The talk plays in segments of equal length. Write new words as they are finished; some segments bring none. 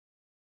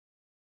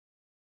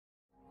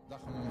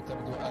ضخم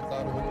تبدو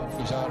آثاره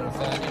انفجار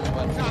ثاني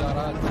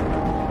وانفجارات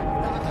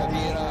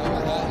كبيرة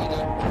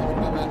وهائلة،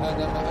 وربما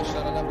هذا ما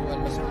أشار له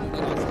المسؤولون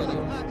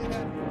العسكريون.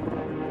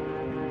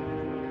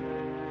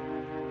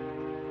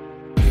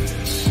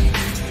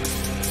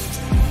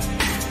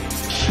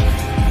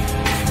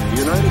 The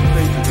United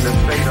States is in a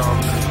state of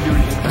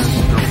security and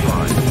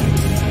surprise.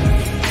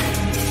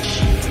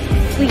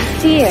 We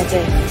fear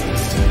this.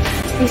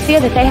 We fear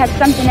that they have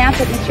something out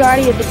that the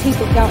majority of the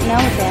people don't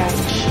know about.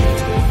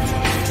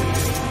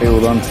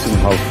 Olan tüm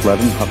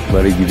halkların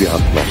hakları gibi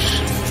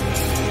haklar.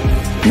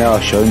 Ne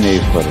aşağı ne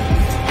yukarı.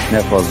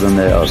 Ne fazla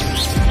ne az.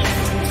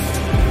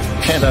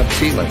 Pent-up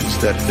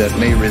feelings that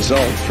may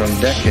result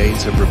from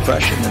decades of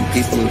repression and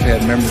people who've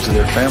had members of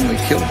their family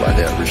killed by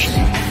that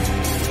regime.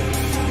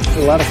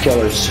 A lot of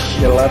killers.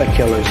 Get a lot of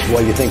killers.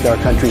 Why, you think our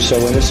country's so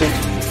innocent?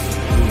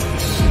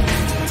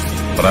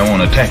 But I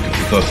won't attack it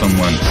because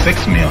someone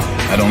fixed me on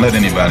it. I don't let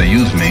anybody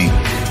use me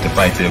to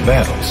fight their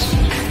battles.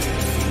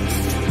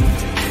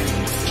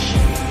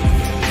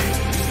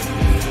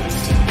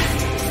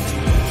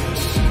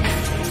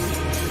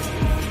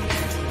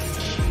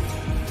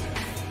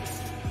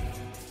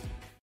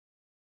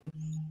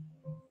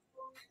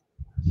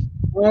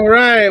 All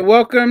right,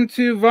 welcome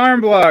to Varn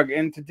Blog,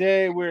 and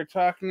today we're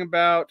talking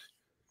about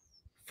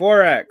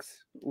FOREX,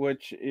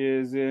 which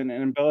is an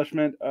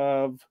embellishment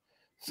of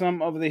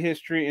some of the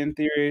history and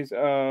theories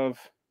of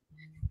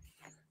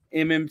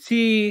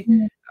MMT,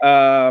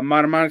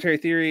 modern monetary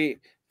theory,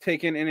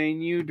 taken in a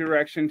new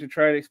direction to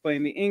try to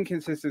explain the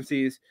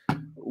inconsistencies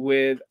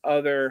with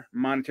other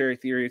monetary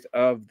theories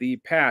of the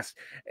past.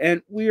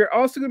 And we are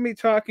also going to be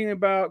talking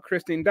about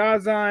Christine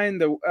Dasein,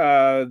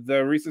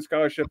 the recent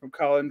scholarship of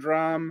Colin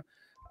Drum.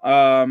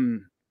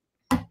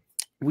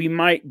 We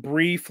might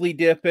briefly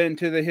dip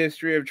into the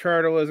history of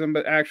chartalism,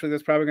 but actually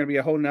that's probably going to be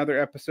a whole nother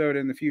episode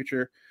in the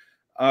future.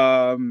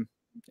 And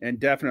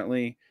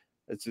definitely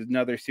it's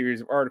another series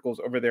of articles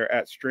over there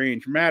at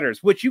Strange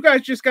Matters, which you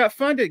guys just got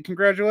funded.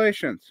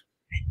 Congratulations.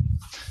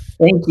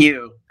 Thank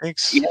you.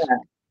 Thanks. Yeah.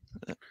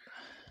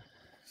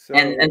 So,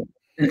 and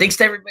thanks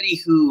to everybody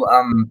who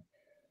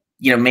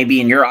maybe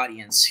in your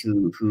audience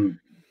who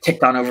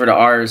ticked on over to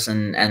ours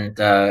and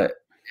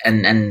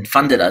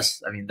funded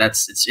us. I mean,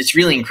 it's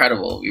really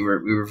incredible. We were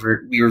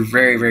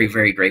very, very,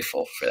 very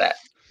grateful for that.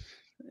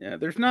 Yeah,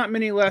 there's not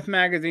many left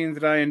magazines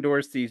that I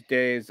endorse these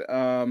days,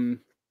 for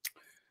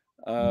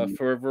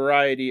a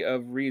variety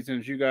of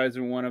reasons. You guys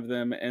are one of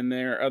them, and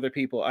there are other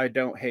people I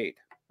don't hate,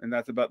 and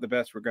that's about the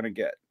best we're gonna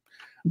get.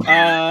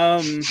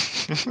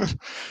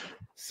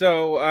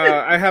 So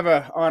I have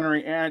a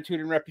honorary attitude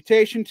and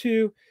reputation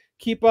to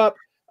keep up,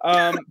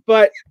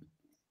 but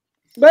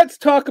let's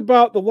talk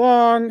about the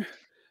long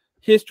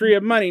history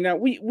of money. Now,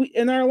 we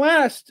in our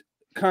last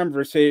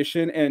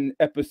conversation and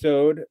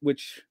episode,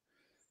 which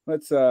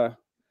let's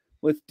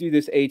do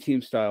this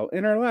A-team style.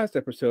 In our last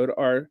episode,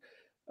 our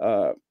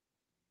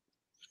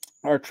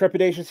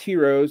trepidatious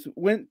heroes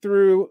went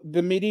through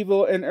the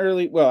medieval and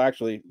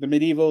the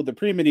medieval, the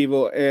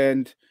pre-medieval,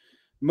 and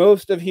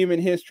most of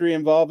human history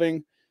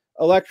involving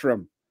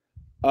Electrum,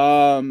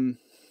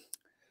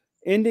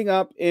 ending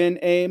up in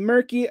a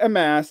murky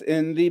amass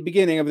in the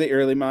beginning of the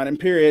early modern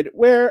period,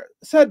 where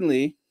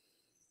suddenly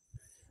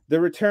the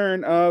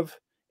return of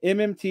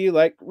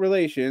MMT-like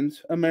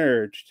relations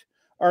emerged.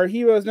 Our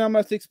heroes now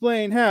must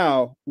explain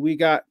how we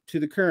got to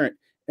the current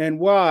and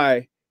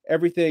why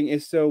everything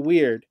is so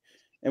weird.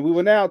 And we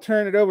will now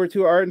turn it over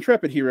to our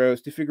intrepid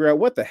heroes to figure out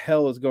what the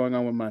hell is going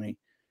on with money.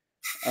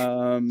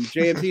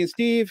 JMT and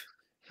Steve,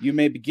 you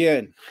may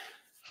begin.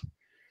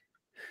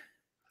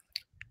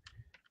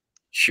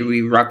 Should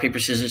we rock, paper,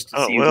 scissors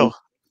to see well.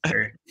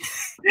 who?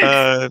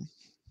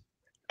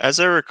 As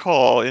I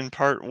recall, in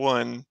part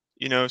one,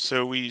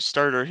 so we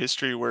start our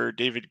history where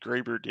David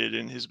Graeber did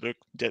in his book,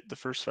 Debt the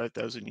First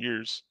 5,000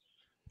 Years,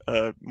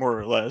 more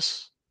or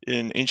less,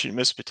 in ancient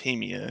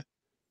Mesopotamia,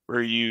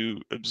 where you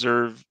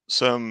observe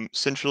some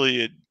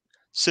centrally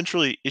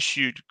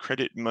issued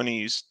credit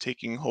monies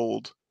taking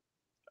hold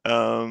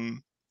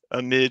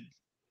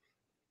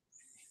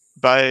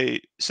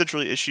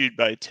centrally issued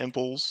by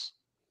temples,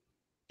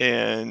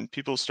 and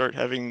people start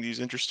having these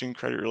interesting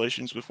credit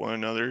relations with one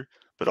another.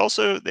 But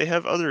also they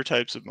have other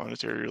types of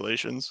monetary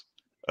relations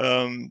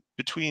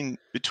between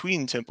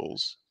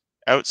temples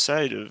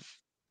outside of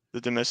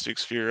the domestic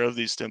sphere of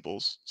these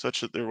temples,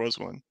 such that there was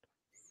one.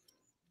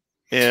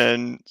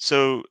 And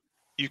so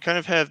you kind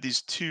of have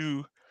these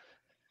two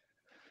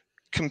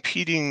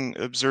competing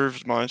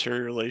observed monetary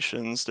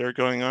relations that are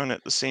going on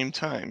at the same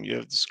time. You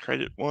have this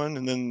credit one,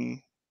 and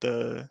then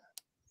the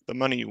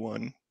money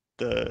one,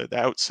 the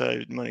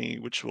outside money,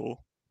 which we'll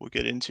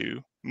get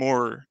into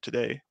more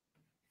today.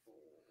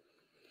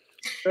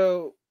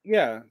 So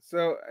yeah,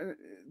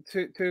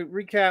 to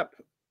recap,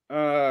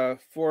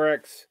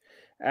 FOREX,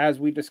 as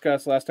we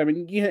discussed last time,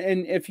 and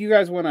if you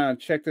guys want to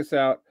check this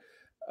out,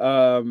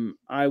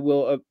 I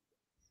will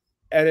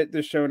edit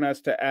the show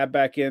notes to add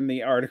back in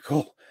the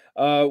article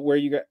where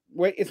you got.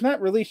 Wait, it's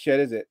not released yet,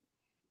 is it?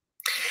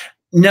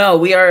 No,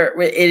 we are.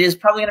 It is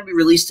probably going to be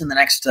released in the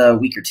next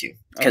week or two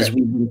because Okay.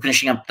 we've been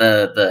finishing up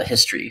the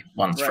history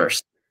ones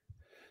first.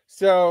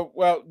 So,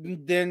 well,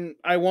 then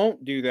I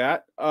won't do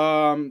that.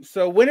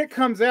 So when it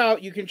comes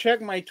out, you can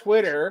check my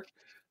Twitter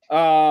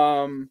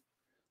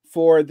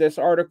for this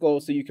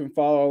article so you can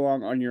follow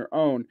along on your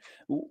own.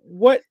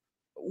 What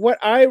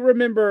I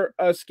remember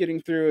us getting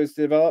through is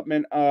the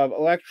development of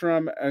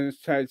Electrum and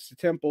its ties to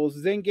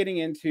temples, then getting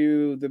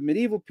into the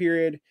medieval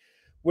period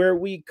where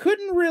we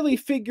couldn't really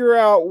figure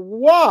out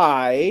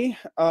why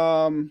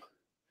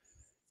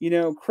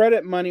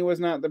credit money was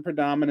not the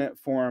predominant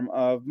form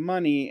of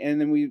money.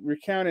 And then we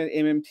recounted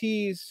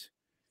MMTs,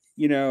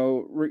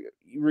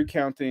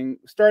 recounting,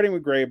 starting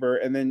with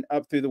Graeber and then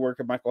up through the work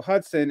of Michael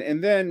Hudson,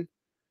 and then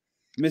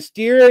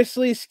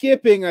mysteriously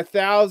skipping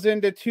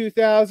 1,000 to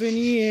 2,000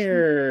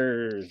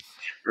 years.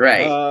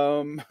 Right.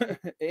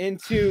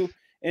 into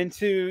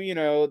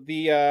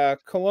the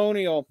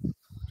colonial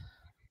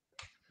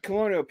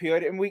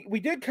period. And we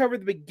did cover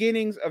the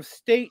beginnings of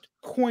state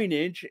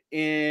coinage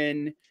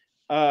in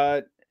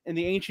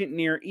the ancient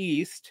Near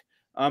East.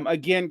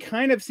 Again,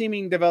 kind of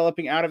seeming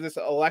developing out of this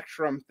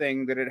Electrum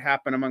thing that had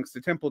happened amongst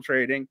the temple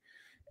trading.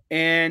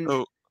 And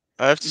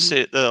I have to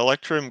say the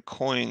Electrum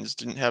coins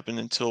didn't happen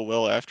until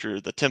well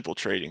after the temple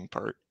trading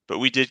part, but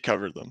we did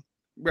cover them.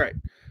 Right.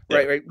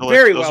 Yeah.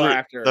 Very well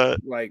after.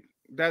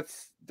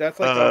 That's like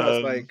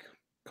almost like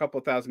a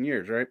couple thousand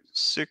years, right?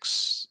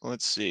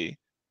 Let's see.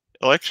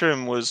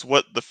 Electrum was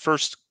what the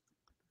first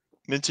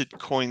minted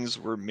coins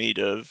were made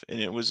of, and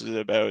it was at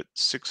about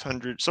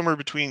 600, somewhere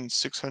between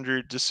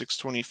 600 to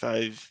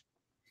 625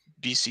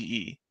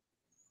 BCE.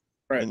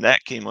 Right. And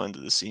that came onto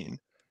the scene.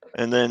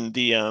 And then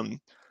the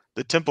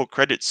temple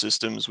credit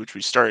systems, which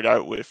we started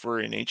out with,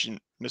 were in ancient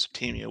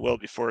Mesopotamia well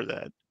before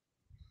that.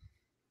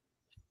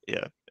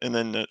 Yeah. And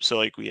then so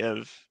like we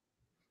have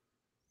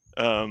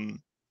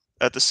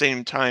at the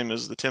same time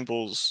as the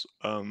temples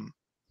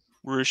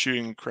were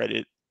issuing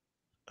credit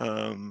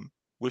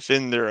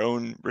within their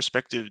own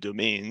respective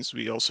domains,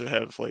 we also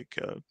have like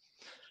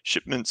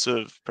shipments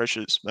of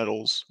precious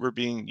metals were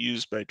being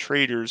used by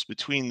traders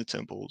between the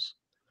temples,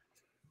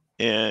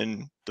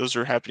 and those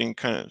are happening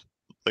kind of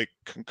like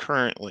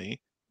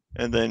concurrently.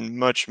 And then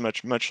much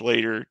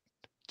later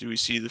do we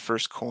see the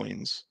first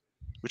coins,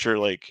 which are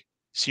like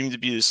seem to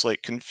be this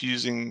like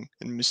confusing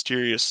and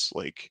mysterious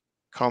like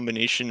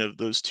combination of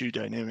those two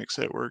dynamics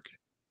at work.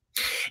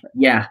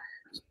 Yeah.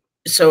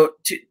 So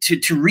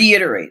to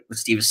reiterate what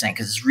Steve was saying,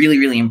 because it's really,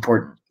 really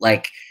important,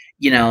 like,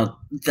 a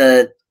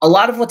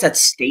lot of what's at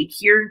stake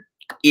here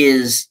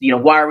is,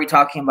 why are we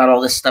talking about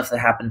all this stuff that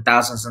happened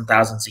thousands and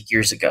thousands of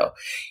years ago?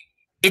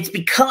 It's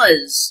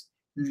because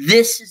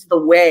this is the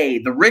way,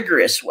 the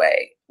rigorous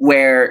way,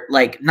 where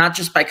like not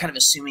just by kind of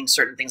assuming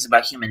certain things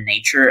about human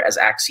nature as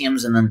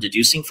axioms and then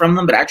deducing from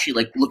them, but actually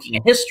like looking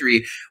at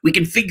history, we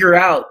can figure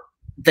out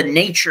the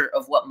nature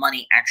of what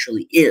money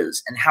actually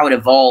is and how it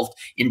evolved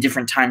in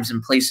different times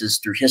and places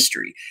through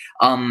history.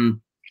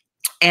 And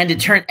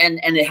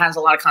it has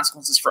a lot of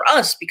consequences for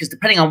us, because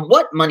depending on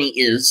what money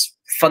is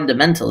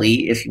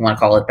fundamentally, if you want to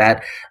call it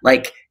that,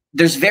 like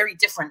there's very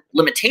different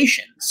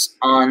limitations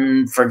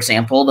on, for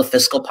example, the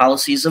fiscal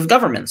policies of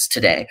governments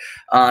today,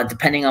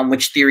 depending on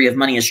which theory of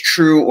money is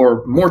true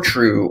or more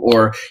true,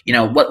 or,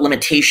 what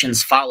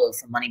limitations follow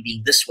from money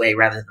being this way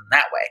rather than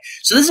that way.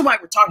 So this is why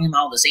we're talking about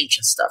all this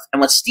ancient stuff.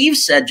 And what Steve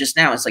said just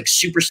now is like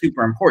super,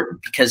 super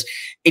important, because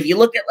if you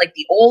look at like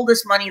the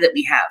oldest money that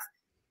we have,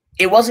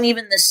 it wasn't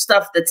even this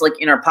stuff that's like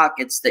in our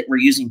pockets that we're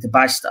using to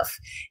buy stuff.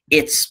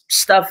 It's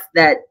stuff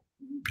that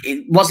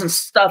it wasn't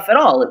stuff at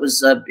all. It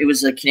was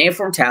a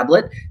cuneiform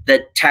tablet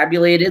that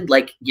tabulated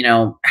like,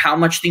 how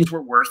much things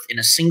were worth in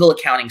a single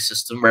accounting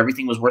system where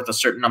everything was worth a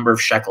certain number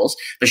of shekels.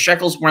 The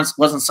shekels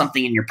wasn't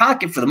something in your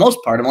pocket for the most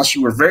part, unless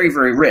you were very,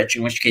 very rich,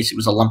 in which case it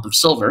was a lump of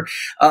silver.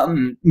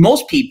 For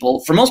most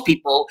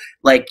people,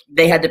 like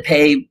they had to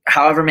pay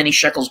however many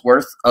shekels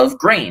worth of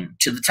grain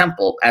to the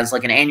temple as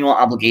like an annual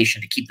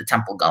obligation to keep the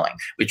temple going,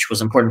 which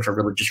was important for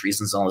religious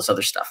reasons and all this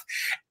other stuff.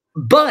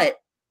 But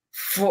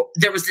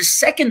there was this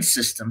second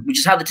system, which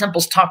is how the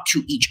temples talk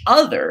to each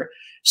other,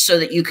 so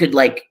that you could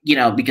like,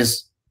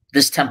 because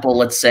this temple,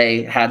 let's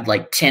say, had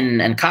like tin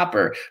and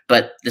copper,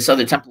 but this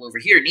other temple over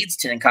here needs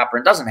tin and copper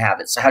and doesn't have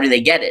it. So how do they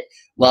get it?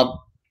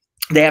 Well,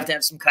 they have to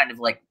have some kind of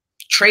like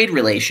trade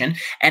relation.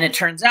 And it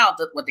turns out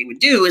that what they would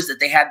do is that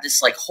they had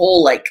this like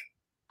whole like,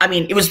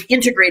 it was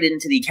integrated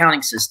into the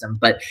accounting system,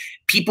 but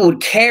people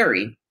would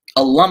carry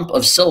a lump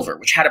of silver,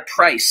 which had a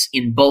price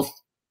in both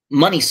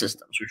money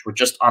systems, which were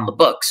just on the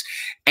books.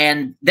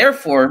 And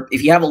therefore,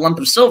 if you have a lump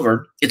of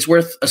silver, it's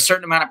worth a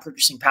certain amount of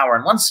purchasing power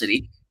in one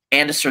city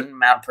and a certain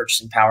amount of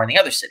purchasing power in the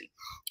other city.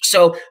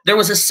 So there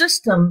was a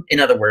system, in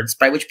other words,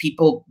 by which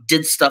people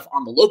did stuff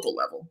on the local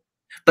level.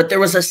 But there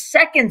was a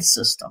second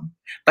system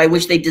by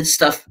which they did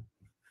stuff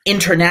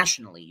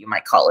internationally, you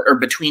might call it, or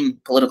between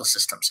political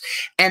systems.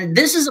 And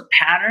this is a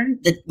pattern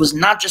that was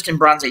not just in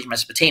Bronze Age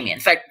Mesopotamia. In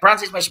fact,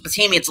 Bronze Age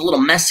Mesopotamia, it's a little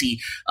messy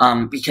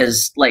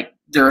because like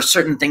there are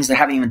certain things that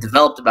haven't even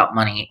developed about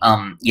money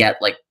yet,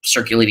 like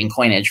circulating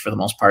coinage for the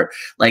most part.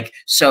 Like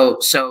so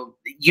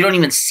you don't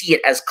even see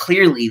it as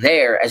clearly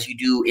there as you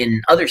do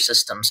in other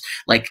systems.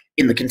 Like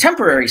in the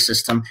contemporary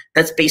system,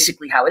 that's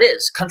basically how it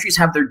is. Countries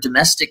have their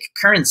domestic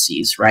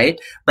currencies, right?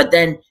 But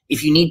then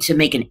if you need to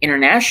make an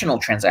international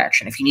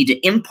transaction, if you need to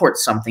import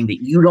something that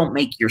you don't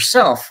make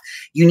yourself,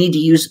 you need to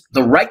use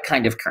the right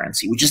kind of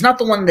currency, which is not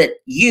the one that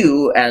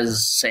you,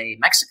 as say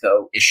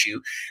Mexico, issue,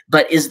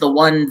 but is the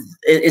one,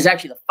 is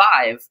actually the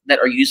 5 that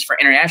are used for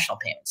international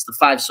payments, the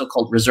 5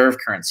 so-called reserve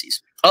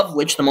currencies, of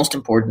which the most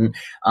important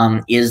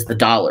is the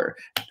dollar,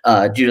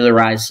 due to the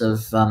rise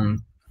of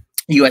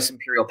U.S.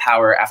 imperial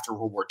power after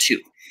World War II.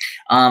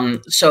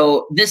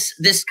 So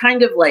this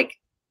kind of like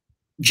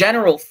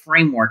general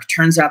framework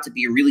turns out to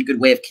be a really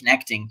good way of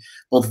connecting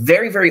both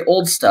very, very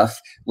old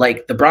stuff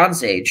like the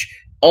Bronze Age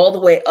all the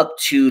way up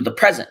to the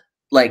present,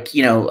 like,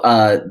 you know,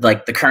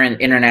 like the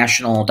current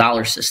international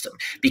dollar system,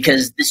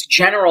 because this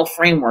general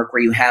framework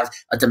where you have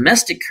a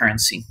domestic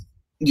currency,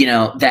 you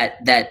know,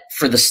 that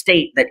for the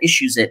state that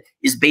issues it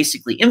is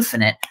basically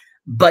infinite,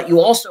 but you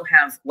also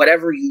have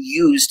whatever you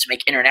use to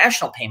make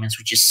international payments,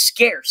 which is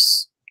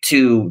scarce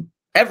to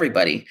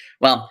everybody.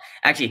 Well,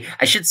 actually,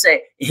 I should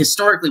say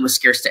historically was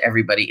scarce to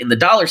everybody. In the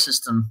dollar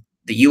system,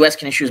 the U.S.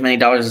 can issue as many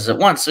dollars as it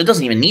wants, so it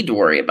doesn't even need to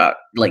worry about,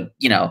 like,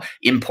 you know,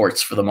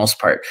 imports for the most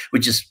part,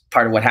 which is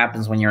part of what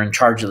happens when you're in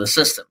charge of the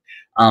system.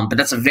 But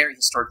that's a very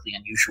historically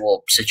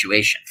unusual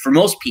situation. For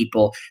most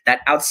people,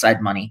 that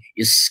outside money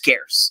is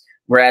scarce,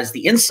 whereas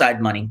the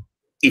inside money,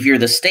 if you're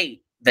the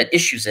state that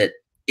issues it,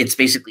 it's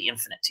basically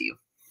infinite to you.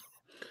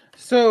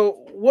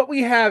 So what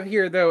we have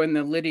here, though, in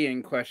the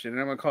Lydian question, and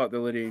I'm going to call it the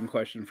Lydian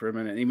question for a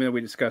minute, even though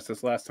we discussed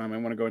this last time, I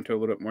want to go into a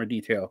little bit more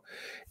detail,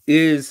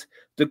 is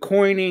the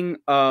coining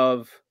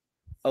of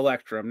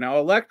electrum. Now,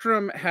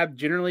 electrum have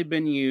generally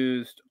been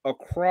used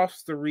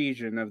across the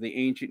region of the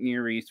ancient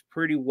Near East,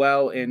 pretty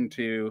well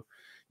into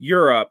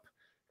Europe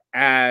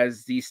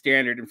as the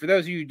standard. And for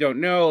those of you who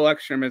don't know,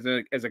 electrum is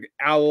an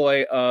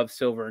alloy of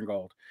silver and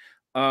gold.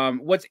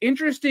 What's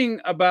interesting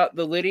about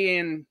the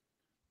Lydian,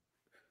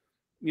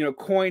 you know,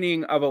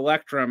 coining of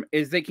electrum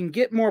is they can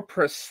get more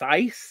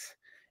precise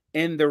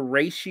in the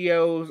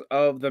ratios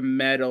of the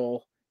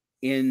metal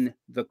in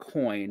the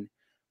coin.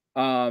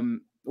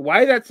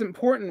 Why that's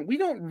important, we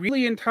don't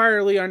really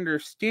entirely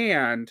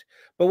understand,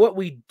 but what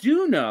we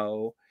do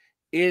know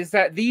is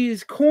that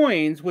these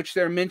coins, which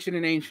they're mentioned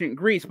in ancient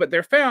Greece, but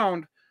they're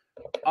found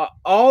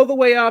all the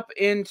way up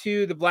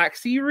into the Black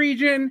Sea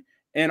region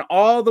and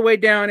all the way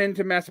down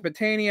into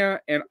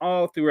Mesopotamia and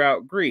all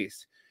throughout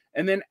Greece.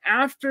 And then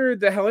after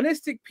the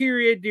Hellenistic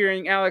period,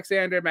 during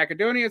Alexander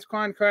Macedonia's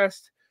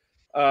conquest,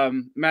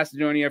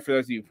 Macedonia, for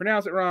those of you who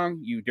pronounce it wrong,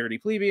 you dirty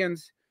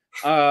plebeians.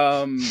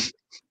 Just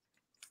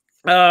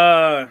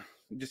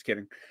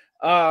kidding.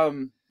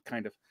 Kind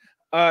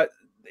of.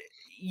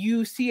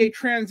 You see a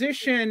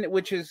transition,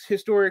 which is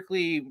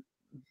historically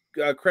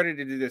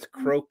credited to this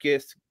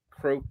Crocus.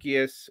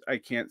 I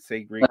can't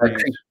say Greek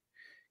names.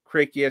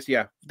 Crocus,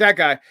 yeah, that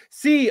guy.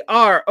 Croesus,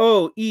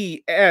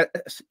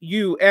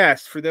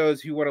 for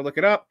those who want to look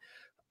it up.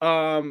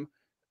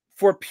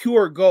 For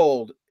pure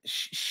gold,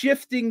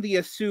 shifting the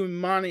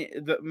assumed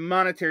the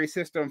monetary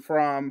system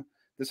from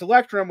this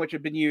electrum, which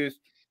had been used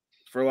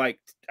for, like,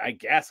 I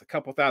guess a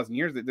couple thousand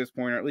years at this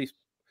point, or at least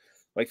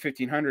like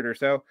 1500 or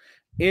so,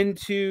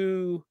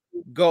 into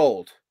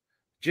gold,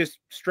 just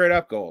straight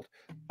up gold.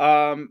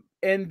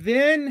 And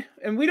we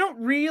don't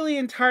really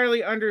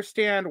entirely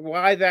understand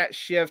why that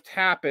shift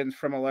happens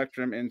from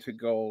electrum into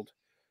gold.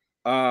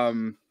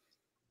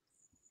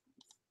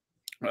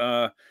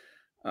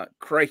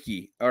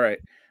 Crikey. All right.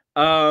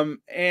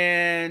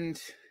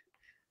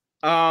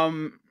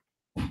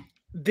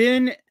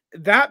 Then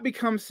that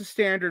becomes the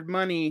standard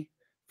money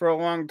for a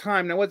long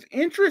time. Now, what's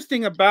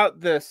interesting about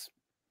this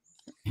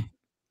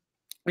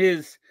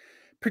is,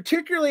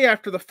 particularly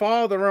after the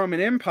fall of the Roman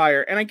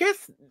Empire, and I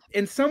guess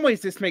in some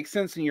ways this makes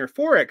sense in your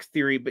FOREX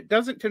theory, but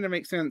doesn't tend to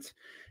make sense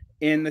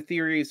in the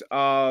theories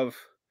of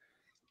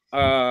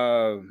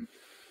MMTers,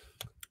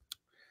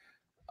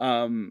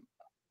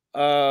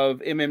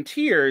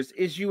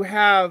 is you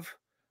have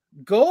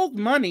gold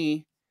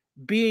money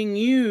being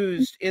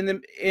used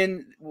in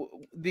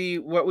the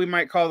what we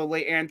might call the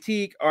late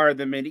antique, or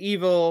the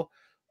medieval,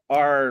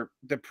 or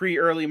the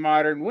pre-early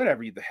modern,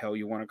 whatever the hell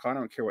you want to call it. I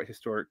don't care what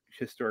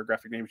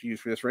historiographic names you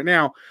use for this right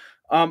now.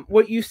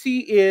 What you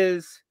see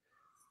is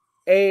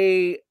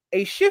a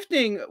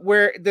shifting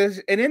where there's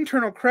an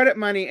internal credit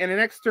money and an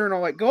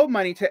external, like, gold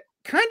money, to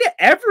kind of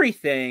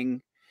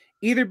everything,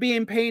 either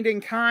being paid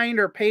in kind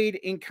or paid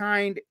in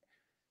kind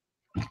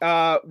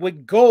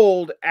with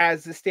gold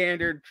as the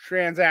standard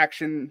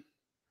transaction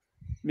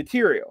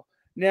material.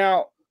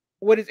 Now,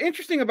 what is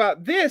interesting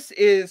about this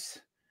is,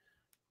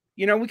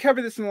 you know, we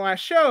covered this in the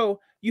last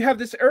show. You have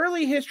this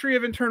early history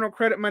of internal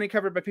credit money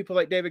covered by people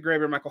like David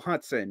Graeber, Michael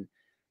Hudson.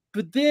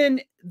 But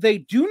then they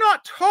do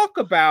not talk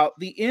about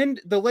the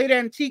late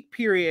antique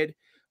period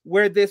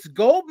where this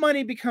gold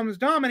money becomes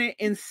dominant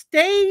and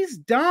stays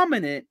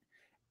dominant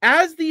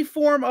as the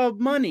form of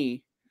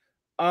money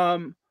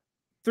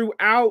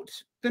throughout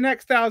the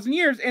next 1,000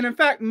 years. And in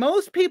fact,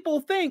 most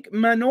people think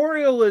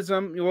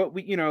manorialism,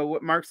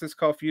 what Marxists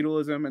call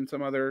feudalism and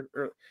some other,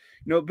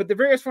 but the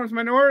various forms of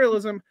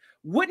manorialism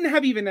wouldn't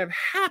have even have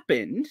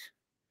happened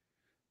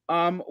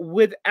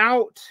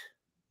without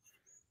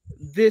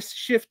this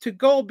shift to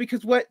gold,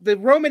 because what the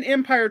Roman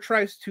Empire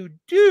tries to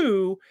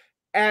do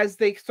as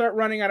they start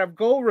running out of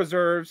gold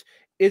reserves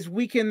is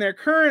weaken their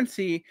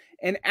currency.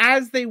 And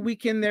as they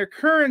weaken their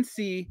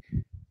currency,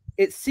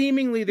 it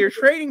seemingly their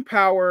trading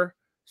power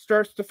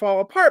starts to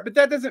fall apart. But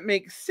that doesn't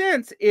make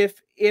sense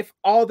if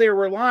all they're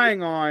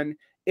relying on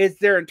is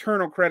their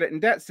internal credit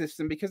and debt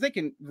system, because they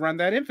can run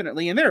that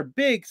infinitely, and they're a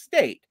big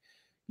state,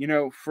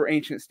 for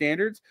ancient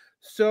standards.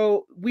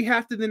 So we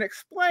have to then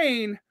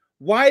explain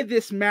why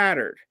this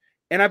mattered.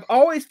 And I've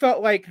always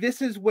felt like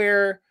this is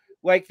where,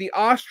 like, the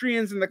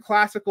Austrians and the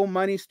classical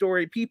money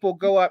story people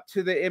go up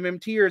to the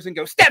MMTers and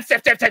go, step.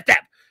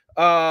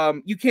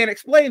 You can't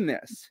explain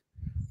this.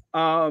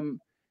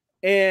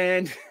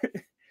 And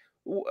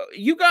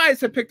you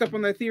guys have picked up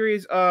on the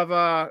theories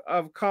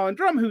of Colin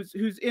Drum,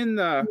 who's in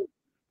the,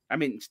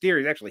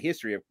 theory is actually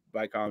history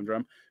by Colin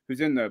Drum,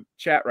 who's in the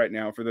chat right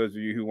now for those of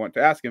you who want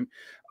to ask him,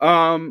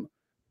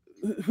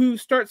 who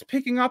starts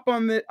picking up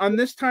on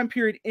this time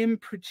period in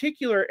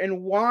particular,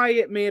 and why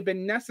it may have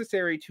been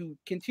necessary to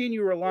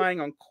continue relying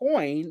on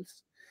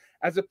coins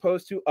as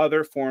opposed to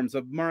other forms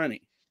of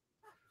money.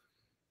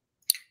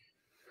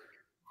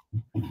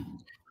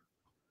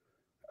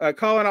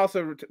 Colin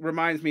also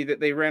reminds me that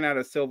they ran out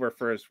of silver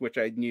first, which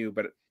I knew,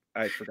 but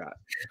I forgot.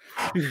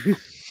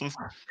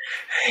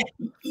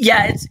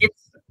 Yeah,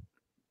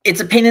 it's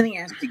a pain in the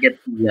ass to get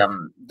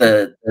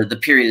the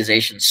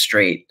periodization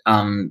straight.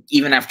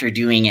 Even after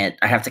doing it,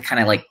 I have to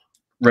kind of like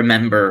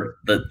remember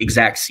the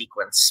exact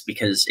sequence,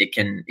 because it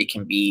can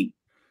be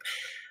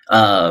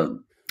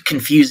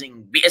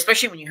confusing,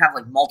 especially when you have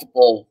like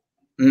multiple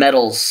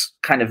metals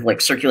kind of like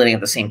circulating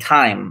at the same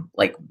time,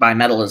 like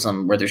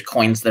bimetallism, where there's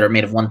coins that are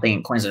made of one thing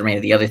and coins that are made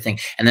of the other thing,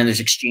 and then there's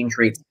exchange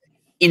rates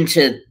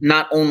into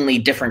not only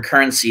different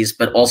currencies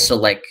but also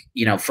like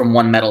from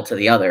one metal to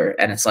the other,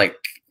 and it's like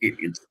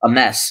it's a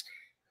mess.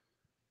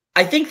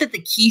 I think that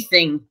the key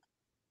thing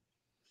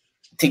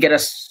to get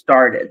us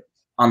started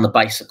on the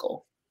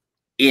bicycle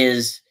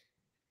is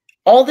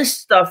all this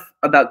stuff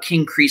about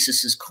King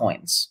Croesus's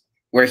coins,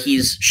 where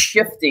he's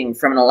shifting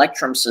from an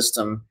electrum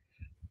system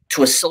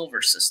to a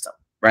silver system,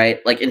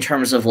 right? Like in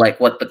terms of like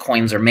what the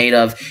coins are made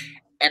of,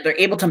 and they're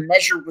able to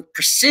measure with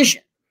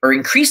precision or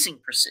increasing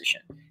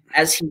precision,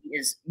 as he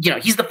is,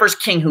 he's the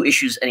first king who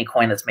issues any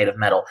coin that's made of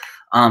metal,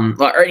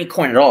 or any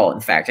coin at all,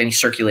 in fact, any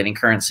circulating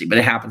currency, but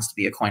it happens to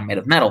be a coin made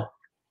of metal.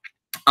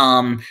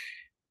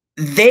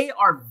 They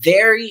are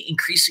very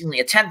increasingly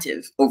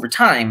attentive over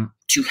time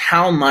to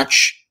how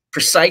much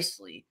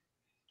precisely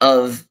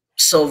of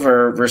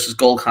silver versus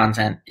gold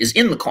content is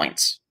in the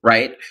coins,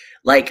 right?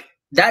 Like,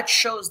 that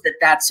shows that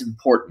that's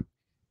important.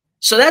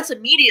 So that's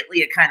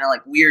immediately a kind of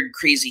like weird,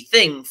 crazy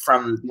thing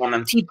from the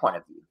MMT point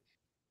of view.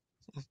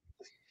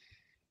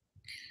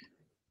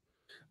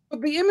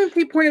 But the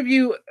MMT point of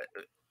view,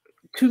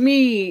 to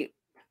me,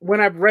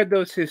 when I've read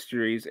those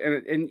histories,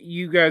 and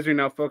you guys are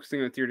now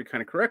focusing on theory to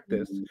kind of correct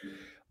this,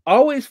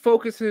 always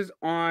focuses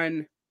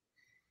on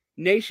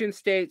nation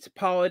states,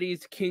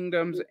 polities,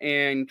 kingdoms,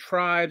 and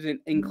tribes and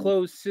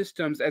enclosed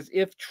systems, as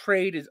if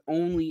trade is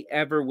only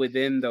ever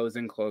within those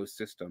enclosed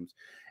systems.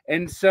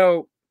 And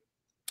so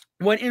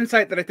one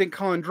insight that I think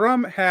Colin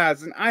Drum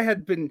has, and I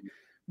had been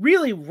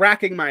really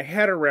racking my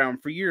head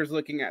around for years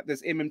looking at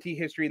this MMT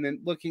history and then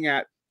looking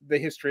at the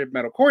history of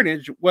metal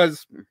coinage,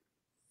 was,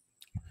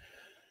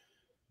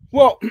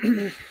 well,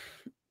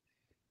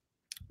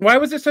 why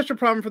was it such a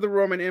problem for the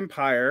Roman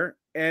Empire?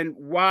 And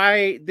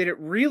why did it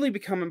really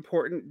become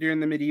important during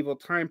the medieval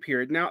time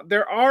period? Now,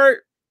 there are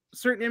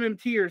certain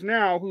MMTers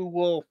now who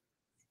will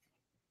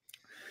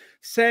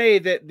say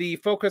that the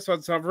focus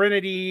on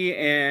sovereignty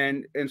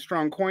and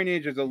strong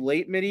coinage is a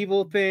late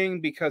medieval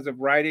thing because of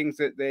writings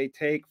that they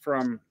take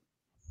from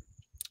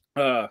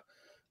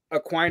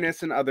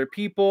Aquinas and other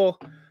people.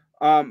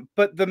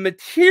 But the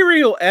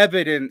material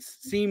evidence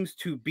seems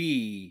to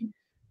be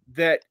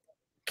that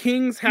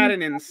kings had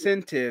an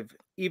incentive,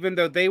 even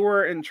though they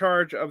were in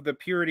charge of the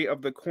purity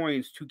of the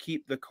coins, to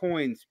keep the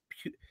coins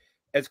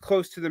as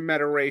close to the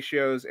meta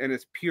ratios and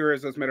as pure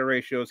as those meta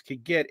ratios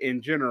could get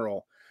in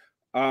general.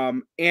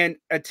 And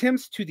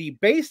attempts to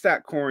debase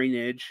that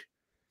coinage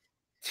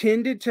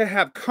tended to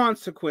have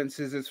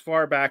consequences as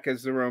far back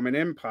as the Roman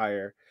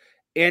Empire.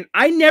 And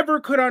I never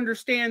could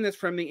understand this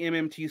from the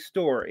MMT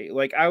story.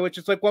 Like, I was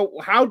just like, well,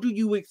 how do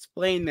you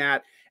explain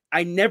that?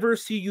 I never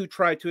see you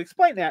try to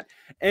explain that.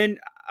 And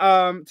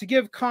to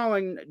give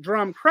Colin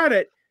Drum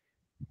credit,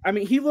 I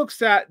mean, he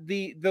looks at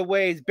the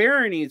ways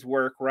baronies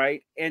work,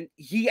 right? And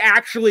he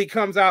actually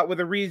comes out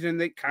with a reason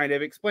that kind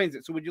of explains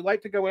it. So would you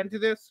like to go into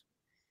this?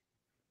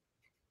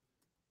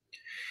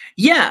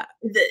 Yeah,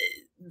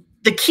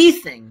 the key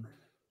thing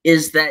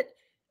is that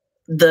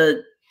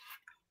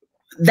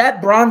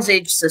that Bronze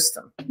Age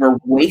system where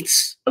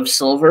weights of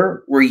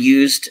silver were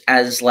used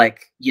as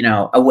like, you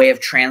know, a way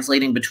of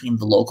translating between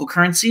the local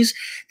currencies,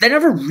 that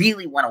never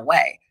really went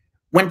away.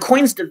 When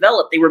coins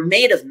developed, they were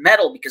made of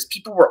metal because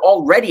people were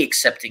already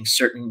accepting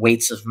certain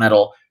weights of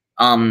metal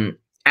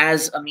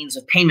as a means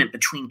of payment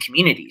between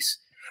communities.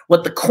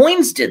 What the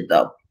coins did,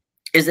 though,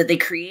 is that they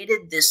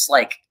created this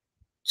like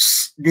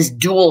this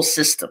dual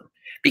system,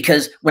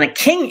 because when a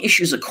king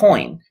issues a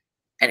coin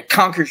and it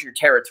conquers your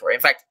territory, in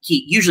fact,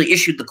 he usually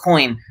issued the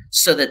coin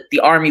so that the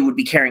army would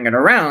be carrying it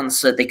around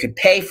so that they could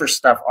pay for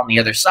stuff on the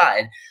other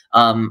side,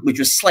 which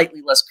was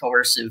slightly less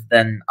coercive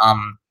than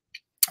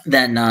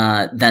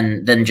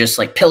just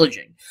like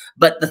pillaging.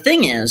 But the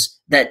thing is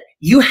that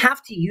you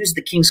have to use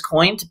the king's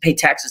coin to pay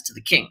taxes to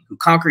the king who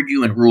conquered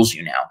you and rules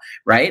you now,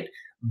 right?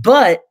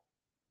 But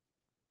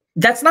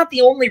that's not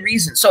the only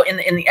reason. So in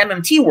the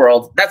MMT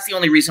world, that's the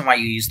only reason why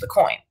you use the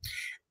coin.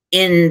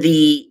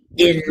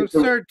 It's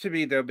absurd to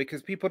me, though,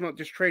 because people don't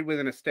just trade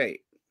within a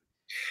state.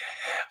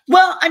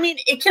 Well, I mean,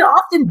 it can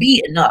often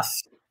be enough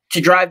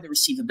to drive the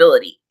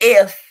receivability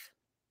if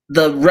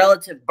the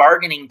relative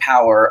bargaining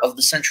power of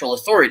the central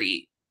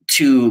authority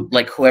to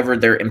like whoever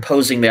they're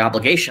imposing the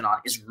obligation on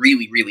is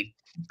really, really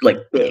like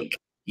big,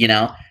 you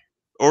know?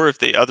 Or if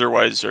they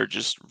otherwise are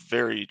just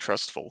very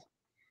trustful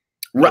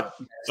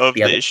of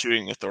the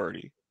issuing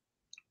authority.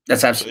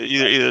 That's absolutely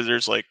so either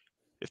there's like,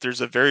 if there's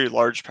a very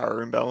large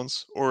power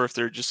imbalance, or if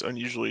they're just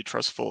unusually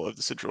trustful of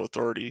the central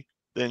authority,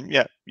 then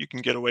yeah, you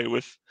can get away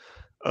with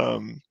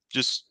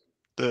just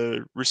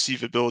the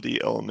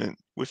receivability element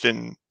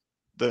within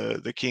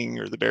the king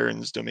or the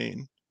baron's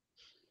domain.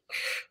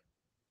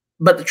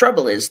 But the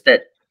trouble is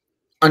that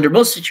under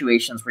most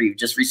situations where you've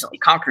just recently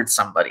conquered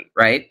somebody,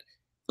 right?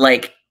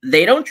 Like,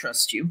 they don't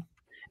trust you.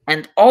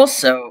 And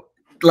also,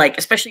 like,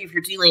 especially if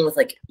you're dealing with,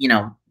 like, you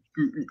know,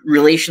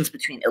 relations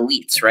between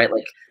elites, right?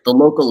 Like the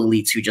local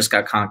elites who just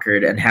got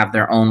conquered and have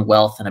their own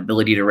wealth and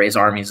ability to raise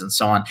armies and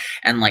so on.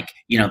 And like,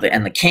 you know,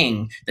 the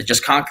king that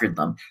just conquered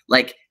them.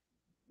 Like,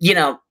 you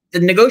know, the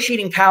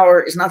negotiating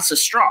power is not so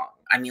strong.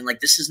 I mean, like,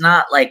 this is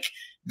not like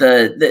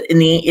in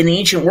the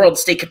ancient world,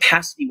 state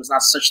capacity was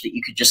not such that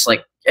you could just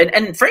like,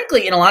 and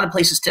frankly, in a lot of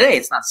places today,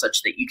 it's not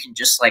such that you can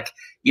just like,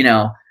 you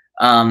know,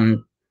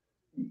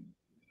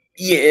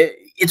 yeah,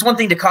 it's one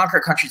thing to conquer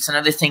a country; it's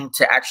another thing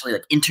to actually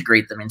like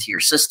integrate them into your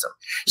system.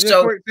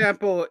 So, for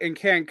example, in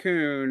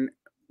Cancun,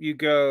 you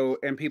go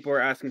and people are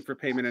asking for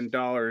payment in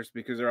dollars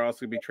because they're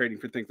also going to be trading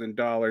for things in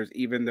dollars,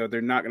 even though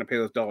they're not going to pay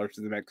those dollars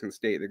to the Mexican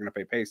state; they're going to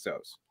pay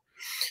pesos.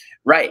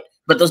 Right,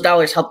 but those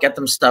dollars help get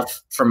them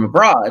stuff from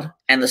abroad,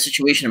 and the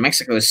situation in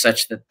Mexico is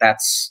such that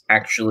that's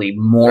actually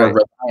more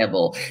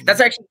reliable.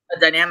 That's actually a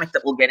dynamic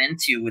that we'll get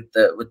into with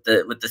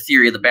the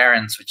theory of the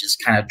barons, which is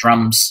kind of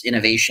Drum's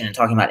innovation and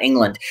talking about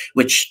England,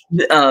 which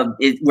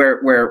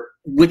where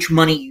which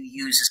money you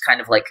use is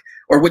kind of like,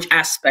 or which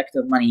aspect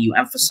of money you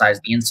emphasize,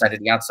 the inside or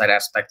the outside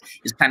aspect,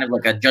 is kind of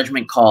like a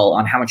judgment call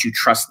on how much you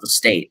trust the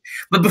state.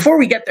 But before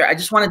we get there, I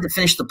just wanted to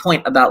finish the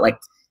point about like,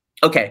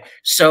 okay,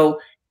 so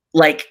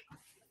like,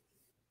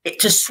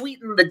 to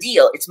sweeten the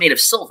deal, it's made of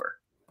silver.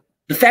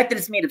 The fact that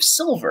it's made of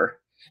silver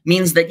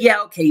means that,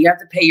 yeah, okay, you have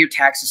to pay your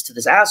taxes to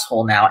this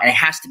asshole now, and it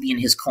has to be in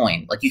his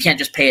coin. Like, you can't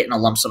just pay it in a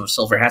lump sum of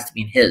silver. It has to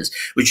be in his,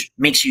 which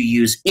makes you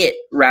use it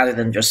rather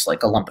than just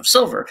like a lump of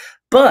silver.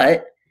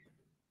 But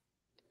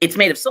it's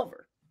made of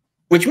silver,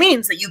 which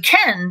means that you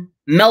can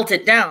melt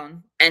it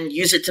down and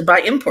use it to buy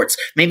imports,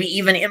 maybe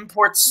even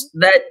imports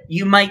that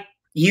you might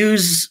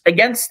use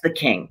against the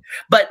king.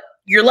 But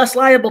you're less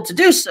liable to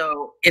do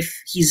so if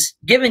he's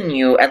given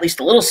you at least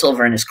a little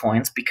silver in his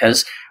coins,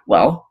 because,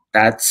 well,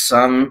 that's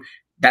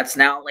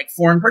now like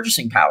foreign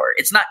purchasing power.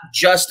 It's not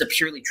just a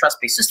purely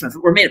trust-based system. If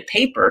it were made of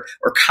paper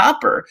or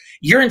copper,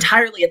 you're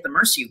entirely at the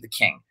mercy of the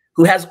king,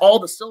 who has all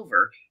the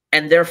silver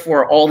and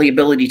therefore all the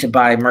ability to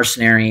buy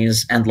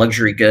mercenaries and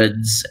luxury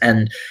goods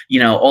and, you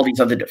know, all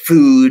these other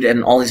food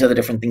and all these other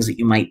different things that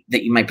you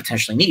might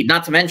potentially need.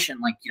 Not to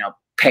mention, like, you know,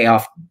 pay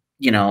off,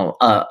 you know,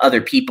 other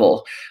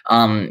people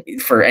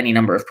for any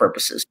number of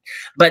purposes.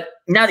 But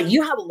now that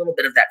you have a little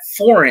bit of that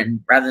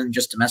foreign rather than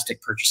just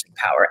domestic purchasing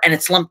power, and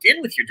it's lumped in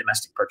with your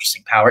domestic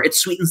purchasing power, it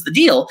sweetens the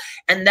deal.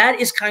 And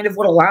that is kind of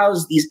what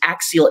allows these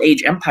axial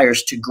age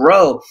empires to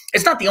grow.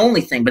 It's not the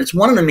only thing, but it's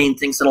one of the main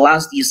things that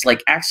allows these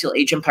like axial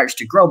age empires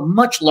to grow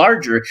much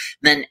larger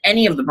than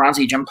any of the Bronze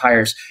Age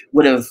empires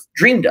would have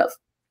dreamed of.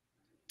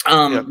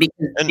 Because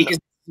it's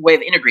a way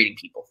of integrating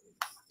people.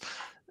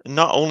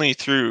 Not only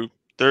through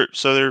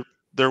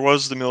there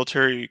was the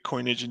military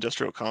coinage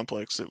industrial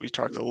complex that we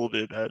talked a little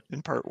bit about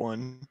in part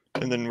 1,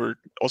 and then we're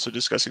also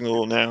discussing a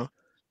little now.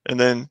 And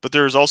then, but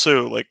there was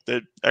also like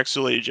the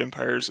axial age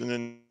empires, and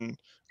then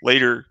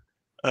later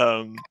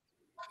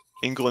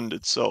England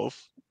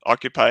itself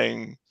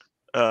occupying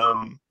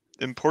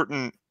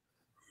important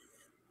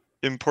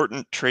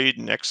trade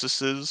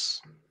nexuses,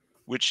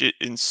 which it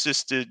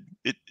insisted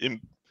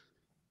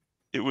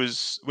it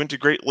went to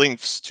great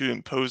lengths to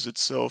impose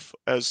itself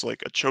as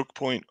like a choke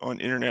point on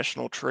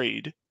international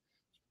trade,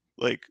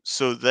 like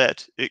so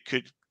that it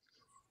could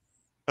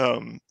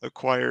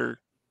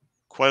acquire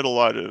quite a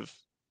lot of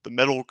the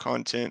metal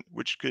content,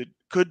 which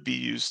could be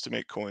used to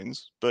make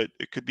coins, but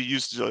it could be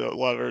used to do a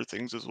lot of other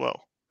things as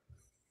well.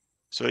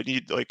 So I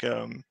need like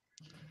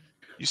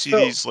you see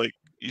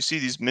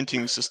these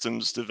minting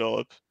systems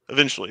develop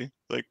eventually.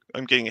 Like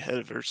I'm getting ahead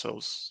of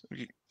ourselves,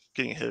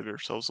 getting ahead of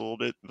ourselves a little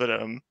bit, but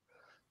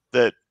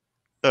that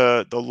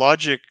the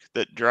logic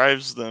that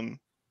drives them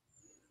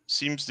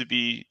seems to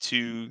be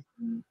to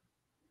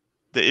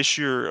the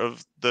issuer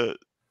of the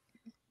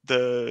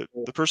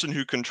person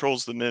who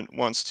controls the mint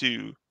wants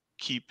to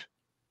keep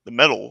the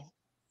metal,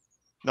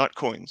 not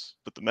coins,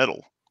 but the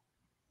metal,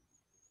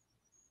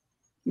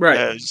 Right.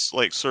 as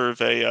like sort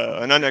of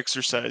an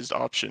unexercised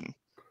option,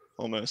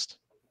 almost.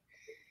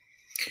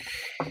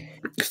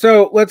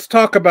 So let's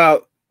talk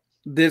about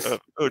this.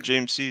 Oh,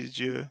 James C, did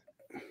you?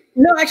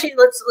 No, actually,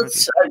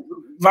 let's.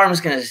 Varn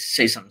was going to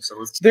say something, so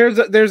let's.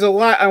 There's a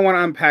lot I want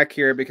to unpack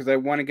here because I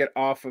want to get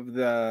off of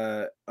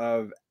the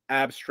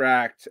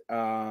abstract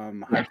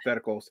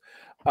hypotheticals.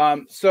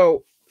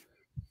 So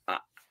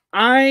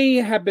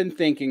I have been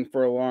thinking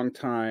for a long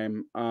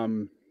time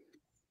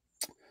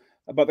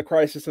about the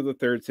crisis of the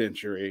 3rd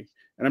century,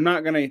 and I'm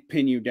not going to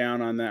pin you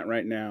down on that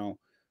right now.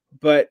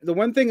 But the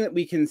one thing that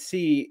we can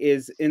see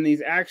is in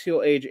these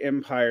axial age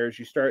empires,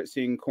 you start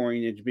seeing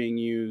coinage being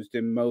used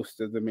in most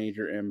of the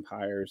major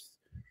empires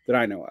that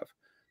I know of.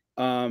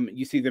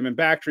 You see them in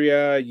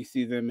Bactria, you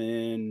see them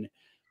in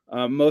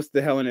most of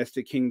the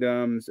Hellenistic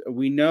kingdoms.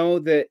 We know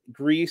that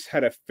Greece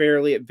had a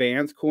fairly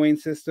advanced coin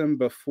system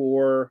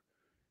before,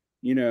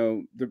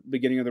 the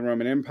beginning of the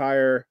Roman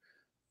Empire,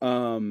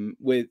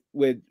 with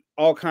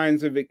all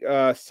kinds of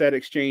set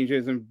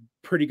exchanges and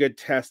pretty good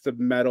tests of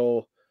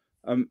metal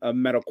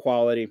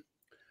quality.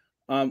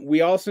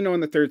 We also know in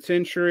the 3rd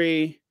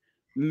century,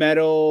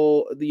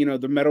 metal,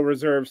 the metal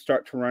reserves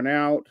start to run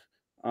out,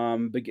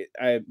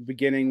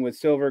 beginning with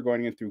silver,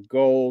 going in through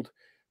gold,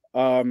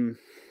 and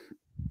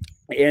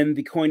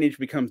the coinage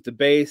becomes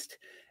debased,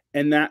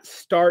 and that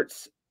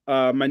starts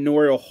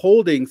manorial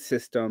holding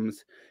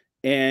systems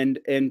and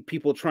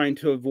people trying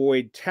to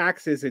avoid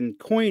taxes and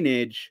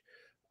coinage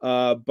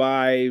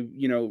by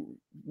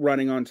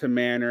running onto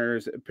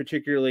manors,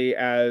 particularly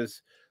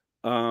as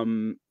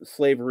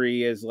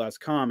slavery is less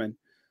common.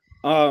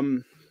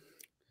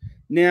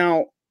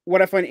 Now,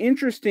 what I find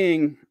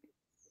interesting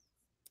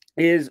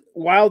is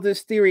while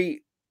this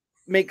theory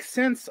makes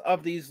sense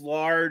of these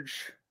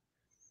large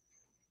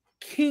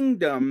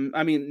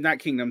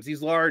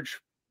these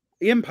large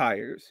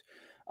empires,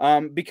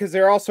 because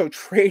they're also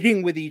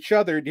trading with each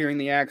other during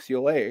the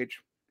axial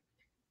age,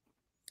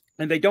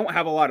 and they don't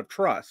have a lot of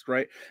trust,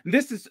 right? And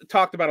this is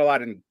talked about a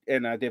lot in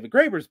David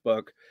Graeber's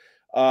book.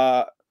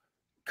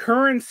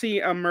 Currency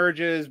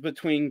emerges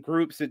between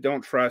groups that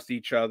don't trust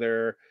each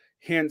other,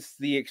 hence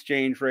the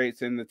exchange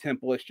rates and the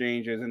temple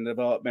exchanges and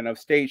development of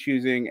states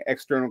using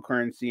external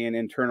currency and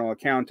internal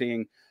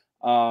accounting,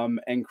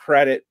 and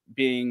credit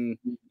being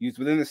used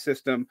within the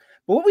system.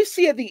 But what we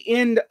see at the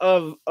end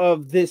of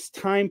this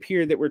time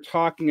period that we're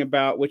talking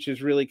about, which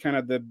is really kind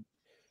of the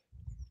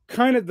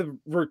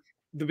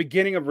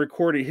beginning of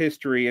recorded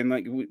history and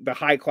like the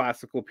high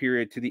classical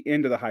period to the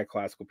end of the high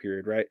classical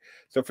period, right?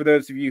 So for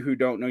those of you who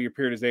don't know your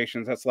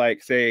periodizations, that's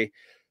like, say,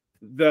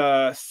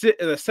 the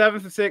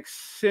 7th and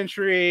 6th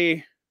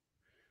century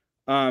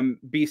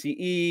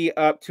BCE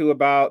up to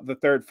about the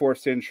 3rd, 4th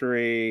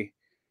century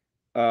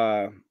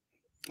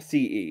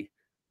CE,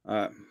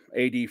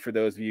 AD for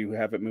those of you who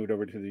haven't moved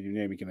over to the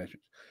naming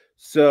conventions.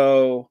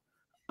 So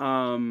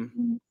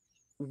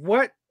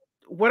what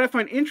I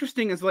find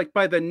interesting is, like,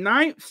 by the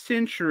 9th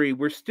century,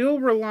 we're still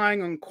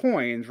relying on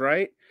coins,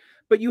 right?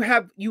 But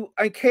you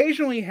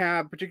occasionally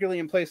have, particularly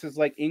in places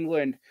like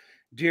England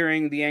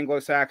during the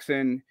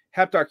Anglo-Saxon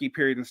heptarchy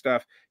period and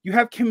stuff, you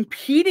have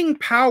competing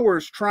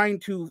powers trying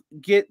to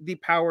get the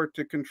power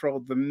to control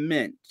the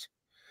mint.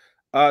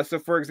 So,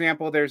 for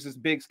example, there's this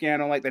big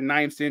scandal like the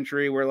 9th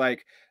century where,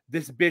 like,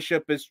 this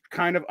bishop is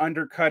kind of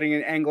undercutting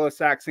an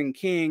Anglo-Saxon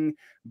king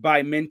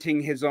by minting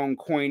his own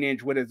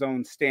coinage with his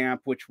own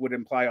stamp, which would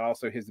imply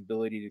also his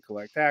ability to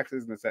collect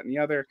taxes and this, that, and the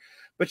other.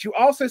 But you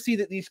also see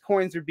that these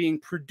coins are being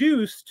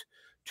produced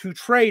to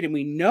trade, and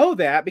we know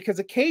that because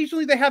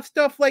occasionally they have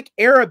stuff like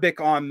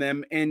Arabic on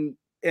them in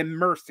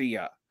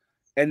Mercia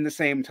in the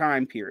same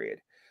time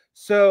period.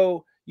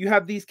 So you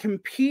have these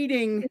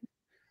competing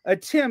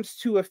attempts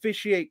to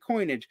officiate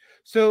coinage.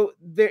 So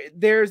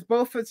there's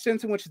both a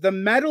sense in which the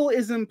metal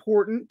is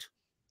important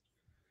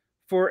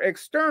for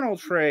external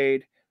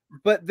trade,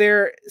 but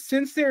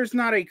since there's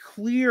not a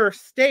clear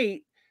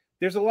state,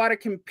 there's a lot of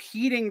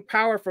competing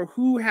power for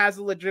who has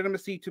the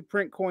legitimacy to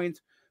print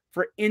coins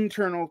for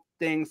internal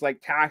things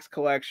like tax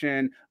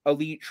collection,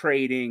 elite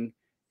trading,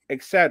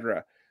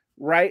 etc.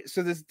 Right?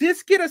 So does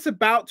this get us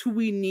about to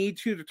we need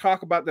to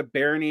talk about the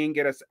barony and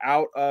get us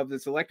out of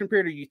this election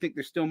period, or do you think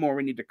there's still more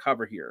we need to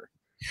cover here?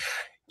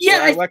 Yeah,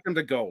 I elect them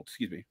to gold.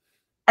 Excuse me.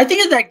 I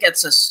think that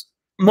gets us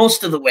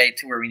most of the way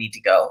to where we need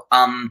to go.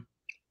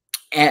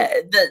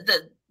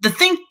 The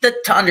thing that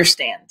to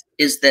understand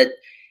is that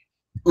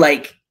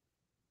like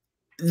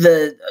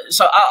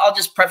so I'll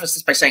just preface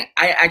this by saying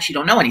I actually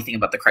don't know anything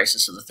about the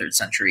crisis of the 3rd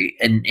century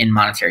in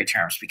monetary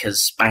terms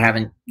because I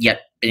haven't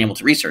yet been able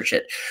to research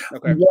it.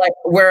 Okay.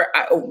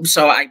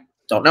 So I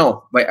don't know.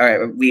 All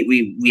right,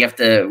 we have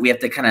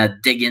to kind of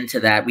dig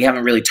into that. We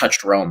haven't really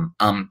touched Rome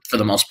for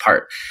the most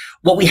part.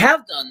 What we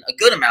have done a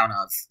good amount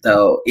of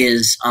though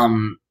is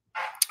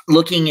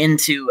looking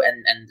into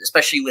and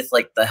especially with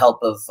like the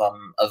help of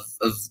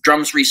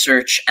Drum's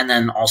research, and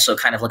then also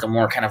kind of like a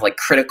more kind of like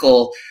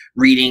critical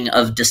reading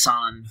of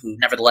Desan, who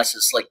nevertheless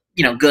is like,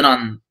 you know, good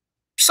on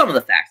some of the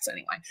facts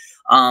anyway.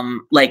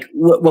 Like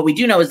what we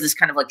do know is this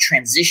kind of like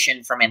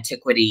transition from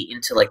antiquity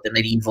into like the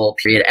medieval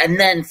period, and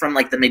then from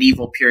like the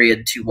medieval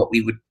period to what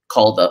we would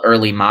call the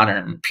early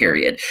modern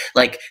period.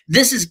 Like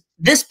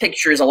this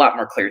picture is a lot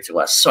more clear to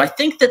us. So I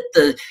think that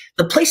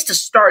the place to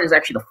start is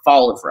actually the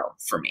fall of Rome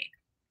for me.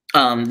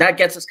 That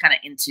gets us kind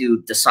of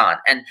into Desan.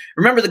 And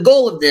remember, the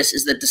goal of this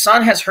is that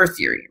Desan has her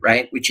theory,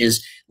 right? Which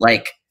is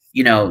like,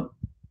 you know,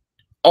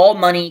 all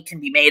money can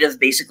be made of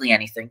basically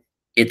anything.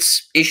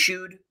 It's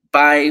issued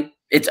by,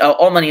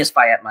 all money is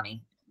fiat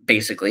money,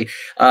 basically.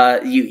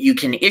 You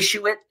can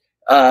issue it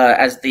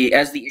as the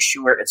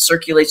issuer. It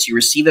circulates, you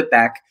receive it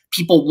back.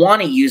 People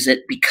want to use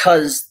it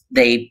because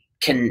they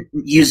can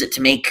use it to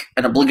make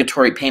an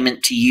obligatory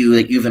payment to you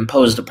that you've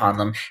imposed upon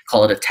them.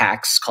 Call it a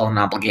tax, call it an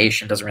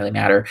obligation, doesn't really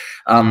matter.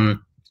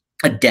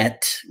 A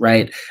debt,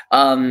 right?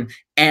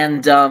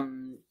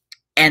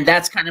 And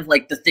that's kind of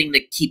like the thing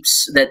that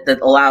keeps that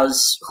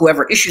allows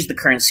whoever issues the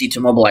currency to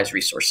mobilize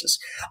resources.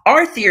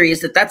 Our theory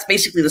is that that's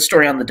basically the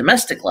story on the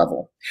domestic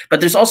level, but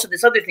there's also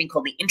this other thing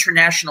called the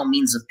international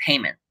means of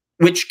payment,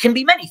 which can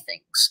be many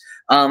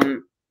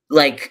things.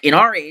 Like in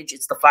our age,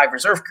 it's the 5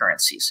 reserve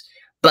currencies.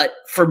 But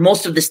for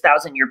most of this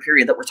 1,000-year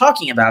period that we're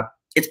talking about,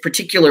 it's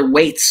particular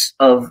weights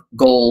of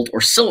gold or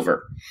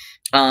silver.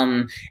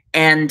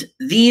 And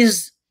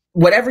these,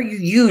 whatever you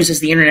use as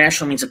the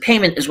international means of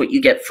payment is what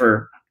you get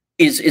for,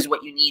 is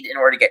what you need in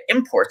order to get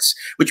imports,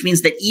 which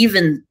means that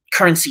even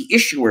currency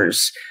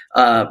issuers,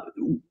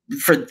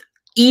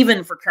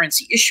 even for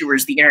currency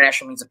issuers, the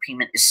international means of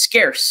payment is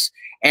scarce.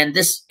 And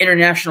this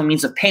international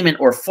means of payment,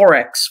 or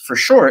FOREX for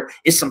short,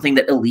 is something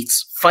that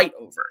elites fight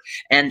over.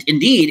 And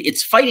indeed,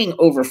 it's fighting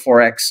over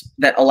FOREX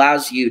that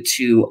allows you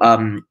to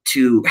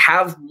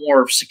have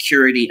more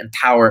security and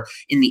power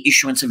in the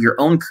issuance of your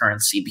own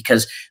currency,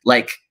 because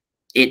like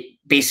it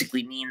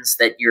basically means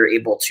that you're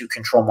able to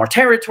control more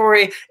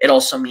territory. It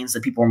also means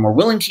that people are more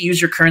willing to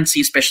use your currency,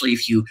 especially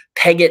if you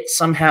peg it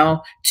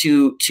somehow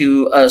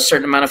to a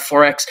certain amount of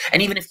FOREX.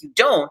 And even if you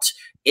don't,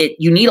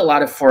 you need a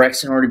lot of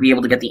FOREX in order to be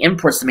able to get the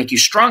imports to make you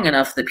strong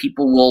enough that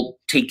people will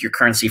take your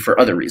currency for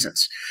other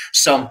reasons.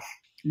 So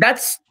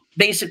that's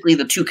basically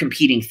the two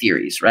competing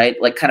theories, right?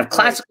 Like kind of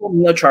classical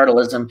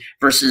neo-chartalism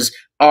versus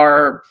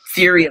our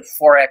theory of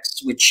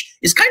FOREX, which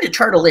is kind of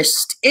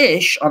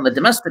chartalist-ish on the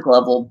domestic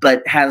level,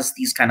 but has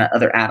these kind of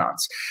other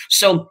add-ons.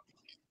 So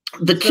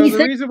the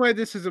reason why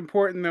this is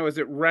important, though, is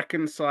it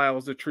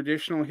reconciles the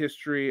traditional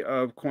history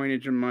of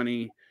coinage and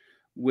money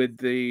with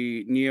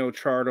the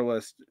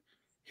neo-chartalist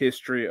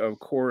history of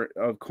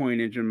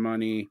coinage and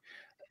money,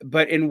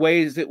 but in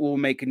ways that will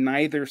make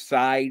neither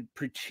side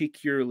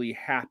particularly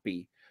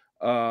happy.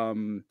 I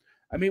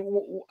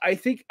mean, I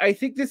think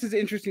this is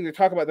interesting to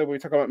talk about, though, when we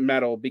talk about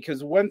metal,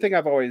 because one thing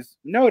I've always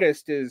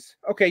noticed is,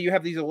 okay, you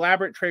have these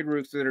elaborate trade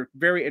routes that are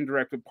very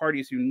indirect with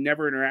parties who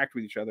never interact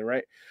with each other,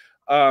 right?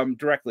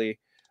 Directly.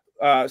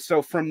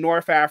 So from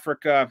North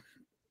Africa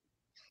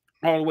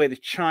all the way to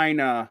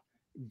China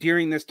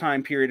during this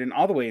time period, and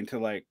all the way into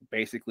like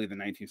basically the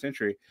 19th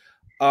century,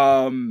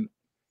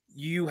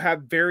 you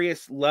have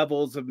various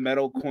levels of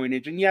metal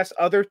coinage. And yes,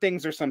 other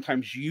things are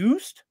sometimes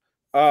used,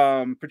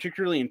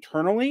 particularly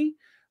internally,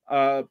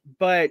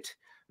 but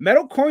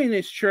metal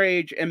coinage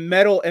trade and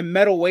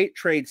metal weight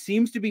trade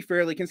seems to be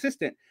fairly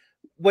consistent.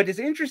 What is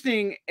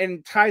interesting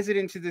and ties it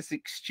into this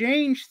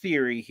exchange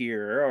theory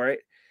here, all right,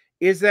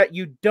 is that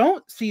you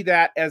don't see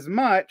that as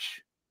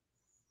much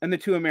in the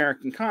two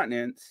American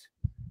continents,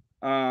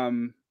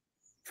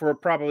 for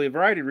probably a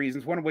variety of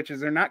reasons, one of which is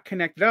they're not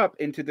connected up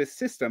into this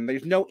system.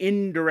 There's no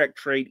indirect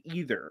trade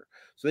either.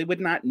 So they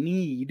would not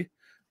need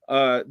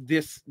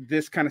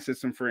this kind of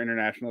system for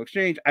international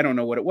exchange. I don't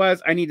know what it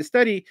was. I need to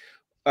study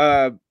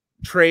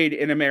trade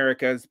in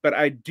Americas, but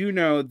I do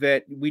know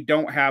that we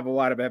don't have a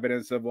lot of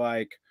evidence of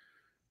like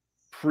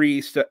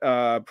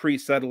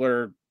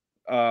pre-settler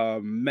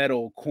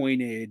metal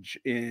coinage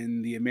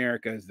in the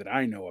Americas that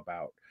I know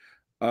about.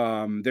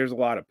 There's a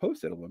lot of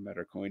post-settlement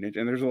metal coinage,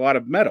 and there's a lot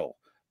of metal,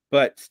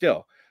 but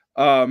still.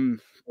 Well,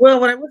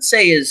 what I would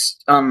say is,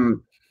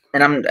 and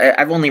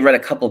I've only read a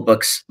couple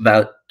books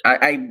about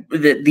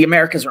the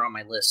Americas are on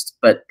my list,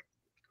 but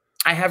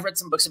I have read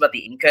some books about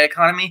the Inca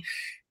economy,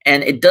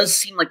 and it does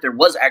seem like there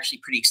was actually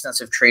pretty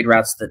extensive trade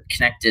routes that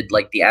connected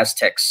like the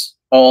Aztecs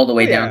all the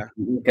way Oh, down yeah. to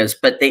the Incas,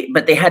 but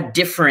they had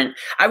different.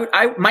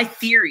 My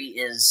theory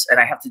is, and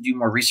I have to do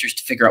more research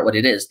to figure out what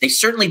it is. They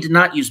certainly did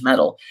not use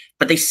metal,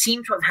 but they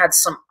seem to have had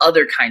some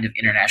other kind of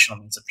international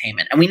means of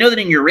payment. And we know that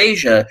in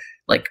Eurasia,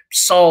 like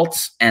salt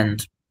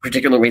and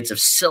particular weights of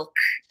silk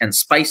and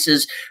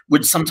spices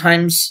would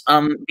sometimes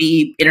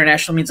be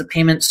international means of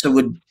payment. So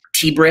would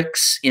tea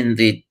bricks in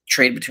the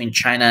trade between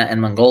China and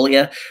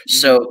Mongolia.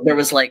 So there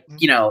was like,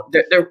 you know,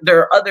 there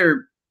are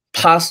other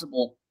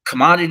possible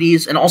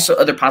commodities and also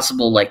other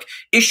possible like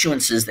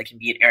issuances that can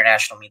be an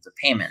international means of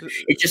payment.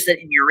 It's just that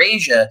in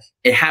Eurasia,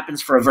 it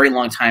happens for a very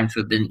long time to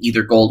have been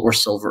either gold or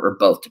silver or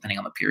both, depending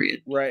on the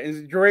period. Right.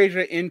 And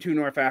Eurasia into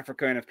North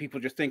Africa. And if people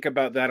just think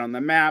about that on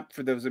the map,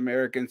 for those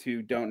Americans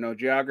who don't know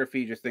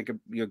geography, just think of,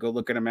 you know, go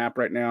look at a map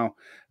right now.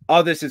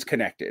 All this is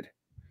connected.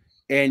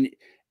 And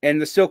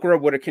the Silk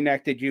Road would have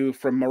connected you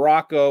from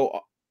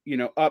Morocco, you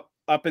know,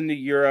 up into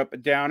Europe,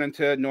 down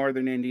into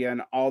northern India,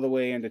 and all the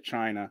way into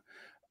China.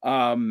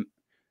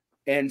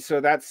 And so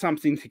that's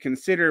something to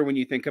consider when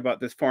you think about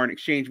this foreign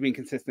exchange being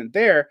consistent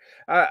there.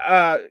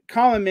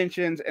 Colin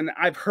mentions, and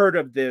I've heard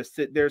of this,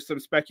 that there's some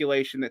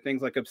speculation that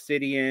things like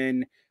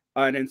obsidian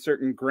and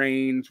certain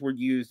grains were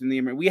used in the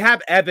America. We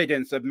have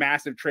evidence of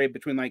massive trade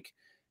between like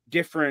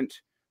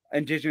different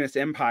indigenous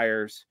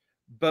empires,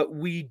 but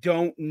we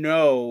don't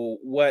know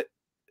what,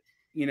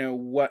 you know,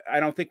 what, I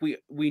don't think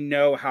we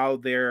know how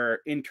their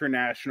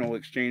international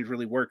exchange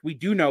really worked. We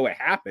do know it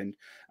happened.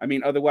 I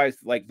mean, otherwise,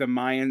 like the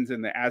Mayans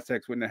and the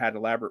Aztecs wouldn't have had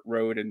elaborate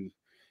road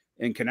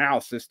and canal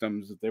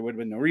systems. There would have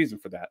been no reason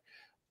for that.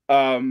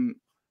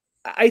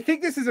 I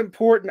think this is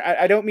important.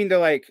 I don't mean to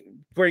like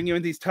bring you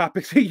in these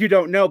topics that you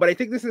don't know, but I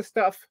think this is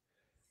stuff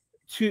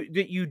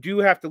that you do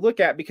have to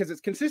look at because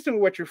it's consistent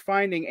with what you're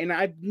finding. And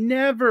I've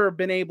never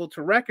been able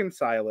to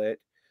reconcile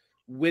it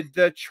with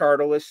the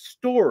chartalist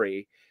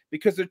story,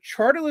 because the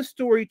chartalist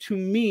story to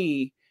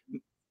me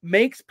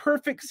makes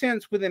perfect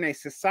sense within a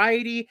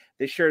society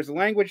that shares a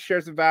language,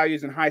 shares the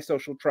values, and high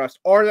social trust,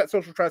 or that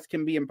social trust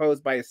can be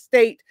imposed by a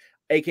state,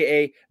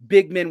 aka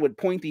big men with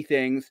pointy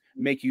things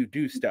make you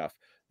do stuff.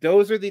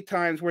 Those are the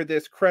times where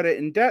this credit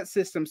and debt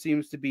system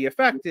seems to be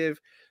effective,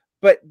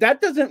 but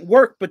that doesn't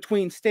work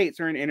between states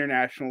or in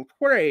international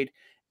trade.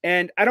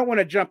 And I don't want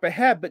to jump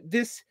ahead, but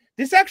this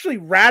actually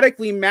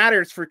radically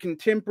matters for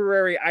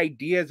contemporary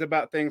ideas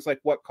about things like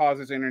what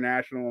causes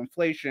international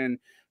inflation,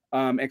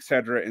 et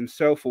cetera, and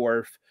so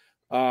forth.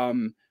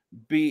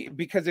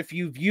 Because if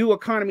you view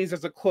economies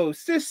as a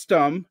closed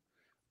system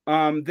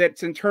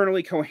that's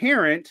internally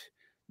coherent,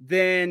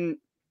 then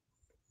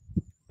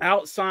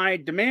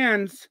outside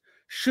demands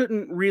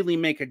shouldn't really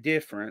make a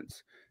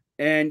difference.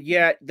 And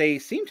yet they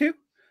seem to.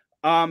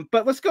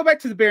 But let's go back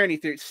to the barony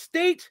theory.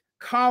 State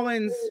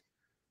Collins'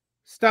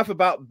 stuff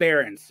about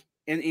barons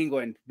in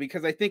England,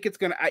 because I think it's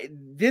going to,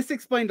 this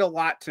explained a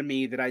lot to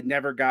me that I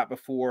never got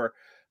before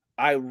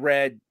I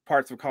read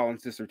parts of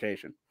Collins'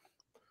 dissertation.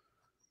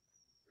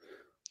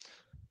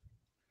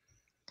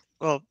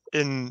 Well,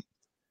 in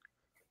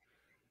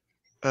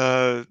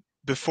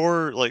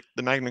before like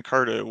the Magna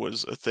Carta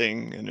was a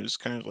thing, and it was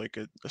kind of like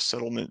a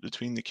settlement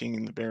between the king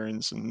and the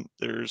barons, and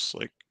there's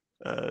like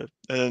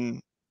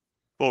and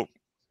well,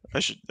 I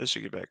should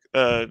get back.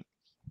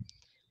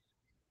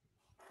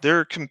 There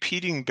are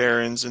competing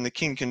barons, and the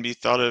king can be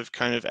thought of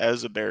kind of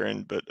as a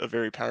baron, but a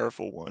very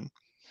powerful one.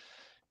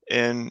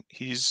 And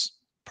he's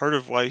part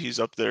of why he's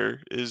up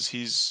there is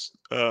he's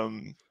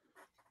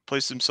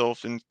placed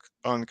himself in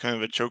on kind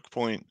of a choke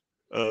point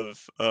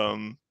of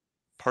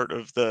part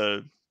of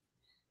the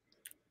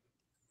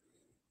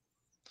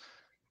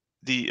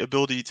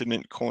ability to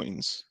mint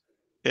coins.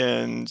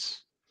 And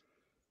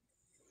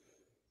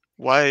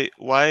why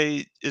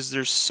is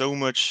there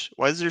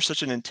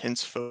such an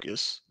intense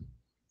focus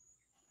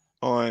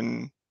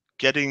on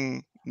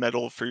getting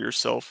metal for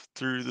yourself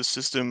through the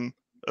system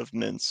of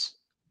mints?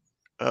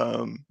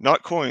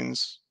 Not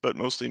coins, but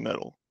mostly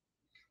metal.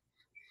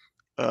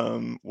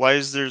 Why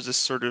is there this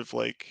sort of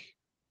like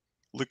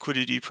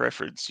liquidity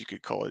preference, you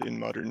could call it in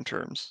modern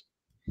terms?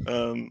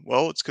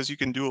 Well, it's because you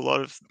can do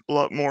a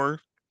lot more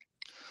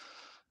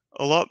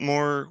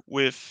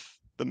with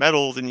the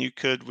metal than you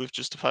could with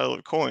just a pile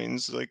of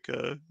coins. Like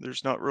there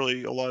weren't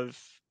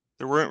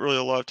really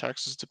a lot of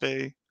taxes to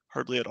pay,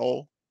 hardly at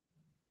all.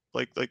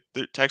 Like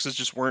the taxes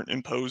just weren't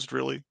imposed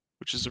really,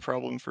 which is a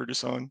problem for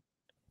Dasan.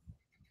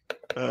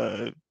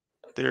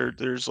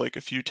 There's like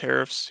a few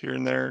tariffs here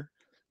and there,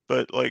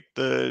 but like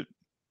the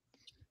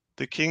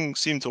king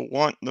seemed to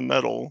want the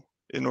metal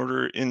in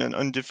an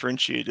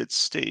undifferentiated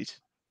state,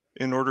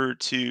 in order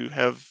to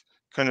have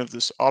kind of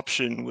this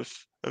option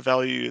with a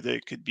value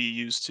that could be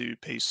used to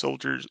pay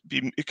soldiers.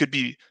 It could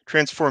be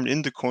transformed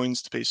into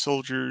coins to pay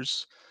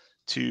soldiers,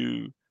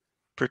 to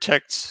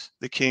protect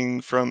the king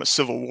from a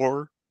civil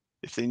war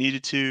if they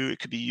needed to. It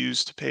could be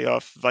used to pay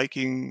off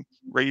Viking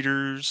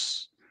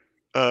raiders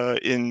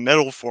in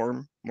metal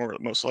form,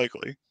 most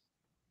likely,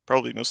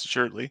 probably most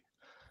assuredly.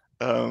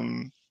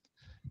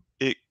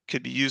 It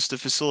could be used to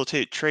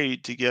facilitate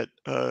trade to get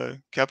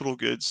capital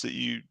goods that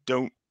you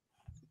don't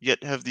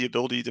yet have the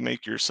ability to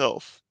make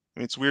yourself. I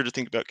mean, it's weird to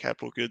think about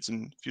capital goods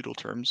in feudal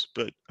terms,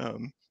 but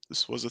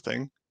this was a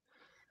thing.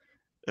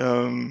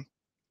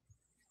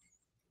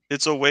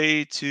 It's a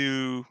way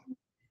to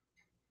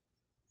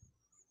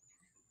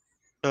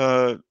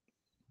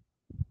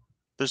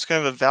there's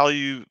kind of a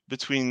value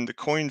between the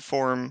coin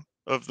form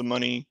of the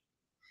money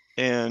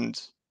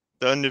and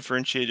the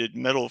undifferentiated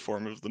metal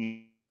form of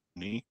the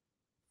money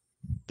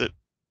that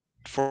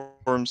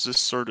forms this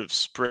sort of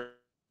spread,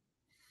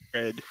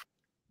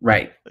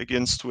 right,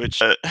 against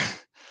which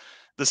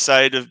the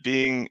side of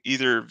being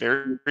either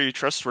very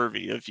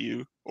trustworthy of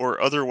you or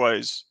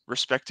otherwise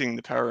respecting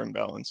the power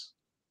imbalance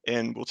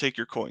and will take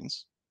your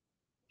coins.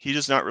 He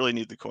does not really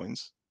need the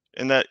coins.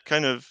 And that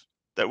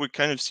would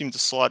kind of seem to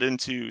slot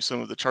into some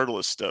of the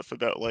chartalist stuff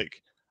about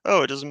like,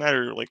 oh, it doesn't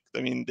matter. Like,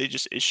 I mean, they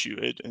just issue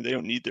it and they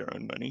don't need their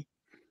own money.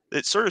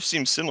 It sort of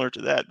seems similar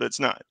to that, but it's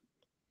not.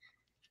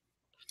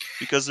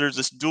 Because there's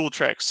this dual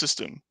track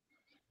system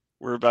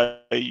whereby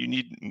you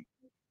need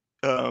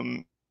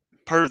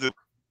part of the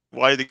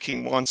why the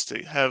king wants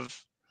to have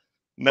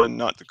metal and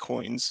not the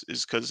coins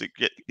is because it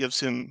gives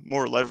him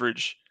more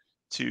leverage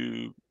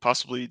to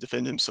possibly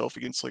defend himself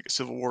against like a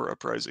civil war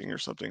uprising or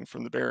something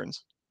from the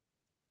barons.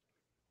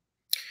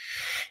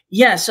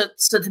 Yeah, so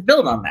to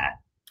build on that,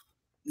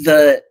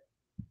 the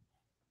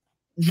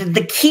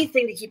key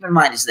thing to keep in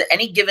mind is that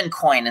any given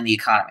coin in the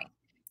economy,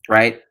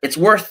 right, it's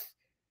worth,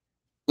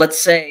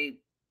 let's say,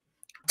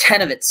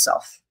 10 of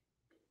itself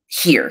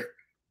here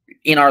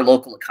in our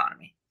local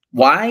economy.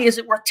 Why is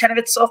it worth 10 of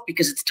itself?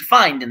 Because it's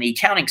defined in the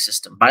accounting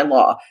system by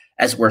law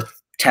as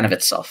worth 10 of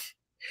itself.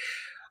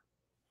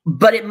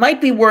 But it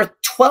might be worth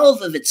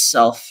 12 of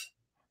itself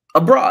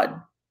abroad,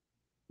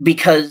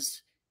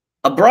 because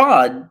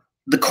abroad,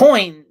 the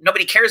coin,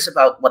 nobody cares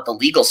about what the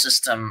legal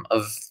system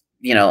of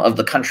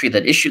the country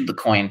that issued the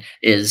coin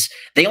is.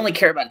 They only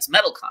care about its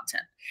metal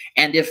content.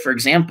 And if, for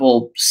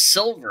example,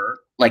 silver,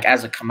 like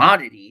as a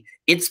commodity,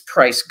 its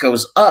price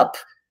goes up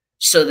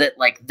so that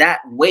like that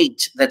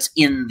weight that's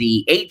in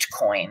the H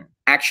coin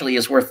actually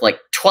is worth like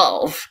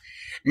 12,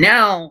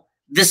 now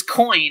this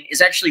coin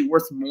is actually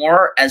worth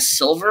more as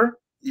silver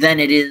than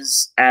it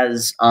is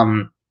as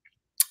a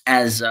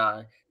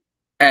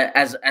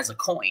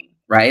coin,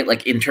 right?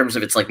 Like in terms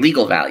of its like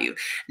legal value.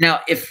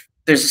 Now, if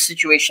there's a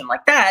situation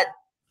like that,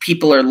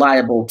 people are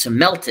liable to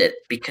melt it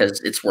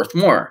because it's worth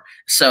more.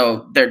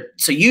 So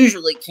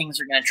usually kings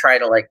are going to try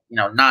to like,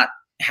 not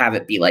have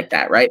it be like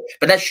that, right?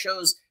 But that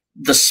shows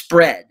the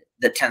spread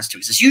that tends to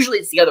exist. Usually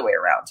it's the other way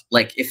around.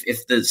 Like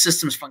if the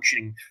system's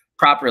functioning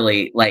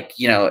properly, like,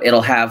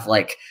 it'll have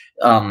like,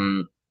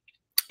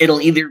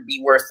 it'll either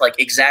be worth like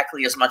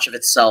exactly as much of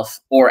itself,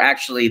 or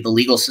actually the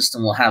legal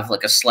system will have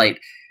like a slight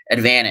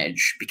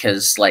advantage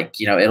because like,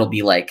 it'll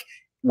be like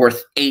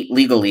worth 8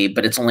 legally,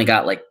 but it's only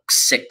got like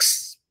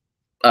 6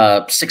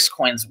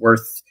 coins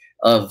worth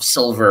of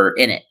silver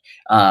in it.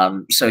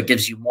 So it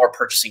gives you more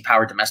purchasing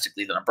power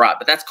domestically than abroad.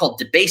 But that's called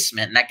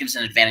debasement, and that gives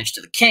an advantage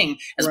to the king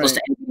as opposed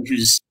to anyone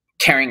who's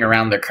carrying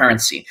around their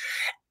currency.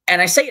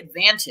 And I say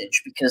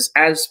advantage because,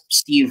 as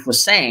Steve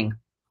was saying,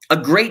 a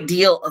great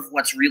deal of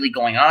what's really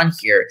going on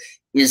here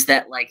is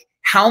that like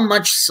how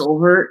much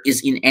silver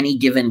is in any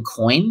given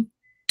coin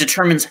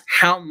determines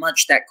how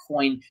much that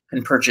coin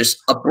can purchase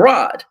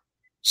abroad.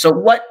 So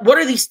what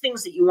are these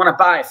things that you want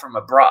to buy from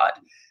abroad?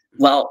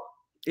 Well,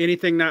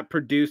 anything not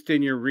produced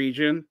in your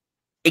region.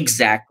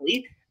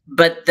 Exactly.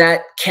 But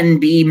that can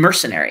be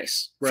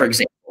mercenaries, for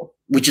example,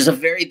 which is a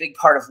very big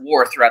part of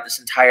war throughout this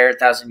entire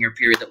 1,000-year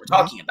period that we're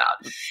talking about.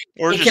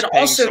 Or just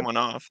paying someone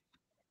off.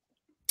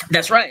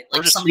 That's right.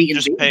 Like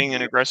just paying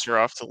an aggressor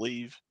off to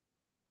leave.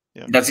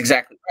 Yeah. That's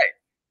exactly right.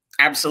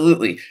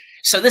 Absolutely.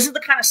 So this is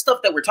the kind of stuff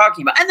that we're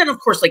talking about. And then, of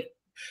course, like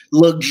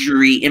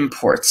luxury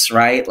imports,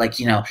 right? Like,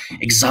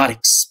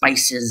 exotic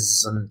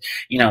spices and,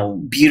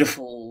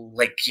 beautiful,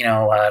 like,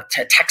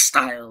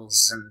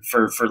 textiles and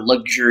for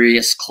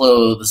luxurious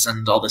clothes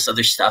and all this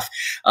other stuff.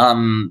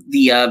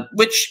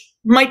 Which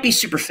might be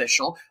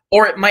superficial,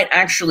 or it might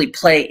actually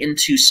play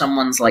into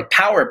someone's like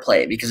power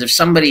play, because if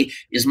somebody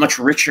is much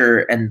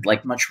richer and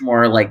like much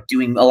more like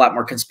doing a lot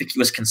more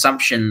conspicuous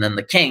consumption than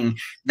the king,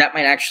 that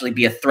might actually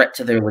be a threat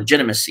to their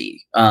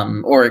legitimacy,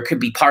 or it could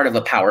be part of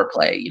a power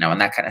play,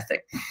 and that kind of thing.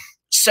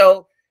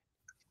 So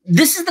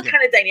this is the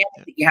kind of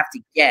dynamic that you have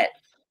to get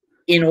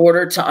in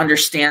order to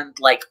understand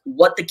like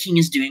what the king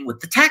is doing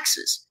with the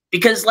taxes,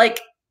 because like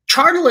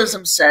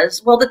chartalism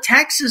says, well, the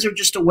taxes are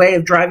just a way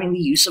of driving the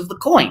use of the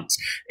coins.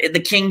 The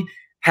king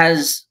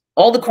has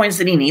all the coins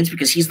that he needs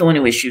because he's the one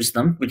who issues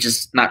them, which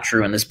is not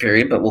true in this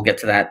period, but we'll get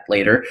to that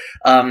later.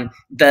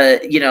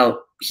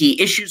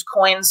 He issues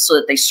coins so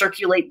that they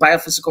circulate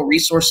biophysical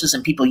resources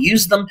and people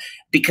use them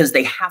because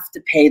they have to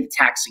pay the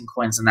tax in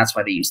coins, and that's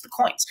why they use the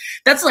coins.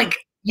 That's like,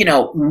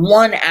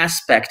 one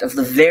aspect of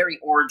the very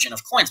origin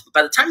of coins. But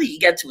by the time that you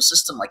get to a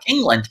system like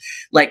England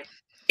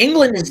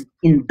is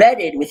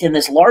embedded within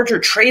this larger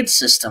trade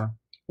system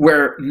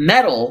where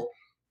metal,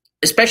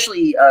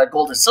 especially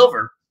gold and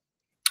silver,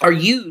 are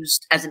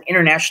used as an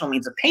international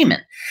means of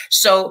payment.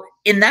 So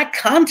in that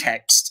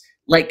context,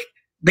 like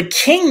the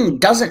king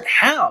doesn't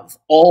have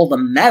all the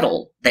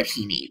metal that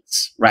he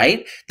needs,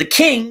 right? The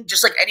king,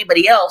 just like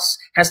anybody else,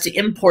 has to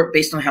import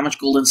based on how much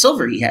gold and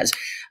silver he has.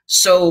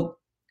 So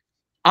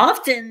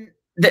often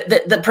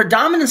the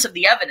predominance of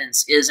the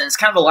evidence is, and it's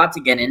kind of a lot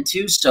to get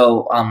into,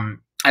 so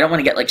I don't want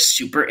to get like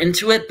super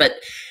into it, but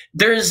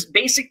there's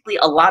basically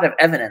a lot of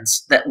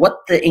evidence that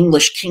what the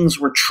English kings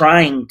were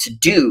trying to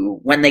do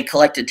when they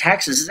collected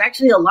taxes is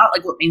actually a lot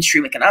like what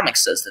mainstream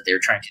economics says that they were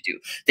trying to do.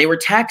 They were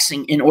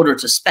taxing in order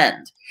to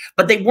spend,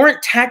 but they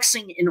weren't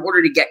taxing in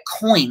order to get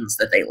coins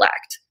that they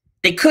lacked.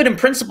 They could, in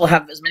principle,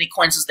 have as many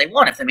coins as they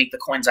want if they make the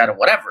coins out of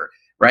whatever,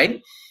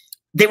 right?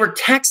 They were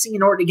taxing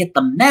in order to get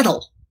the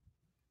metal,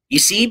 you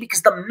see,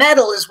 because the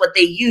metal is what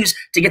they use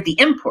to get the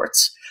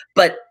imports.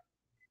 But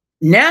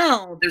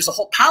now there's a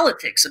whole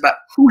politics about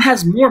who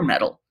has more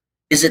metal.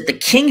 Is it the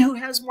king who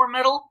has more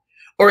metal,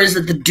 or is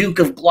it the Duke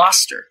of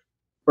Gloucester,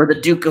 or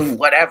the Duke of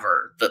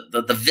whatever,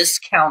 the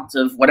Viscount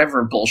of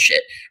whatever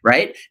bullshit,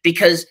 right?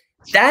 Because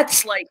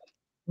that's like,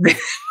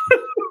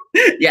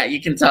 yeah,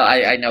 you can tell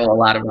I know a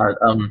lot about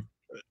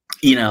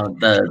you know,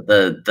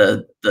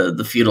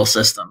 the feudal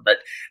system, but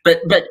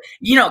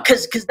you know,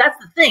 because that's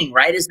the thing,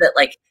 right? Is that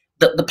like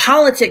the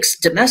politics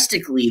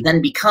domestically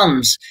then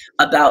becomes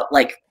about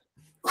like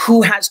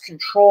who has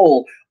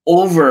control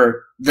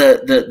over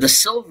the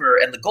silver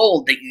and the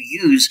gold that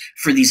you use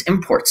for these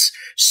imports.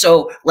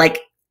 So like,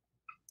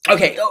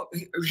 okay,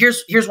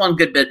 here's one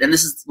good bit, and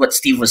this is what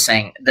Steve was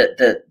saying, that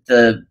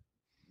the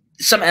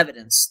some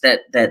evidence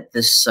that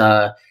this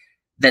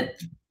that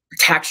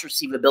tax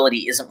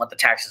receivability isn't what the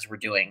taxes were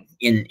doing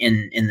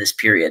in this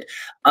period.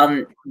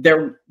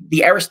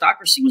 The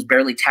aristocracy was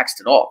barely taxed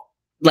at all.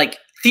 Like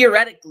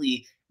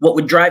theoretically, what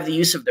would drive the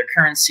use of their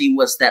currency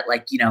was that,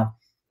 like, you know,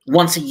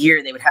 once a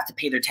year they would have to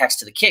pay their tax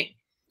to the king.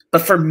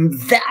 But for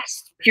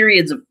vast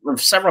periods of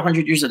several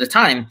hundred years at a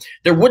time,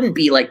 there wouldn't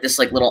be like this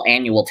like little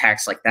annual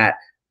tax like that.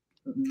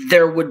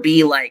 There would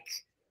be like,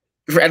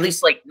 for, at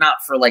least like not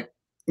for like,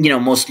 you know,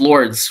 most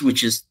lords,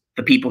 which is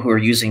the people who are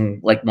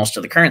using like most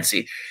of the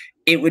currency.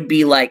 It would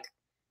be like,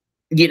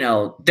 you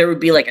know, there would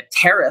be like a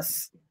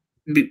tariff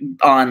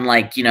on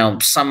like, you know,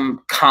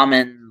 some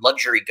common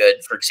luxury good,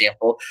 for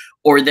example,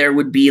 or there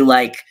would be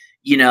like,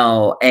 you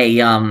know, a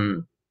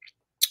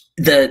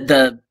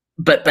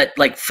but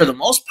like for the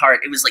most part,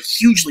 it was like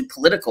hugely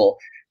political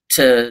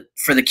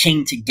for the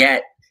king to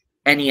get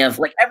any of,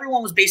 like,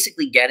 everyone was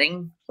basically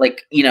getting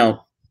like, you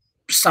know,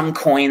 some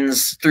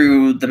coins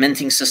through the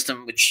minting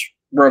system, which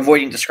we're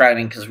avoiding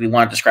describing because we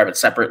want to describe it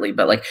separately,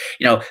 but like,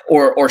 you know,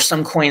 or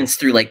some coins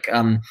through like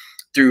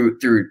through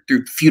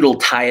feudal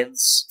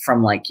tithes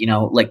from like, you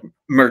know, like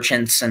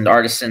merchants and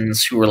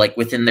artisans who were like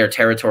within their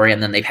territory,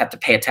 and then they've had to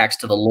pay a tax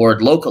to the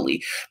lord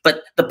locally.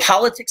 But the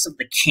politics of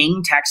the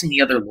king taxing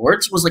the other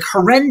lords was like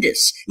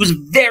horrendous. It was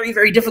very,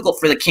 very difficult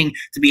for the king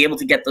to be able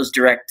to get those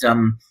direct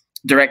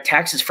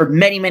taxes for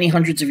many, many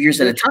hundreds of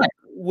years at a time.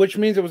 Which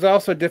means it was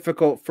also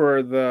difficult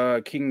for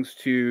the kings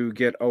to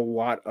get a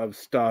lot of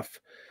stuff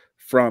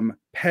from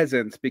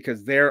peasants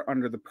because they're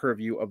under the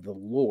purview of the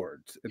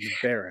lords and the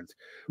barons,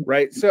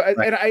 right? So,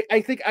 and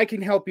I think I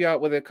can help you out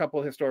with a couple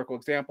of historical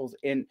examples.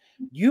 And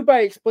you,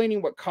 by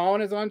explaining what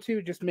Colin is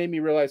onto, just made me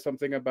realize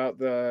something about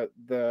the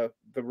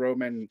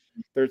Roman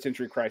 3rd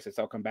century crisis.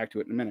 I'll come back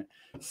to it in a minute.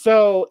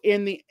 So,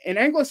 in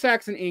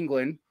Anglo-Saxon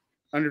England,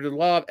 under the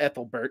law of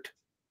Ethelbert,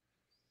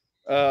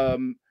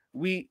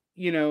 we,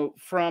 you know,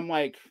 from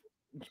like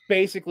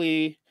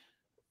basically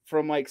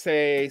from like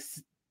say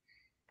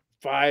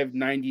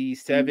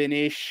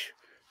 597-ish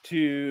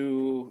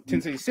to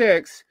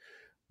 1066,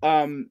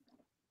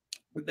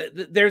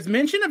 there's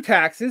mention of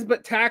taxes,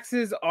 but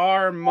taxes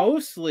are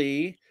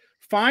mostly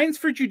fines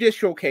for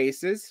judicial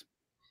cases,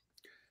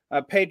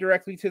 paid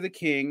directly to the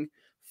king,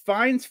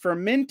 fines for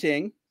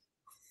minting,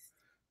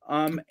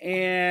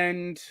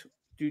 and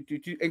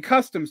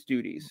customs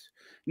duties.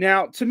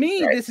 Now, to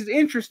me, this is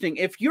interesting.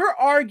 If you're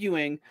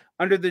arguing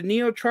under the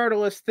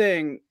neo-chartalist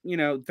thing, you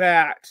know,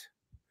 that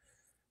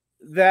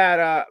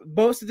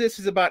most of this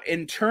is about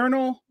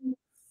internal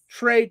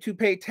trade to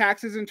pay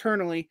taxes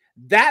internally,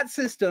 that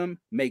system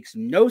makes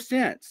no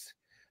sense.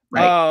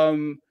 Right.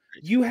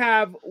 You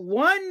have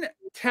one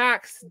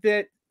tax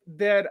that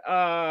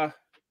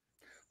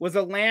was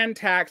a land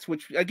tax,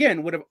 which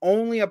again would have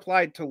only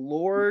applied to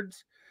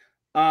lords,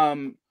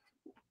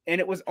 and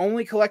it was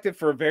only collected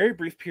for a very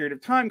brief period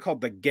of time, called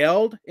the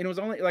Geld, and it was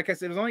only, like I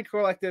said, it was only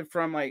collected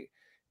from like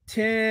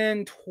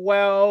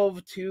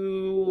 1012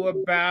 to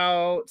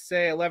about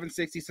say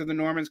 1160. So the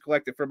Normans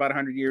collected for about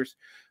 100 years,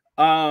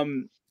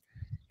 and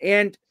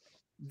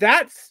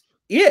that's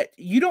it.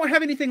 You don't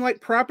have anything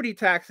like property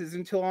taxes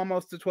until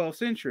almost the 12th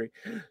century.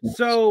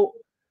 So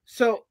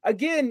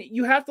again,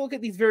 you have to look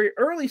at these very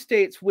early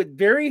states with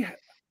very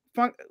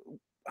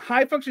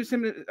high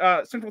functioning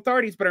central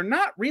authorities, but are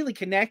not really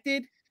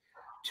connected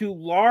to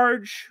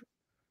large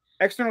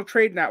external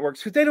trade networks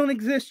because they don't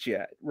exist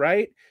yet,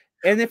 right?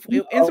 And if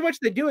in so much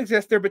they do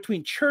exist, they're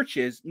between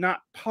churches,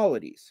 not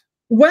polities.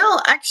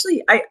 Well,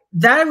 actually, I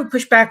would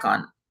push back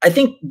on. I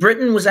think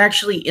Britain was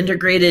actually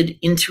integrated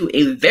into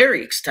a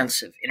very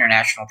extensive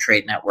international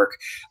trade network.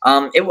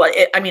 I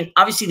mean,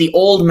 obviously the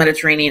old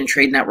Mediterranean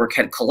trade network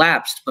had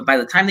collapsed, but by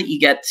the time that you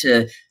get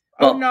to,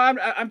 well, oh no,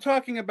 I'm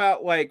talking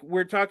about, like,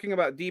 we're talking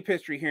about deep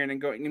history here and then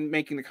going and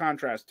making the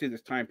contrast to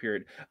this time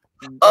period.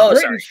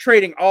 Britain's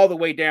trading all the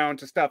way down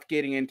to stuff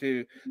getting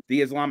into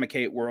the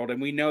Islamicate world,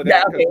 and we know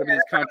that because some of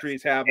these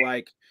countries have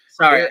like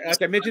I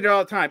mentioned it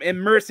all the time. In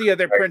Murcia,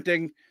 they're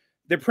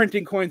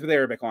printing coins with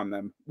Arabic on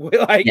them.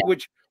 Like,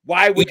 which,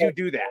 why would you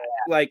do that?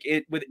 Like,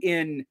 it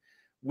within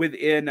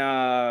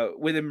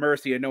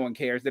Murcia, no one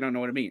cares. They don't know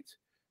what it means.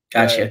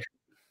 Gotcha.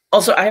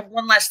 Also, I have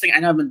one last thing.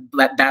 I know I've been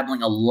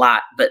babbling a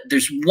lot, but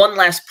there's one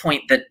last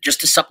point that, just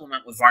to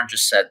supplement what Varn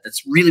just said,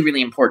 that's really,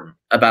 really important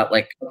about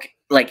like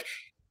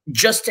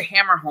just to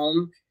hammer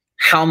home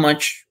how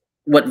much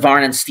what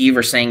Varn and Steve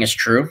are saying is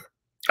true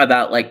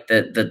about like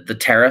the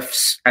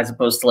tariffs as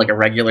opposed to like a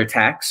regular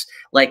tax.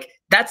 Like,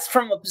 that's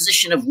from a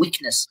position of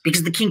weakness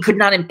because the king could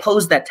not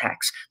impose that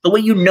tax. The way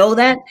you know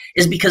that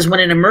is because when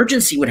an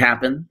emergency would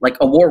happen, like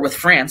a war with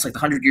France, like the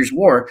 100 Years'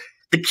 War,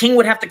 the king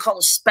would have to call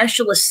a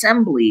special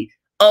assembly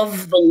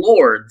of the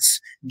lords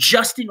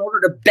just in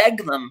order to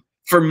beg them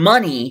for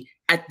money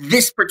at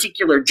this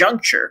particular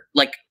juncture.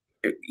 Like,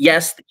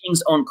 yes, the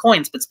king's own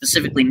coins, but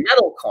specifically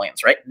metal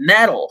coins, right?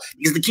 Metal,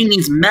 because the king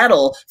needs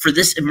metal for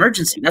this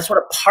emergency. That's what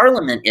a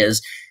parliament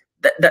is.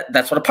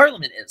 That's what a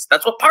parliament is.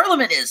 That's what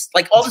parliament is.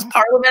 Like, all these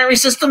parliamentary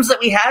systems that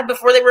we had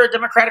before they were a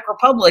democratic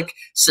republic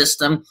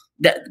system,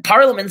 that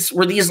parliaments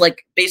were these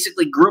like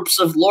basically groups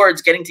of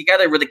lords getting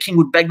together where the king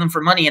would beg them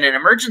for money in an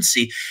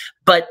emergency.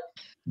 But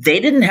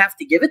they didn't have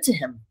to give it to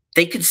him.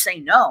 They could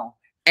say no.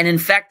 And in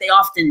fact, they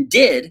often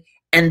did.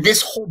 And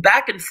this whole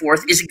back and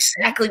forth is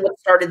exactly what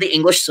started the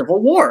English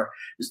Civil War.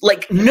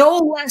 Like, no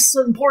less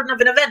important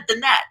of an event than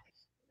that.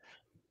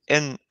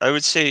 And I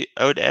would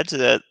add to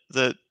that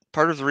that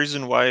part of the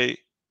reason why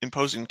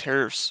imposing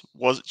tariffs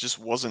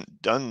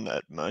wasn't done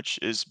that much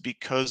is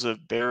because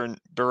of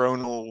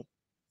baronial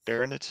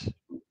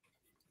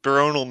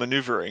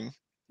maneuvering.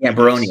 Yeah,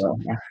 baronial.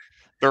 Yeah.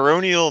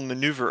 Baronial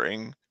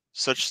maneuvering,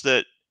 such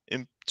that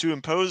to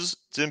impose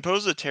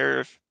a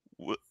tariff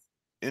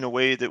in a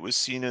way that was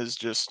seen as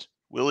just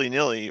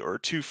willy-nilly or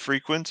too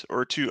frequent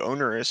or too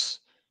onerous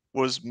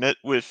was met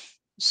with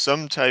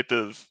some type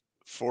of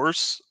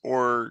force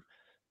or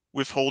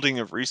withholding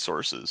of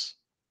resources.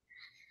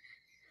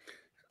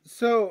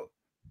 So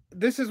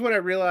this is what I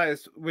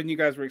realized when you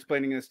guys were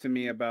explaining this to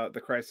me about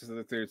the crisis of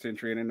the third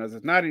century, and I know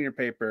it's not in your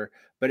paper,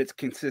 but it's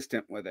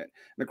consistent with it.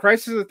 The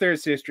crisis of the third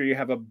century, you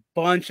have a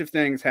bunch of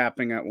things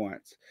happening at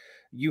once.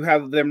 You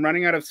have them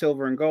running out of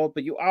silver and gold,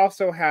 but you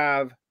also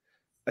have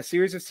a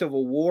series of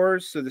civil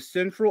wars. So the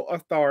central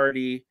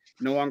authority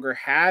no longer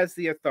has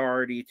the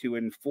authority to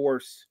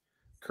enforce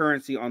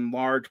currency on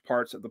large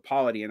parts of the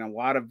polity, and a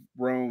lot of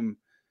Rome,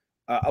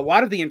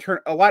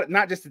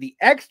 not just the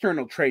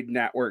external trade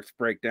networks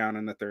break down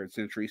in the third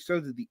century, so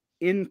do the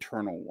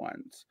internal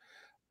ones.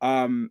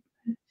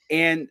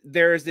 And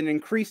there's an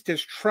increased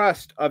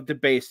distrust of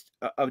debased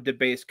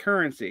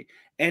currency.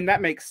 And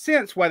that makes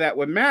sense why that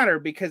would matter,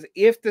 because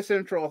if the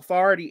central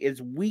authority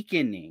is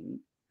weakening,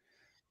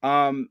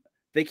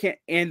 they can't,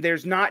 and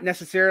there's not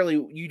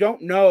necessarily, you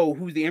don't know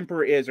who the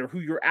emperor is or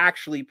who you're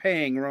actually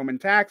paying Roman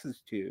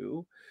taxes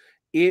to.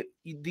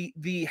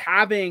 The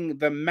having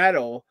the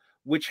metal,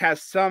 which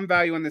has some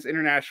value in this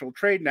international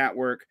trade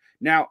network.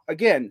 Now,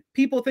 again,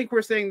 people think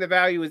we're saying the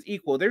value is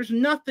equal. There's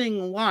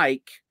nothing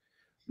like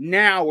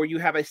now where you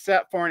have a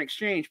set foreign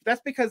exchange, but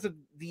that's because of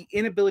the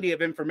inability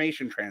of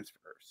information transfers.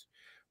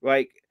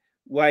 Like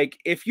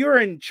if you're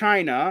in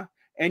China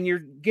and you're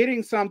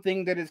getting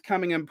something that is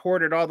coming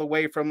imported all the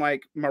way from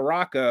like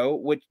Morocco,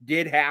 which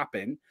did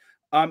happen,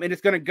 and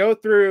it's going to go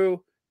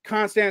through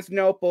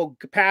Constantinople,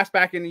 pass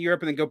back into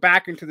Europe, and then go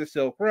back into the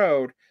Silk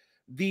Road,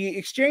 the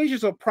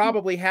exchanges will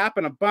probably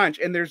happen a bunch,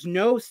 and there's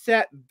no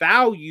set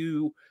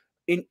value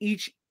in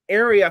each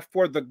area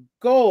for the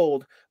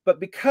gold.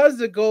 But because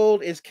the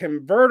gold is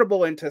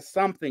convertible into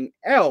something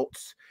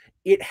else,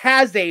 it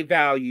has a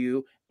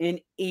value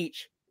in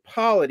each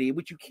polity,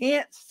 which you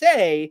can't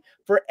say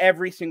for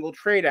every single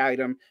trade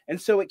item. And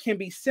so it can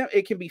be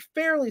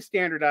fairly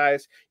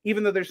standardized,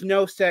 even though there's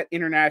no set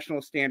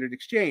international standard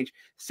exchange.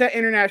 Set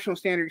international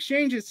standard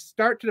exchanges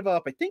start to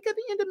develop, I think, at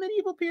the end of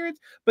medieval periods.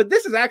 But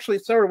this is actually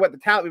sort of what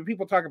when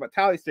people talk about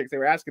tally sticks, they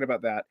were asking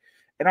about that.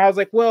 And I was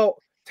like,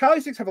 well,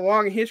 tally sticks have a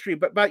long history,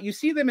 but you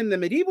see them in the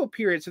medieval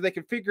period so they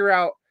can figure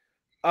out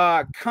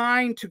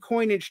kind to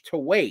coinage to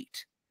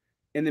weight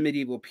in the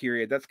medieval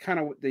period. That's kind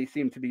of what they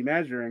seem to be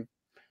measuring.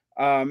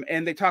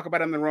 And they talk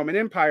about it in the Roman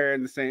Empire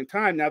in the same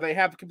time. Now they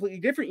have completely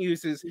different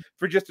uses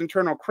for just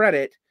internal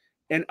credit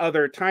and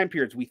other time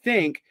periods, we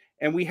think,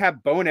 and we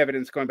have bone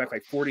evidence going back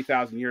like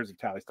 40,000 years of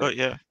tally sticks. Oh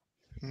yeah.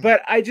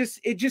 But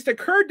it just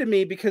occurred to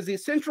me because the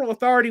central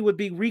authority would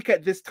be weak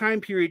at this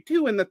time period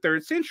too in the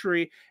 3rd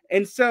century,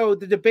 and so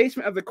the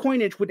debasement of the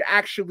coinage would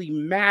actually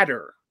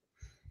matter.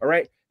 All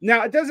right.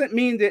 Now, it doesn't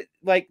mean that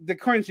like the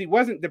currency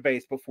wasn't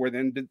debased before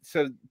then.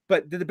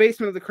 But the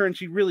debasement of the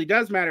currency really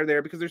does matter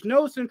there, because there's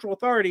no central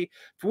authority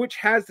for which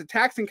has the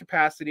taxing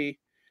capacity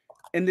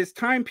in this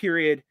time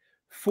period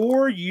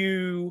for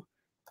you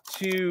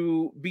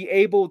to be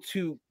able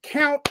to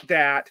count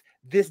that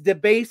this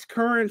debased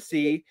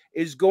currency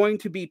is going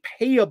to be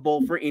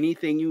payable for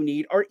anything you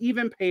need, or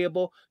even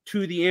payable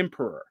to the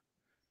emperor.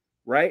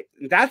 Right?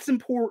 That's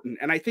important.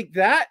 And I think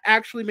that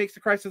actually makes the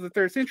crisis of the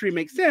third century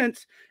make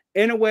sense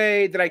in a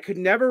way that I could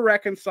never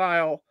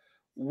reconcile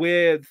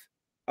with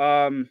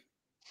traditional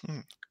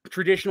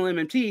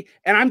MMT.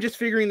 And I'm just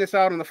figuring this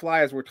out on the fly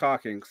as we're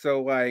talking.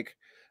 So like,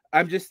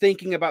 I'm just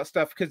thinking about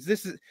stuff, because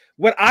this is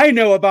what I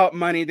know about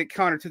money that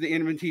counter to the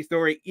MMT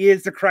story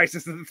is the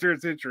crisis of the third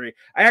century.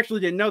 I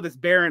actually didn't know this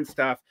Baron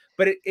stuff,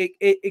 but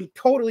it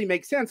totally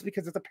makes sense,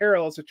 because it's a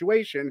parallel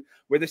situation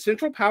where the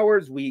central power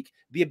is weak,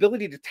 the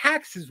ability to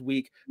tax is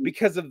weak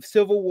because of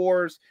civil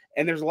wars,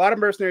 and there's a lot of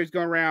mercenaries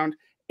going around.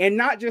 And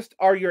not just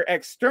are your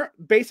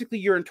basically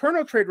your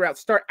internal trade routes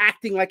start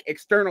acting like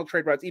external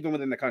trade routes even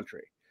within the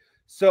country.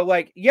 So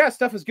like, yeah,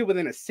 stuff is good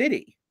within a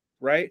city,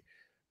 right?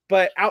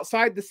 But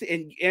outside the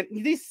city, and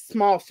these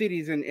small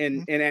cities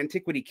in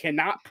antiquity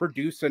cannot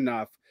produce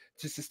enough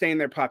to sustain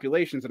their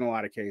populations in a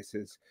lot of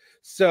cases.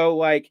 So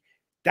like,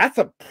 that's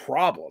a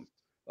problem,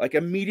 like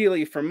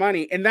immediately for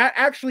money. And that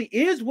actually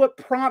is what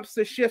prompts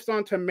the shifts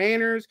onto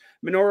manors,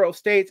 manorial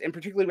states, and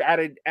particularly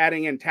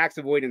adding in tax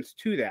avoidance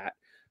to that.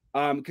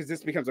 Because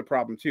this becomes a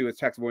problem too, as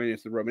tax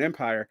avoidance in the Roman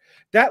Empire.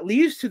 That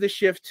leads to the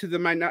shift to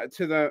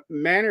the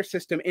manor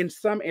system in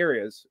some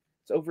areas.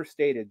 It's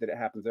overstated that it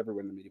happens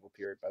everywhere in the medieval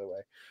period, by the way.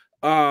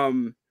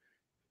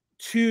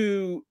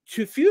 To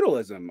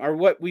feudalism, or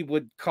what we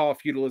would call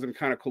feudalism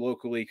kind of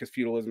colloquially, because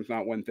feudalism is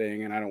not one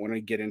thing, and I don't want to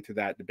get into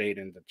that debate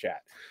in the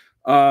chat.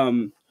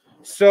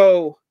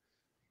 So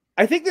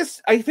I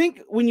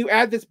think when you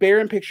add this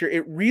Baron picture,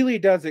 it really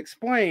does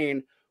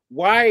explain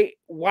why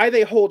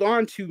they hold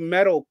on to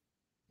metal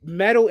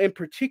in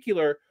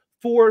particular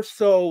for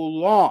so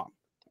long.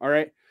 All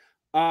right.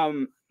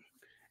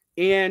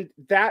 And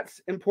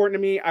that's important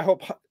to me. I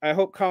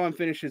hope Colin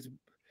finishes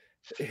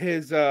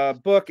his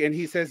book, and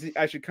he says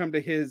I should come to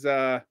his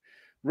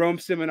Rome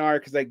seminar,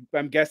 because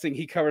I'm guessing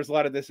he covers a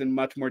lot of this in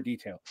much more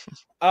detail.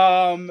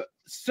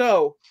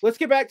 So let's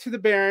get back to the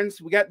barons.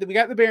 We got the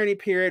barony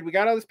period. We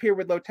got all this period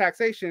with low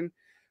taxation.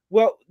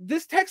 Well,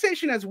 this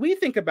taxation, as we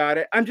think about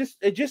it, I'm just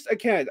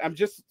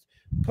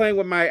playing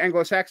with my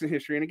Anglo-Saxon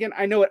history, and again,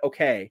 I know it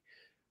okay.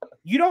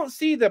 You don't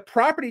see the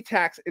property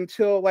tax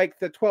until like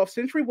the 12th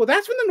century. Well,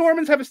 that's when the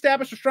Normans have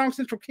established a strong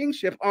central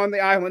kingship on the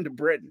island of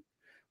Britain,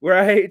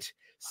 right?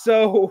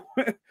 So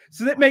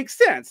that makes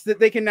sense that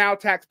they can now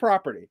tax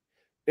property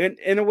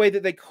in a way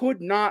that they could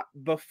not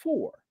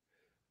before.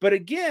 But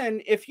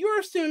again, if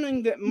you're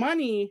assuming that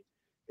money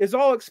is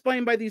all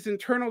explained by these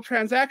internal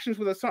transactions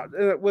with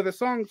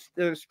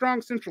a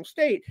strong central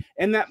state,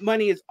 and that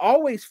money is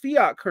always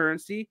fiat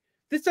currency,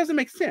 this doesn't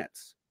make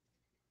sense.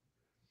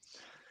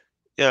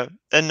 Yeah,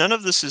 and none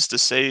of this is to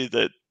say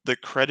that the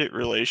credit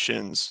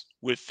relations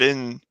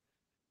within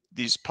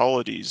these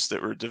polities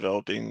that we're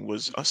developing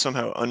was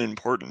somehow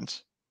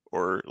unimportant,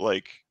 or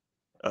like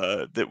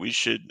that we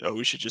should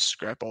just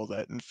scrap all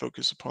that and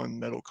focus upon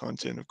metal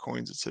content of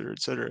coins, etc.,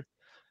 etc.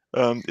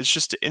 It's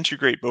just to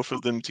integrate both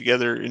of them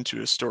together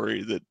into a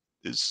story that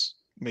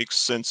makes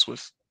sense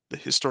with the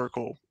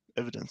historical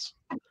evidence.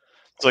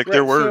 It's like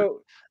right,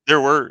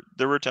 there were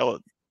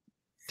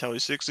Tally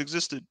 6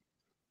 existed.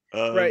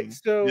 Right.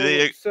 Do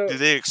they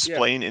Yeah.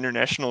 explain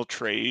international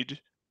trade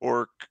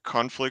or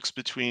conflicts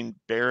between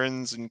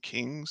barons and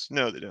kings?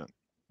 No, they don't.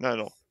 Not at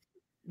all.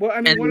 Well,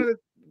 I mean, one of the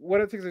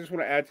things I just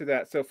want to add to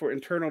that. So for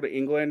internal to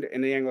England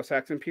in the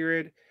Anglo-Saxon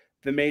period,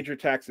 the major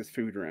tax is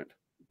food rent.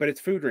 But it's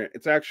food rent.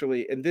 It's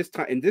actually in this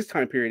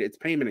time period, it's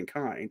payment in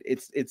kind.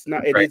 It's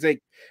not. It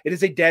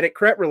is a debt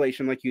credit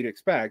relation like you'd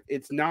expect.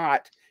 It's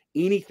not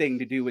anything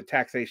to do with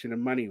taxation of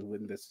money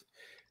within this.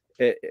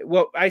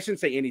 Well, I shouldn't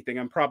say anything.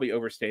 I'm probably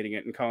overstating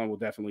it, and Colin will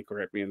definitely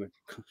correct me in the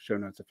show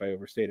notes if I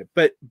overstate it.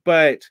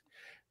 But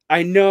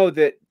I know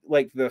that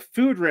like the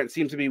food rent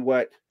seems to be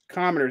what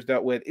commoners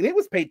dealt with, and it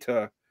was paid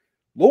to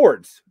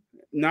lords,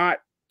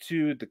 not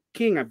to the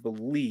king, I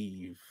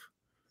believe.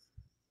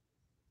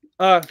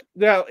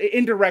 No,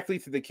 indirectly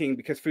to the king,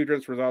 because food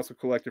rents was also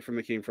collected from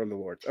the king from the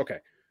lords. Okay,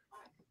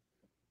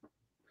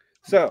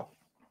 so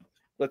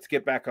let's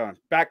get back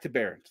to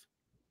barons.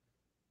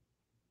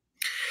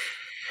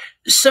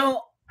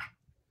 So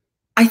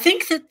I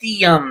think that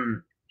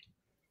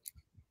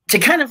to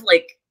kind of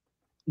like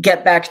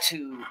get back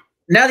to,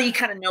 now that you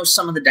kind of know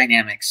some of the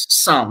dynamics,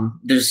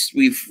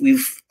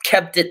 we've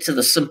kept it to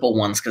the simple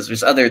ones because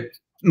there's other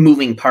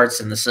moving parts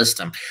in the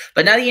system.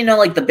 But now that you know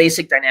like the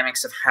basic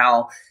dynamics of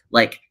how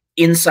like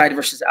inside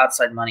versus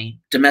outside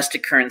money,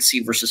 domestic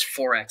currency versus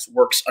forex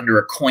works under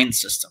a coin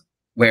system,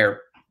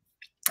 where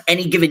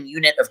any given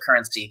unit of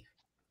currency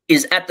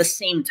is at the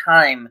same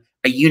time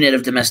a unit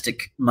of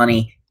domestic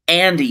money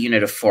and a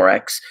unit of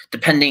forex,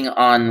 depending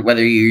on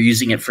whether you're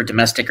using it for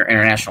domestic or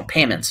international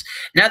payments.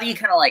 Now that you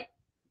kind of like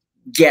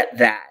get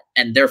that,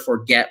 and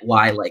therefore get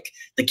why like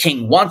the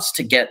king wants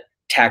to get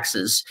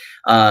taxes,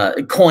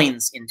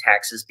 coins in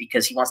taxes,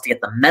 because he wants to get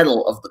the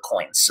metal of the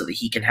coins so that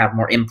he can have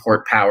more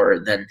import power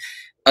than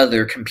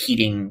other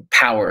competing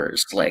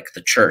powers like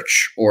the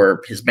church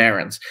or his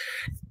barons.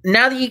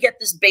 Now that you get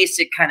this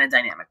basic kind of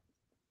dynamic,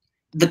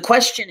 the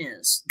question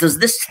is, does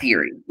this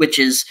theory, which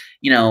is,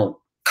 you know,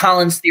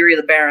 Colin's theory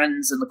of the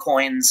barons and the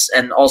coins,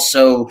 and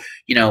also,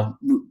 you know,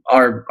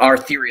 our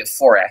theory of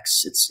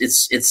forex.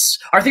 It's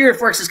our theory of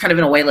forex is kind of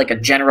in a way like a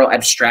general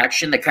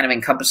abstraction that kind of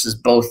encompasses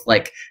both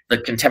like the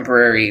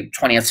contemporary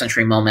 20th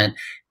century moment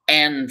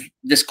and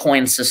this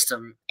coin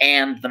system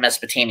and the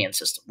Mesopotamian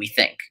system, we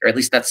think, or at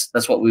least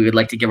that's what we would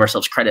like to give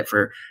ourselves credit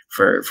for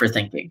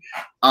thinking.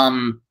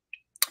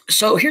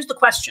 So here's the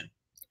question.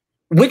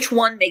 Which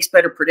one makes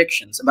better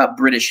predictions about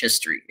British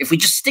history? If we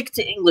just stick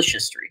to English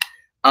history,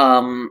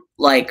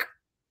 like,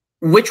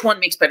 which one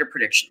makes better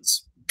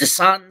predictions?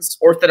 Desain's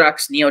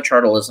orthodox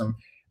neo-chartalism,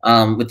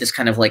 with this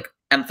kind of like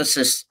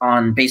emphasis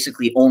on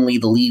basically only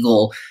the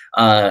legal,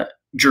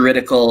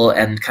 juridical,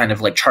 and kind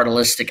of like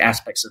chartalistic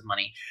aspects of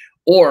money,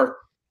 or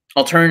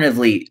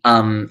alternatively,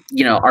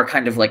 you know, our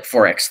kind of like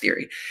forex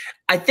theory.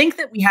 I think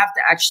that we have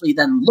to actually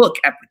then look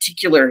at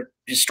particular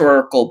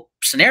historical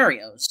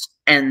scenarios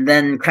and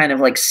then kind of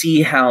like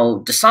see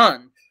how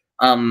Desain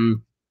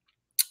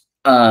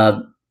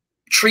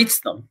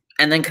treats them,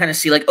 and then kind of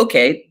see like,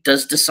 okay,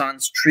 does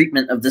Desain's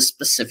treatment of this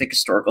specific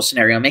historical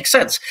scenario make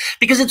sense?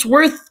 Because it's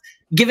worth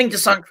giving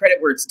Desain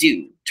credit where it's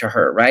due to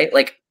her, right?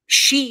 Like,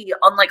 she,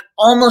 unlike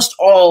almost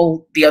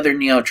all the other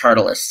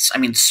neo-chartalists, I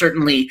mean,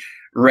 certainly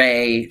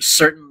Ray,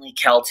 certainly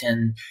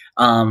Kelton,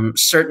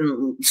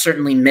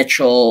 certainly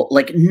Mitchell,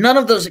 like none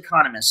of those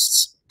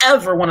economists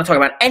ever want to talk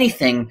about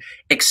anything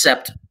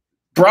except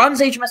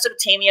Bronze Age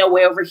Mesopotamia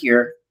way over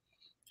here,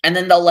 and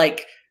then they'll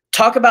like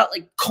talk about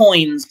like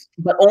coins,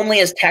 but only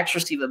as tax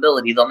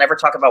receivability. They'll never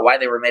talk about why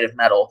they were made of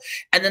metal.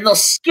 And then they'll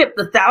skip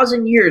the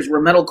 1,000 years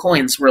where metal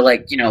coins were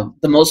like, you know,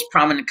 the most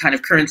prominent kind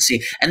of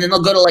currency. And then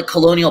they'll go to like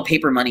colonial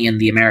paper money in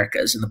the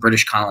Americas, in the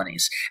British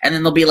colonies. And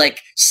then they'll be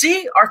like,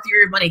 see, our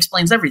theory of money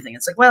explains everything.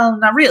 It's like, well,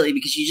 not really,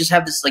 because you just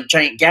have this like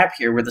giant gap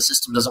here where the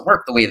system doesn't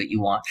work the way that you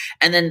want.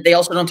 And then they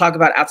also don't talk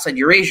about outside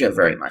Eurasia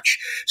very much.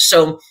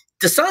 So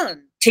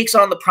Desain takes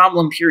on the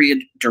problem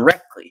period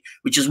directly,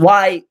 which is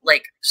why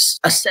like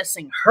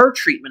assessing her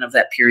treatment of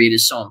that period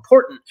is so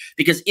important,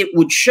 because it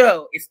would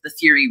show if the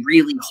theory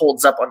really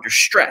holds up under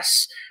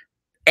stress.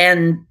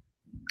 And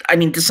I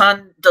mean,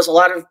 Desain does a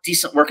lot of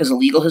decent work as a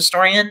legal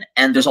historian,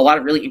 and there's a lot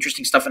of really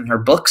interesting stuff in her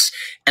books,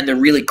 and they're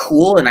really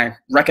cool, and I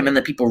recommend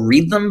that people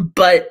read them,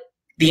 but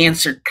the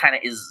answer kind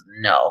of is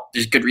no.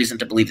 There's good reason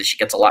to believe that she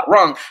gets a lot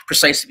wrong,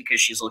 precisely because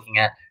she's looking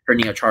at her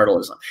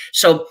neo-chartalism.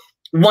 So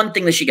one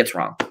thing that she gets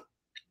wrong: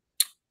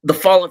 the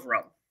fall of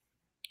Rome.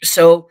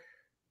 So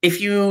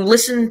if you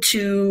listen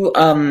to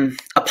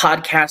a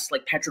podcast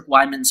like Patrick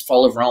Wyman's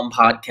Fall of Rome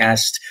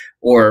podcast,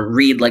 or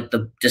read like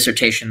the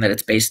dissertation that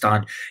it's based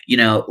on, you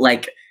know,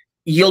 like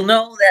you'll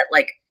know that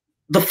like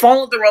the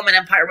fall of the Roman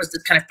Empire was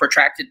this kind of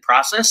protracted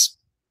process,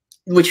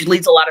 which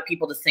leads a lot of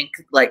people to think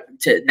like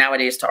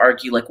nowadays to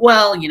argue like,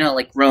 well, you know,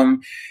 like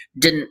Rome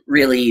didn't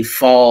really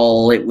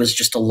fall. It was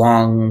just a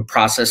long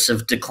process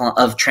of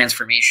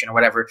transformation or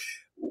whatever.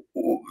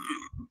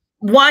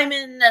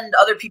 Wyman and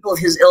other people of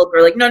his ilk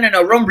are like, no,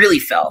 Rome really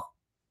fell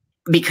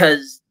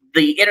because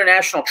the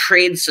international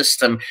trade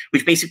system,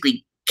 which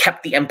basically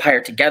kept the empire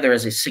together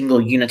as a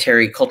single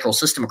unitary cultural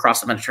system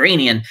across the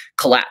Mediterranean,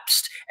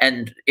 collapsed.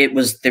 And it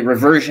was the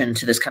reversion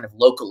to this kind of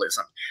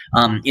localism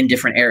in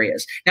different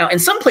areas. Now, in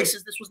some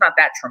places, this was not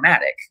that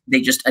traumatic.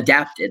 They just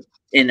adapted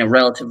in a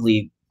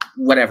relatively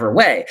whatever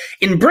way.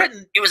 In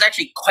Britain, it was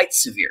actually quite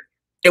severe.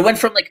 It went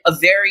from like a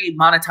very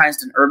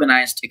monetized and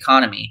urbanized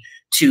economy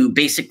to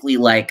basically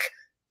like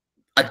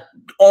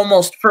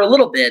almost for a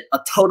little bit a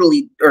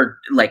totally, or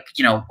like,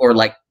 you know, or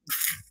like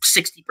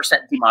 60%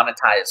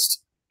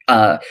 demonetized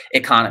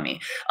economy.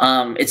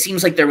 It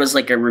seems like there was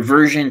like a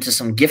reversion to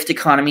some gift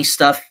economy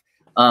stuff.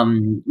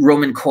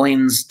 Roman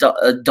coins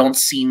don't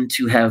seem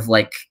to have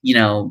like, you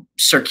know,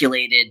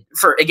 circulated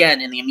for, again,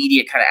 in the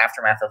immediate kind of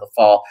aftermath of the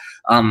fall.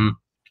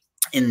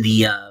 In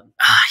the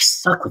I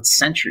suck with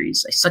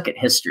centuries. I suck at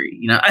history.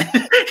 You know,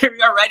 here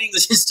we are writing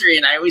this history,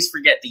 and I always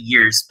forget the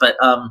years. But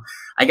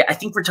I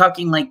think we're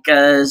talking like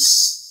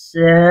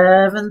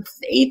 7th,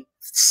 8th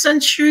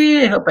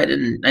century. I hope I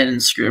didn't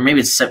screw. Or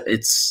maybe it's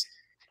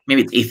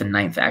 8th and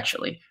 9th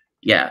actually.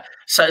 Yeah,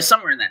 so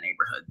somewhere in that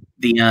neighborhood.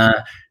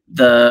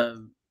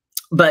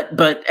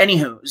 But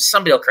anywho,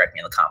 somebody will correct me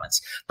in the comments.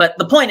 But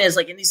the point is,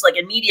 like in these like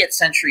immediate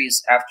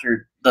centuries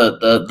after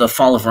the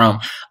fall of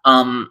Rome,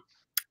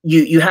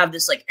 you have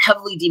this like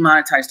heavily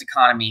demonetized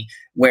economy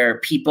where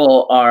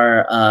people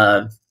are,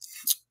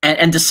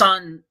 and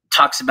Desain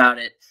talks about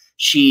it.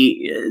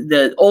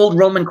 the old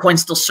Roman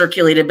coins still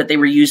circulated, but they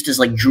were used as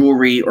like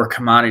jewelry or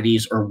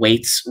commodities or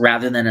weights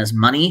rather than as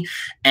money.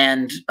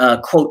 And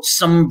quote,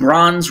 some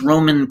bronze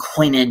Roman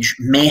coinage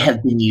may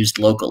have been used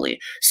locally.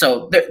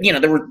 So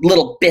there were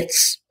little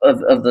bits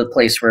of the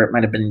place where it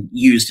might have been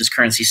used as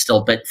currency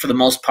still, but for the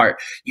most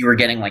part, you were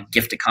getting like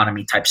gift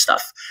economy type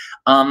stuff.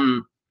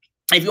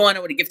 If you want to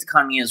know what a gift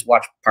economy is,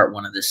 watch part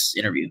 1 of this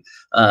interview.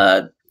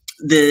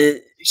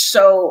 The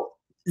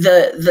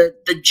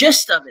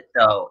gist of it,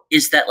 though,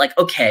 is that, like,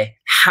 okay,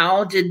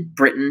 how did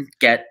Britain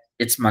get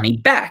its money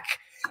back?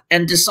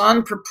 And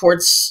Dasson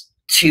purports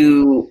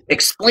to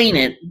explain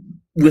it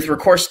with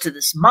recourse to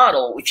this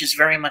model, which is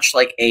very much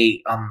like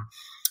a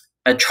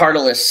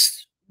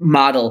chartalist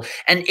model.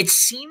 And it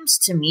seems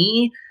to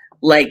me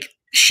like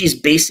she's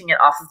basing it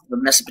off of the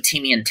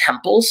Mesopotamian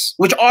temples,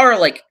 which are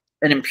like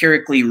an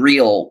empirically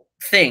real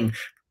thing,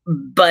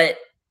 but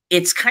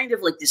it's kind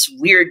of like this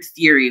weird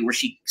theory where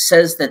she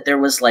says that there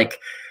was like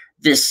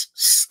this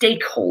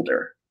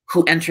stakeholder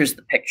who enters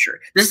the picture.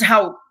 This is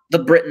how the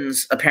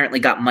Britons apparently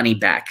got money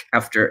back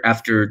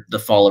after the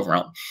fall of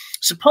Rome.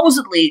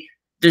 Supposedly,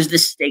 there's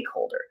this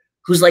stakeholder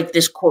who's like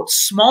this, quote,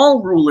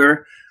 small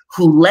ruler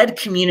who led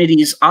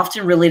communities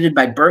often related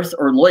by birth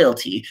or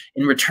loyalty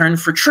in return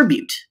for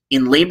tribute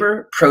in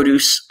labor,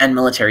 produce, and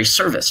military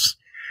service.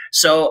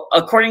 So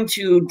according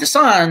to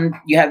Dasson,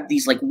 you have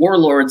these like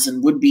warlords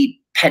and would-be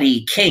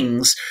petty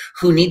kings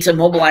who need to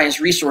mobilize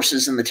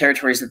resources in the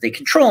territories that they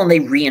control, and they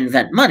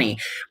reinvent money.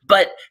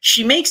 But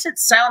she makes it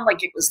sound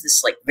like it was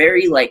this like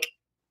very like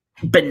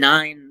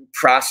benign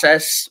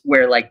process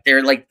where like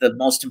they're like the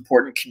most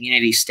important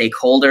community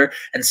stakeholder,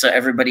 and so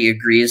everybody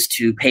agrees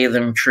to pay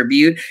them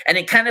tribute. And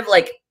it kind of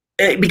like,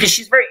 because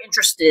she's very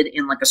interested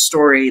in like a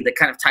story that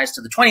kind of ties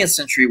to the 20th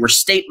century where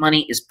state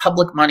money is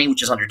public money,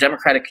 which is under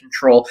democratic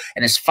control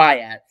and is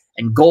fiat,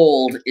 and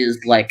gold is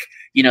like,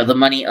 you know, the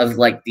money of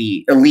like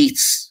the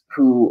elites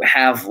who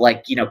have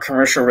like, you know,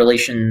 commercial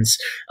relations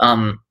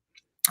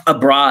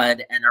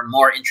abroad and are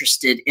more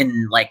interested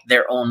in like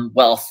their own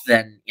wealth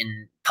than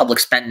in public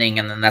spending,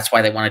 and then that's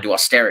why they want to do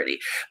austerity.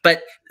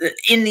 But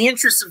in the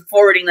interest of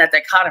forwarding that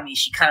dichotomy,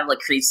 she kind of like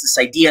creates this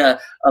idea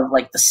of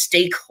like the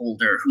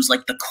stakeholder who's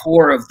like the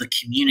core of the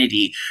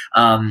community,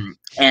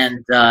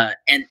 and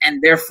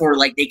therefore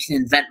like they can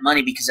invent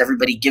money because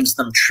everybody gives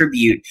them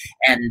tribute,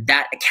 and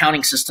that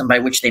accounting system by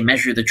which they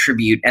measure the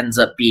tribute ends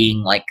up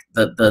being like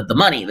the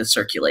money that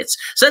circulates.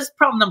 So that's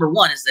problem number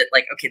 1, is that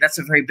like, okay, that's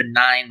a very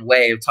benign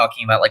way of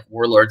talking about like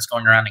warlords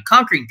going around and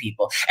conquering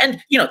people.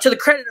 And, you know, to the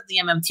credit of the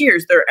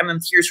MMTers, there are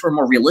MMTers who are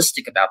more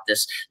realistic about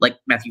this, like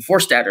Matthew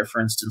Forstater, for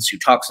instance, who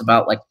talks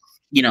about like,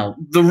 you know,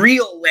 the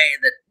real way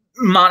that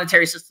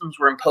monetary systems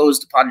were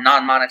imposed upon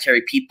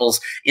non-monetary peoples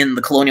in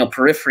the colonial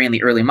periphery in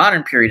the early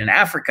modern period in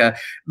Africa.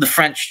 The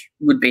French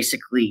would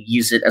basically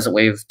use it as a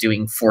way of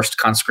doing forced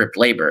conscript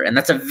labor. And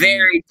that's a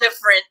very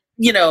different,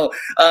 you know,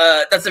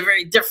 that's a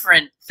very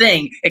different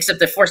thing, except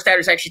that Forstater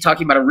is actually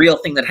talking about a real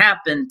thing that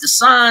happened.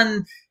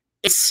 Dasson,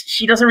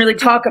 she doesn't really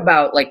talk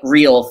about like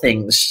real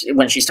things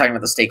when she's talking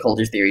about the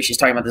stakeholder theory. She's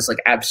talking about this like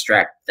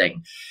abstract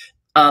thing.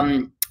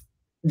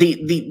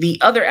 The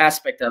other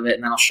aspect of it,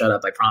 and then I'll shut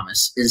up, I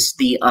promise, is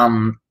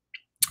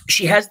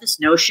she has this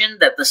notion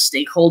that the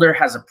stakeholder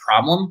has a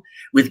problem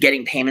with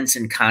getting payments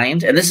in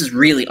kind, and this is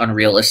really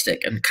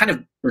unrealistic and kind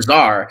of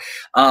bizarre.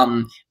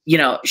 You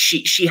know,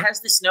 she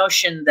has this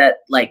notion that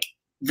like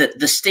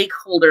the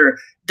stakeholder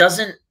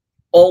doesn't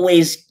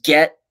always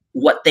get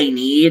what they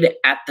need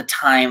at the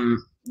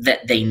time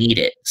that they need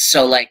it.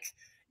 So like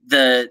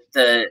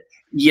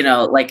you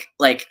know, like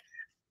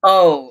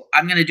oh,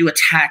 I'm going to do a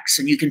tax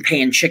and you can pay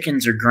in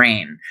chickens or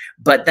grain.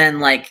 But then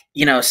like,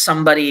 you know,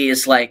 somebody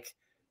is like,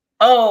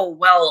 oh,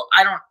 well,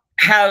 I don't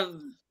have,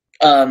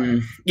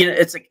 you know,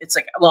 it's like,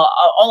 well,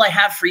 all I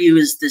have for you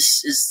is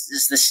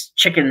this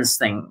chickens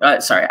thing.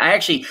 Sorry. I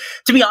actually,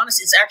 to be honest,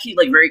 it's actually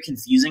like very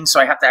confusing. So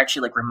I have to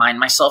actually like remind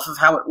myself of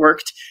how it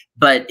worked.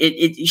 But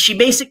she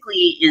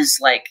basically is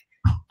like,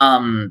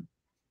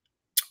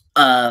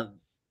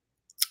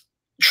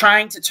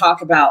 trying to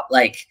talk about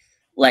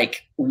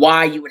like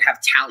why you would have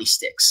tally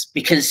sticks,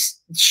 because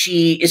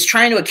she is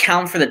trying to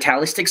account for the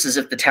tally sticks as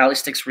if the tally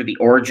sticks were the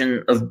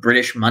origin of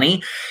British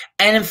money.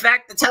 And in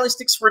fact, the tally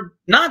sticks were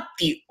not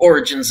the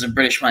origins of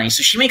British money.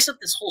 So she makes up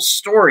this whole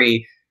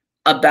story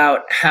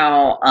about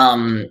how,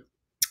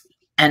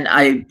 and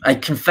I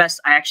confess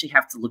I actually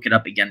have to look it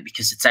up again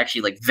because it's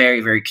actually like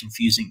very, very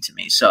confusing to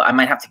me. So I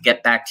might have to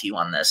get back to you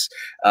on this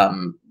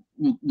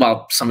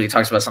while somebody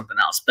talks about something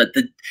else. But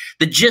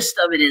the gist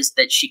of it is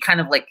that she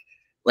kind of like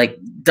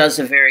does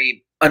a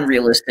very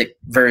unrealistic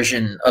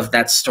version of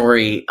that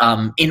story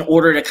in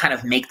order to kind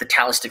of make the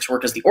tally sticks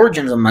work as the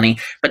origins of money.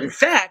 But in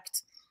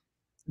fact,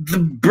 the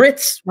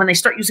Brits, when they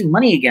start using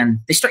money again,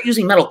 they start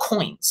using metal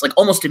coins like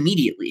almost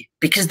immediately,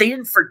 because they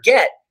didn't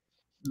forget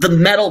the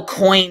metal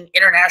coin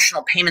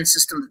international payment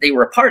system that they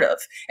were a part of.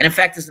 And in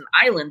fact, as an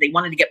island, they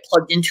wanted to get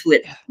plugged into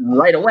it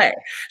right away.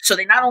 So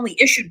they not only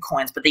issued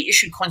coins, but they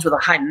issued coins with a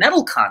high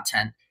metal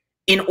content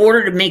in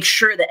order to make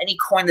sure that any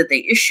coin that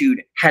they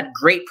issued had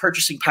great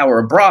purchasing power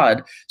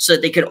abroad so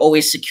that they could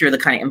always secure the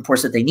kind of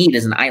imports that they need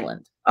as an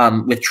island,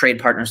 with trade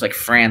partners like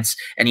France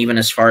and even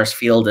as far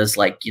afield as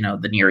like, you know,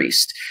 the Near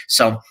East.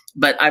 So,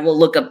 but I will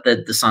look up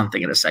the Sun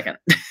thing in a second.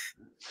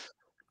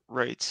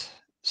 Right.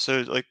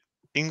 So like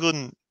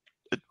England,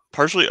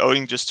 partially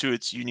owing just to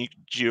its unique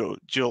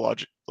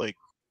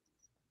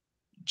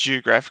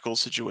geographical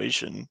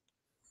situation,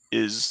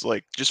 is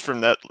like just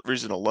from that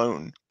reason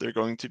alone, they're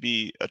going to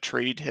be a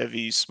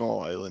trade-heavy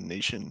small island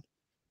nation,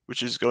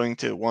 which is going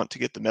to want to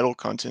get the metal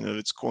content of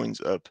its coins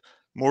up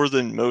more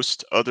than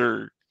most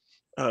other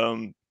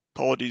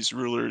polities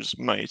rulers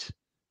might.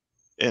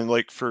 And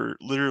like for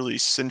literally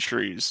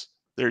centuries,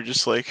 they're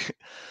just like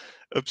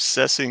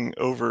obsessing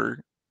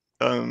over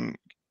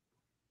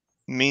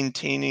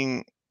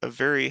maintaining a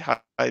very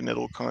high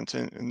metal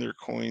content in their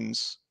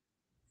coins.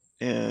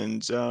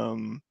 And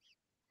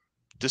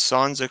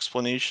Desan's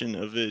explanation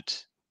of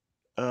it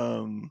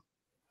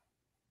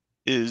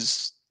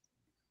is,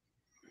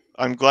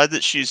 I'm glad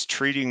that she's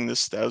treating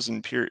this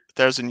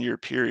 1,000-year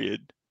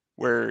period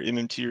where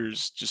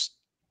MMTers just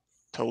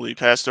totally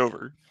passed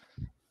over,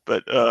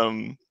 but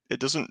it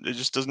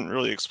just doesn't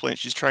really explain.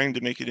 She's trying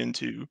to make it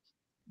into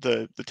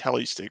the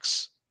tally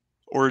sticks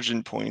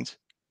origin point,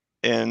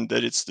 and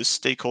that it's the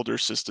stakeholder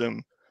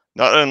system,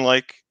 not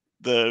unlike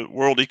the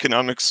World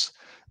Economic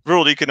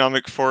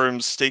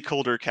Forum's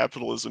stakeholder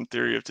capitalism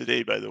theory of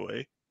today, by the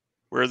way,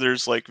 where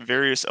there's like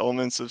various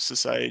elements of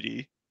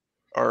society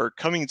are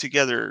coming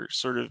together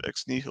sort of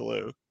ex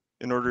nihilo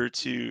in order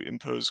to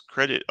impose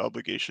credit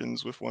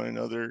obligations with one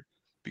another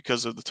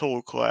because of the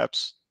total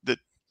collapse that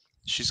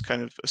she's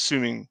kind of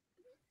assuming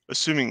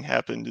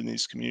happened in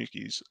these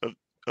communities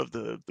of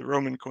the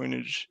Roman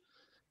coinage,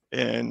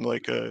 and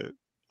like a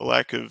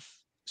lack of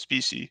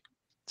specie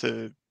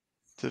to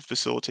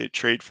facilitate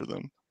trade for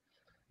them.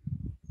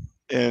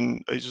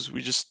 And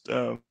we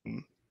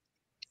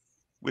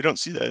don't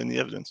see that in the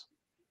evidence.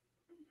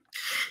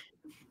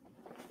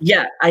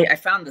 Yeah, I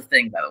found the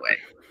thing, by the way.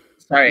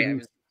 Sorry, it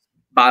was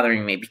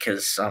bothering me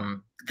because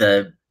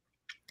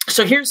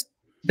so here's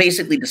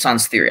basically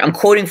Desan's theory. I'm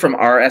quoting from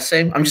our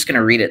essay. I'm just going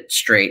to read it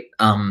straight,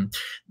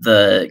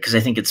 because I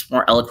think it's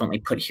more eloquently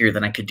put here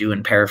than I could do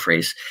in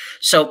paraphrase.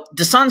 So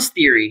Desan's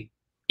theory,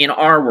 in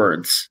our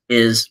words,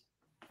 is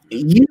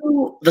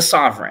you, the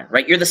sovereign,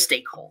 right? You're the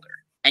stakeholder,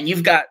 and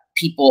you've got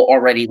people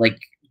already like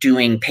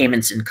doing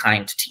payments in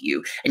kind to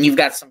you, and you've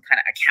got some kind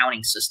of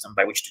accounting system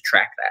by which to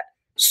track that.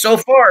 So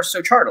far,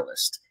 so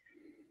chartalist.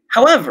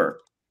 However,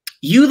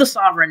 you, the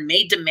sovereign,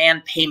 may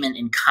demand payment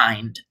in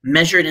kind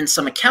measured in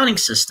some accounting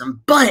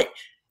system, but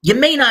you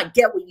may not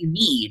get what you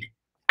need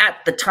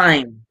at the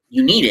time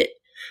you need it.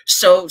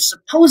 So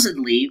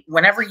supposedly,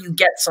 whenever you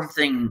get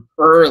something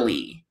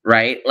early,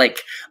 right?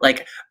 Like,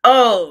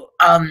 oh,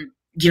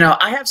 you know,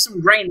 I have some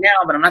grain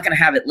now, but I'm not going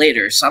to have it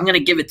later. So I'm going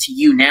to give it to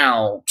you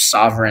now,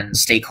 sovereign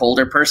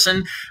stakeholder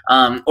person.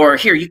 Or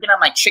here, you can have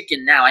my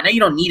chicken now. I know you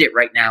don't need it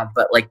right now,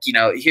 but like, you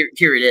know,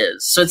 here it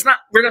is. So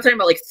we're not talking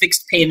about like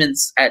fixed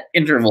payments at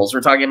intervals.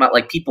 We're talking about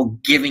like people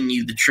giving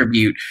you the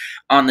tribute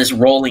on this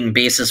rolling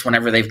basis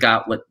whenever they've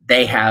got what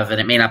they have, and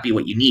it may not be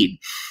what you need.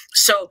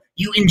 So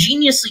you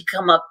ingeniously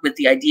come up with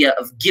the idea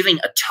of giving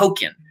a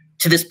token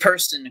to this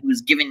person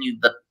who's giving you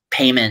the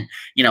payment,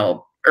 you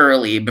know,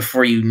 early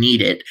before you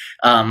need it.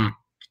 And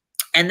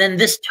then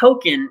this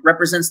token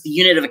represents the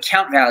unit of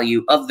account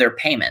value of their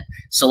payment.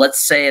 So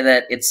let's say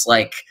that it's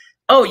like,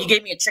 oh, you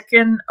gave me a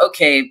chicken?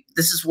 Okay,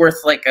 this is worth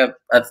like a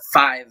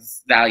 5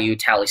 value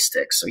tally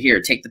stick. So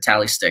here, take the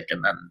tally stick,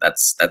 and then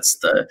that's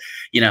the,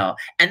 you know.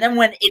 And then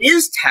when it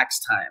is tax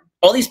time,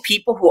 all these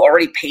people who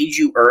already paid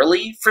you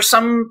early for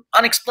some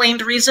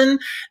unexplained reason,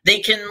 they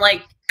can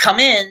like come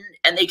in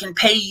and they can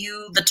pay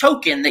you the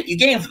token that you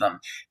gave them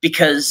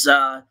because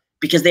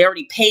they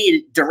already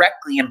paid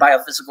directly in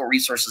biophysical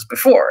resources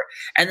before.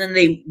 And then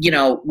they, you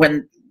know,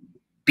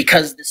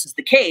 because this is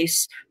the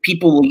case,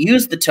 people will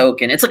use the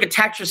token. It's like a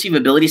tax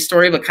receivability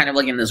story, but kind of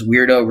like in this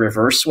weirdo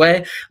reverse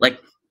way. Like,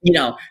 you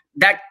know,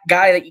 that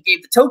guy that you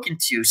gave the token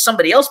to,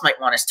 somebody else might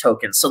want his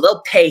token. So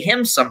they'll pay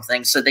him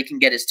something so they can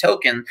get his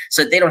token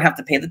so that they don't have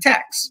to pay the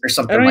tax or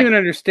something. I don't even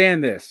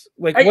understand this.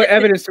 Like, what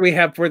evidence do we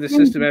have for the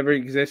system ever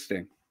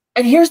existing?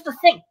 And here's the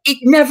thing. It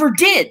never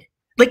did.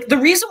 Like, the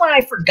reason why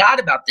I forgot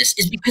about this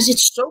is because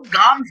it's so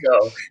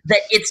gonzo that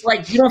it's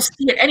like you don't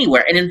see it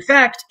anywhere. And in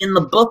fact, in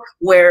the book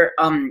where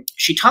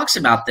she talks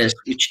about this,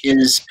 which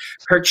is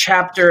her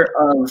chapter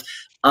of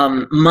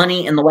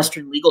money in the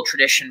Western legal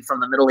tradition from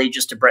the Middle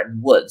Ages to Bretton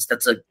Woods,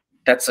 that's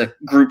a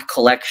group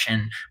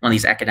collection, one of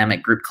these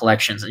academic group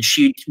collections. And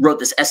she wrote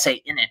this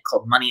essay in it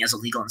called Money as a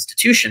Legal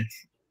Institution.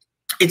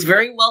 It's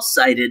very well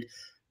cited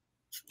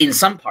in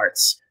some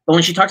parts. But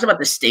when she talks about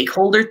the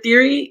stakeholder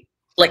theory,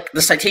 like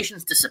the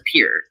citations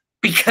disappear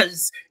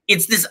because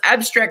it's this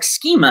abstract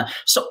schema.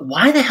 So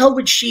why the hell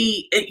would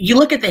she, you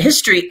look at the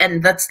history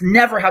and that's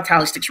never how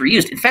tally sticks were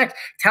used. In fact,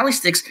 tally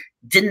sticks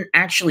didn't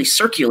actually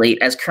circulate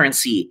as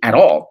currency at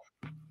all.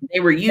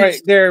 They were used.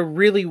 Right. They're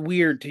really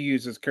weird to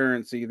use as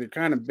currency. They're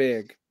kind of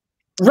big.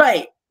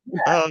 Right.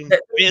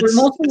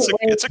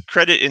 It's a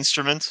credit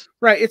instrument.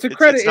 Right. It's a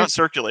credit. It's not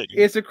circulating.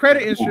 It's a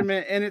credit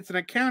instrument, and it's an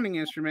accounting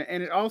instrument,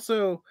 and it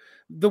also,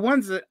 the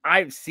ones that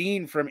I've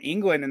seen from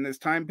England in this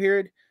time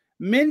period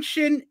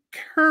mention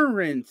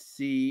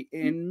currency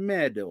in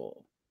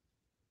metal.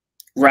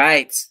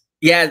 Right.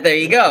 Yeah. There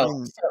you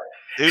go.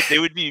 They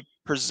would be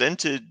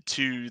presented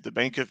to the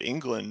Bank of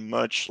England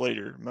much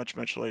later,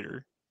 much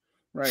later.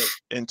 Right.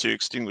 And to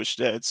extinguish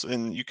debts,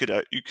 and you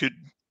could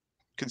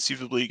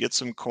conceivably get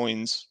some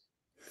coins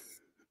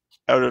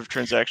out of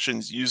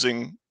transactions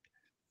using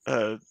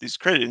these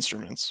credit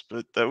instruments,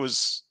 but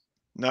that's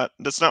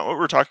not what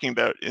we're talking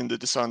about in the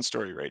Dasan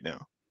story right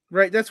now.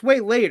 Right, that's way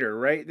later,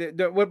 right?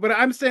 But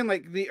I'm saying,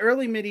 like, the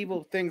early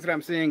medieval things that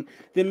I'm seeing,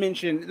 they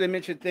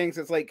mention things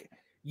that's like,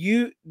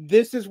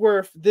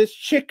 this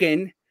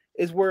chicken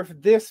is worth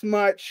this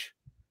much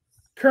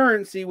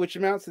currency, which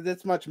amounts to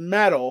this much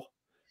metal,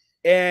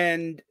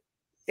 and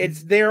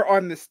it's there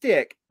on the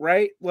stick,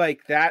 right?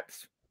 Like,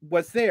 that's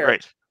what's there.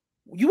 Right.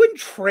 You wouldn't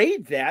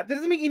trade that. That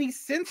doesn't make any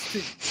sense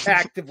to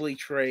actively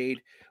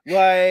trade.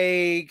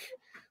 Like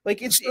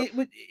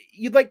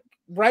you'd like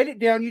write it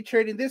down. You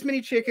trade in this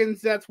many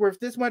chickens. That's worth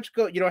this much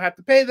gold. You don't have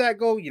to pay that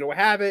gold. You don't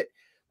have it.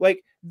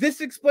 Like,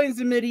 this explains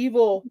the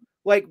medieval,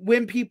 like,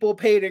 when people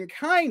paid in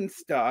kind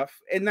stuff,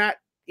 and that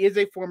is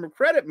a form of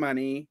credit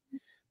money,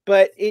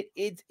 but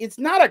it's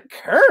not a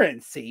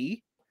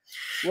currency.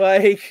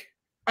 Like,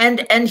 and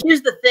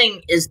here's the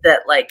thing is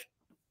that, like,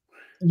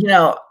 you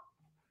know,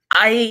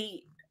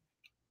 I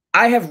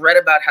have read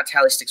about how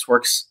tally sticks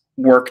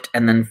worked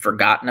and then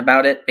forgotten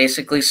about it,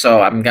 basically.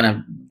 So I'm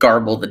gonna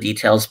garble the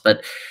details,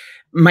 but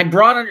my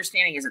broad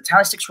understanding is that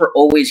tally sticks were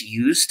always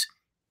used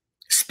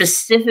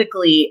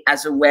specifically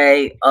as a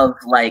way of,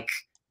 like,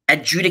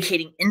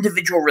 adjudicating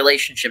individual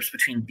relationships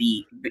between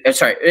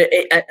as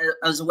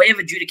a way of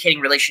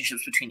adjudicating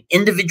relationships between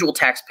individual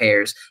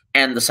taxpayers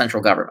and the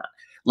central government.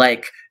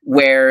 Like,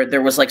 where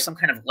there was, like, some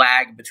kind of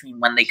lag between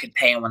when they could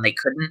pay and when they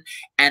couldn't,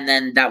 and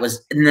then that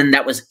was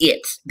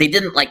it. They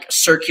didn't, like,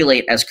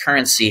 circulate as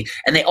currency,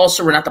 and they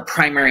also were not the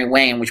primary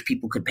way in which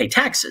people could pay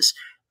taxes,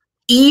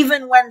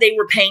 even when they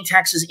were paying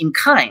taxes in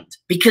kind.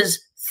 Because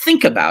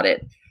think about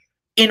it.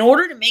 In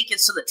order to make it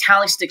so that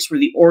tally sticks were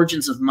the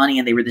origins of money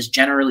and they were this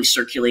generally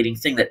circulating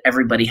thing that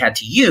everybody had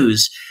to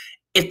use,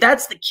 if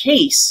that's the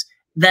case,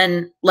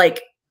 then,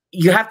 like,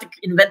 you have to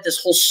invent this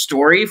whole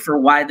story for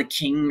why the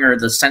king or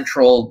the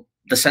central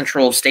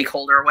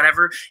stakeholder or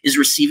whatever is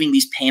receiving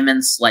these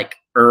payments, like,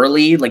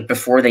 early, like,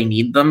 before they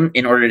need them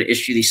in order to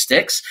issue these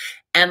sticks.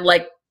 And,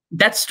 like,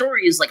 that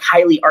story is, like,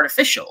 highly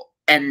artificial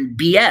and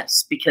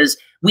BS, because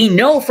we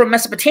know from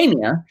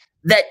Mesopotamia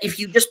that if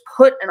you just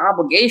put an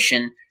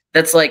obligation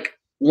that's, like,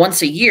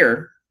 once a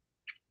year,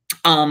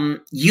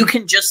 you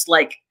can just,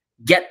 like,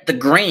 get the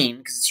grain,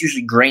 because it's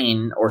usually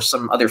grain or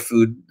some other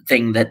food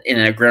thing that in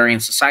an agrarian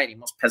society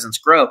most peasants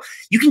grow.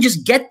 You can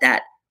just get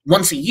that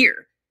once a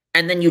year,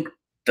 and then you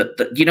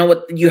know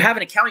what, you have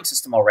an accounting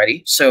system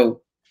already,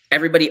 so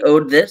everybody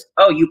owed this.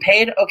 Oh, you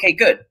paid? Okay,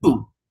 good.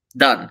 Boom,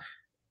 done.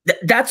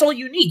 That's all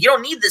you need. You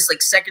don't need this,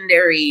 like,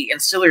 secondary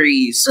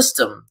ancillary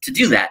system to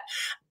do that.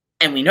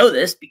 And we know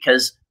this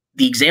because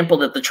the example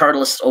that the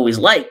chartalists always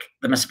like,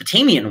 the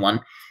Mesopotamian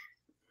one,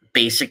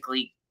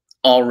 basically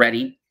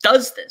already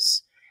does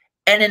this.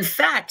 And in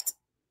fact,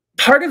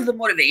 part of the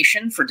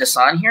motivation for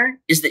Dasan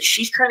here is that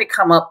she's trying to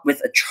come up with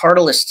a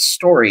chartalist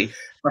story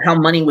for how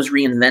money was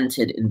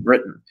reinvented in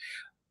Britain.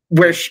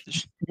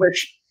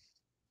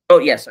 Oh,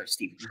 yeah, sorry,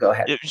 Steve, go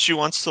ahead. She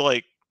wants to,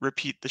 like,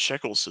 repeat the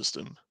shekel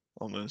system,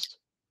 almost.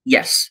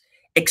 Yes,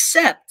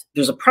 except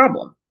there's a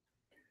problem.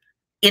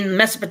 In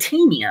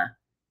Mesopotamia,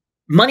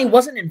 money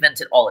wasn't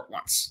invented all at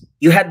once.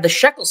 You had the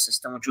shekel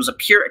system, which was a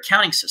pure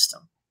accounting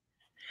system.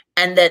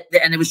 And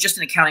it was just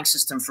an accounting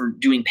system for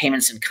doing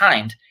payments in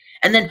kind.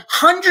 And then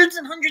hundreds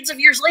and hundreds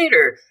of years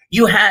later,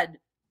 you had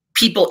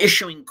people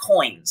issuing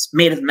coins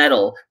made of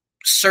metal,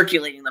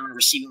 circulating them and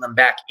receiving them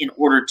back in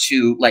order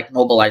to, like,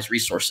 mobilize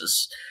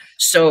resources.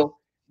 So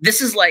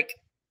this is like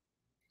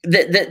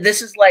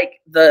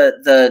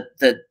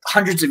the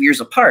hundreds of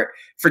years apart.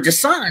 For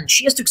Dasan,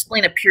 she has to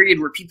explain a period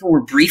where people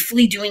were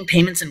briefly doing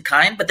payments in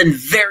kind, but then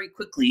very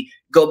quickly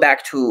go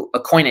back to a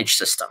coinage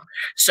system.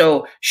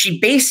 So she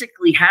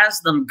basically has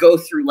them go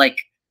through, like,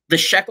 the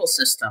shekel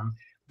system,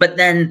 but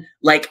then,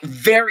 like,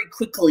 very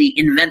quickly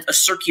invent a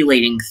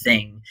circulating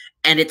thing,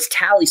 and it's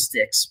tally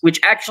sticks, which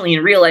actually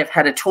in real life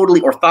had a totally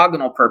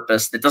orthogonal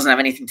purpose that doesn't have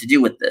anything to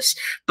do with this.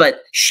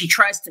 But she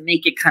tries to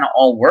make it kind of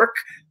all work,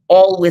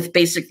 all with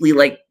basically,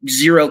 like,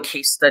 0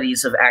 case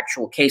studies of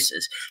actual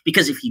cases.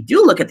 Because if you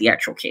do look at the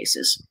actual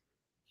cases,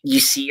 you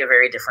see a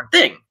very different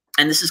thing.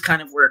 And this is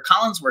kind of where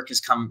Colin's work has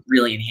come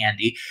really in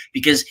handy,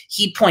 because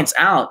he points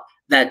out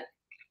that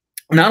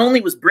not only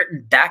was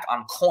Britain back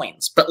on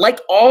coins, but like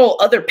all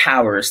other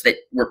powers that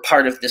were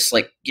part of this,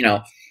 like, you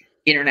know,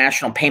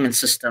 international payment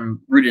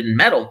system rooted in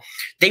metal,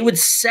 they would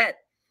set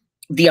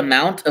the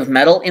amount of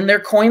metal in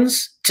their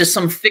coins to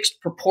some fixed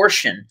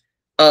proportion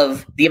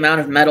of the amount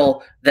of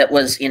metal that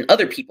was in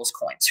other people's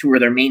coins, who were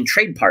their main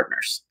trade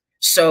partners.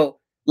 So,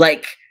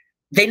 like,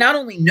 they not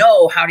only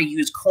know how to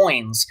use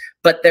coins,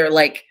 but they're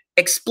like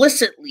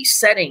explicitly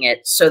setting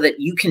it so that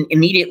you can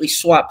immediately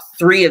swap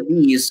 3 of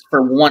these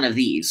for 1 of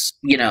these,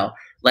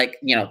 like,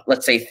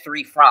 let's say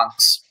 3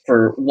 francs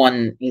for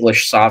 1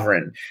 English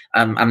sovereign.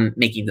 I'm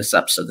making this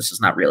up, so this is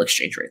not real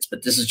exchange rates,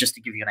 but this is just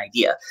to give you an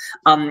idea.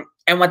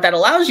 And what that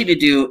allows you to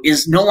do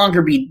is no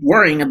longer be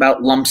worrying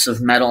about lumps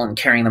of metal and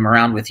carrying them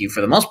around with you. For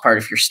the most part,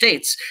 if you're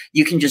states,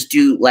 you can just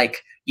do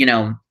like,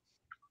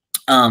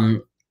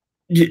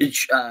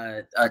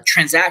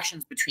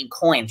 transactions between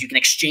coins. You can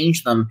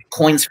exchange them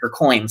coins for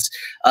coins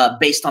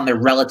based on their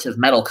relative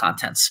metal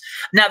contents.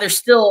 Now, there's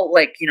still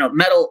like,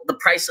 metal, the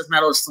price of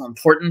metal is still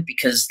important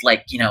because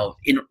like,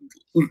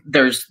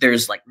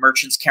 there's like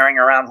merchants carrying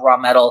around raw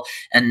metal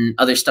and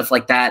other stuff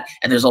like that.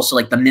 And there's also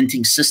like the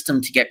minting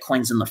system to get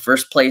coins in the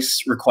first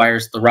place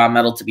requires the raw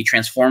metal to be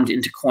transformed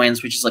into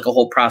coins, which is like a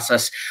whole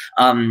process.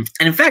 And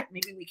in fact,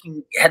 maybe we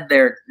can head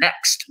there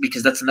next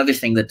because that's another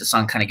thing that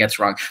Dasan kind of gets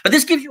wrong. But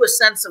this gives you a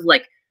sense of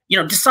like,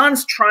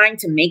 Dasan's trying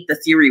to make the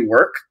theory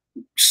work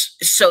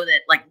so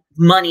that like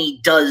money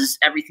does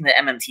everything that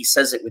MMT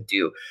says it would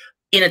do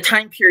in a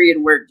time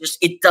period where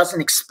just it doesn't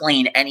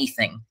explain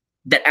anything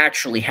that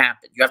actually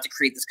happened. You have to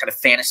create this kind of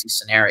fantasy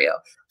scenario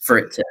for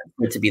it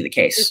to be the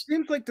case. It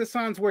seems like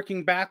Dasan's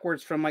working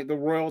backwards from like the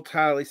royal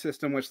tally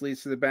system, which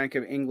leads to the Bank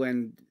of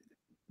England,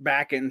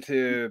 back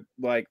into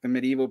like the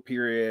medieval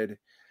period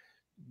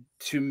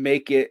to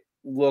make it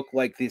look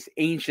like these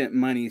ancient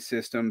money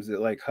systems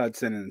that like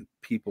Hudson and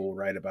people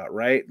write about,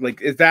 right?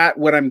 Like, is that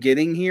what I'm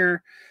getting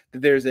here?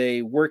 That there's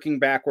a working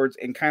backwards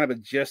and kind of a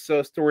just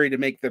so story to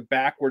make the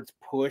backwards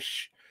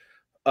push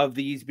of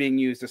these being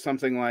used as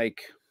something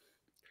like,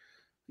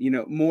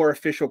 more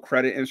official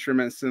credit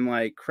instruments than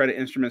like credit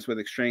instruments with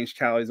exchange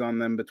tallies on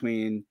them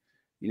between,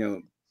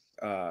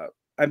 I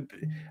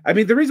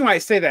mean, the reason why I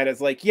say that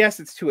is like, yes,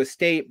 it's to a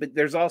state, but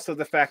there's also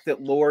the fact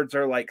that lords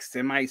are like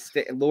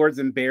semi-state, lords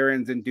and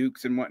barons and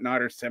dukes and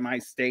whatnot are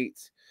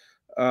semi-states,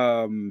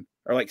 or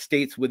like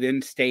states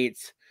within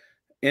states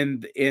in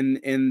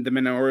the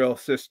manorial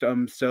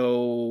system.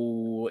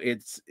 So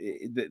it's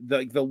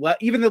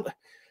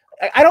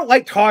I don't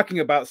like talking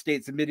about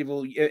states in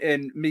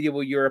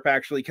medieval Europe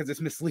actually because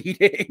it's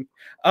misleading.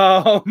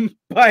 I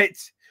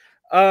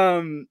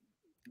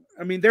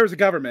mean, there's a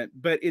government,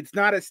 but it's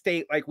not a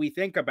state like we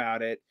think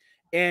about it.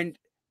 And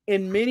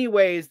in many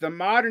ways, the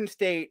modern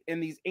state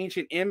and these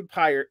ancient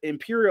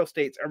imperial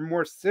states are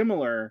more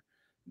similar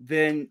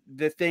than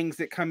the things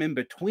that come in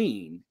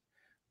between.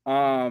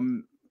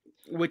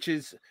 Which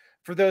is,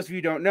 for those of you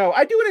who don't know,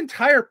 I do an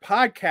entire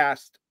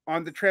podcast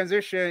on the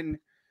transition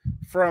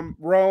from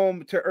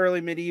Rome to early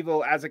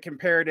medieval as a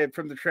comparative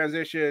from the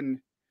transition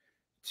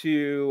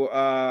to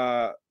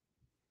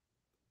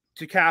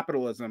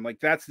capitalism.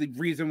 Like, that's the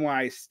reason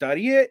why I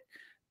study it.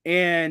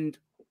 And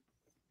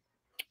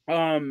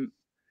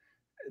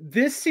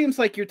this seems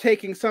like you're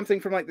taking something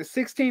from like the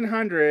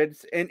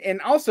 1600s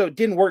and also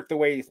didn't work the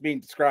way it's being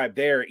described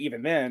there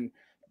even then,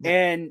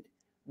 and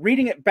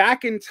reading it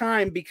back in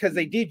time because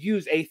they did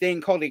use a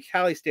thing called a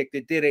tally stick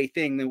that did a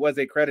thing that was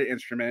a credit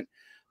instrument.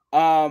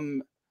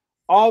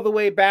 All the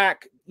way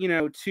back,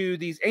 to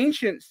these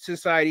ancient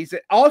societies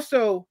that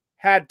also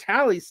had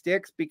tally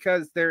sticks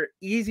because they're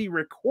easy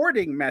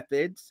recording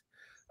methods.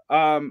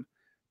 I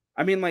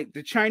mean, like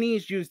the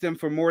Chinese used them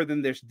for more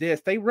than this.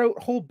 They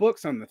wrote whole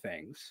books on the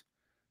things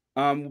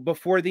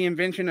before the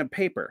invention of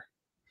paper.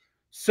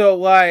 So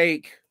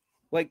like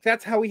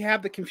that's how we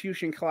have the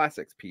Confucian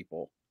classics,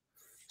 people.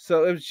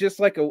 So it was just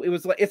like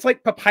it's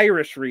like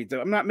papyrus reads.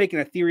 I'm not making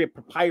a theory of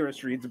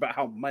papyrus reads about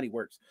how money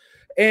works.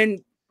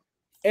 And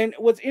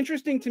what's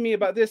interesting to me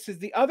about this is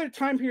the other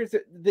time periods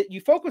that you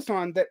focus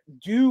on that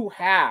do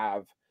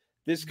have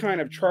this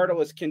kind of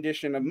charterless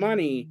condition of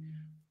money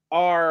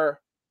are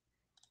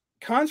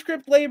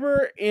conscript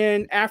labor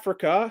in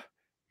Africa,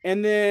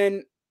 and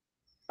then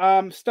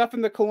stuff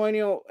in the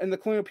colonial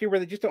period where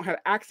they just don't have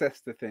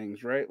access to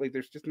things, right? Like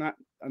there's just not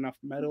enough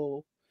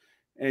metal,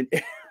 and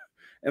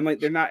and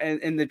like they're not,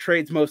 and the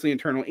trade's mostly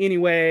internal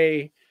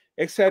anyway,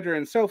 etc.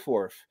 and so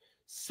forth.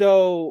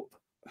 So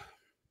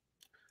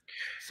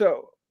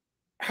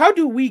how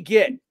do we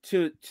get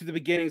to the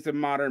beginnings of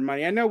modern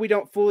money? I know we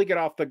don't fully get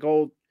off the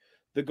gold,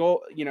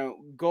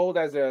 gold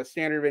as a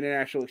standard of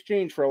international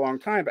exchange for a long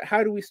time, but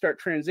how do we start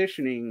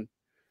transitioning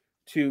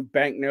to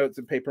banknotes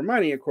and paper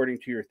money according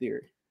to your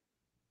theory?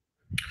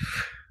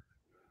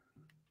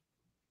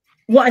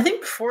 Well, I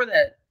think before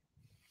that,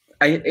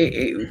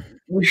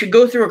 we should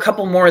go through a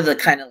couple more of the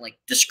kind of like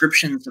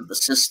descriptions of the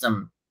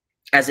system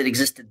as it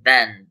existed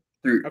then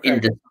in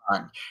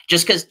Dasan.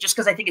 Just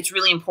because I think it's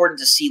really important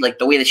to see like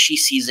the way that she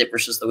sees it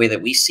versus the way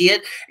that we see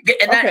it,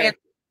 and that answers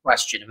the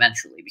question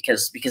eventually,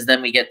 because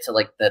then we get to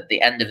like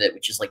the end of it,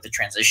 which is like the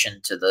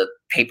transition to the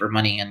paper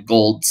money and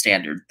gold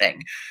standard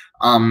thing.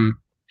 I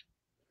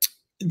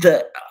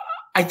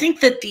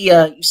think that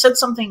you said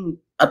something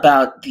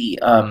about the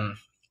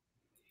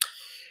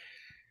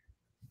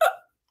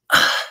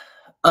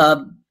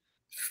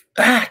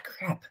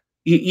crap.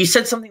 You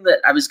said something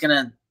that I was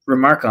gonna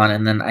remark on,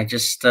 and then I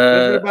just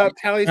was it about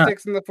tally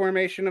sticks and the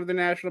formation of the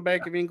National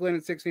Bank of England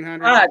in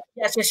 1600?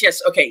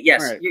 Yes. Okay,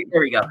 yes. Right.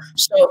 There we go.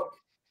 So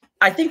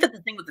I think that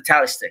the thing with the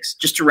tally sticks,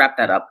 just to wrap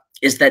that up,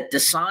 is that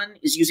Dasan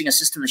is using a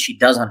system that she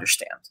does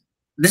understand.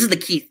 This is the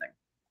key thing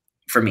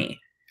for me.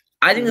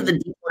 I think that the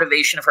deep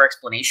motivation of her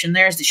explanation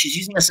there is that she's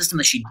using a system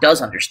that she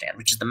does understand,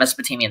 which is the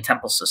Mesopotamian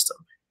temple system,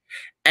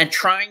 and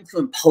trying to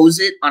impose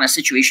it on a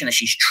situation that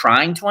she's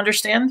trying to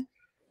understand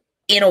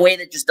in a way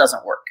that just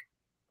doesn't work.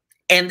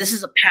 And this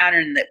is a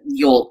pattern that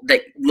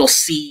we'll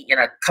see in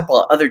a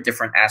couple of other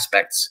different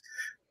aspects.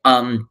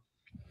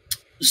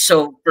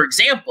 So, for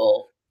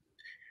example,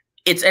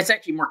 it's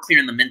actually more clear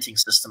in the minting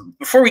system.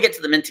 Before we get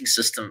to the minting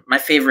system, my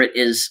favorite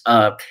is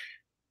the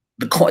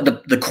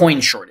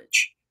coin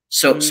shortage.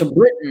 So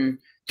Britain,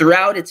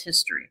 throughout its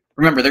history,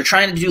 remember, they're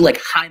trying to do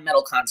like high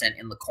metal content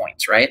in the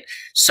coins, right?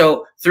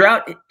 So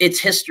throughout its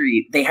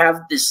history, they have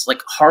this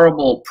like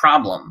horrible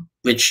problem,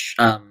 which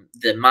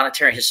the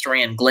monetary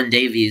historian Glenn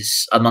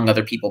Davies, among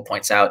other people,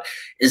 points out,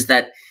 is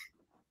that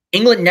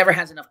England never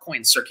has enough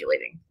coins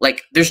circulating.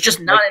 Like, there's just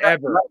not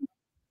enough money.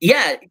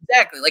 Yeah,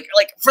 exactly. Like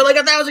for like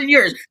 1,000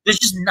 years, there's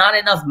just not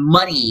enough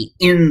money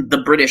in the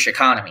British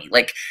economy.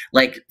 Like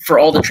for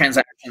all the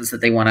transactions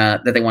that they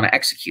wanna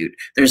execute,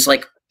 there's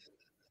like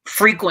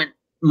frequent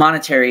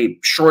monetary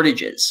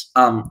shortages,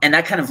 and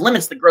that kind of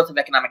limits the growth of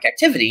economic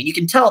activity. And you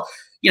can tell,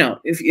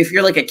 if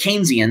you're like a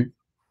Keynesian,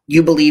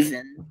 you believe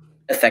in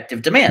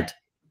effective demand,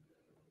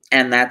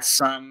 and that's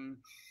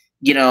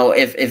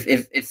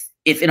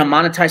if in a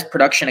monetized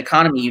production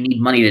economy you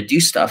need money to do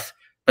stuff,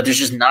 but there's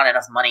just not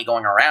enough money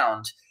going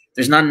around.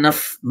 There's not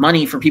enough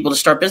money for people to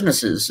start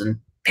businesses and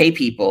pay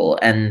people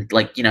and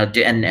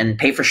and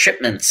pay for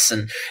shipments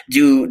and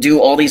do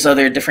all these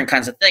other different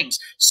kinds of things.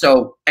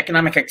 So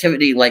economic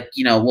activity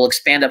will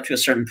expand up to a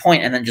certain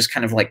point and then just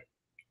kind of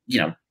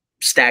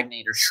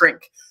stagnate or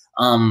shrink.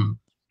 And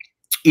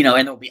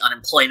there'll be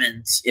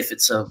unemployment if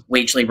it's a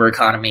wage labor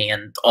economy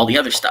and all the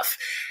other stuff.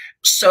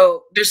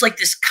 So there's like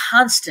this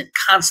constant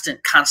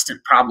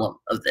problem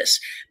of this.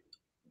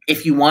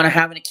 If you want to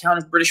have an account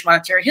of British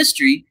monetary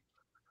history,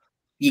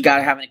 you got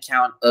to have an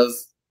account of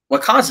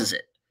what causes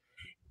it.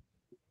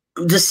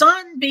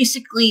 Dasan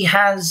basically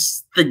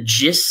has the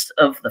gist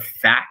of the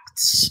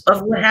facts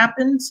of what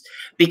happens,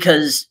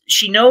 because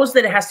she knows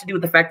that it has to do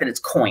with the fact that it's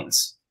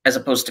coins as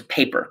opposed to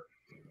paper.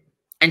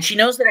 And she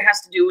knows that it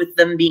has to do with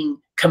them being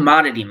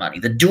commodity money,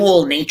 the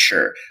dual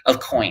nature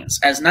of coins,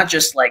 as not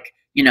just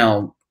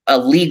a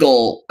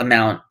legal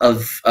amount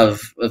of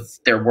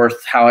their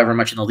worth, however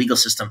much in the legal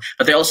system,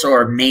 but they also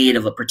are made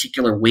of a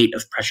particular weight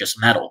of precious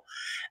metal.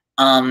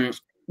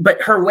 But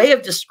her way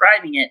of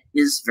describing it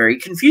is very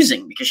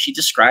confusing, because she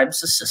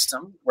describes a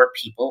system where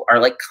people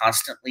are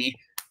constantly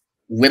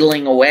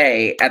whittling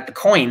away at the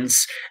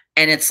coins,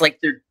 and it's like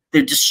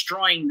they're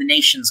destroying the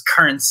nation's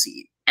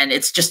currency, and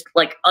it's just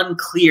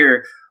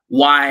unclear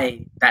why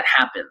that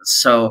happens.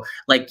 So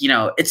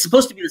it's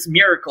supposed to be this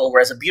miracle,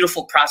 whereas a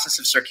beautiful process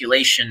of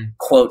circulation,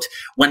 quote,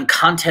 when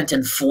content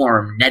and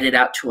form netted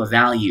out to a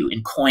value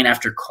in coin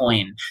after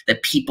coin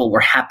that people were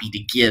happy to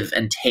give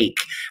and take.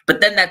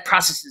 But then that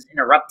process is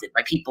interrupted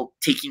by people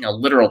taking a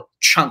literal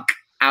chunk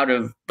out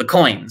of the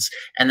coins.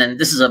 And then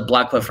this is a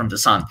blog quote from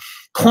Dasan.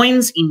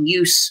 Coins in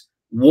use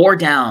wore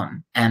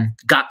down and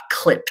got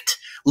clipped,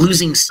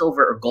 losing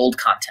silver or gold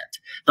content.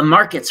 The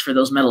markets for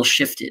those metals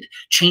shifted,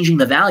 changing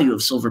the value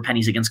of silver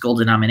pennies against gold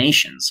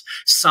denominations.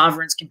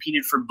 Sovereigns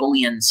competed for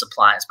bullion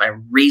supplies by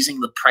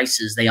raising the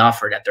prices they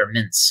offered at their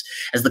mints.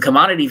 As the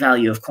commodity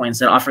value of coins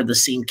that offered the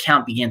same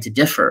count began to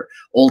differ,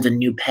 old and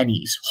new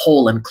pennies,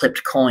 whole and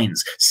clipped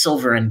coins,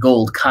 silver and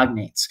gold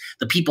cognates,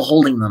 the people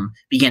holding them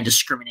began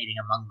discriminating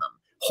among them,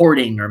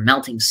 hoarding or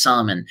melting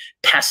some and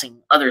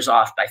passing others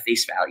off by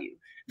face value.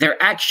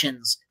 Their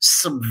actions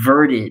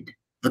subverted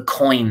the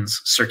coin's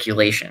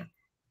circulation.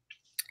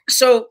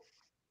 So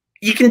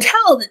you can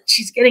tell that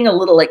she's getting a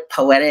little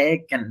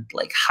poetic and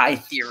high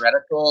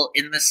theoretical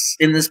in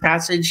this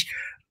passage,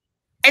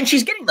 and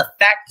she's getting the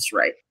facts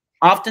right.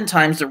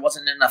 Oftentimes there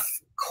wasn't enough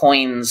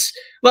coins.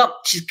 Well,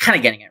 she's kind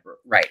of getting it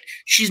right.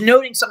 She's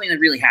noting something that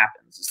really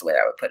happens, is the way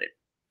I would put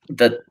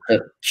it.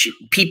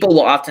 People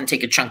will often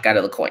take a chunk out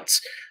of the coins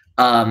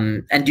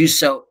and do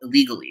so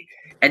illegally,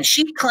 and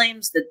she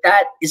claims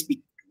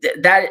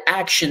that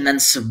action then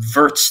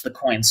subverts the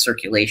coin's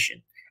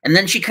circulation. And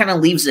then she kind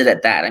of leaves it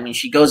at that. I mean,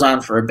 she goes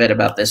on for a bit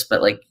about this,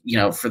 but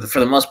for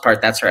the most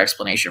part, that's her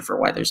explanation for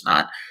why there's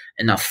not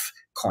enough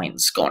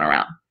coins going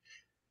around.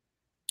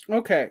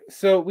 Okay,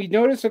 so we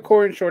notice a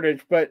coin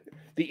shortage, but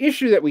the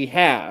issue that we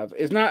have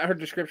is not her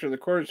description of the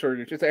coin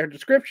shortage, it's that her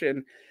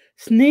description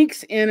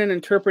sneaks in an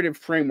interpretive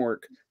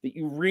framework that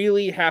you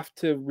really have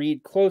to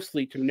read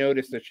closely to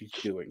notice that she's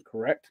doing,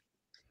 correct?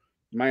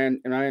 Am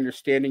I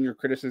understanding your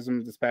criticism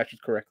of this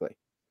passage correctly?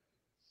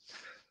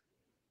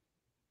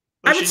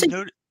 Well, I would say.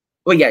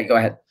 Well, yeah, go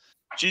ahead.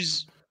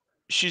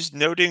 She's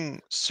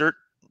noting certain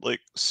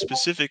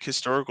specific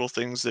historical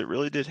things that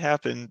really did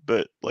happen,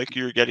 but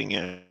you're getting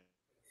at,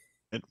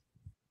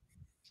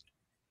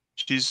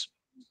 she's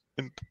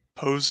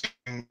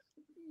imposing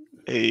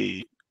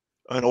a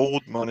an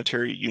old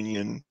monetary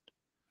union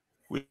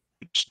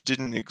which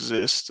didn't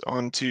exist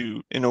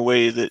onto in a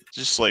way that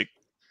just like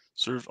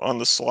sort of on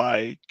the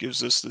sly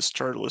gives us this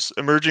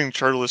emerging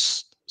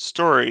chartless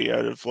story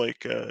out of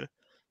like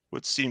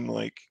what seemed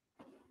like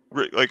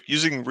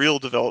using real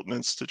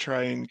developments to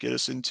try and get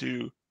us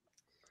into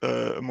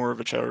more of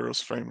a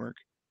chartless framework.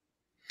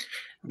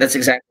 That's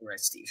exactly right,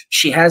 Steve.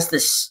 She has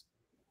this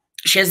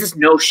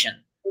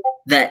notion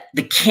that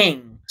the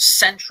king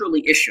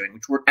centrally issuing,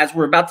 which as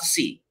we're about to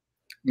see,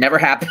 never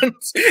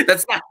happens.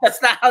 That's not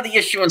how the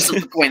issuance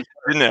of the coins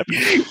didn't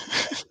happen.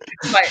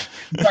 but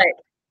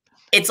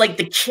it's like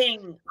the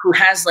king who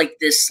has like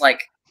this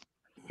like,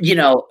 you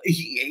know,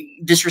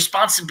 this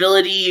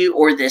responsibility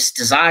or this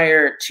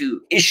desire to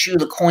issue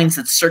the coins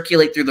that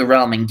circulate through the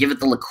realm and give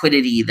it the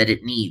liquidity that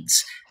it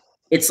needs.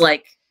 It's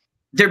like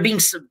they're being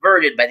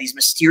subverted by these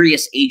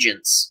mysterious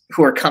agents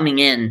who are coming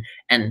in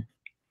and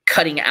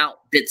cutting out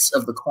bits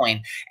of the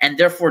coin, and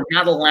therefore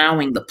not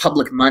allowing the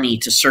public money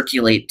to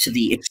circulate to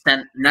the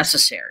extent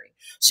necessary.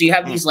 So you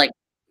have these like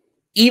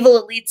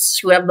evil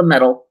elites who have the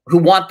metal, who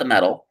want the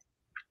metal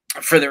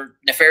for their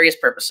nefarious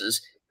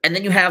purposes, and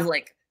then you have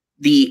like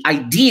the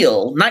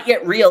ideal, not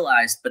yet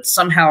realized, but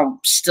somehow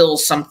still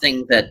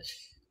something that,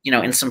 you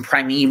know, in some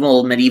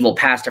primeval medieval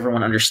past,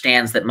 everyone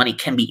understands that money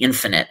can be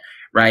infinite,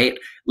 right?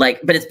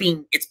 Like, but it's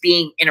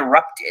being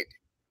interrupted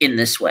in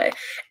this way.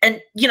 And,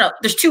 you know,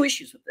 there's two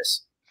issues with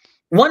this.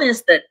 One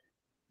is that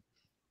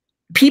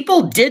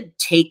people did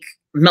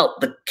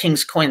melt the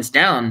king's coins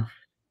down,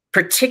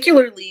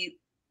 particularly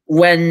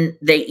when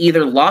they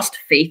either lost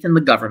faith in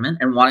the government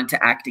and wanted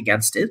to act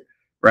against it,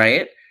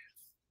 right?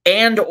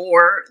 And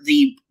or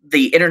the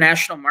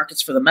international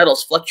markets for the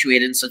metals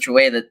fluctuate in such a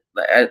way that,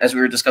 as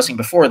we were discussing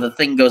before, the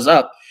thing goes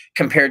up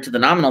compared to the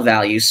nominal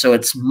value. So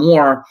it's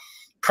more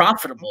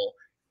profitable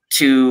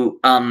to,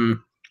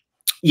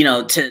 you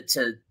know, to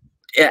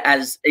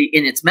as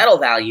in its metal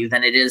value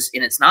than it is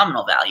in its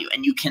nominal value.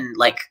 And you can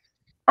like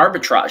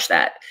arbitrage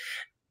that.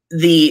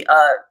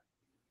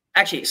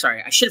 Actually,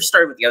 sorry, I should have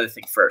started with the other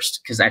thing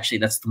first, because actually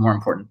that's the more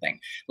important thing.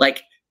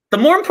 Like, the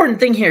more important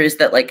thing here is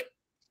that, like,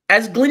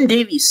 as Glyn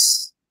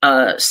Davies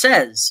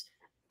says,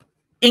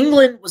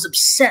 England was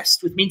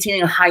obsessed with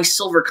maintaining a high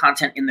silver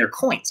content in their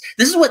coins.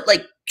 This is what,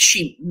 like,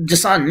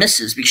 Desan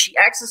misses, because she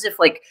acts as if,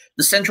 like,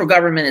 the central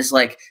government is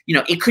like, you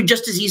know, it could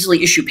just as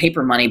easily issue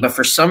paper money, but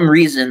for some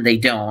reason they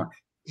don't.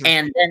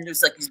 And then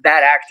there's, like, these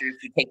bad actors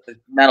who take the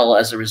metal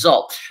as a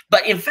result.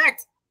 But, in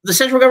fact, the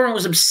central government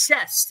was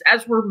obsessed,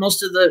 as were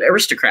most of the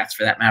aristocrats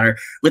for that matter,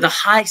 with a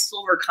high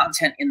silver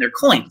content in their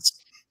coins.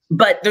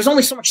 But there's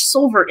only so much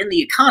silver in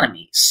the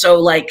economy. So,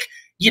 like,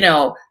 you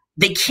know,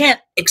 they can't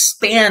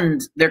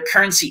expand their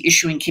currency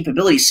issuing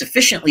capabilities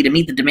sufficiently to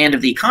meet the demand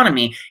of the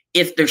economy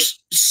if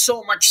there's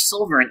so much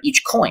silver in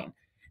each coin.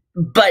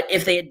 But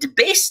if they had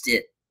debased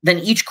it, then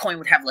each coin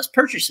would have less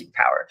purchasing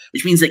power,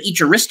 which means that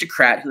each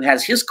aristocrat who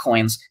has his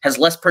coins has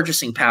less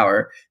purchasing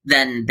power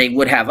than they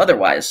would have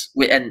otherwise.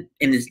 And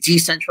in this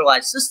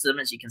decentralized system,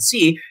 as you can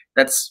see,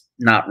 that's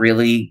not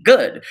really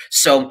good.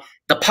 So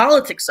the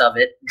politics of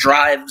it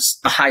drives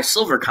the high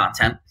silver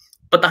content,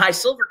 but the high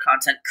silver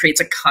content creates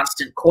a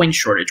constant coin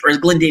shortage. Or as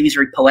Glyn Davies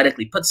very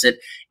poetically puts it,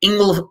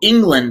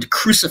 England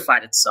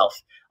crucified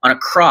itself on a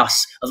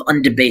cross of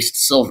undebased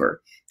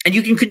silver. And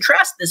you can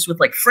contrast this with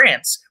like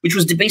France, which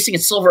was debasing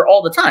its silver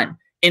all the time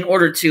in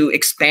order to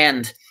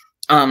expand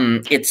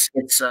its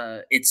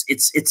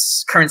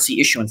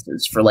currency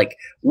issuances for like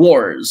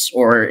wars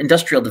or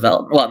industrial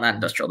development. Well, not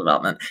industrial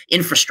development,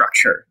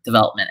 infrastructure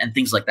development and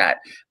things like that.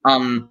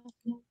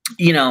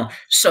 You know,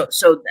 so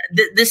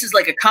this is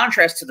like a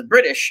contrast to the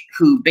British,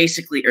 who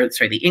basically, or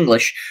sorry, the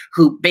English,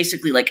 who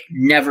basically like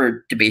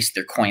never debased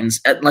their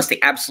coins unless they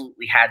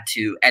absolutely had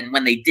to. And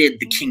when they did,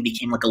 the king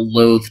became like a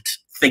loathed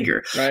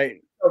figure. Right.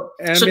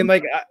 And I mean,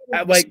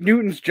 like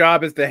Newton's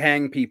job is to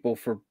hang people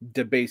for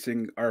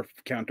debasing our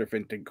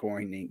counterfeiting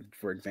coining,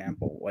 for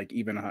example, like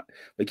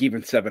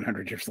even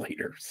 700 years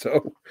later.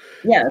 So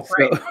yeah, that's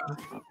right.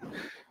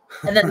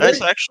 And then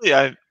that's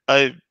actually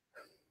I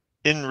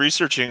in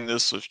researching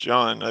this with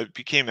John, I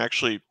became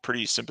actually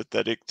pretty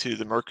sympathetic to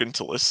the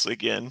mercantilists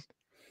again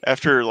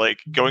after like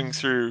going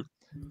through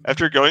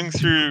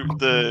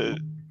the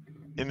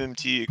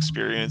MMT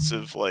experience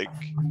of like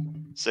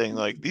saying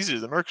like these are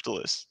the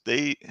mercantilists.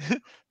 They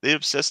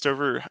obsessed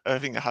over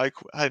having a high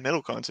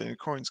metal content in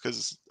coins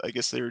because I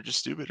guess they were just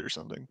stupid or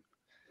something.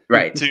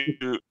 Right.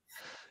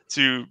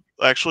 To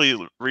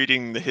actually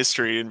reading the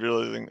history and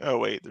realizing, oh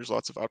wait, there's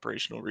lots of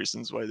operational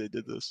reasons why they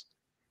did this.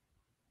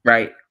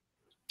 Right.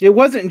 It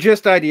wasn't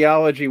just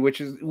ideology, which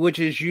is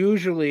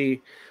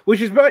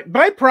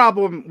my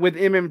problem with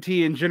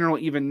MMT in general,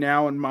 even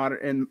now in modern,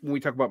 and when we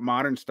talk about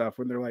modern stuff,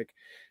 when they're like,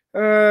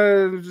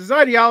 this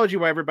ideology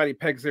why everybody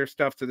pegs their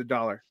stuff to the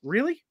dollar.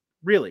 Really?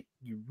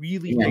 You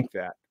really think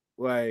that?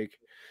 Like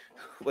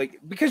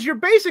because you're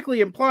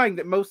basically implying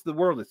that most of the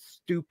world is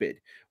stupid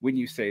when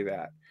you say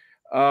that.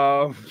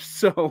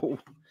 So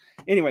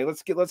anyway,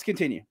 let's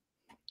continue.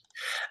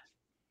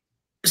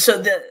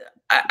 So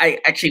I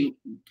actually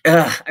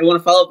I want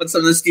to follow up on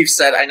something that Steve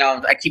said. I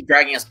know I keep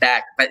dragging us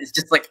back, but it's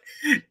just like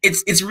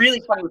it's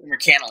really funny with the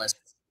mercantilists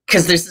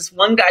because there's this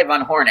one guy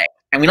von Hornig,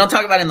 and we don't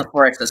talk about it in the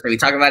Forex essay. We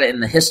talk about it in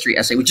the history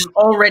essay, which is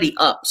already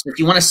up. So if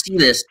you want to see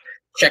this,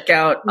 check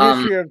out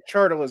History of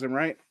Chartalism,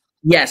 right?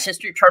 Yes,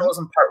 History of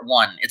Chartalism Part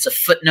 1. It's a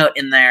footnote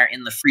in there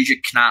in the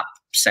Friedrich Knapp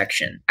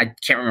section. I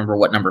can't remember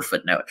what number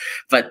footnote,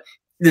 but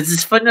there's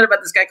this footnote about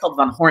this guy called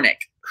von Hornig,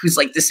 who's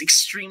like this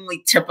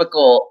extremely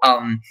typical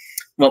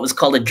what was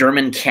called a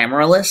German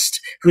cameralist,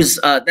 who's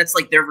that's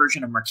like their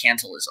version of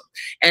mercantilism.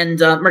 And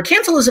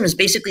mercantilism is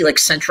basically like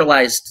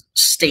centralized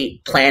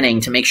state planning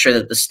to make sure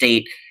that the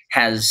state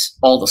has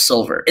all the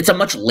silver. It's a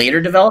much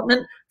later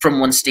development from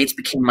when states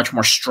became much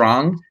more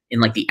strong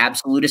in like the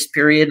absolutist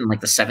period in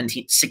like the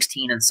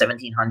 16 and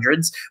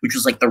 1700s, which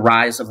was like the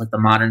rise of like the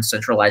modern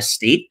centralized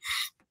state.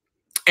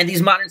 And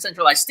these modern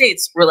centralized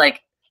states were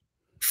like,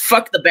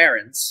 fuck the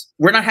barons.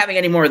 We're not having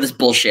any more of this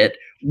bullshit.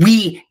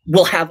 We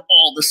will have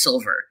all the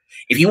silver.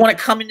 If you want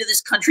to come into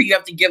this country, you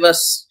have to give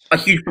us a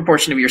huge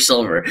proportion of your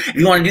silver. If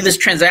you want to do this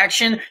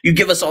transaction, you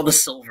give us all the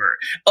silver.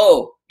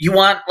 Oh, you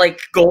want like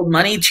gold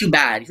money? Too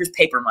bad. Here's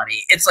paper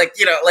money. It's like,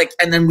 you know, like,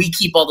 and then we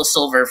keep all the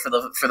silver for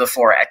the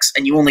Forex,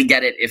 and you only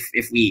get it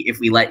if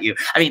we let you.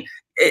 I mean,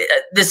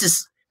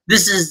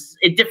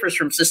 it differs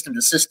from system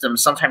to system.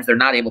 Sometimes they're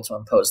not able to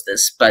impose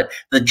this, but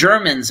the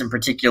Germans in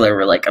particular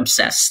were like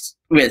obsessed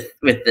with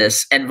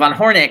this. And von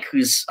Hornig,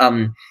 who's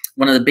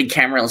one of the big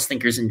cameralist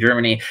thinkers in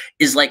Germany,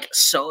 is like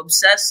so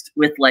obsessed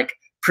with like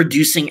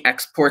producing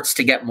exports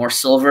to get more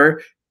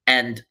silver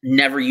and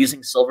never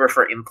using silver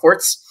for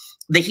imports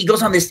that he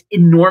goes on this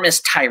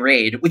enormous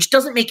tirade, which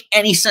doesn't make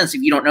any sense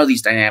if you don't know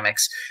these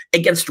dynamics,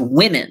 against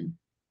women.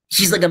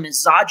 He's like a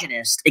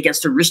misogynist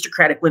against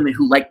aristocratic women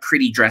who like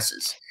pretty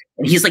dresses.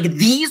 And he's like,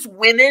 these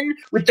women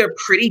with their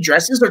pretty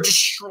dresses are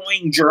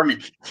destroying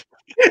Germany.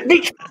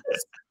 Because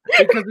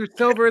there's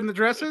silver in the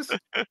dresses?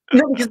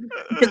 No, because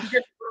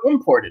they're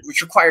imported,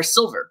 which requires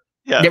silver.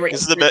 Yeah,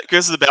 because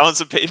the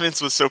balance of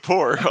payments was so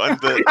poor on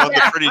the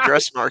pretty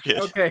dress market.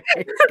 Okay,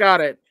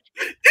 got it.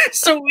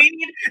 So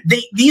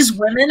these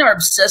women are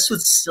obsessed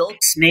with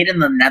silks made in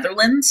the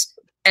Netherlands,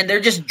 and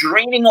they're just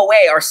draining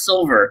away our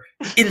silver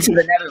into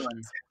the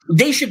Netherlands.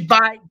 They should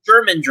buy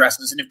German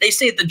dresses, and if they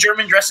say the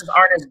German dresses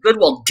aren't as good,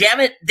 well, damn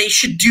it, they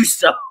should do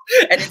so.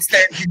 And it's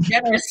their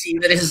degeneracy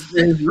that is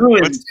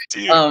ruined.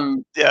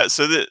 Yeah,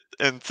 so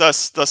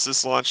thus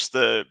this launched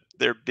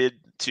their bid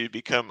to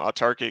become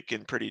autarkic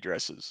in pretty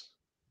dresses.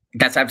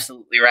 That's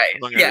absolutely right.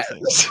 Among yeah. other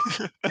things.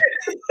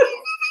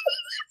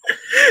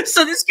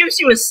 So this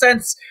gives you a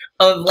sense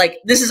of like,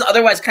 this is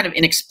otherwise kind of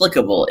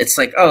inexplicable. It's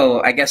like,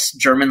 oh, I guess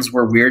Germans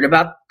were weird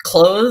about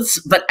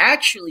clothes, but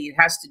actually it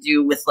has to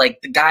do with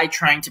like the guy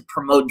trying to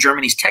promote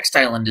Germany's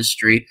textile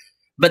industry,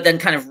 but then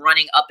kind of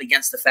running up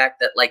against the fact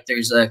that like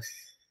there's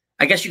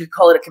I guess you could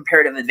call it a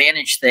comparative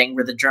advantage thing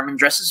where the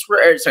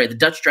the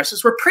Dutch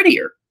dresses were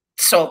prettier.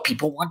 So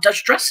people want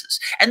Dutch dresses.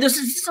 And this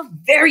is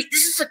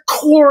a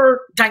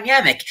core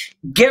dynamic.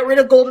 Get rid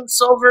of gold and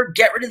silver,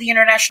 get rid of the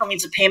international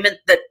means of payment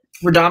that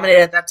were dominant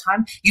at that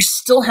time. You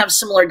still have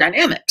similar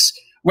dynamics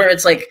where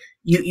it's like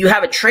you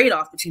have a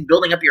trade-off between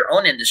building up your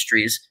own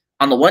industries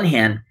on the one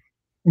hand,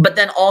 but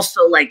then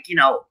also like, you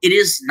know, it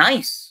is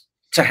nice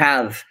to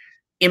have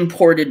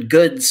imported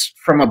goods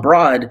from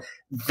abroad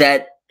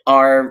that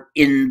are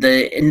in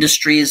the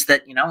industries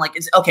that, you know, like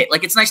it's okay,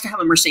 like it's nice to have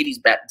a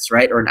Mercedes-Benz,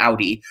 right? Or an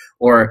Audi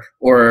or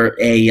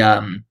a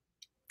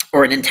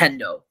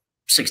Nintendo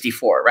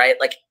 64, right?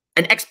 Like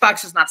an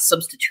Xbox is not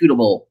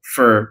substitutable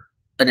for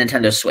a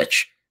Nintendo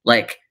Switch.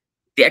 Like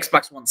the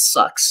Xbox One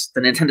sucks.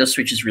 The Nintendo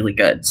Switch is really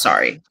good.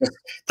 Sorry. Just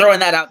throwing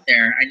that out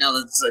there. I know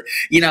that's,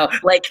 you know,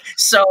 like,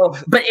 so,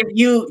 but if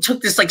you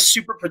took this like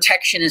super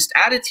protectionist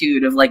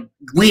attitude of like,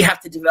 we have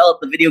to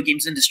develop the video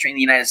games industry in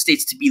the United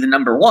States to be the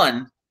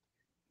 #1,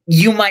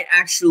 you might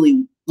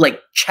actually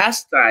like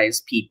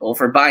chastise people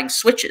for buying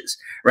Switches,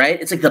 right?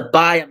 It's like the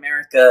buy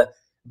American,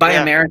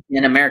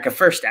 America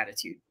first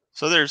attitude.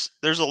 So there's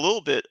a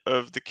little bit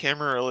of the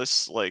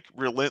cameralists like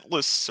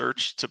relentless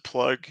search to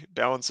plug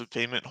balance of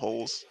payment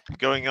holes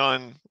going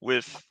on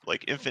with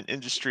like infant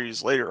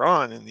industries later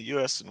on in the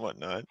U.S. and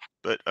whatnot.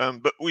 But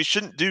we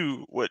shouldn't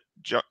do what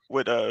John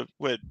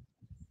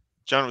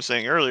was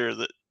saying earlier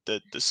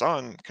that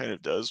Dasan kind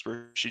of does,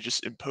 where she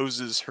just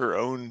imposes her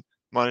own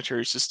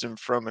monetary system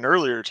from an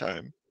earlier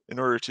time in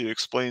order to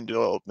explain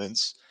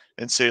developments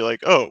and say like,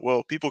 oh,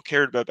 well, people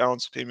cared about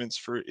balance of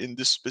payments in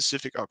this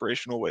specific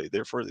operational way,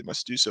 therefore they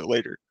must do so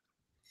later.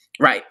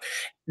 Right.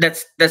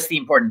 That's the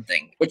important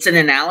thing. It's an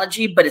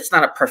analogy, but it's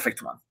not a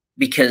perfect one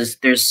because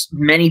there's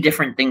many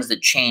different things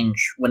that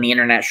change when the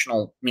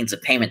international means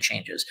of payment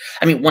changes.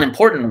 I mean, one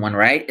important one,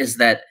 right, is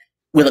that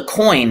with a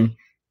coin,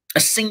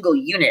 a single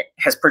unit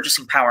has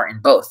purchasing power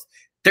in both.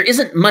 There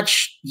isn't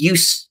much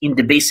use in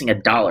debasing a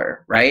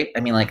dollar, right? I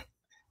mean, like,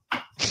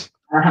 I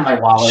don't have my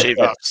wallet. Shave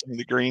off some of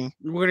the green.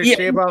 We're going to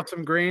shave off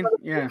some green?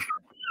 Yeah.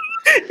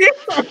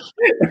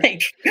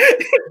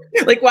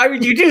 like, why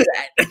would you do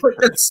that? Like,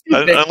 that's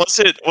stupid. Unless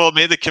it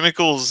made the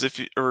chemicals,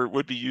 or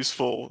would be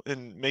useful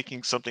in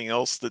making something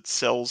else that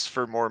sells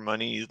for more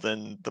money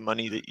than the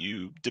money that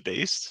you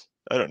debased.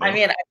 I don't know. I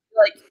mean,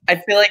 I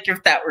feel like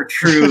if that were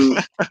true,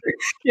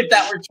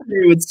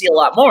 we would see a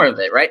lot more of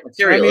it, right?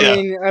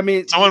 Materially. I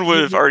mean, someone would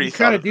have already you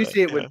kind thought of do that,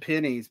 see it yeah. with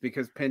pennies,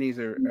 because pennies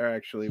are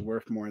actually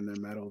worth more in their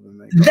metal than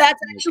they. That's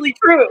actually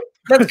true.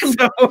 That's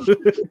So,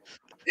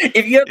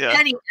 if you have Yeah.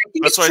 penny, I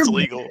think That's it's why it's true.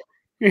 illegal.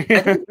 I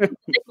think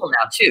it's nickel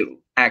now too.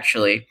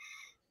 Actually,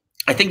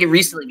 I think it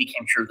recently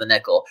became true of the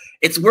nickel.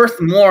 It's worth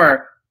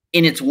more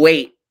in its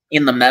weight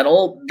in the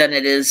metal than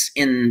it is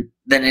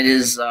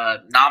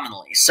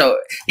nominally. So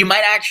you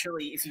might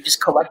actually, if you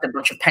just collect a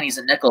bunch of pennies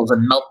and nickels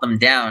and melt them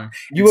down,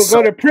 you will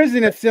go to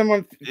prison if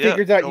someone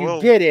figures out you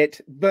well, did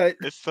it. But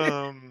if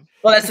well,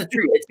 that's the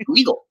truth. It's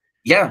illegal.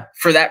 Yeah,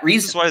 for that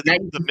reason. this is why Now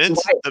the you can see mint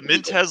why it's the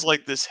mint illegal. has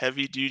like this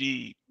heavy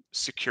duty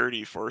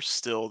security force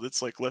still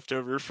that's like left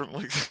over from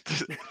like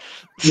the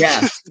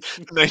Yeah.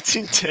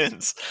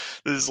 1910s.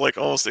 This is like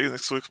almost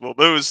inexplicable,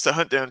 but it was to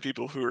hunt down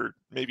people who are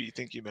maybe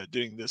thinking about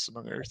doing this,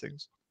 among other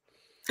things.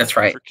 That's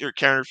right. For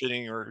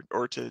counterfeiting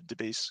or to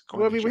debase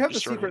coinage. well, I mean, we or have the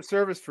destroy Secret it.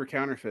 Service for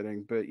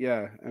counterfeiting, but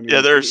yeah, I mean,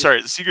 Yeah,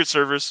 the Secret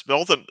Service, but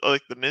all the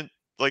like the mint,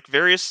 like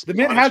various the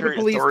mint has the monetary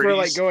police for like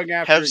authorities going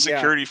after have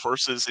security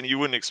forces, and you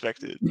wouldn't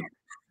expect it.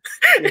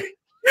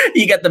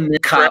 You got the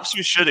mint Perhaps cops.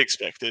 we should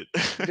expect it.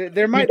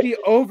 There might be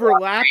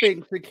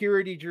overlapping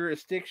security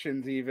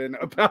jurisdictions even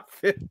about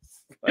this.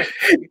 Like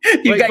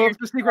both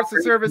the Secret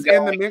Service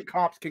and the mint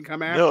cops can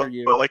come after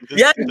you. But like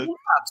Yeah,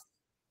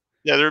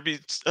 yeah, there'd be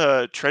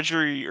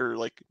treasury or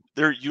like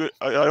I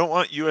don't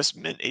want U.S.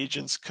 mint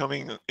agents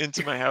coming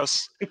into my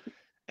house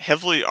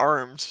heavily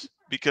armed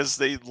because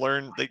they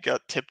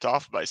got tipped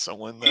off by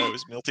someone that I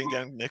was melting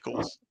down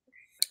nickels.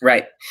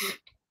 Right.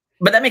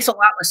 But that makes a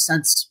lot less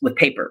sense with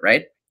paper,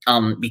 right?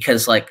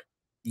 Because like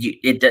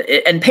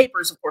and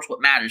paper is of course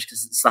what matters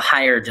because it's the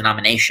higher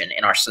denomination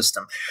in our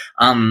system.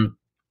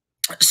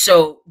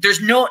 So there's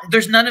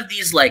none of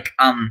these like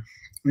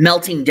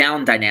melting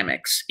down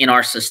dynamics in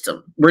our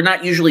system. We're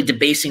not usually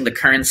debasing the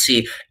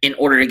currency in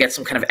order to get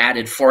some kind of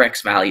added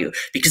forex value,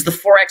 because the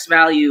forex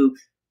value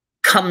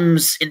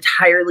comes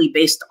entirely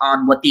based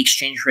on what the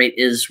exchange rate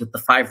is with the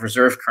 5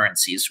 reserve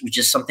currencies, which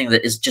is something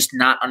that is just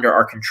not under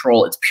our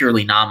control. It's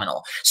purely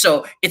nominal.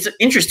 So it's an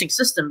interesting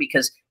system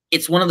because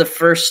it's one of the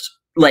first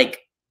like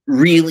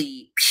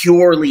really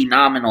purely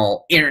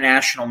nominal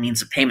international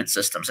means of payment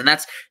systems. And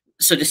that's,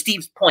 so to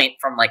Steve's point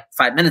from like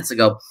 5 minutes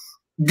ago,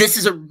 this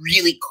is a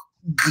really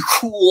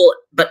cool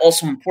but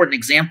also important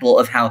example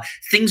of how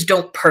things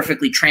don't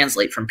perfectly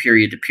translate from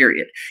period to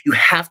period. You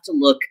have to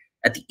look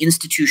at the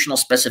institutional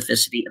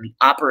specificity and the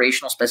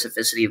operational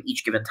specificity of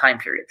each given time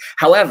period.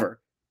 However,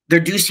 there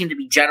do seem to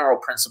be general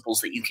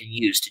principles that you can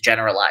use to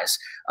generalize.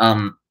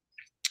 And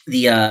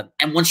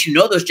once you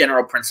know those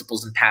general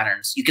principles and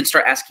patterns, you can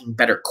start asking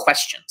better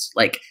questions.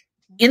 Like,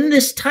 in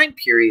this time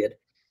period,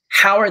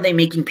 how are they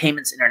making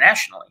payments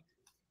internationally?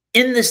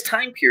 In this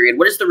time period,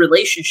 what is the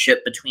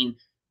relationship between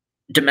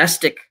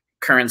domestic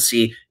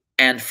currency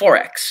and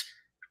forex?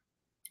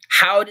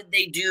 How did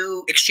they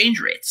do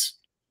exchange rates?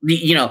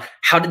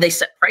 How did they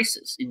set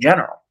prices in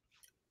general?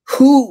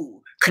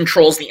 Who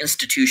controls the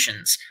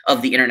institutions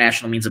of the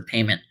international means of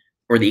payment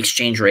or the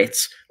exchange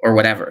rates or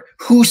whatever?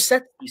 Who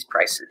sets these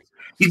prices?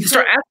 You can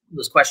start asking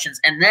those questions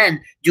and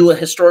then do a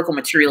historical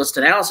materialist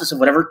analysis of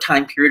whatever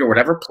time period or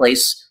whatever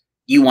place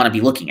you want to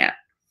be looking at.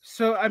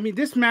 So, I mean,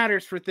 this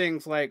matters for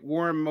things like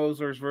Warren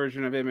Mosler's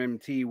version of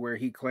MMT, where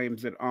he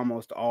claims that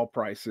almost all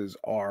prices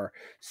are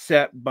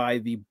set by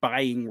the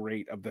buying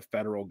rate of the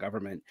federal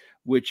government,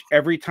 which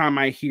every time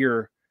I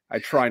hear, I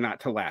try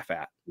not to laugh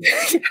at.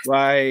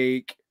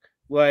 like,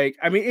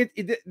 I mean,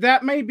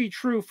 that may be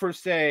true for,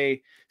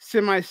 say,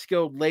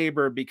 semi-skilled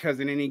labor, because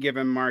in any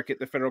given market,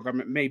 the federal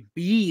government may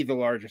be the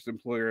largest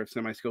employer of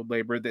semi-skilled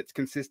labor that's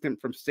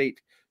consistent from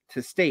state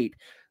to state,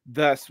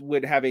 thus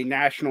would have a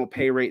national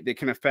pay rate that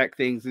can affect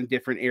things in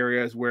different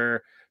areas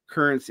where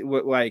currency,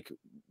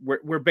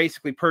 where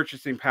basically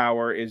purchasing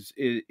power is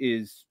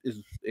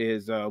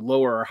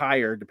lower or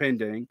higher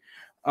depending.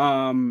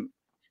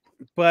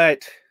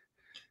 But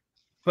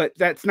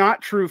that's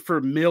not true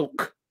for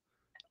milk.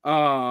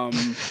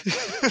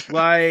 It's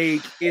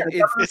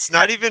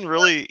not even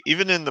really,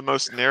 even in the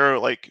most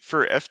narrow, like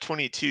for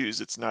F-22s,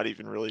 it's not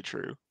even really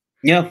true.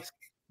 Yeah.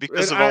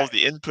 Because of all of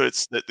the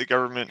inputs that the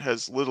government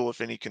has little,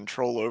 if any,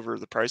 control over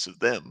the price of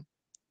them.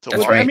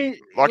 That's right. I mean,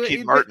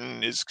 Lockheed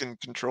Martin can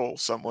control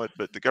somewhat,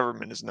 but the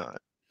government is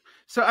not.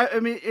 So I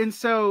mean, and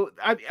so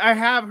I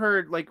have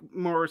heard like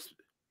more.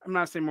 I'm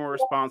not saying more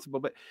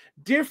responsible, but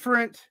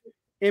different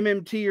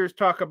MMTers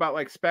talk about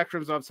like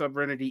spectrums of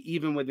sovereignty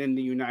even within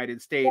the United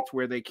States,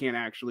 where they can't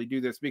actually do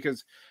this,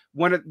 because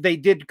they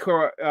did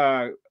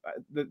Sam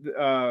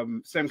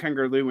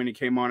Kangaroo, when he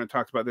came on and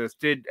talked about this,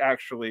 did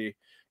actually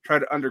try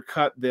to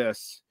undercut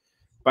this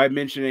by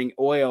mentioning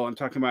oil and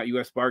talking about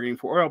U.S. bargaining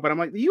for oil. But I'm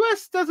like, the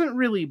U.S. doesn't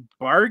really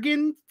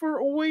bargain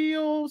for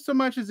oil so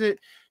much as it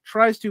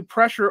tries to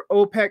pressure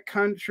OPEC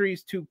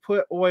countries to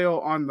put oil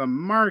on the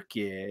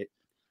market.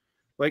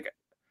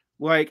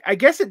 Like, I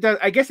guess it does.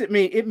 I guess it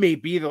may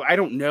be the. I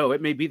don't know.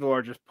 It may be the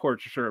largest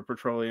purchaser of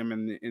petroleum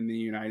in the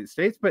United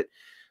States, but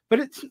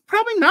it's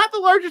probably not the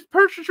largest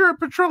purchaser of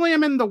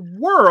petroleum in the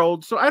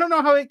world. So I don't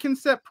know how it can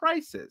set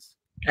prices.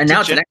 And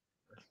now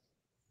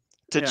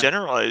to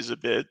generalize a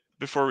bit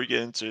before we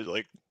get into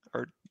like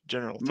our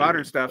general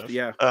modern stuff,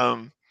 yeah.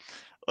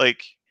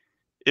 Like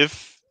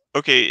if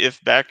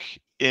back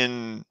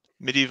in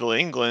medieval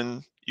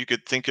England, you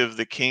could think of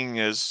the king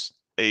as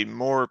a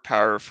more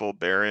powerful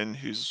baron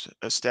who's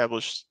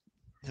established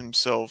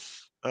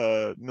himself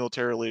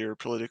militarily or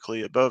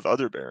politically above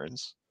other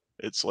barons.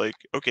 It's like,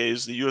 okay,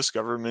 is the U.S.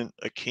 government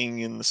a king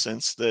in the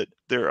sense that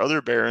there are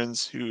other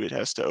barons who it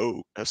has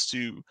to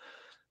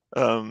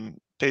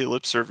pay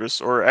lip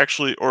service,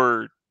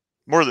 or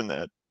more than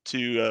that,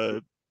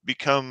 to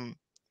become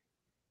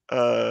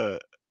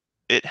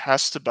it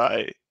has to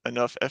buy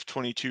enough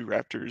F-22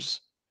 Raptors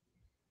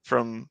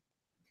from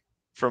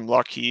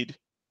Lockheed,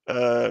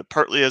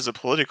 partly as a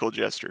political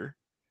gesture.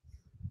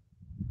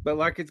 But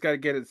Lockheed's got to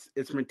get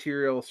its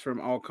materials from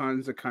all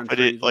kinds of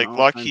countries. But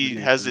Lockheed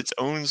has its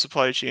own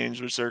supply chains,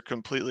 which are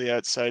completely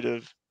outside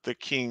of the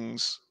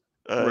king's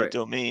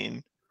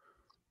domain,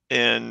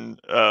 and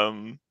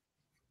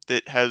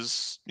it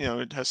has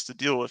to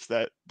deal with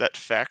that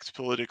fact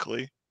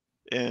politically,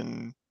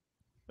 and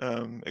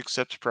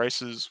accept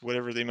prices,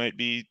 whatever they might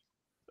be,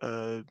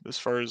 as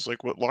far as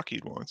like what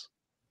Lockheed wants.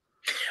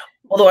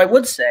 Although I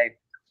would say,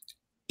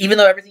 even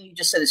though everything you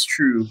just said is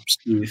true,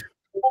 Steve,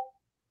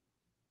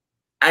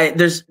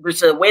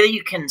 there's a way that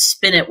you can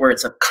spin it where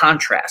it's a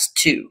contrast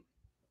too,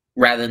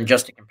 rather than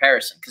just a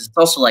comparison. Because it's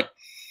also like,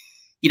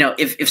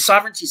 if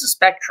sovereignty is a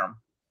spectrum,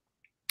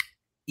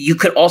 you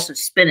could also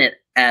spin it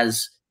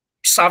as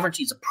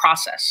sovereignty is a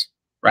process,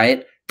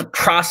 right? The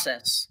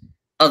process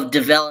of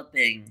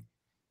developing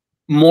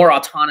more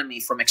autonomy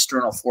from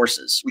external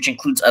forces, which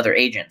includes other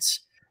agents.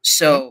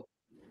 So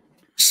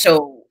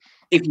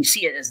if you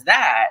see it as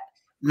that,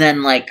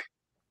 then like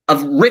a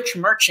rich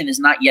merchant is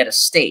not yet a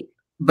state,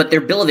 but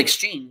their bill of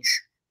exchange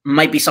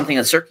might be something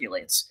that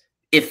circulates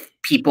if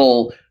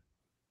people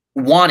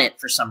want it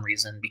for some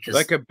reason, because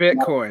like a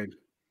Bitcoin.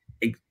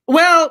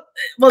 Well,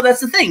 that's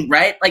the thing,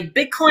 right? Like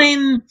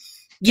Bitcoin,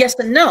 yes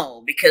and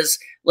no, because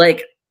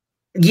like,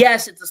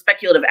 yes, it's a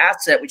speculative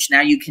asset, which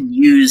now you can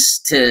use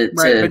to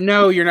but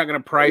no, you're not going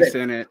to price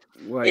in it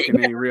like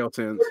in any real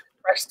sense.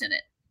 Priced in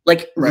it.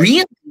 Like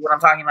really, what I'm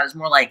talking about is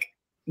more like,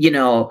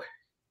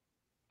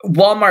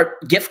 Walmart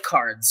gift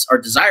cards are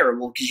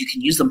desirable because you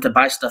can use them to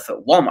buy stuff at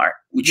Walmart.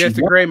 Which it's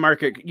a gray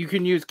market. You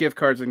can use gift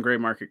cards in gray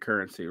market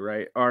currency,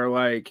 right? Or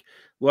like,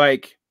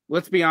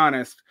 let's be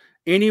honest.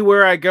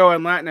 Anywhere I go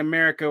in Latin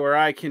America where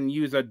I can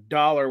use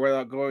 $1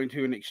 without going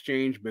to an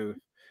exchange booth,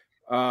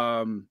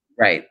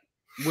 right?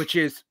 Which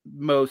is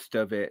most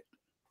of it.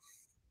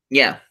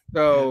 Yeah.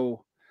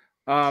 So,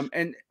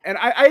 and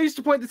I used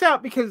to point this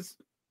out because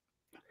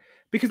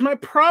my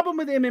problem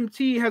with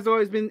MMT has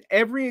always been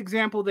every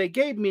example they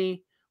gave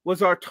me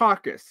was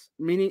autarchus,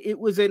 meaning it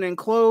was an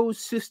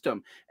enclosed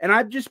system. And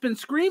I've just been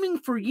screaming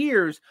for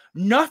years,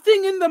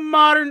 nothing in the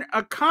modern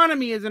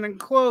economy is an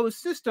enclosed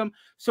system.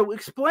 So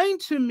explain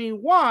to me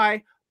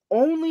why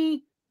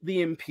only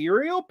the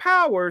imperial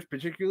powers,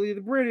 particularly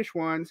the British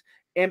ones,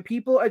 and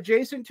people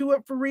adjacent to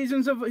it for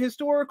reasons of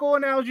historical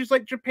analogies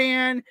like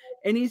Japan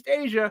and East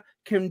Asia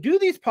can do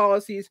these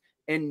policies,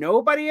 and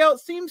nobody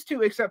else seems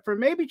to, except for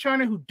maybe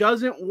China, who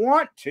doesn't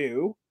want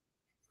to.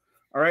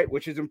 All right,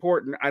 which is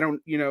important. I don't,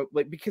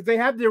 because they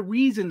have their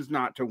reasons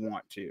not to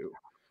want to.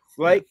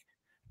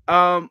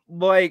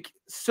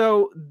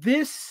 So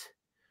this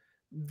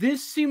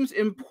seems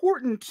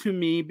important to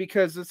me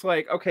because it's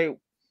like, okay,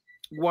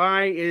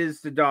 why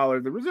is the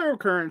dollar the reserve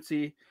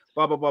currency?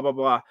 Blah blah blah blah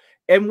blah.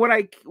 And what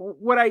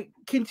I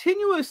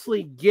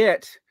continuously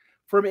get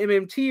from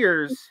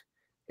MMTers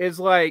is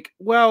like,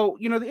 well,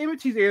 the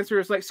MMT's answer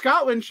is like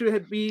Scotland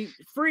should be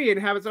free and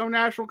have its own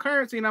national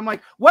currency. And I'm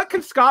like, what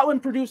can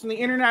Scotland produce in the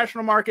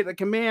international market that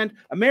command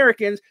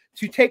Americans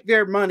to take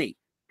their money?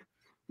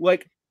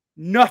 Like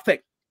nothing.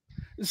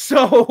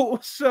 So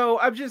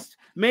I'm just,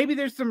 maybe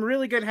there's some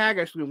really good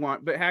haggis we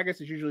want, but haggis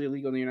is usually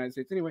illegal in the United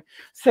States anyway.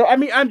 So, I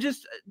mean, I'm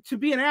just to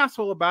be an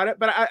asshole about it,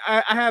 but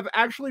I have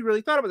actually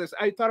really thought about this.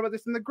 I thought about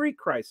this in the Greek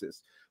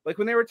crisis. Like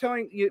when they were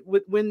telling you,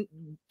 when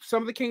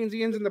some of the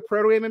Keynesians and the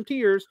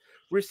proto-MMTers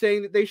were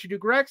saying that they should do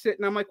Grexit.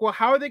 And I'm like, well,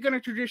 how are they going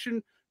to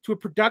transition to a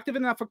productive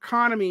enough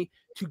economy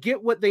to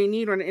get what they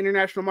need on an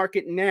international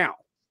market now?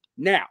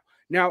 Now,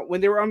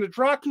 when they were on the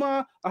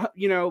drachma,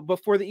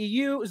 before the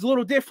EU, is a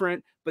little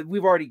different, but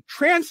we've already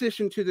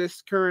transitioned to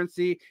this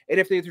currency. And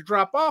if they have to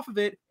drop off of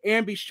it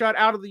and be shut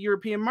out of the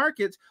European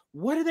markets,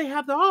 what do they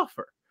have to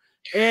offer?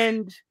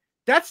 And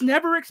that's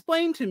never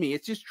explained to me.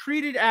 It's just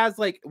treated as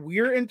like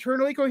we're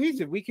internally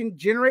cohesive. We can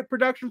generate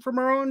production from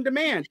our own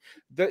demand.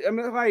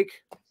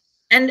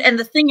 And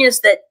the thing is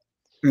that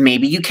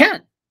maybe you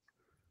can,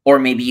 or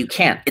maybe you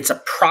can't. It's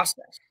a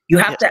process. You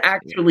have to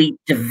actually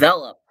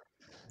develop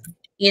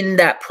in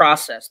that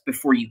process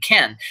before you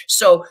can.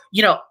 So,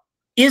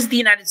 is the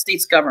United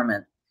States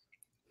government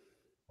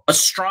a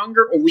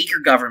stronger or weaker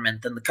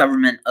government than the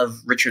government of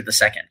Richard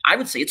II? I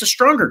would say it's a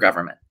stronger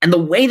government. And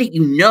the way that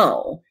you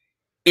know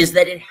is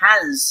that it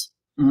has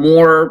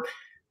more,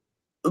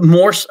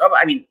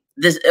 I mean,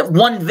 this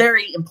one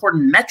very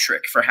important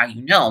metric for how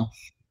you know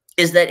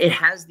is that it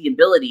has the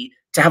ability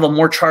to have a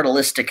more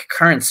chartalistic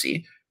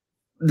currency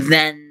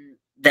than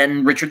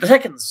Richard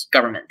II's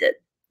government did,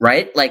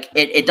 right? Like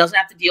it doesn't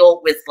have to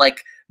deal with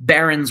like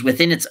barons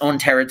within its own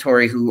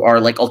territory who are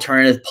like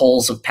alternative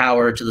poles of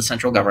power to the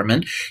central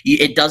government.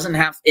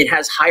 It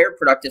has higher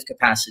productive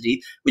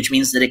capacity, which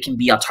means that it can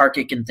be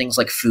autarkic in things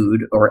like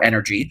food or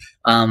energy.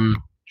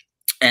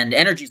 And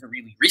energy is a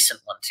really recent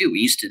one too. We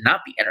used to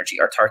not be energy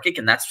autarkic,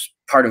 and that's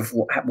part of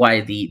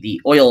why the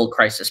oil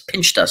crisis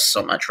pinched us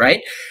so much,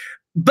 right?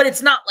 But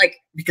it's not like,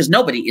 because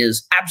nobody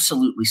is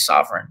absolutely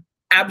sovereign.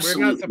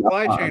 Absolutely. We're not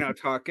supply chain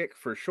autarkic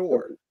for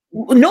sure.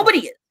 Nobody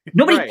is.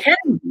 Nobody Right. can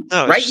be,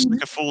 No, right? it's just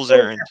like a fool's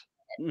errand.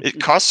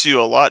 It costs you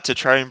a lot to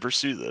try and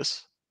pursue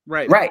this.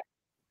 Right. Right.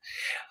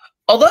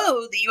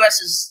 Although the U.S.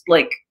 is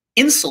like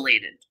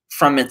insulated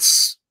from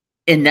its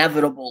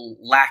inevitable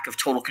lack of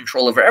total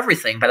control over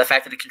everything by the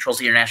fact that it controls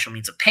the international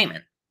means of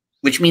payment,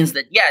 which means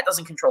that, yeah, it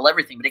doesn't control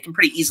everything, but it can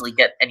pretty easily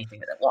get anything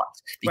that it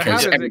wants.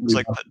 Because It's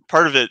like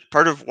part of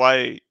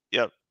why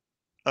the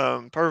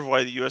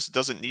U.S.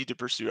 doesn't need to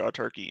pursue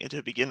autarky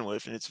to begin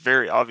with, and it's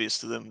very obvious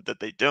to them that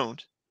they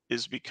don't,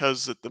 is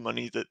because that the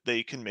money that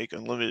they can make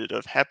unlimited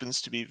of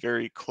happens to be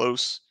very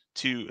close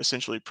to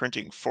essentially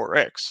printing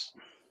FOREX.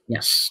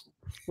 Yes.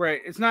 Right.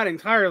 It's not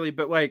entirely,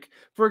 but like,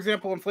 for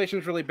example, inflation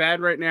is really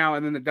bad right now,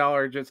 and then the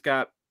dollar just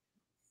got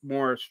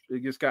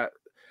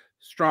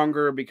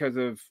stronger because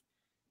of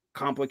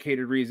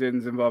complicated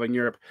reasons involving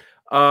Europe.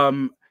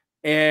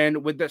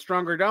 And with that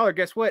stronger dollar,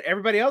 guess what?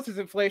 Everybody else's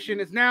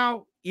inflation is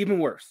now even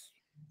worse,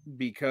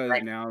 because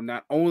now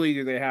not only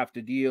do they have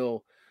to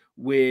deal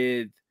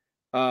with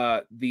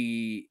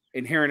the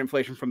inherent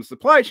inflation from the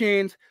supply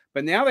chains,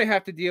 but now they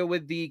have to deal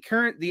with the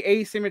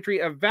asymmetry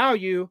of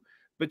value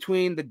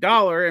between the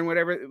dollar and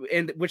whatever,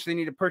 and which they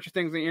need to purchase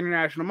things in the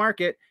international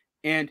market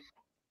and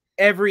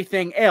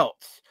everything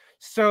else.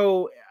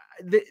 So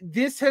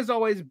this has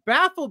always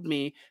baffled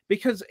me,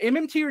 because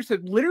MMTers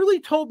have literally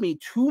told me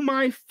to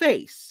my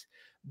face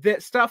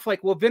that stuff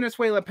like, well,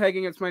 Venezuela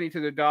pegging its money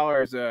to the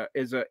dollar is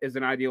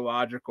an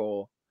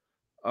ideological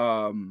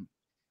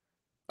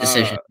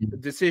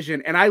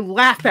decision, and I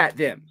laugh at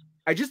them.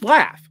 I just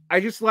laugh.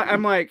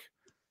 I'm like,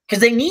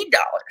 because they need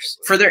dollars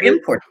for their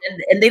import,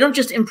 and they don't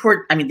just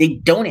import. I mean, they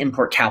don't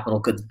import capital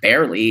goods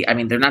barely. I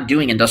mean, they're not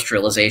doing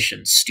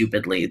industrialization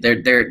stupidly.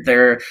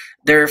 They're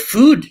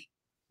food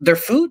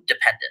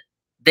dependent.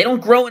 They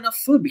don't grow enough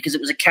food because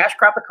it was a cash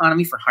crop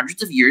economy for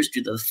hundreds of years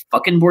due to the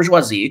fucking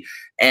bourgeoisie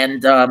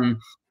and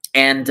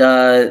everybody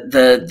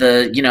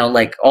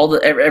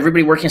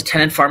working as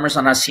tenant farmers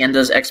on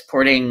haciendas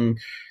exporting.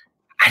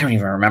 I don't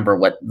even remember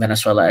what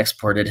Venezuela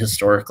exported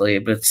historically,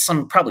 but it's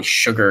probably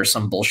sugar or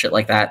some bullshit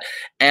like that.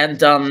 And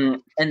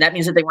that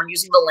means that they weren't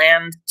using the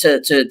land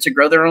to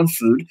grow their own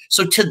food.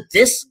 So to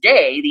this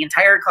day, the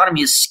entire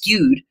economy is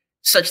skewed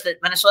such that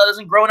Venezuela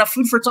doesn't grow enough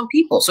food for its own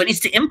people. So it needs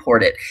to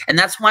import it. And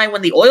that's why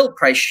when the oil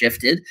price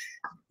shifted,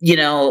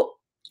 Chavismo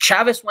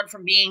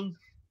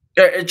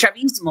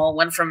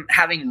went from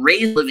having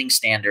raised living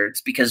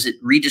standards because it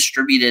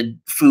redistributed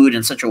food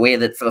in such a way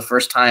that for the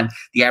first time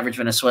the average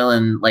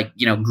Venezuelan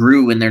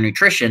grew in their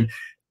nutrition,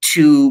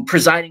 to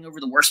presiding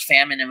over the worst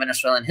famine in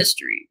Venezuelan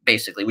history,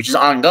 basically, which is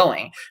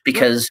ongoing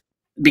because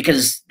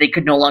they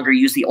could no longer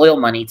use the oil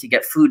money to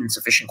get food in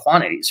sufficient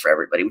quantities for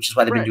everybody, which is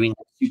why they've been doing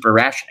super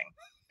rationing.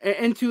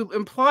 And to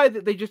imply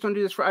that they just don't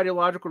do this for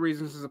ideological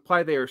reasons is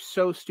imply they are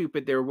so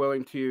stupid they're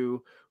willing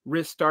to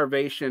risk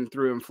starvation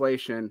through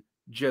inflation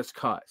just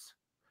cause.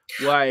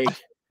 Like,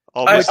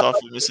 all based off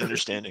of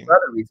misunderstanding. For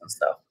other reasons,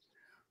 though,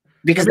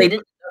 because they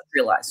didn't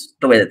realize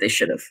the way that they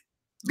should have.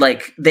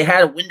 Like, they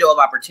had a window of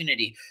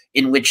opportunity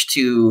in which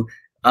to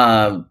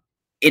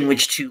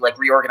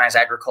reorganize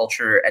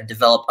agriculture and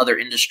develop other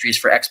industries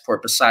for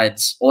export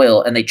besides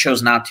oil, and they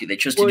chose not to. They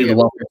chose to do the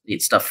welfare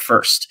state stuff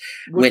first,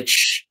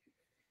 which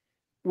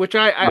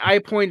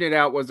I pointed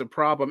out was a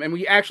problem. And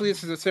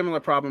this is a similar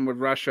problem with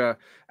Russia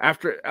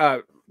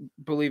after,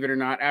 believe it or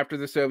not, after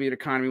the Soviet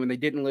economy, when they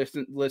didn't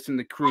listen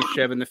to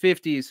Khrushchev in the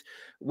 50s,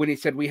 when he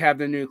said, we have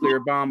the nuclear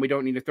bomb, we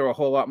don't need to throw a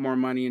whole lot more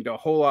money into a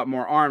whole lot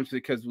more arms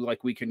because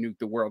we can nuke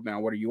the world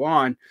now. What are you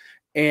on?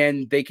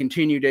 And they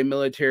continued a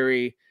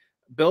military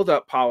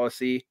buildup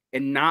policy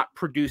and not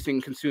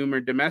producing consumer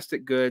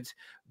domestic goods.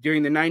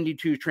 During the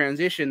 92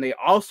 transition, they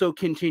also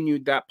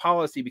continued that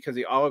policy because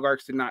the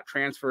oligarchs did not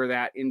transfer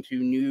that into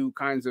new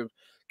kinds of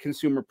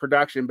consumer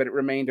production, but it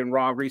remained in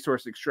raw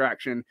resource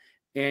extraction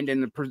and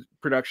in the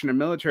production of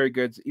military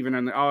goods, even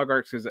on the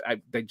oligarchs, because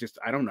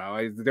I don't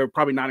know. They're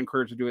probably not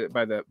encouraged to do it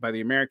by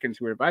the Americans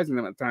who were advising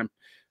them at the time,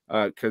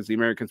 because the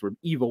Americans were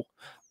evil.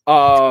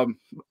 Then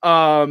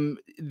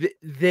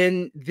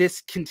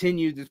this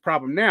continues this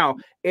problem now,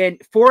 and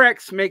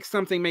FOREX makes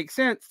something make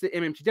sense that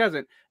MMT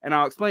doesn't, and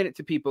I'll explain it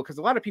to people, because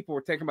a lot of people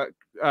were talking about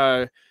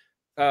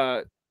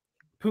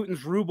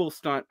Putin's ruble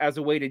stunt as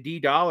a way to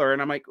de-dollar,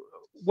 and I'm like,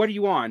 what are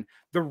you on?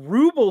 The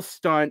ruble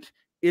stunt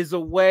is a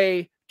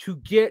way to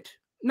get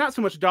not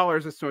so much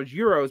dollars as so much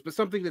euros, but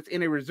something that's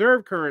in a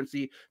reserve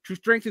currency to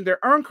strengthen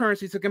their own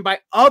currency so they can buy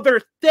other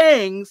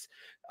things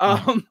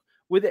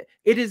with it.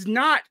 It is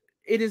not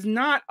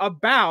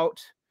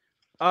about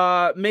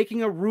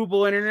making a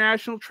ruble an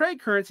international trade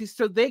currency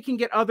so they can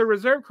get other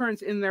reserve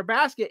currency in their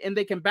basket, and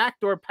they can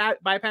backdoor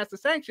bypass the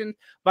sanctions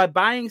by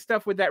buying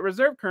stuff with that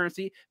reserve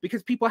currency,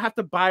 because people have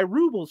to buy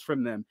rubles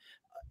from them.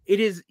 It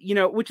is,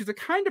 which is a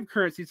kind of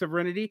currency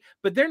sovereignty,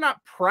 but they're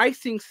not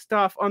pricing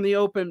stuff on the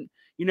open,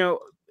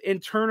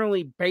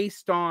 internally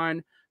based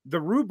on the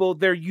ruble.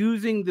 They're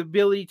using the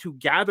ability to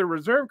gather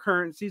reserve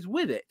currencies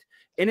with it.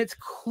 And it's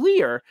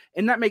clear,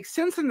 and that makes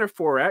sense under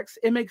FOREX.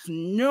 It makes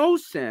no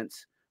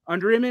sense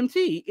under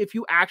MMT if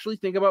you actually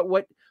think about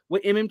what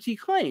MMT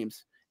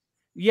claims.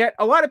 Yet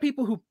a lot of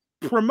people who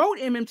promote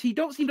MMT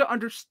don't seem to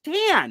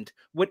understand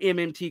what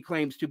MMT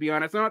claims, to be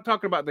honest. I'm not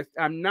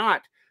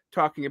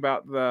talking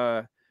about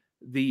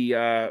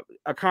the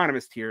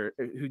economists here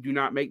who do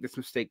not make this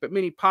mistake, but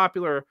many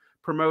popular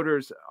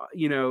promoters,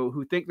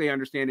 who think they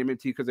understand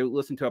MMT because they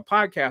listened to a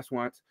podcast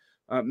once,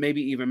 maybe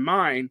even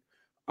mine,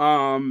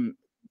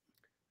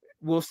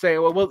 will say,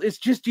 well, it's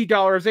just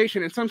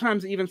de-dollarization. And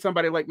sometimes even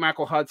somebody like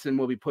Michael Hudson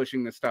will be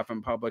pushing this stuff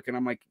in public. And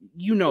I'm like,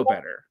 you know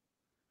better.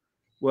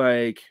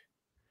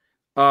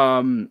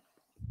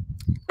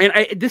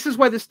 This is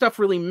why this stuff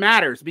really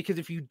matters, because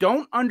if you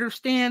don't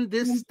understand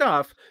this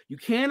stuff, you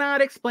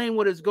cannot explain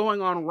what is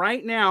going on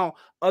right now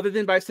other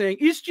than by saying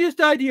it's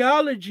just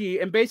ideology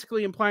and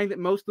basically implying that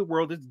most of the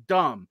world is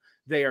dumb.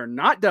 They are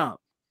not dumb.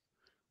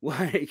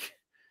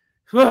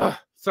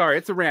 Sorry,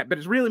 it's a rant, but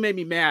it's really made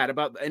me mad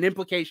about an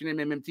implication in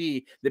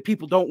MMT that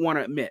people don't want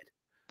to admit.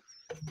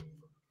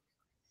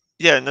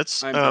 Yeah, and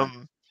that's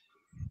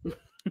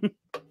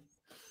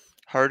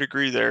hard to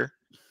agree there.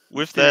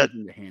 With that,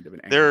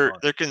 there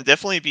can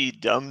definitely be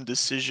dumb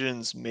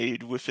decisions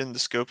made within the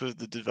scope of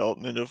the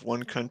development of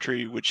one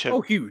country, which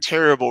have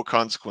terrible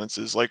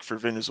consequences, like for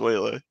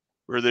Venezuela,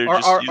 where they're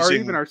just using, or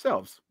even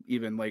ourselves,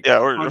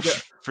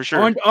 for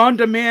sure, on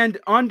demand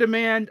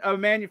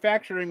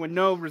manufacturing with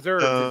no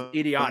reserves is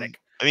idiotic.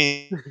 I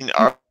mean,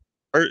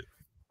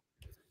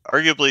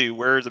 arguably,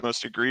 we're the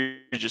most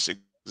egregious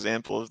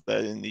example of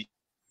that in the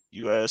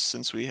U.S.,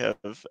 since we have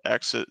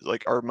access,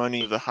 like our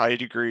money, of a high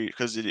degree,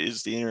 because it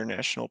is the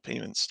international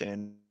payment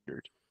standard.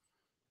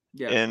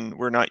 Yeah, and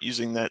we're not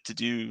using that to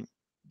do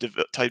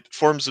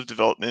forms of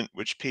development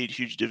which paid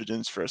huge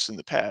dividends for us in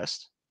the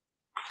past.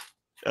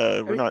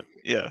 I mean,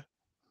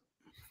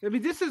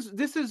 this is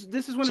one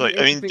of the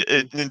interesting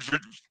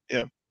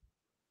things.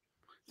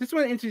 This is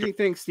one of the interesting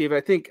things, Steve.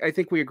 I think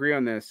we agree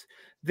on this.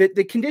 That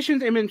the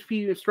conditions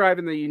MMT strive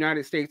in the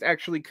United States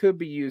actually could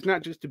be used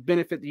not just to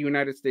benefit the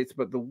United States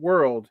but the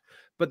world.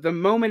 But the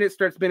moment it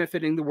starts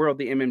benefiting the world,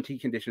 the MMT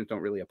conditions don't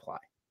really apply.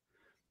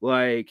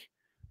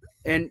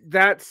 And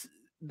that's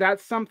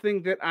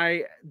something that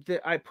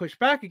I push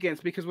back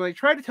against, because when they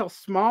try to tell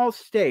small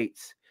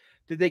states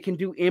that they can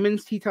do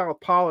MMT style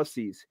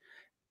policies,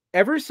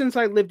 ever since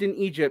I lived in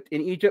Egypt,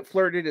 and Egypt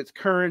flirted its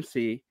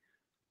currency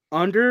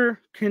under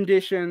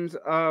conditions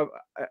of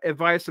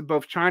advice of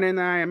both China and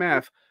the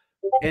IMF,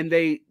 and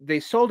they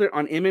sold it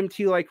on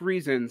MMT-like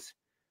reasons,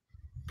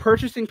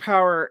 purchasing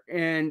power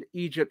in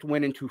Egypt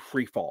went into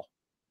free fall.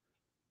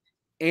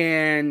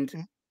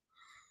 And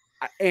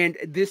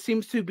this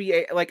seems to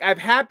be I've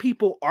had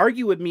people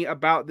argue with me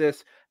about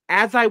this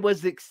as I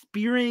was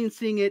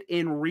experiencing it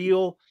in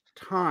real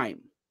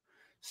time.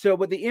 So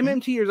what the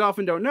MMTers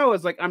often don't know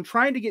is I'm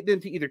trying to get them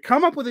to either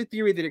come up with a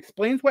theory that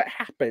explains what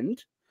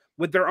happened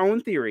with their own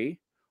theory,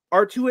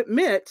 or to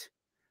admit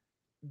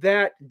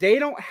that they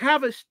don't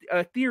have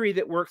a theory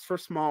that works for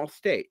small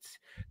states.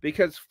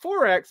 Because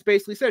FOREX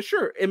basically says,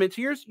 sure,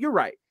 MMTers, you're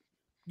right.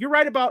 You're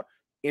right about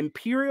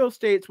imperial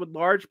states with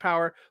large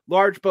power,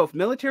 large both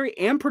military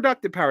and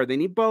productive power. They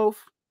need both.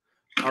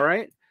 All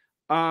right.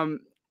 And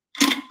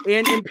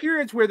in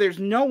periods where there's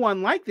no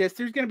one like this,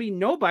 there's going to be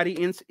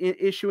nobody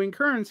issuing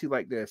currency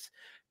like this.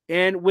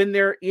 And when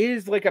there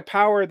is a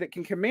power that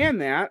can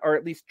command that, or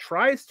at least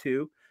tries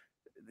to,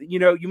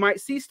 you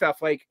might see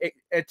stuff like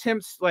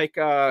attempts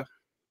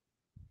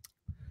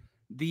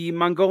the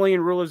Mongolian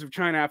rulers of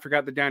China, I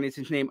forgot the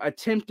Dainese name,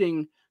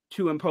 attempting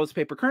to impose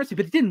paper currency,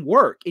 but it didn't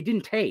work. It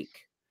didn't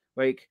take.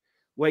 They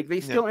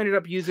still ended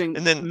up using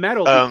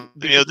metal.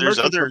 There's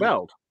other.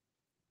 Go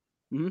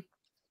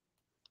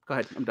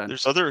ahead, I'm done.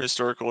 There's other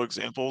historical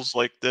examples,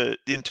 like the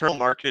internal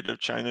market of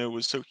China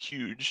was so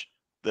huge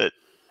that,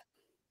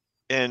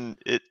 and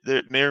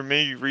there are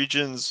many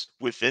regions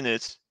within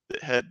it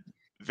that had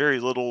very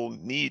little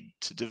need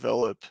to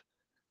develop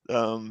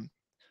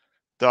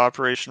the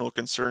operational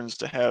concerns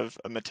to have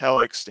a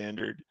metallic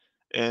standard,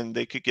 and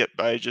they could get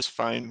by just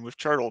fine with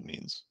chartal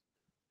means.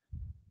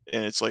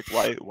 And it's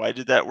why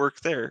did that work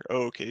there?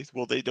 Oh, okay.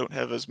 Well, they don't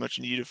have as much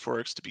need of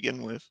FOREX to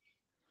begin with.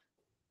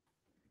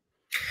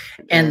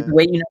 And the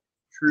way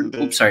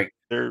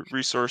their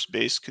resource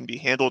base can be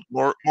handled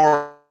more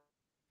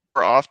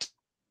often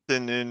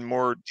and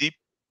more deep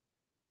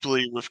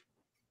deeply with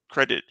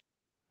credit.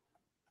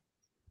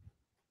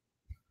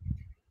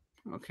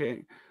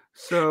 Okay,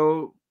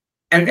 so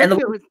And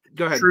the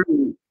go ahead.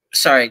 True.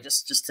 Sorry,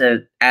 just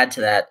to add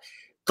to that,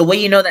 the way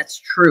you know that's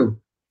true,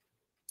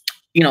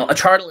 a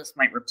chartalist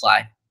might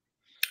reply,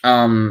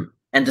 and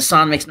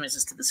Dasan makes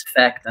noises to this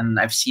effect, and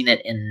I've seen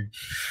it in.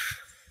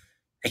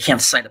 I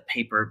can't cite a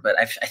paper, but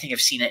I think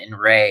I've seen it in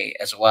Ray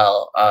as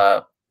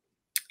well.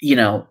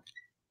 You'll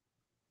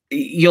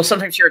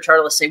sometimes hear a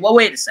chartalist say, "Well,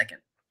 wait a second.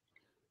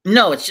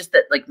 No, it's just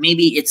that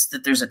maybe it's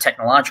that there's a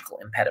technological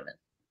impediment,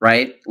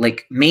 right?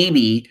 Like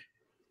maybe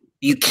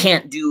you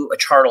can't do a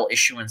chartal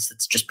issuance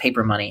that's just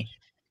paper money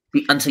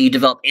until you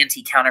develop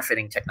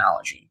anti-counterfeiting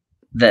technology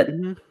that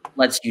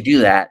lets you do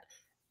that.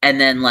 And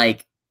then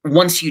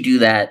once you do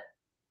that,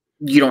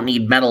 you don't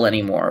need metal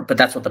anymore, but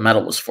that's what the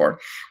metal was for.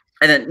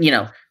 And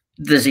then,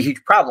 there's a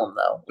huge problem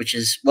though, which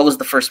is what was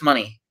the first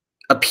money?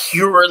 A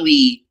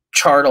purely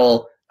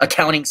chartal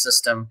accounting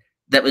system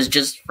that was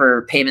just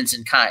for payments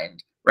in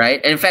kind,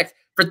 right? And in fact,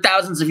 for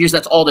thousands of years,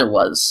 that's all there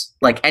was,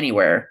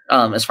 anywhere,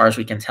 as far as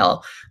we can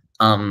tell.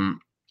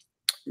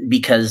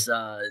 Because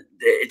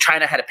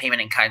China had a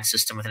payment in kind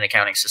system with an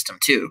accounting system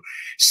too.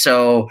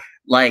 So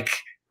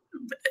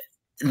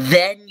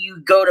then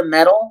you go to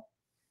metal,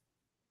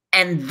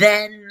 and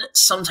then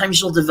sometimes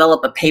you'll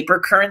develop a paper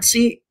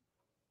currency.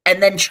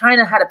 And then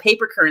China had a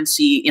paper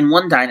currency in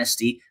one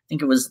dynasty. I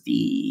think it was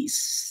the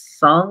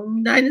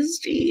Song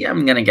dynasty.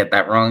 I'm going to get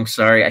that wrong.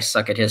 Sorry, I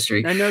suck at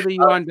history. I know the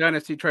Yuan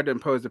dynasty tried to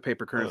impose a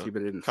paper currency,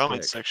 but it didn't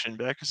Comment stick. section,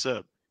 back us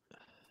up.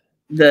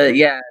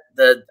 I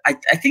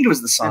think it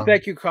was the Song. And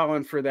thank you,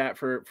 Colin, for that,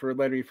 for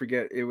letting me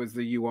forget it was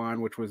the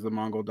Yuan, which was the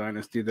Mongol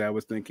dynasty that I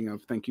was thinking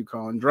of. Thank you,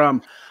 Colin.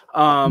 Drum.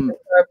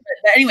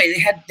 Anyway,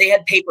 they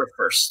had paper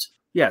first.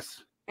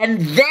 Yes.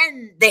 And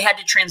then they had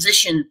to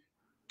transition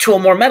to a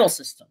more metal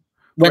system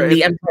when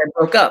the empire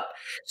broke up.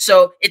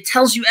 So it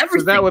tells you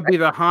everything. So that would be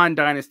the Han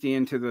dynasty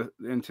into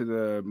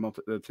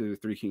the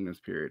Three Kingdoms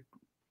period.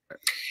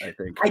 I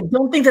think. I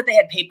don't think that they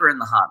had paper in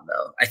the Han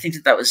though. I think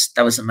that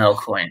was a metal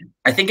coin.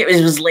 I think it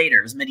was later.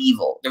 It was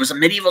medieval. There was a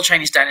medieval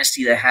Chinese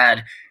dynasty that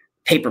had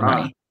paper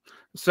money.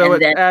 So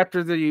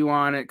after the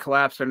Yuan, it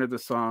collapsed under the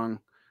Song.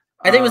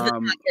 I think it was the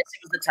Tang. Yes, it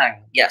was the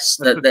Tang. Yes,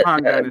 the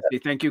Tang dynasty.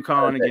 Thank you,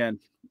 Colin, again.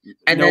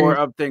 And knower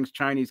of things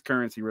Chinese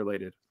currency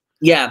related.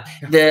 Yeah,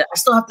 I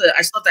still have to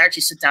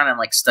actually sit down and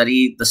like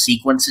study the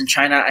sequence in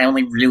China. I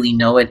only really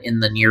know it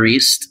in the Near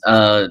East,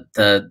 and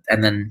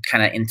then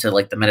kind of into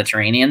like the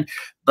Mediterranean.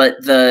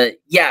 But there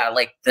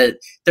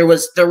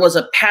was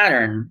a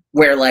pattern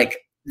where like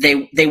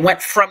they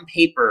went from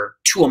paper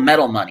to a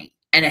metal money,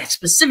 and it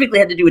specifically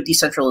had to do with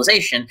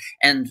decentralization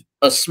and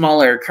a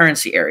smaller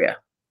currency area.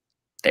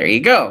 There you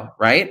go,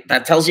 right?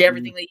 That tells you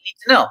everything that you need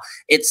to know.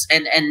 It's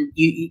and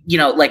you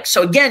know like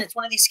so again, it's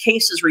one of these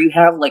cases where you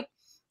have like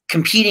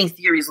competing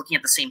theories looking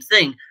at the same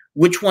thing.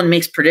 Which one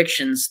makes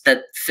predictions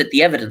that fit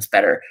the evidence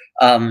better,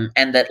 and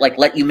that like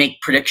let you make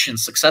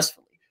predictions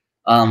successfully?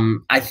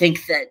 I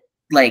think that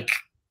like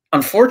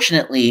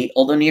unfortunately,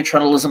 although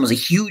neotrunalism was a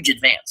huge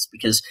advance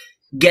because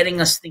getting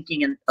us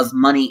thinking of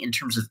money in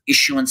terms of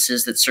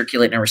issuances that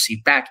circulate and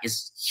receive back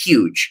is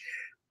huge.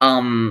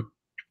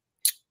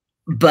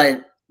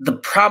 But the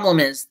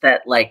problem is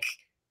that like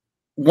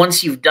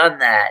once you've done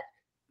that,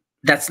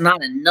 that's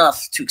not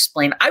enough to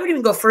explain. I would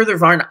even go further,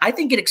 Varn. I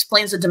think it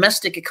explains the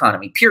domestic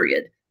economy,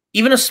 period.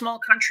 Even a small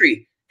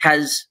country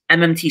has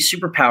MMT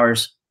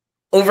superpowers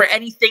over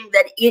anything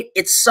that it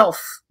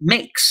itself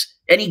makes.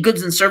 Any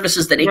goods and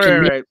services that it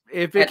can make.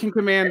 If it can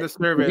command the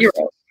service.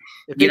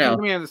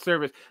 Command the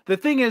service. The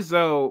thing is,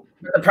 though,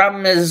 the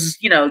problem is,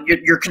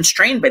 you're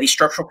constrained by these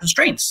structural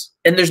constraints,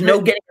 and there's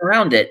no getting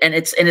around it. And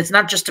it's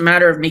not just a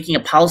matter of making a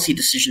policy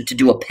decision to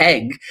do a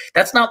peg.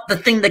 That's not the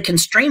thing that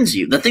constrains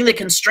you. The thing that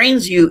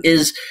constrains you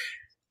is,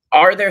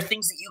 are there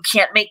things that you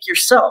can't make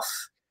yourself?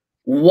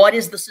 What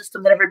is the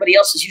system that everybody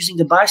else is using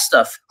to buy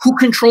stuff? Who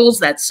controls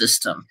that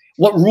system?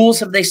 What rules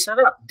have they set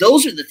up?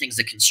 Those are the things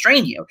that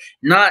constrain you,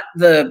 not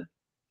the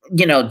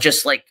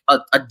just like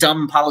a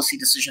dumb policy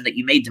decision that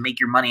you made to make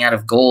your money out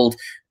of gold,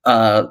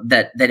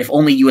 that if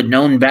only you had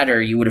known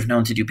better, you would have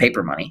known to do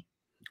paper money.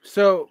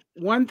 So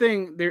one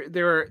thing,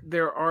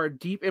 there are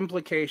deep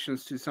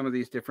implications to some of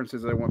these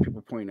differences that I want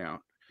people to point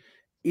out.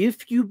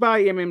 If you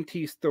buy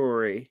MMT's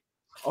story,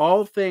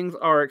 all things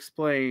are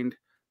explained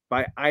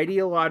by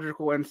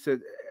ideological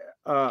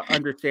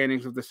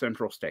understandings of the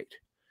central state.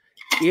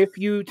 If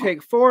you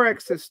take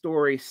FOREX's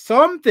story,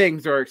 some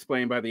things are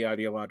explained by the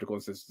ideological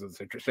insistence of the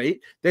central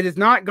state. That has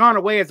not gone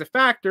away as a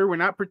factor. We're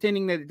not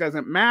pretending that it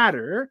doesn't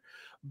matter.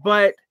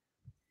 But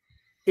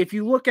if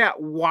you look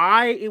at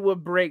why it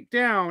would break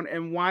down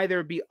and why there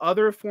would be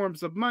other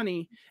forms of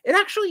money, it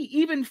actually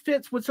even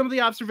fits with some of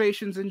the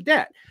observations in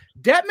debt.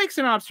 Debt makes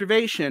an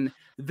observation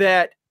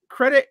that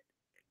credit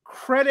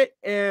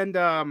and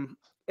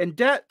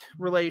debt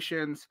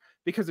relations,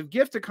 because of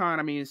gift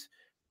economies,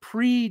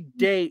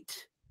 predate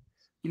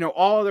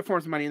all other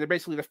forms of money. And they're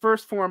basically the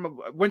first form of,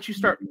 once you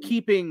start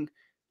keeping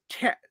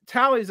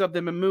tallies of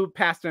them and move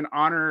past an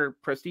honor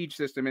prestige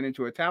system and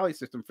into a tally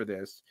system for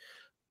this,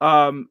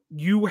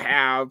 you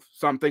have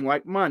something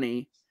like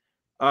money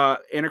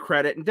in a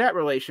credit and debt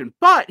relation.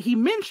 But he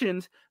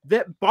mentions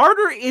that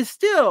barter is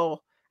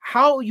still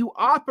how you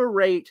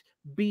operate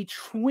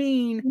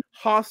between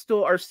hostile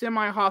or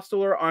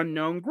semi-hostile or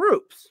unknown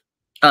groups.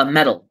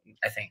 Metal,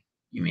 I think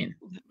you mean.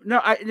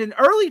 No, in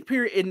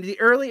the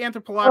early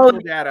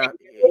anthropological data,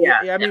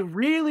 I mean,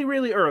 really,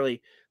 really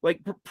early, like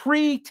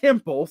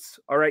pre-temples,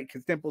 all right,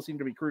 because temples seem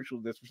to be crucial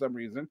to this for some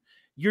reason.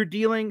 You're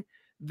dealing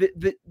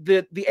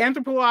the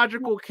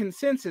anthropological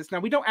consensus. Now,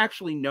 we don't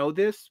actually know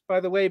this, by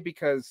the way,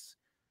 because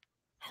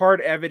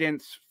hard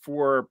evidence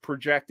for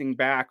projecting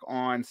back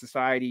on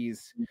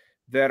societies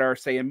that are,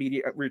 say,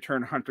 immediate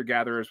return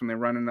hunter-gatherers when they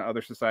run into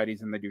other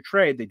societies and they do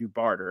trade, they do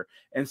barter.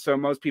 And so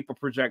most people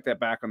project that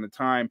back on the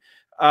time.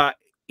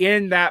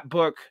 In that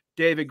book,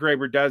 David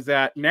Graeber does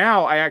that.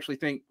 Now, I actually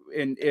think,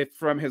 if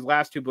from his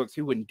last two books,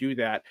 he wouldn't do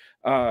that.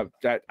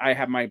 That I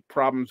have my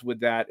problems with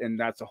that, and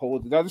that's a whole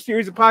other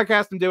series of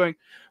podcasts I'm doing.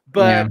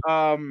 But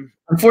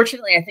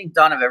unfortunately, I think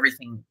Dawn of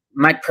Everything,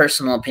 my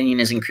personal opinion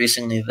is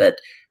increasingly that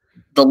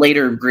the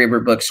later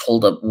Graeber books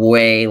hold up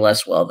way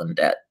less well than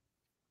Debt.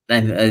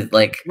 And I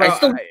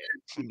still think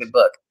it's a good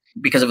book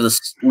because of the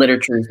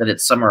literatures that it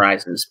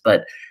summarizes,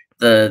 but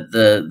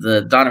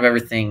the Dawn of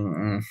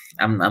Everything,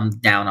 I'm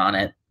down on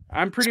it.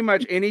 I'm pretty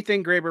much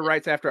anything Graeber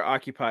writes after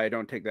Occupy, I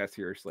don't take that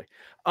seriously.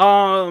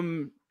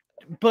 But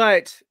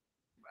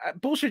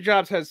Bullshit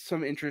Jobs has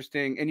some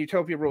interesting, and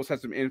Utopia Rules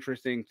has some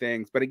interesting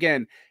things. But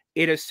again,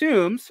 it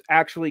assumes,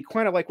 actually,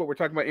 kind of like what we're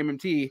talking about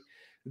MMT,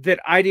 that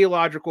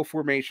ideological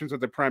formations are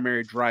the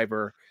primary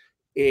driver.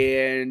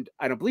 And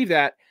I don't believe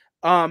that.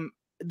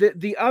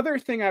 The other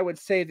thing I would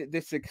say that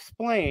this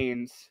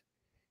explains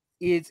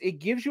is it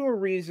gives you a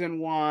reason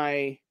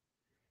why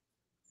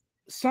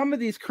some of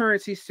these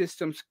currency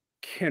systems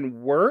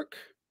can work,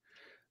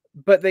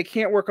 but they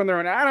can't work on their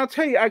own. And I'll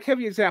give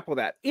you an example of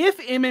that. If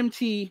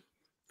MMT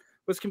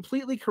was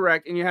completely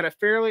correct and you had a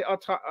fairly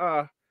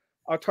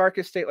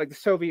autarkic state like the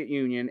Soviet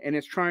Union, and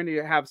it's trying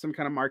to have some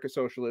kind of market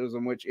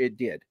socialism, which it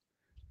did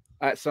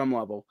at some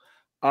level.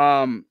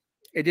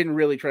 It didn't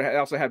really try to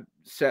also have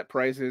set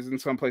prices,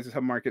 and some places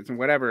have markets and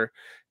whatever.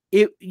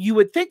 You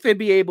would think they'd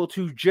be able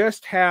to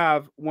just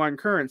have one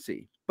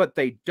currency, but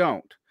they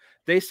don't.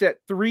 They set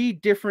 3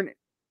 different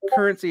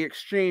currency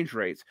exchange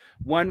rates.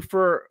 One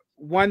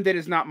that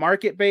is not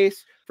market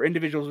based for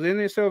individuals within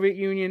the Soviet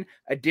Union,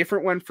 a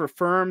different one for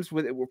firms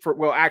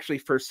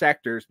for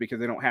sectors, because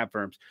they don't have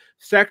firms,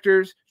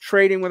 sectors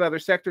trading with other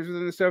sectors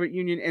within the Soviet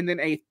Union, and then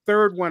a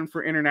third one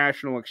for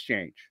international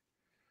exchange.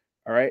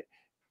 All right.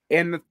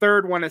 And the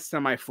third one is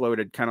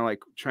semi-floated, kind of like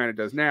China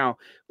does now.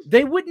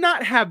 They would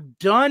not have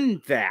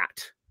done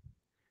that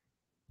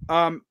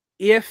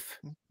if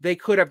they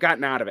could have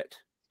gotten out of it,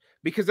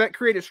 because that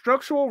created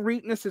structural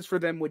weaknesses for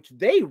them, which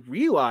they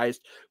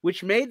realized,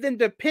 which made them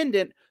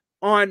dependent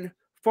on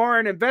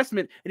foreign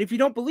investment. And if you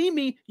don't believe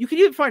me, you can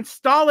even find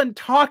Stalin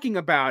talking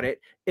about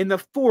it in the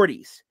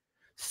 40s.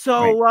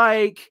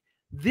 So,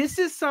 this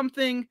is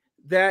something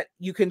that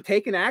you can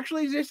take an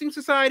actually existing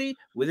society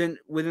within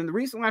the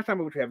recent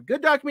lifetime, which we have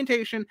good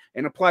documentation,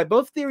 and apply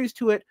both theories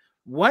to it.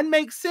 One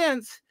makes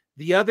sense.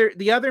 The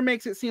other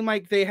makes it seem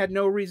like they had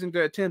no reason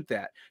to attempt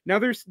that.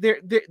 Now,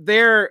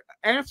 their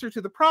answer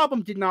to the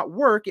problem did not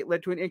work. It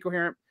led to an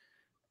incoherent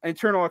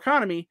internal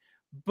economy.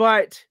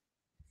 But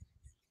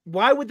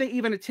why would they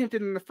even attempt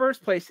it in the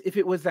first place if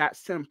it was that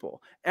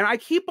simple? And I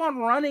keep on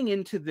running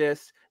into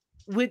this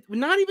with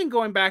not even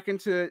going back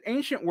into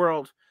ancient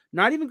world,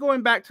 not even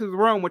going back to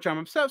Rome, which I'm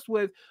obsessed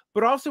with,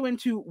 but also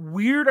into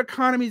weird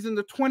economies in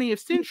the 20th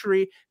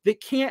century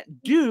that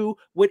can't do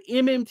what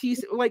MMT,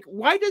 like,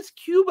 why does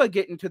Cuba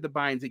get into the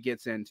binds it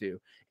gets into?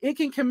 It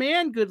can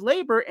command good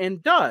labor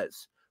and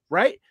does,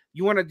 right?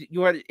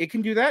 It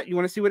can do that. You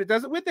want to see what it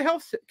does with the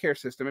health care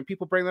system, and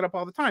people bring that up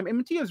all the time.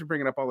 MMTs are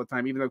bringing it up all the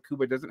time, even though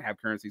Cuba doesn't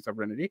have currency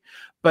sovereignty,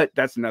 but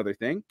that's another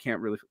thing.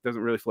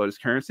 Doesn't really float as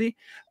currency.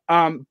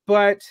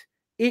 But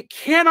it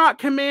cannot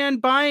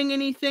command buying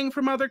anything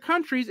from other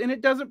countries, and it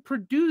doesn't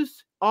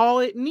produce all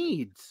it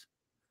needs.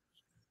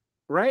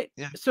 Right?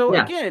 Yeah. So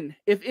again,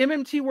 if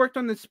MMT worked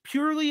on this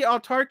purely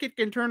autarkic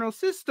internal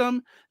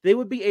system, they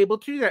would be able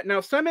to do that. Now,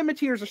 some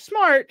MMTers are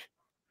smart,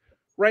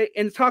 right,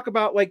 and talk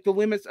about like the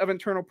limits of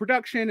internal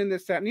production and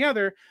this, that, and the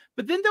other,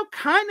 but then they'll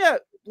kind of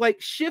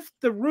like shift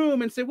the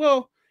room and say,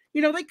 well,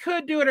 they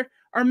could do it,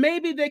 or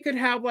maybe they could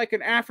have like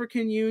an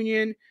African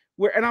Union.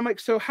 And I'm like,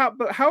 so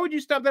how would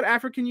you stop that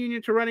African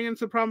Union to running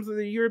into the problems of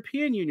the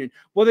European Union?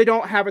 Well, they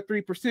don't have a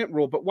 3%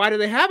 rule. But why do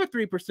they have a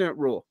 3%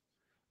 rule?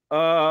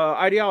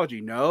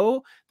 Ideology.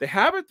 No, they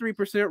have a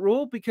 3%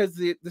 rule because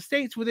the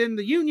states within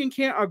the union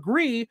can't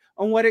agree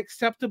on what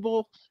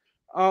acceptable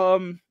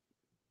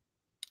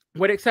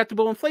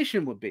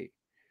inflation would be.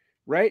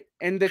 Right.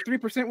 And the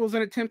 3% was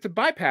an attempt to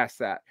bypass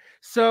that.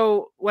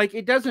 So like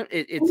it doesn't,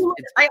 I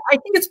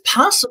think it's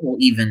possible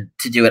even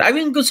to do it. I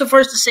wouldn't go so far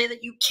as to say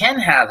that you can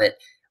have it,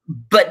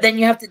 but then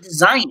you have to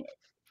design it.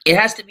 It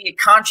has to be a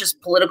conscious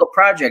political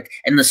project,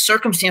 and the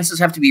circumstances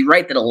have to be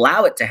right that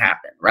allow it to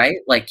happen, right?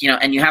 Like,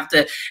 and you have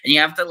to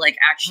like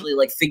actually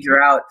like figure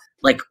out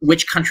like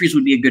which countries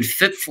would be a good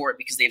fit for it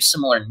because they have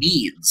similar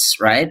needs,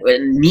 right?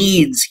 And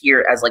needs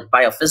here as like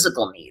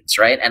biophysical needs,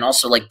 right? And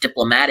also like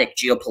diplomatic,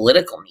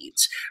 geopolitical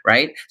needs,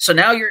 right? So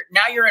now you're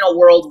in a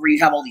world where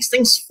you have all these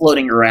things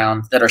floating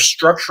around that are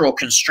structural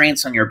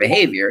constraints on your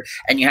behavior,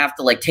 and you have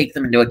to like take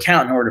them into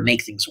account in order to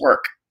make things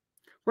work.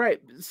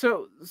 Right.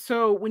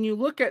 So when you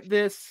look at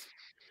this,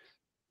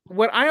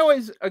 what I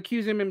always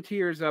accuse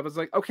MMTers of is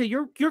like, okay,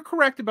 you're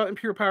correct about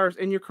imperial powers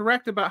and you're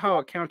correct about how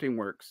accounting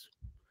works.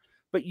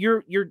 But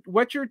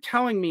what you're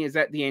telling me is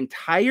that the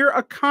entire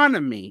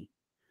economy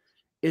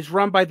is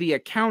run by the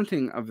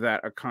accounting of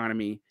that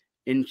economy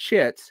in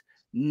chits,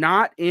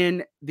 not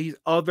in these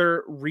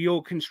other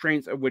real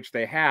constraints of which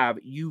they have.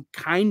 You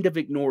kind of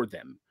ignore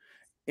them.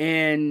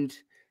 And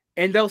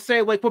they'll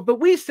say like, but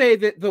we say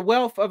that the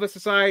wealth of a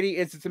society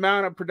is its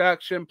amount of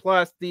production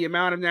plus the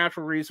amount of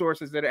natural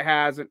resources that it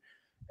has. And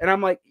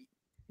I'm like,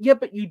 yeah,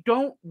 but you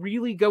don't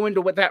really go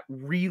into what that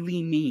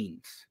really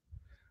means.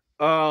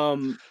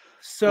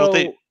 So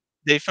well,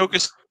 they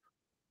focus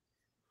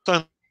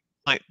on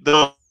like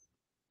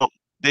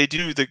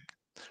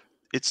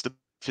it's the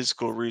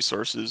physical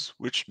resources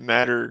which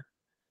matter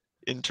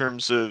in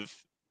terms of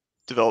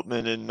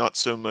development, and not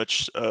so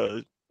much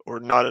or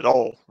not at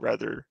all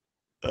rather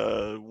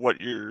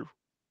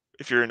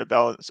if you're in a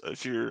balance,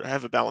 if you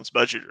have a balanced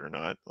budget or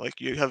not. Like,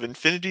 you have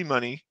infinity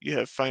money, you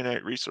have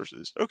finite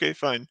resources. Okay,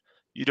 fine.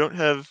 You don't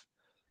have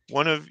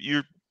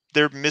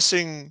they're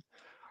missing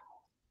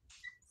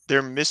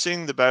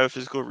the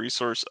biophysical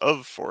resource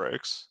of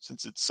FOREX,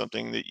 since it's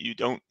something that you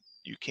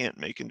can't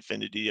make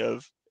infinity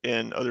of,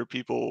 and other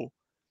people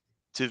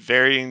to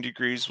varying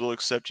degrees will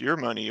accept your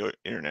money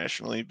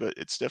internationally, but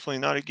it's definitely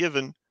not a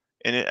given,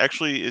 and it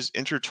actually is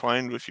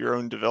intertwined with your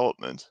own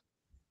development,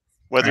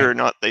 whether or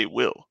not they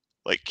will.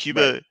 Like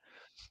Cuba,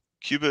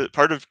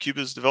 part of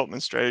Cuba's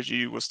development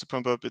strategy was to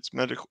pump up its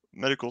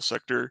medical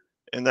sector,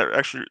 and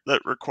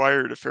that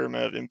required a fair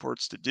amount of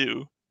imports to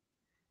do.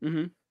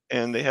 Mm-hmm.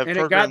 And they have and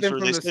programs it got them where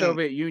from they the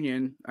Soviet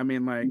Union. I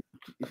mean, like,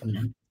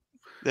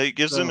 that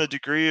gives them a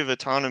degree of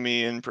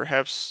autonomy, and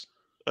perhaps,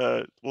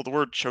 the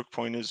word choke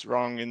point is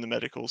wrong in the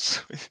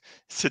medicals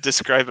to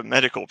describe a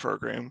medical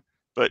program,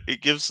 but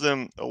it gives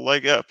them a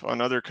leg up on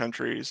other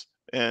countries,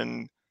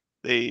 and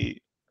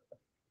they.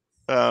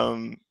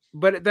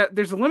 But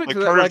there's a limit like to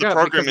that part of leg the up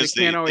program because is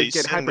they can't always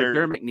get send their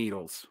hypodermic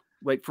needles,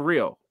 like for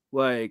real.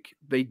 Like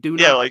they do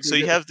not. Yeah, like so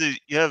you have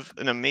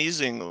an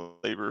amazing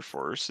labor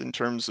force in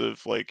terms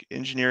of like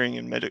engineering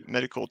and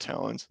medical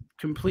talent.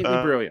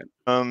 Completely brilliant.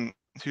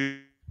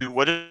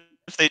 What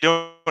if they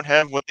don't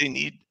have what they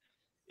need?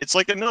 It's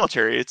like a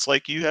military. It's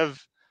like you have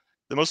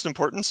the most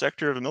important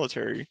sector of a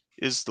military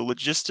is the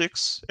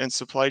logistics and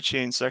supply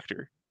chain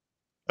sector.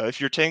 If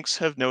your tanks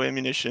have no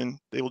ammunition,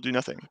 they will do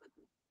nothing.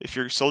 If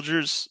your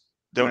soldiers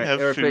don't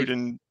have food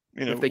and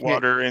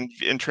water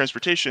and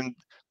transportation,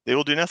 they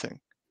will do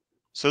nothing.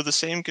 So the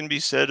same can be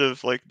said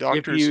of like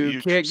doctors who If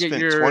you can't get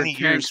spent your 20 years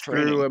tanks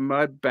through training. a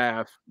mud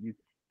bath, you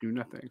do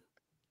nothing.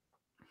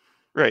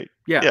 Right.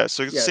 Yeah. Yeah.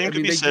 So the same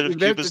could be said of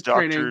Cuba's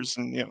doctors,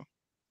 and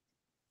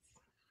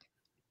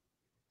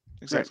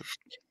exactly.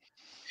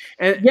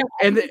 Right.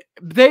 And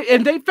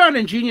they found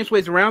ingenious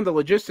ways around the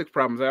logistics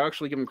problems. I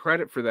actually give them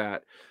credit for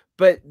that.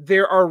 But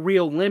there are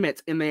real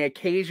limits, and they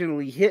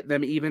occasionally hit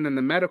them, even in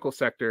the medical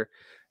sector.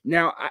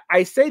 Now,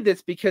 I say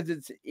this because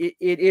it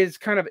is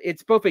kind of,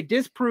 it's both a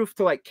disproof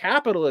to like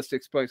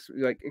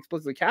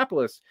explicitly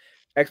capitalist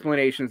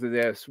explanations of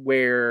this,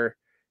 where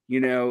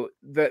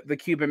the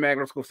Cuban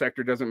medical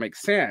sector doesn't make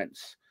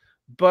sense.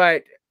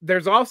 But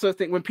there's also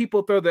when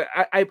people throw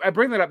I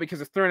bring that up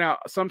because it's thrown out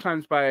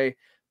sometimes by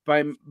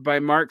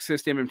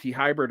Marxist MMT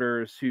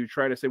hybriders who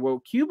try to say, well,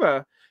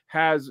 Cuba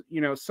has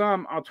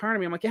some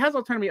autonomy. I'm like, it has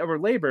autonomy over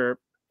labor,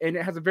 and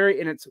it has and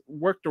it's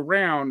worked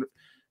around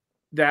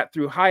that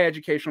through high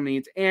educational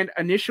needs and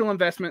initial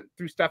investment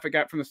through stuff it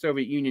got from the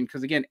Soviet Union.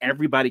 Because again,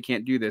 everybody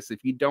can't do this.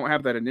 If you don't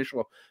have that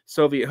initial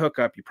Soviet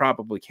hookup, you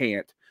probably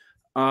can't.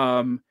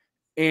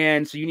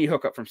 And so you need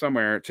hookup from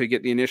somewhere to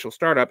get the initial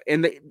startup.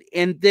 And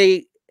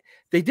they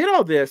did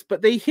all this,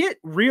 but they hit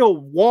real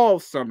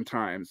walls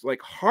sometimes,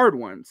 like hard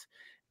ones.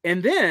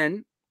 And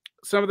then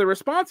some of the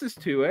responses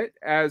to it,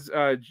 as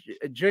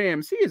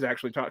JMC has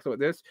actually talked about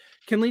this,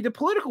 can lead to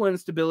political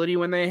instability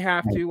when they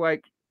have to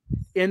like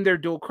in their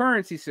dual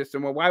currency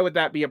system. Well, why would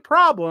that be a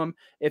problem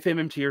if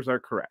MMTers are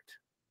correct?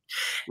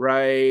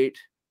 Right.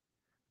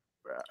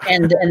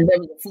 And that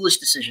was a foolish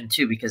decision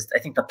too, because I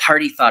think the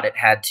party thought it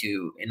had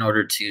to in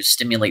order to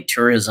stimulate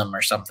tourism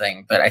or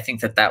something. But I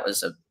think that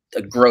was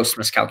a gross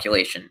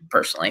miscalculation,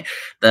 personally.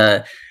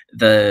 Because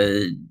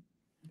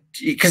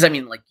I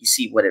mean, like, you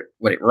see what it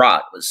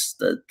wrought was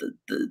the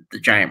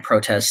giant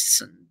protests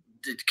and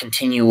the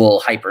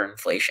continual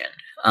hyperinflation.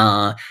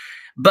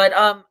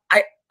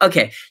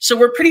 Okay, so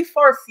we're pretty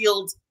far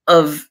afield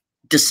of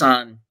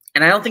Dasan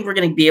and I don't think we're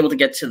going to be able to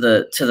get to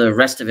the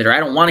rest of it, or I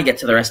don't want to get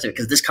to the rest of it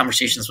because this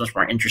conversation is much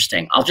more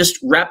interesting. I'll just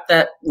wrap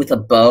that with a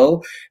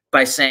bow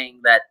by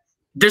saying that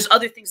there's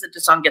other things that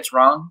Dassan gets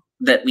wrong,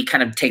 that we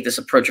kind of take this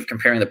approach of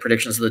comparing the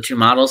predictions of the two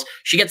models.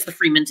 She gets the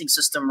free minting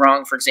system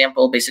wrong, for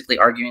example, basically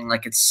arguing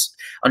like it's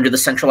under the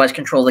centralized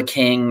control of the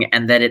king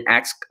and that it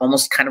acts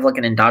almost kind of like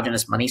an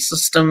endogenous money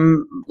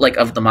system, like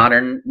of the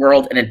modern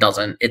world, and it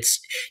doesn't. It's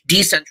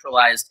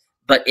decentralized,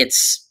 but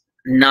it's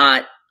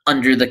not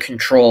under the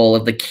control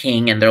of the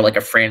king, and they're like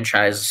a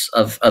franchise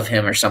of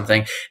him or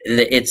something.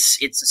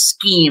 It's a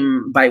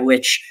scheme by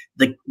which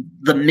the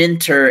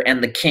minter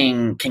and the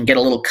king can get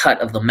a little cut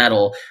of the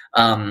metal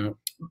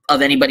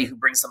of anybody who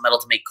brings the metal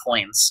to make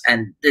coins,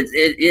 and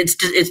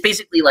it's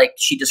basically like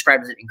she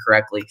describes it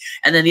incorrectly.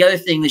 And then the other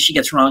thing that she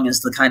gets wrong is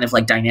the kind of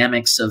like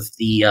dynamics of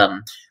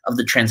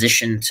the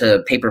transition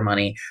to paper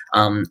money.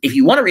 If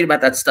you want to read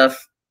about that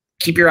stuff,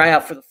 keep your eye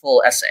out for the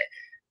full essay.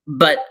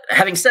 But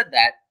having said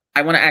that,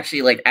 I want to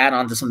actually like add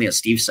on to something that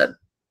Steve said,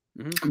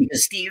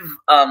 because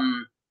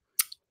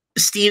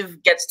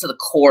Steve gets to the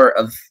core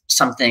of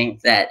something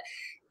that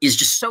is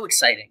just so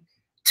exciting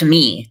to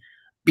me,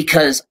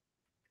 because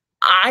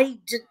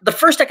the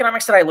first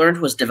economics that I learned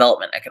was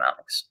development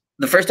economics.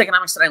 The first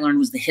economics that I learned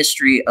was the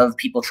history of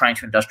people trying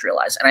to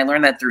industrialize. And I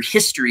learned that through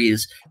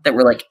histories that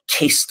were like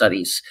case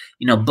studies,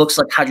 books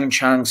like Ha-Joon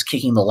Chang's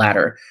Kicking the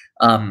Ladder,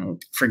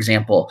 for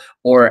example,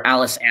 or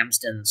Alice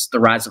Amsden's The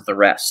Rise of the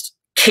Rest.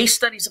 Case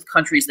studies of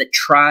countries that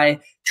try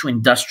to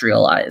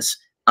industrialize,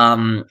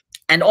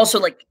 and also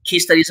like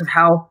case studies of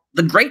how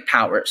the great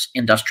powers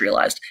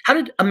industrialized. How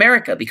did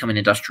America become an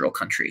industrial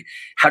country?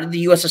 How did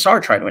the USSR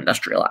try to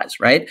industrialize,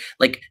 right?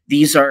 Like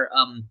these are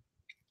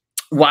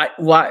why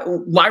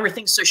were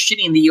things so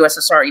shitty in the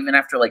USSR even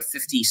after like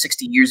 50,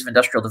 60 years of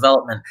industrial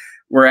development,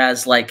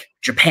 whereas like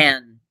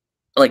Japan,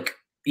 like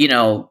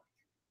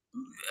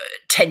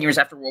 10 years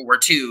after World War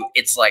II,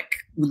 it's like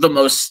one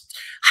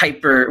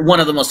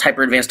of the most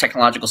hyper advanced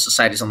technological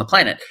societies on the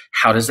planet.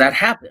 How does that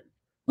happen?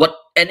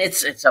 And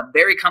it's a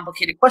very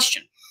complicated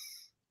question.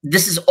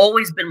 This has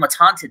always been what's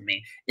haunted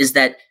me, is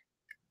that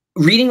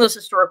reading those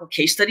historical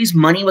case studies,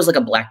 money was like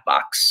a black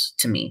box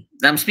to me.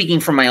 I'm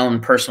speaking from my own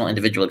personal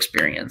individual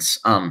experience.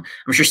 I'm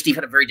sure Steve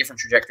had a very different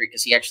trajectory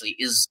because he actually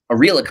is a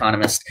real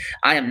economist.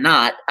 I am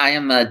not. I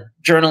am a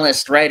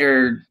journalist,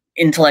 writer,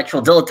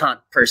 intellectual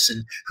dilettante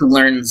person who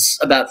learns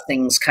about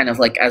things kind of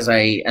like as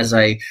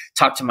I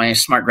talk to my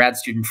smart grad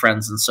student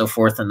friends and so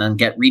forth, and then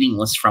get reading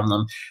lists from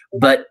them.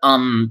 But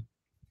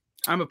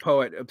I'm a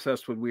poet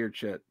obsessed with weird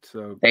shit.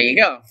 So there you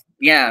go.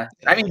 Yeah,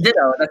 I mean,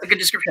 ditto. That's a good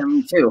description of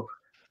me too.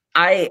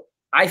 I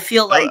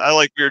feel like I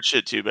like weird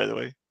shit too, by the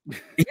way.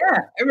 Yeah,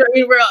 I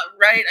mean, we're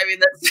right. I mean,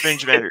 that's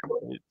strange matter.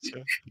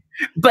 So.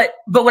 But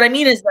what I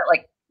mean is that,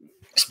 like,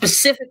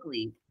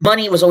 specifically,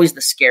 money was always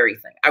the scary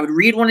thing. I would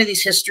read one of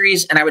these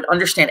histories and I would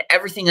understand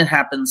everything that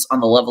happens on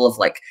the level of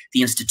like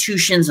the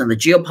institutions and the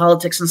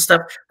geopolitics and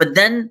stuff. But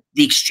then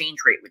the exchange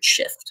rate would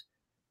shift,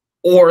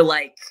 or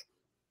like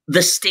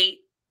the state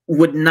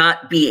would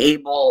not be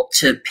able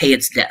to pay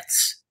its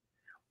debts,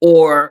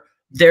 or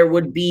there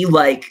would be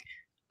like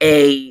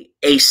a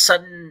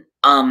sudden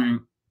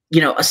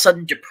a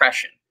sudden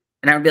depression.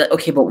 And I would be like,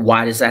 okay, but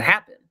why does that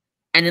happen?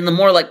 And in the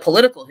more like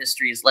political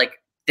histories, like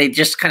they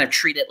just kind of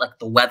treat it like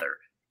the weather,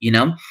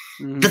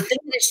 Mm-hmm. The thing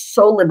that is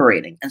so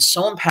liberating and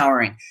so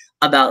empowering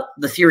about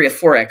the theory of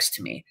Forex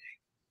to me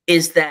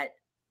is that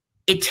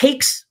it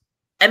takes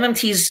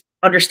MMT's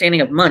understanding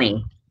of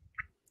money,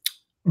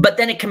 but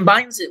then it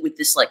combines it with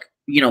this like,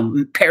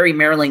 Perry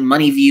Marilyn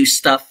money view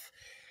stuff,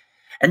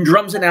 and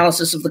Drum's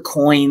analysis of the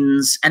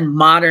coins, and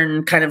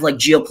modern kind of like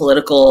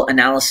geopolitical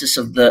analysis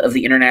of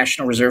the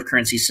international reserve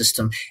currency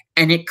system.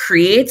 And it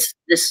creates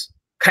this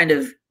kind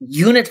of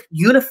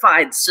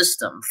unified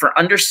system for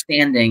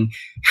understanding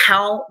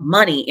how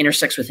money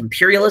intersects with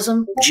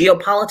imperialism,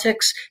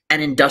 geopolitics,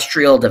 and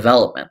industrial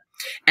development.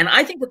 And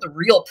I think that the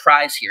real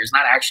prize here is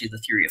not actually the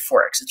theory of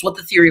Forex. It's what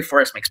the theory of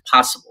Forex makes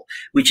possible,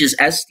 which is,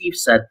 as Steve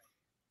said,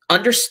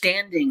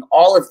 understanding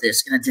all of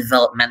this in a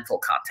developmental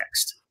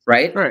context,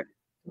 right? Right.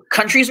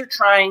 Countries are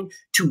trying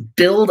to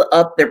build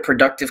up their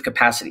productive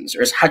capacities,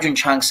 or as Ha-Joon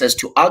Chang says,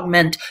 to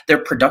augment their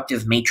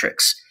productive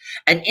matrix.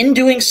 And in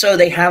doing so,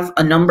 they have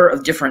a number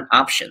of different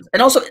options.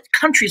 And also,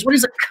 countries, what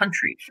is a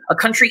country? A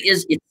country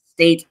is its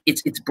state,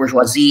 it's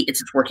bourgeoisie,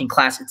 it's its working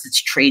class, it's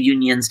its trade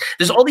unions.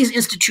 There's all these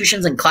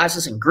institutions and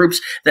classes and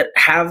groups that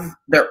have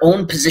their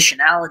own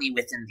positionality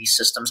within these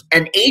systems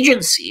and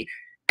agency.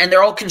 And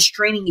they're all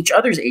constraining each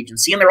other's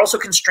agency, and they're also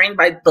constrained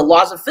by the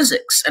laws of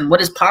physics and what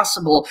is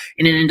possible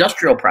in an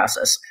industrial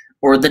process,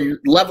 or the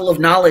level of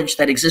knowledge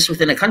that exists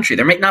within a country.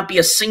 There might not be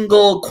a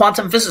single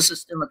quantum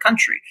physicist in the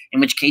country, in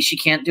which case you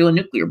can't do a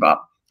nuclear bomb,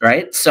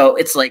 right? So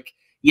it's like,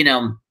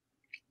 and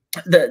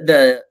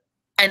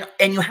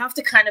you have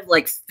to kind of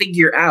like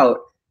figure out,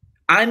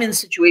 I'm in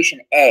situation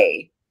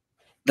A,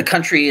 the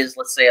country is,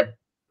 let's say, a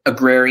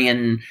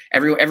agrarian,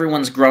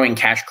 everyone's growing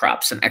cash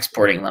crops and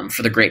exporting them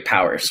for the great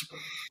powers.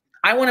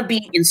 I want to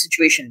be in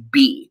situation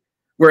B,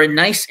 where a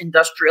nice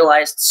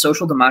industrialized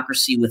social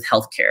democracy with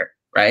healthcare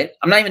right?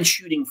 I'm not even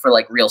shooting for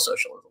like real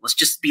socialism. Let's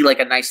just be like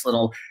a nice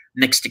little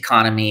mixed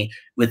economy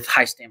with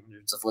high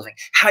standards of living.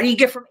 How do you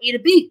get from A to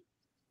B?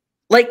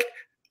 Like,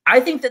 I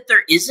think that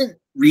there isn't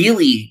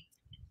really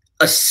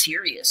a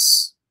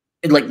serious,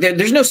 like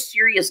there's no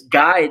serious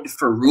guide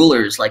for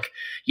rulers, like,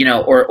 you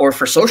know, or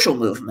for social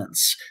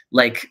movements,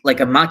 like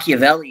a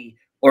Machiavelli,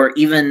 or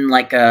even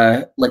like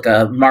a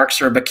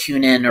Marx or a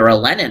Bakunin or a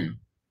Lenin,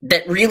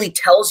 that really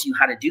tells you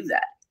how to do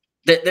that.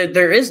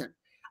 There isn't.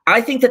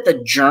 I think that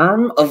the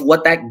germ of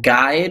what that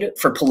guide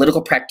for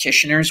political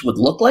practitioners would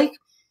look like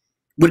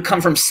would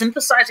come from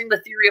synthesizing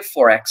the theory of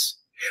FOREX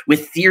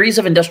with theories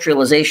of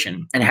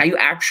industrialization and how you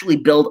actually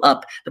build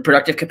up the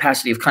productive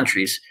capacity of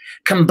countries,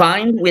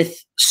 combined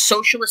with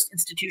socialist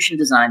institution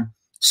design,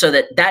 so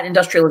that that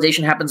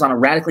industrialization happens on a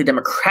radically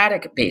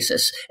democratic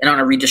basis and on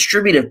a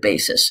redistributive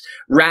basis,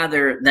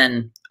 rather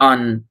than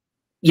on,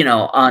 you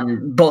know,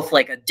 on both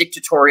like a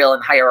dictatorial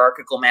and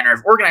hierarchical manner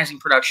of organizing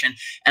production,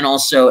 and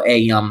also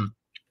a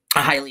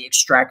highly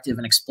extractive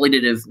and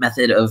exploitative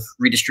method of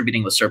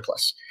redistributing the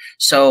surplus.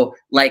 So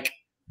like,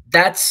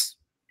 that's,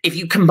 if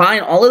you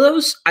combine all of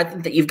those, I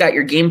think that you've got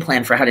your game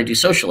plan for how to do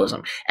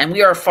socialism. And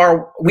we are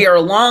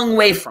a long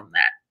way from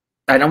that.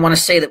 I don't want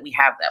to say that we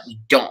have that. We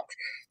don't.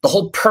 The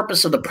whole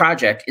purpose of the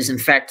project is, in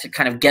fact, to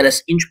kind of get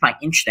us inch by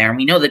inch there. And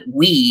we know that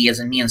we, as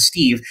in me and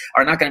Steve,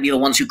 are not going to be the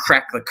ones who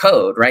crack the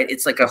code, right?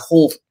 It's like a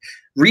whole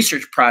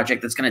research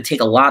project that's going to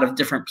take a lot of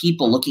different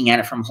people looking at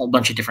it from a whole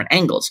bunch of different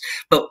angles.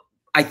 But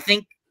I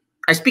think,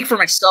 I speak for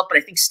myself, but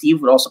I think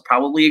Steve would also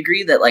probably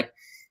agree that, like,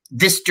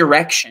 this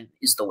direction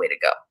is the way to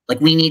go. Like,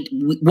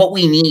 what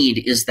we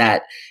need is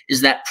that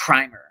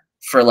primer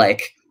for,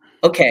 like,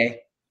 okay,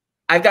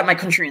 I've got my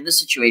country in this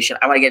situation.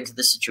 I want to get into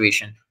this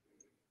situation.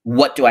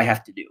 What do I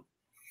have to do?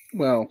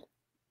 Well,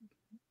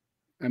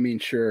 I mean,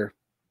 sure.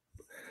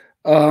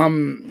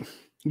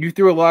 You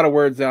threw a lot of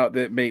words out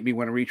that make me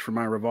want to reach for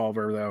my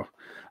revolver, though.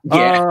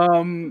 Yeah.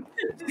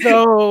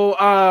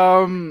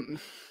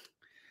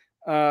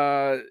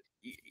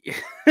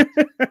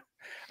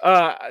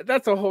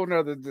 That's a whole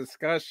nother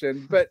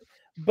discussion. But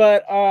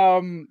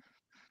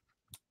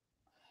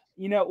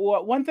you know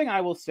what? One thing I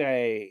will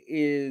say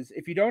is,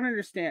 if you don't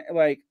understand,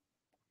 like,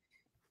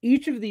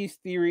 each of these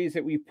theories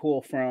that we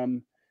pull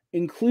from,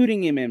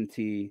 including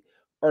MMT,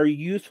 are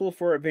useful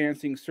for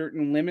advancing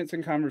certain limits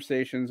and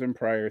conversations in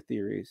prior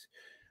theories.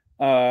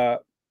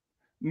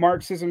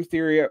 Marxism's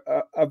theory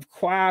of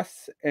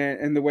class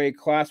and the way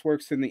class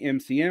works in the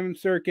MCM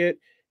circuit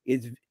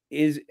is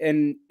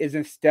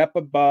a step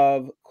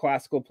above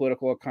classical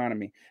political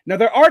economy. Now,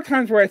 there are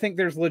times where I think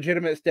there's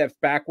legitimate steps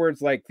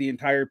backwards, like the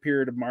entire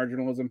period of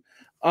marginalism.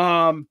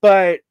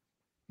 But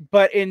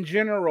in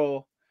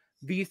general,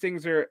 these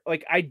things are,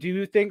 like, I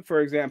do think,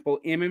 for example,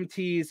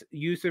 MMT's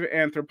use of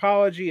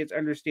anthropology, its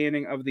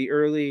understanding of the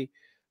early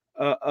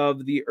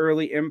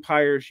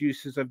empire's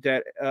uses of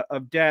debt,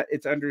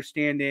 its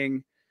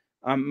understanding,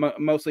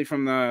 mostly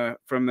from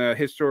the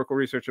historical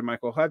research of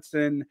Michael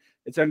Hudson,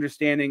 its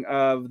understanding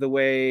of the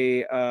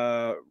way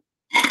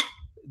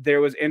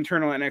there was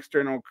internal and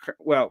external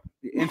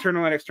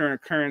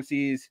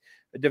currencies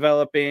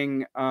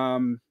developing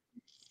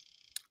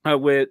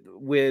with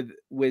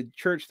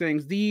church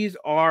things. These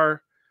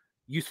are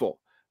useful.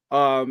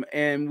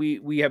 And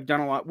we have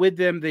done a lot with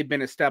them. They've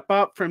been a step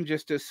up from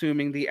just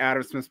assuming the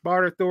Adam Smith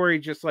barter theory,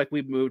 just like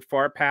we've moved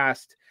far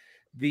past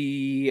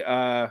the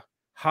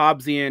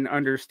Hobbesian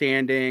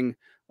understanding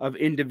of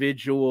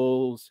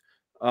individuals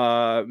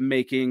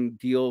making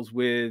deals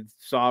with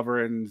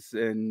sovereigns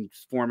and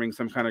forming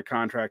some kind of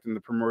contract in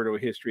the primordial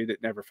history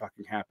that never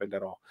fucking happened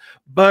at all.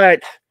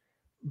 But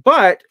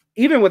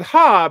even with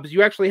Hobbes,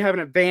 you actually have an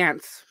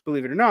advance,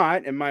 believe it or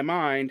not, in my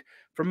mind,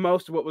 from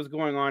most of what was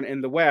going on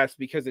in the West,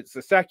 because it's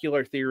the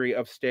secular theory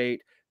of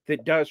state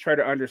that does try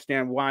to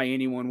understand why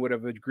anyone would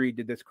have agreed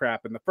to this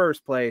crap in the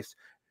first place,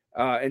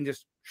 and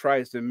just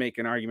tries to make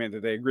an argument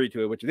that they agreed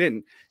to it, which it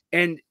didn't.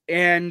 And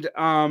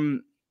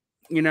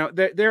you know,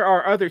 there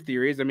are other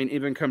theories. I mean,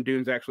 even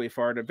Cumdoon's actually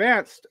far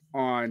advanced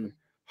on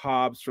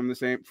Hobbes from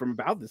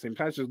about the same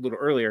time, just a little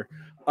earlier.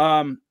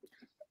 And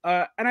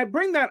I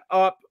bring that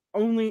up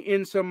only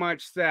in so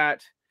much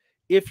that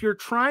if you're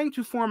trying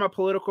to form a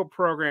political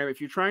program, if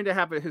you're trying to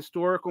have a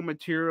historical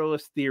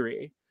materialist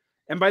theory,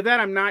 and by that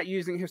I'm not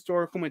using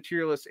historical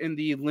materialists in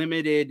the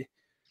limited,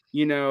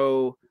 you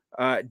know,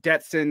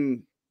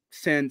 Detson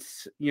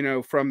sense, you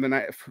know, from the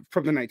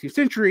 19th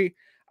century.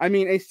 I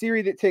mean a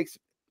theory that takes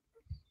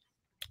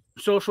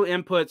social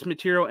inputs,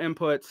 material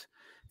inputs,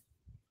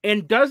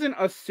 and doesn't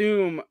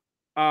assume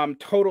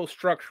total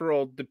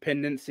structural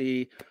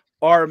dependency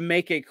or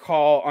make a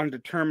call on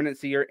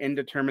determinacy or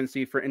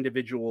indeterminacy for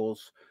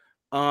individuals,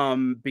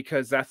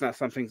 because that's not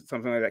something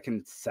like that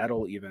can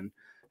settle even.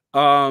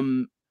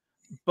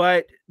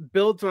 But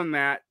builds on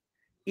that.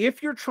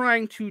 If you're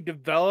trying to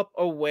develop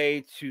a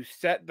way to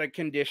set the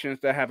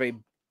conditions to have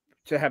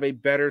a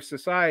better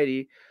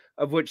society,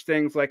 of which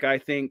things like, I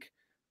think,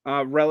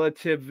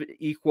 relative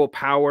equal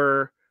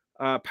power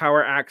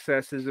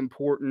access is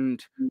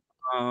important.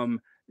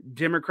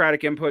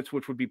 democratic inputs,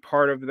 which would be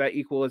part of that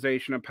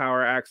equalization of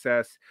power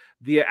access,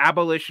 the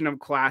abolition of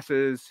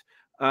classes,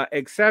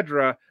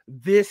 etc.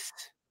 This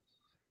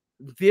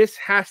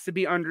has to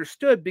be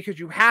understood because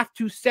you have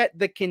to set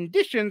the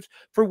conditions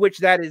for which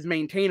that is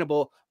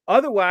maintainable.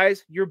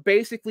 Otherwise, you're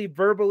basically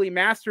verbally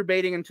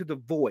masturbating into the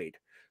void.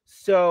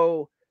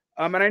 So,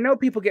 and I know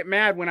people get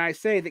mad when I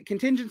say that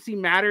contingency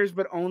matters,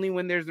 but only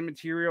when there's a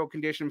material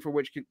condition for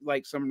which,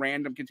 like, some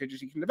random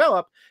contingency can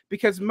develop.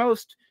 Because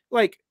most,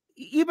 like,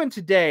 even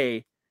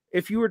today,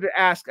 if you were to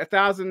ask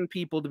 1,000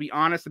 people to be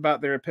honest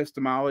about their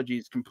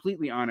epistemologies,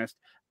 completely honest,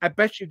 I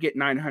bet you get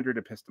 900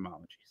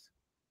 epistemologies.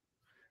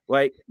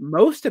 Like,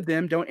 most of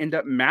them don't end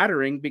up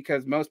mattering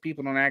because most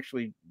people don't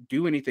actually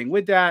do anything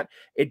with that.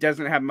 It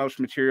doesn't have most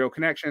material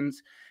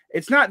connections.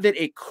 It's not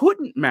that it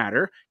couldn't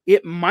matter.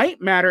 It might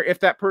matter if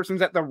that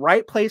person's at the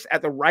right place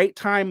at the right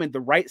time with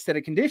the right set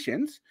of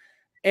conditions.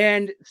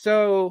 And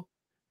so,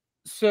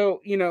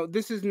 you know,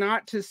 this is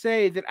not to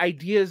say that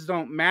ideas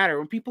don't matter.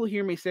 When people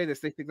hear me say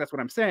this, they think that's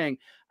what I'm saying.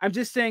 I'm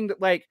just saying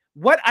that, like,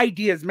 what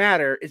ideas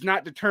matter is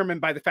not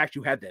determined by the fact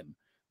you had them.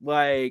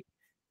 Like,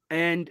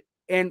 and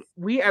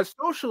we as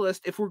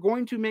socialists, if we're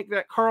going to make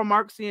that Karl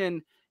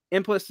Marxian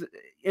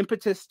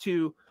impetus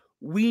to,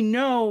 we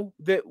know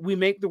that we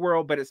make the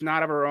world, but it's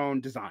not of our own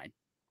design,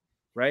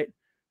 right?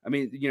 I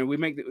mean, you know, we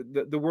make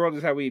the world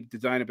is how we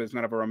design it, but it's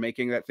not of our own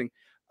making, that thing.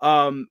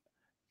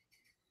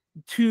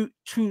 To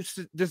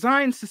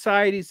design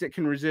societies that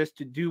can resist,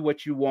 to do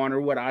what you want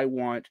or what I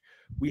want,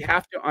 we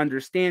have to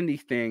understand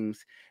these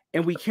things,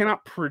 and we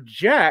cannot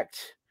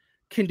project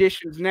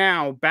conditions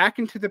now back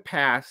into the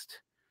past.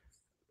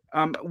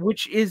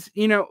 Which is,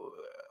 you know,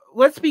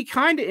 let's be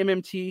kind to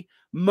MMT.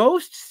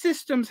 Most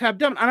systems have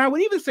done, and I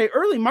would even say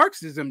early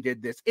Marxism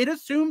did this. It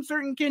assumed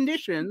certain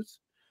conditions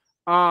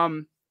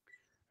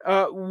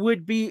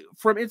would be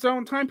from its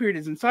own time period,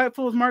 as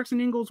insightful as Marx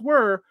and Engels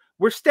were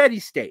steady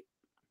state.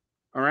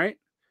 All right.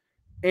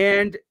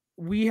 And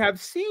we have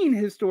seen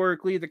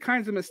historically the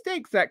kinds of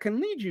mistakes that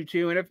can lead you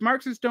to. And if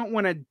Marxists don't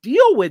want to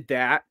deal with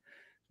that,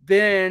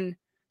 then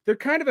they're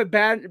kind of a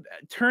bad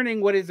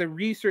turning what is a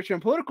research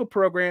and political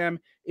program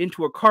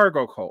into a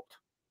cargo cult.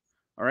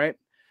 All right.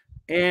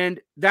 And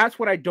that's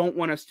what I don't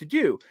want us to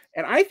do.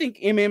 And I think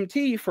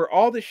MMT, for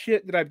all the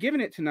shit that I've given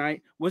it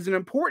tonight, was an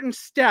important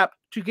step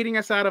to getting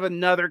us out of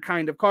another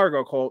kind of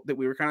cargo cult that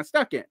we were kind of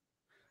stuck in.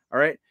 All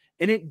right.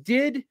 And it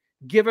did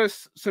give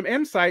us some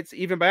insights,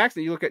 even by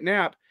accident. You look at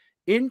Knapp,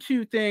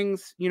 into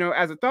things, you know,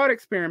 as a thought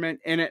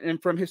experiment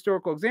and from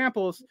historical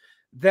examples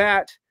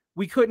that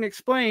we couldn't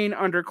explain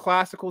under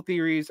classical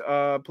theories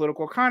of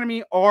political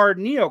economy, or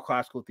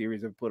neoclassical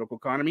theories of political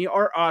economy,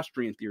 or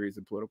Austrian theories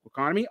of political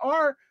economy,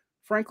 or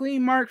frankly,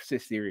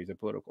 Marxist theories of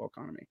political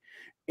economy.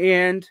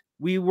 And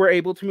we were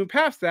able to move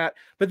past that.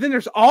 But then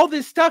there's all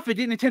this stuff it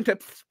didn't attempt to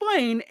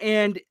explain,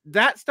 and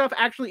that stuff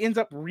actually ends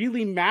up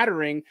really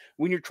mattering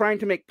when you're trying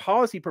to make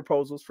policy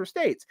proposals for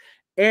states.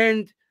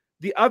 And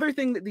the other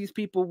thing that these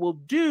people will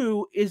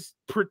do is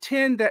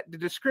pretend that the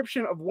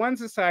description of one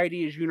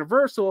society is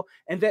universal,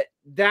 and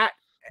that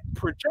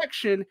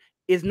projection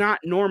is not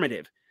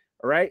normative.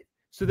 All right.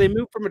 So they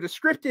move from a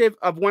descriptive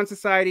of one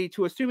society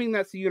to assuming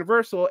that's the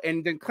universal,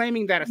 and then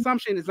claiming that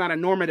assumption is not a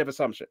normative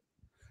assumption.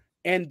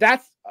 And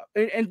that's,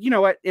 and you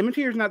know what?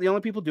 MMT is not the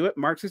only people do it.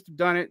 Marxists have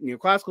done it.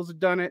 Neoclassicals have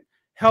done it.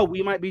 Hell,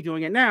 we might be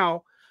doing it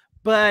now.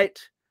 But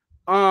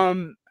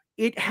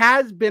it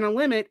has been a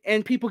limit,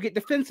 and people get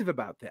defensive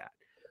about that.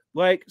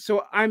 Like,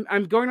 so I'm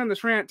going on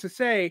this rant to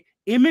say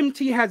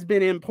MMT has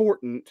been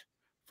important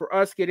for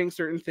us getting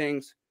certain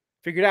things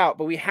figured out,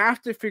 but we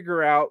have to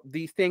figure out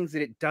the things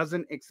that it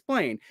doesn't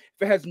explain.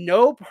 If it has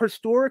no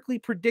historically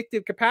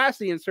predictive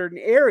capacity in certain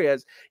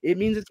areas, it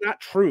means it's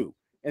not true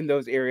in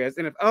those areas.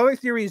 And if other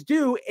theories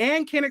do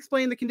and can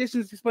explain the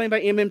conditions explained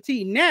by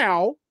MMT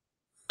now,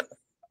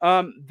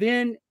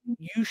 then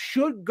you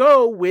should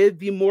go with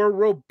the more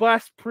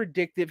robust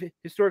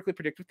historically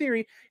predictive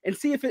theory and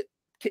see if it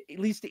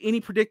leads to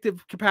any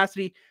predictive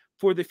capacity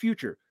for the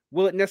future.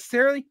 Will it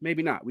necessarily?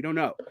 Maybe not. We don't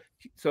know.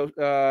 So,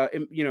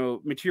 you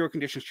know, material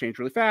conditions change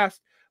really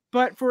fast.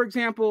 But for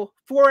example,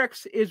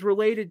 FOREX is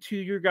related to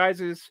your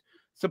guys'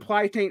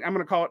 supply chain. I'm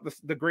going to call it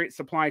the great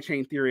supply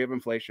chain theory of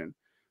inflation,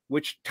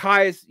 which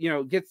ties, you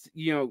know, gets,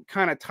 you know,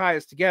 kind of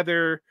ties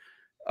together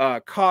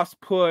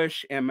cost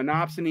push and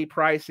monopsony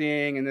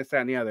pricing and this, that,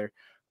 and the other.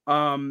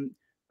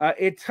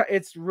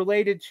 It's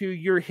related to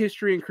your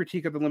history and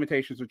critique of the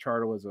limitations of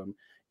chartalism.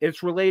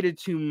 It's related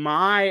to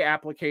my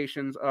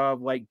applications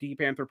of like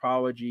deep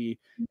anthropology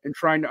and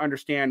trying to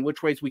understand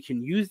which ways we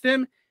can use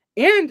them.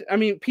 And I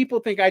mean, people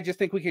think I just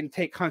think we can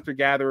take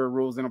hunter-gatherer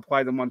rules and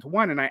apply them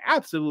one-to-one, and I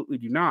absolutely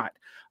do not.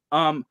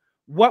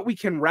 What we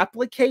can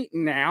replicate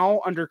now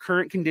under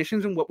current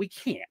conditions and what we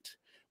can't.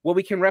 What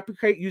we can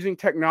replicate using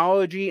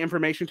technology,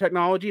 information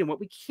technology, and what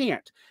we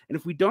can't. And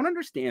if we don't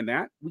understand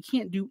that, we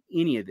can't do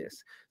any of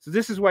this. So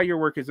this is why your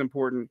work is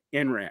important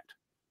in rant.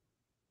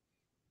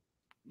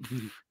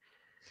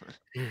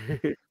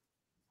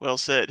 Well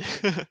said.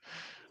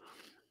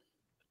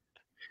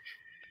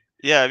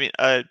 Yeah, I mean,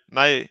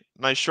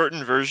 my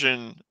shortened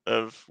version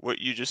of what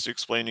you just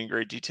explained in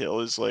great detail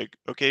is like,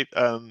 okay,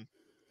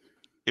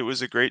 it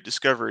was a great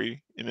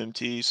discovery,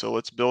 MMT, so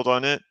let's build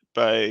on it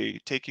by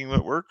taking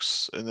what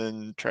works and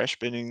then trash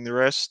binning the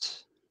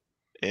rest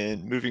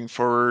and moving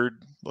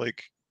forward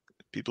like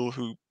people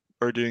who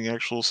are doing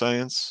actual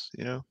science,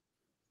 you know?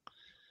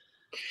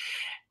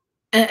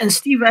 And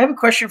Steve, I have a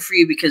question for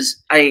you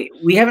because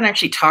we haven't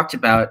actually talked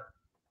about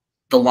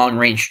the long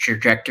range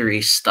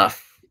trajectory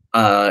stuff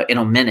in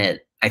a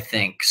minute, I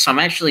think. So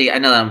I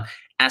know I'm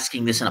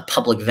asking this in a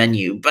public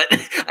venue, but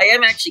I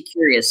am actually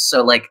curious.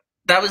 So like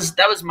that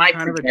was my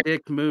kind of a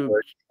dick move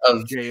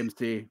of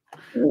JMC.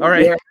 All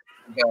right.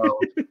 Go.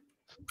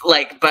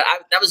 Like, but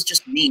that was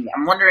just me.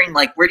 I'm wondering,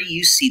 like, where do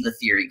you see the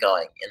theory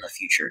going in the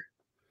future?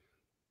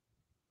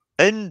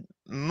 In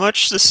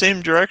much the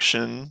same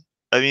direction.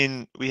 I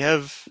mean, we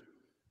have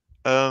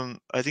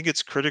I think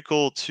it's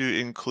critical to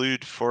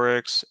include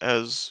FOREX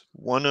as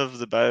one of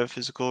the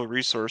biophysical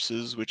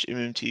resources, which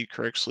MMT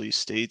correctly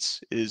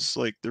states is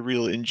like the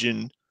real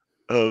engine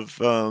of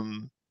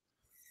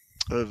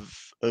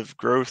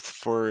growth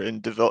for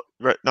and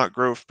not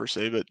growth per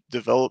se, but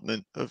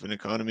development of an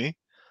economy.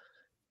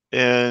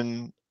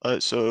 And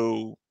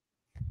so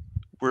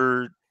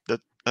we're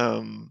that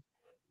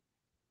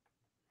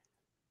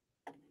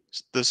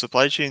the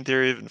supply chain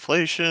theory of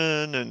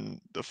inflation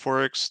and the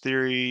FOREX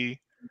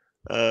theory.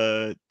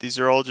 These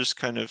are all just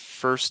kind of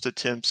first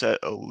attempts at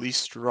a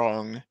least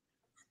wrong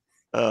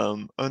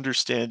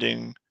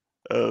understanding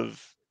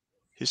of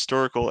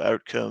historical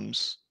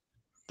outcomes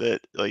that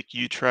like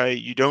you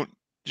don't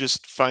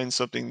just find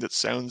something that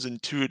sounds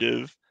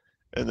intuitive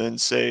and then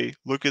say,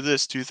 look at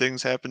this, two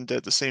things happened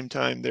at the same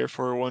time,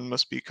 therefore one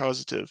must be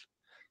causative.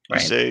 You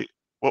Right. say,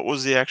 what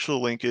was the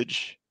actual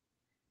linkage?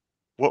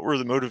 What were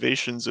the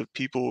motivations of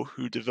people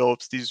who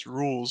developed these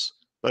rules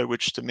by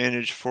which to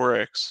manage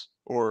FOREX?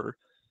 Or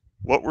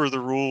what were the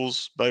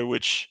rules by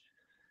which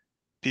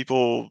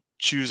people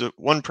choose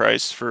one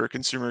price for a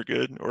consumer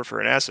good or for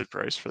an asset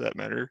price for that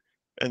matter,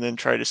 and then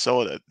try to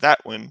sell it at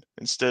that one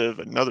instead of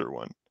another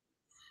one?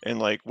 And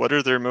like, what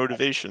are their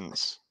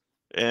motivations?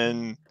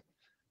 And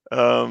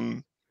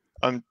I'm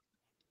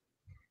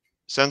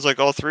sounds like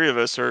all three of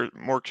us are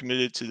more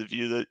committed to the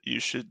view that you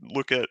should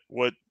look at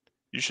what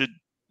you should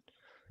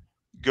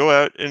go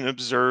out and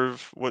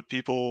observe what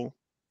people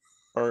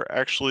are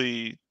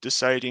actually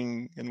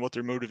deciding and what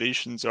their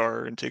motivations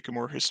are and take a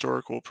more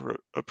historical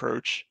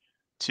approach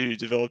to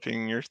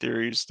developing your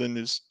theories than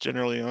is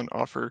generally on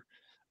offer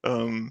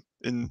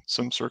in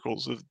some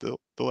circles of the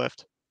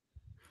left.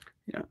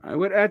 Yeah, I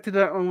would add to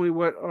that only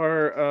what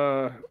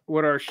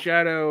our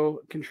shadow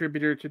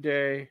contributor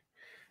today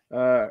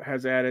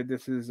has added.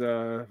 This is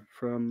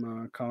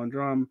from Colin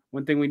Drum.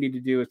 One thing we need to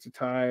do is to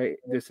tie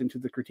this into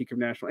the critique of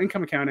national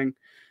income accounting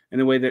and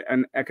the way that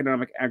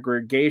economic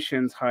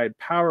aggregations hide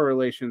power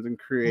relations and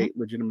create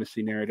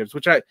legitimacy narratives,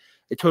 which I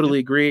totally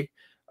agree.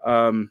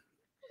 Yeah,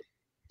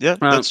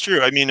 that's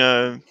true. I mean,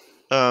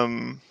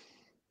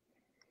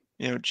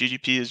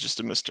 GDP is just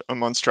a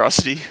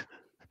monstrosity.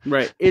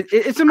 Right.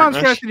 It's a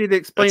monstrosity to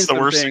explain That's the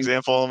something, worst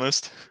example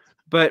almost.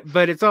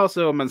 But it's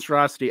also a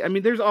monstrosity. I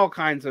mean, there's all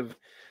kinds of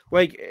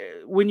like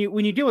when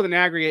you deal with an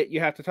aggregate, you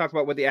have to talk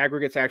about what the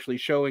aggregate's actually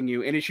showing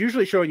you, and it's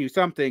usually showing you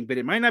something, but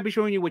it might not be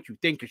showing you what you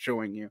think it's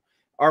showing you,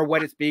 or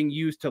what it's being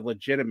used to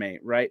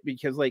legitimate, right?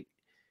 Because like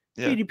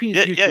GDP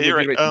is used to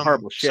legitimate some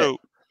horrible shit. So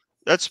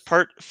that's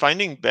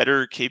finding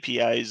better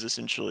KPIs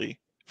essentially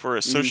for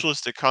a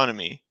socialist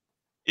economy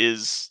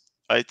is,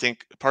 I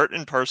think, part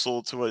and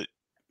parcel to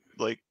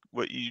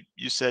what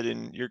you said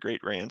in your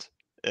great rant,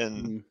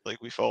 and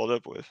like we followed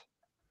up with.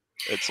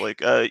 It's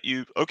like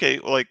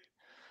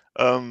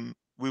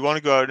we want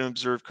to go out and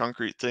observe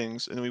concrete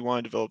things, and we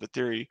want to develop a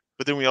theory,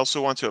 but then we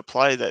also want to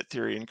apply that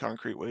theory in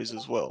concrete ways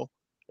as well,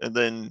 and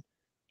then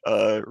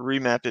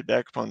remap it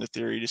back upon the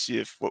theory to see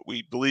if what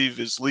we believe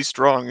is least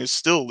wrong is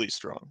still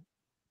least wrong.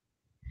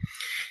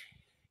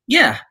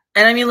 Yeah,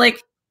 and I mean,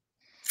 like,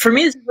 for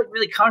me, this is like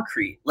really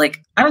concrete.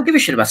 Like, I don't give a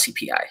shit about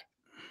CPI.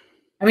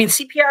 I mean,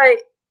 CPI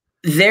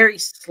very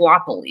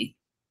sloppily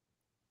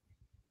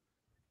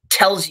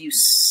tells you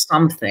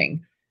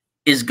something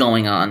is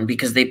going on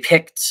because they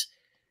picked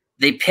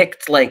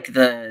like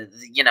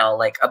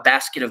like a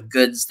basket of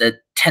goods that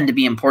tend to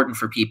be important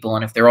for people,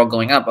 and if they're all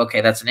going up,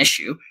 okay, that's an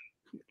issue.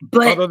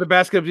 But although the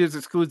basket of goods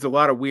excludes a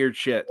lot of weird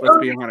shit, let's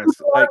be honest.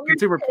 Like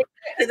consumer,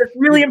 that's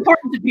really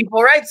important to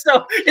people, right?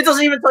 So it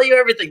doesn't even tell you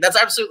everything. That's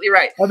absolutely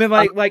right. I mean,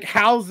 like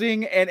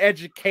housing and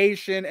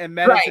education and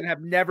medicine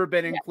have never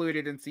been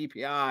included in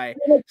CPI.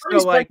 So,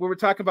 like when we're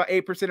talking about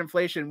 8%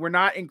 inflation, we're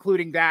not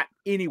including that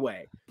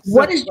anyway. So,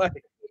 what is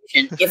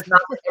if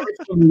not that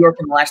everything in New York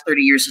in the last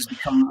 30 years has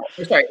become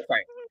sorry.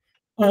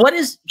 What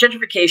is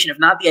gentrification if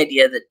not the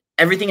idea that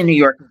everything in New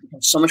York has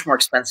become so much more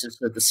expensive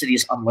so that the city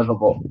is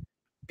unlivable?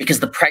 Because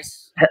the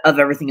price of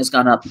everything has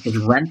gone up, because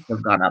rents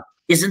have gone up.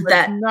 Isn't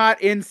that not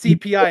in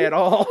CPI at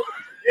all?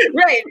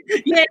 Right.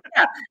 Yeah.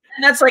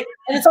 And that's like,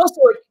 and it's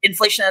also like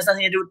inflation has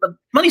nothing to do with the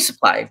money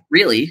supply,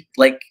 really.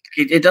 Like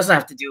it doesn't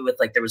have to do with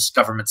like there was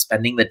government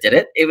spending that did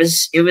it. It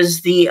was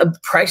the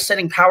price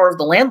setting power of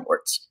the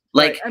landlords.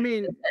 Like, right. I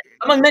mean,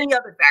 among many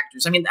other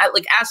factors. I mean,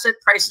 like asset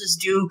prices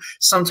do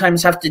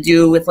sometimes have to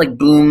do with like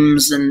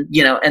booms and,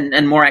 you know,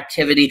 and more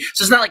activity.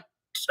 So it's not like,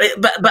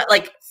 but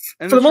like,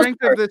 and for the the most strength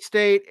part, of the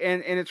state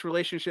and its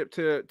relationship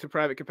to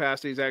private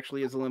capacities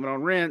actually is a limit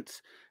on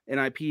rents and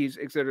IPs,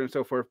 et cetera, and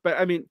so forth. But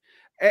I mean,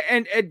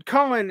 and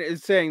Colin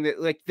is saying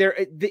that like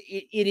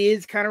it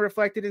is kind of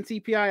reflected in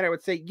CPI, and I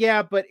would say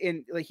yeah, but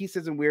in like he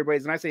says in weird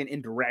ways, and I say in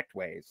indirect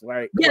ways,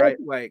 like yeah, right,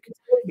 like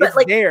but it's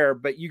like, there,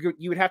 but you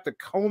would have to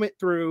comb it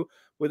through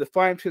with a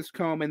fine-tooth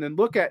comb and then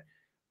look at.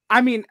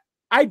 I mean,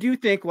 I do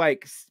think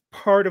like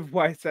part of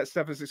why that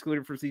stuff is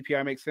excluded from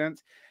CPI makes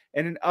sense.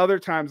 And in other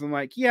times, I'm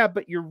like, yeah,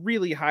 but you're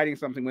really hiding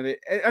something with it.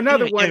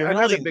 Another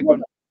big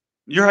one.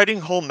 You're hiding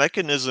whole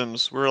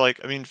mechanisms where,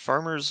 like, I mean,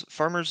 farmers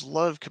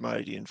love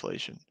commodity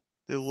inflation.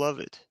 They love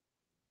it,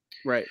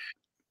 right?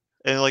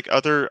 And like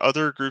other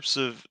groups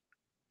of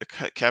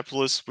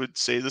capitalists would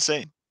say the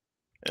same.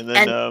 And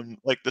then,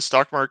 like the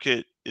stock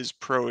market is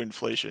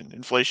pro-inflation,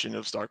 inflation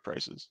of stock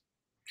prices.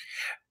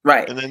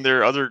 right. And then there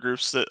are other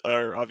groups that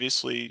are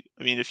obviously,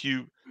 I mean, if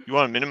you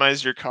want to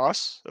minimize your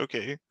costs,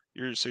 okay,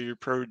 you're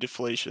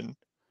pro-deflation,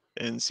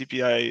 and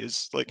CPI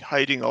is like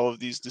hiding all of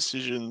these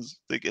decisions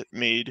that get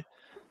made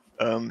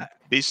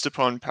based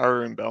upon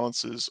power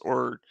imbalances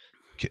or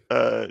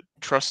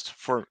trust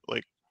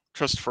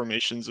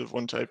formations of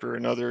one type or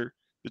another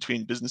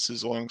between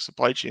businesses along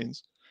supply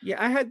chains.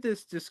 Yeah, I had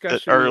this that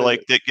discussion are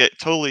like that get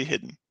totally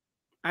hidden.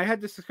 I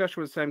had this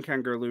discussion with Sam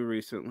Kangaroo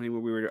recently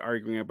where we were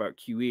arguing about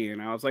QE,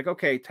 and I was like,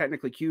 okay,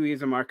 technically QE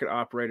is a market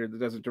operator that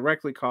doesn't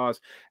directly cause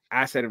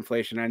asset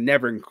inflation. I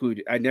never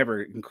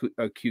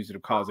accused it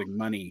of causing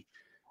money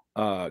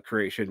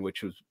creation,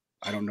 which was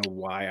I don't know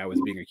why I was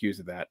being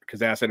accused of that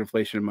because asset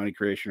inflation and money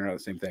creation are the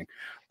same thing.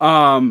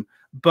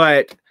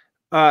 But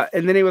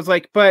and then he was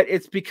like, but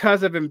it's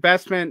because of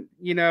investment,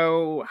 you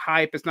know,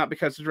 hype. It's not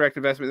because of direct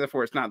investment,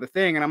 therefore it's not the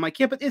thing. And I'm like,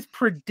 yeah, but it's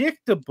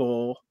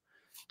predictable.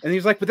 And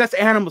he's like, but that's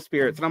animal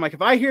spirits. And I'm like,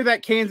 if I hear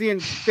that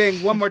Keynesian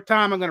thing one more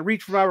time, I'm going to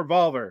reach for my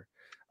revolver.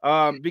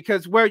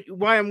 Because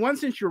why in one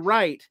sense you're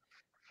right,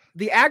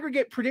 the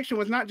aggregate prediction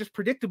was not just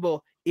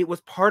predictable, it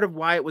was part of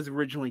why it was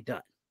originally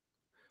done.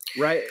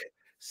 Right.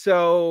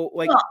 So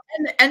like,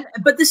 well,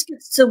 but this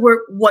gets to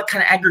what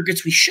kind of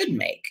aggregates we should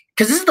make.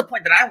 Because this is the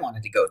point that I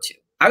wanted to go to.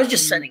 I was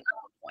just setting up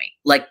a point.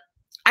 Like,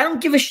 I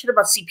don't give a shit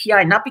about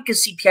CPI, not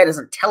because CPI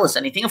doesn't tell us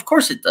anything. Of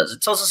course it does.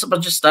 It tells us a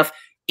bunch of stuff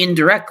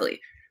indirectly.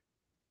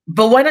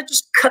 But why not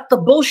just cut the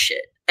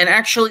bullshit and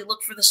actually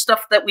look for the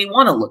stuff that we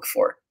want to look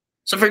for?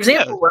 So, for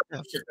example, what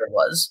bullshit there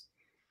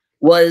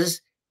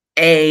was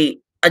a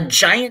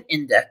giant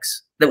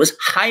index that was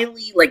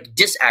highly like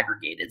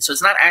disaggregated. So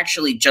it's not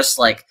actually just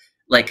like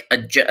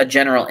a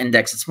general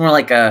index. It's more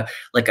like a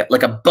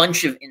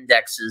bunch of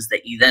indexes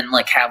that you then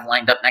like have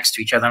lined up next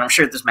to each other. And I'm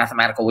sure there's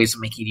mathematical ways of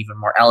making it even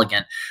more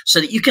elegant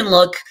so that you can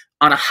look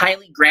on a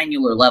highly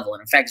granular level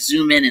and in fact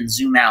zoom in and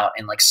zoom out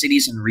in like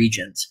cities and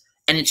regions.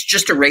 And it's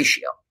just a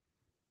ratio.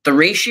 The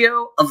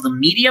ratio of the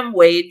medium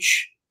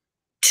wage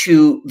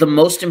to the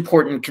most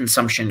important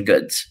consumption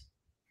goods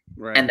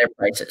and their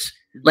prices.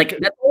 Like,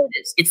 that's all it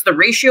is. It's the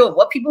ratio of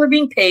what people are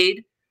being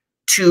paid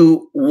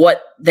to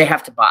what they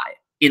have to buy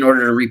in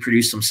order to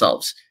reproduce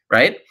themselves,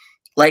 right?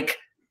 Like,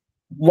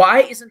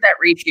 why isn't that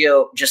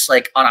ratio just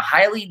like on a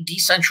highly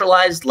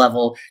decentralized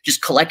level,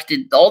 just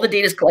collected, all the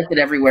data is collected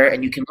everywhere,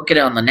 and you can look at it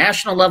on the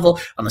national level,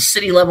 on the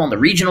city level, on the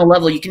regional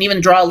level. You can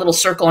even draw a little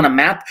circle on a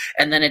map,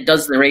 and then it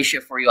does the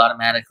ratio for you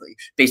automatically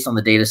based on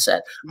the data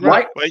set.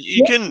 Right. Why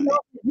you can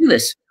do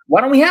this? Why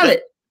don't we have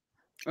it?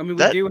 I mean,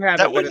 we do have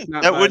that it, but it's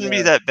not that wouldn't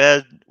be that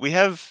bad. We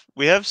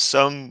have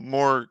some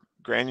more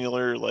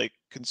granular like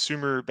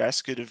consumer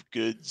basket of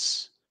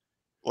goods,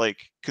 like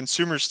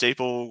consumer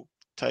staple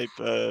type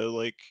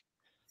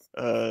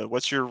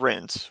what's your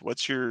rent?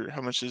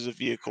 How much does a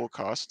vehicle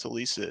cost to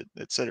lease it,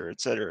 et cetera,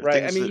 et cetera.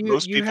 Right. Things I mean, that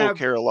most people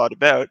care a lot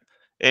about.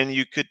 And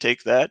you could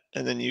take that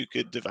and then you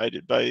could divide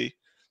it by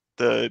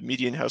the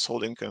median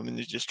household income and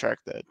you just track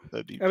that.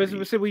 That'd be I was going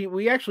to say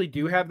we actually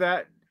do have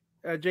that,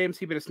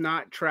 JMC, but it's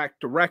not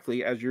tracked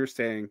directly, as you're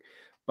saying,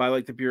 by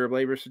like the Bureau of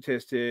Labor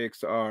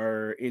Statistics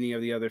or any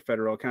of the other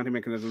federal accounting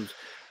mechanisms.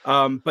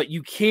 But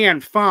you can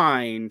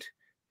find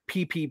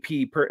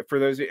PPP for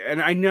those,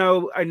 and I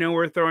know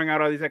we're throwing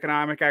out all these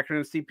economic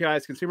acronyms. CPI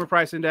is Consumer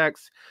Price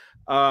Index.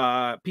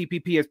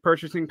 PPP is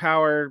Purchasing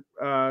Power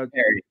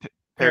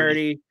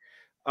Parity.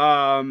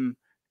 Yeah,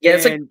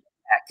 it's like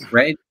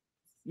right.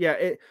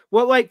 Yeah.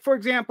 Well, like for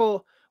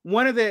example,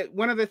 one of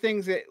the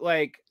things that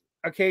like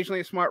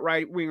occasionally smart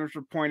right wingers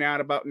would point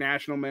out about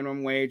national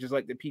minimum wage is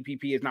like the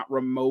PPP is not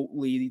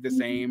remotely the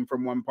same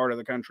from one part of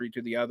the country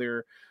to the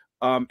other.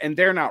 And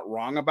they're not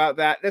wrong about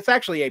that. That's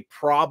actually a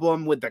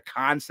problem with the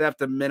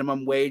concept of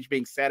minimum wage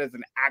being set as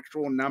an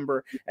actual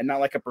number and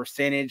not like a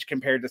percentage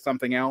compared to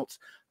something else.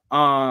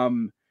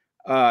 And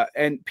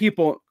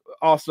people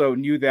also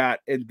knew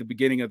that in the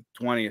beginning of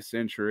the 20th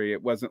century.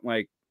 It wasn't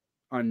like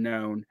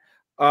unknown.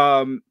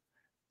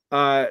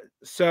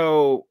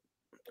 So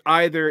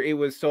either it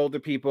was sold to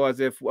people as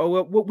if,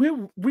 well,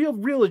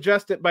 we'll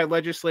adjust it by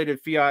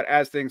legislative fiat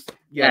as things.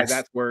 Yeah, Yes,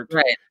 that's worked.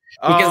 right.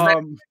 Because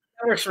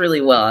that works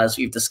really well, as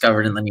we've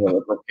discovered in the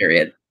neoliberal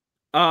period.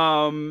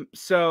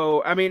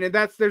 So I mean,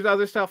 there's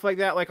other stuff like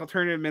that, like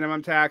alternative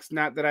minimum tax.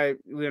 Not that I,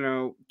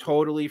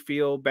 totally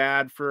feel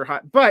bad for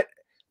but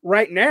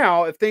right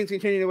now, if things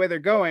continue the way they're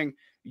going,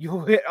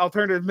 you'll hit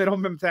alternative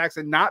minimum tax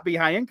and not be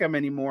high income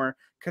anymore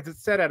because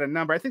it's set at a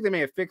number. I think they may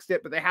have fixed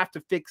it, but they have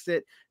to fix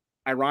it.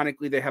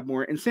 Ironically, they have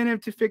more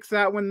incentive to fix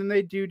that one than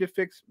they do to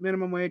fix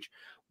minimum wage.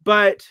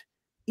 But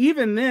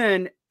even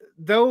then,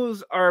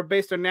 those are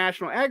based on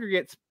national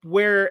aggregates,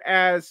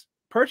 whereas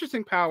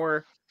purchasing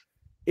power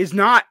is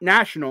not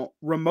national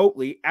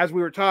remotely, as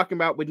we were talking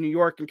about with New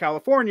York and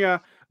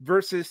California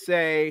versus,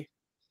 say,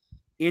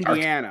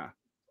 Indiana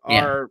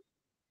or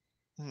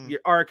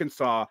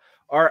Arkansas.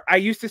 Or I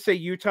used to say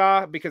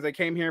Utah because I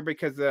came here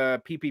because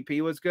the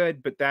PPP was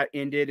good, but that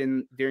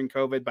ended during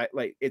COVID. But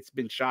like it's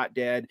been shot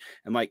dead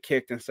and like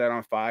kicked and set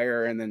on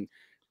fire and then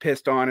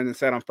pissed on and then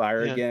set on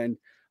fire again.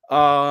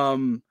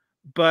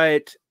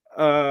 But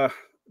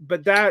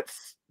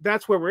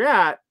that's where we're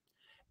at.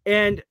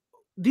 And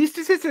these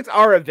statistics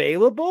are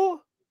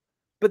available,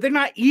 but they're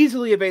not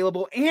easily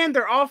available, and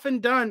they're often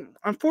done.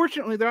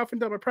 Unfortunately, they're often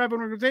done by private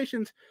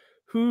organizations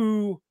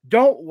who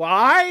don't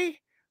lie,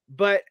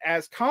 but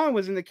as Colin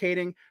was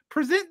indicating,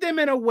 present them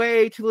in a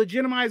way to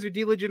legitimize or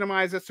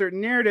delegitimize a certain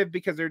narrative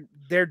because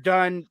they're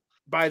done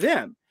by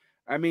them.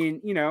 I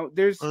mean,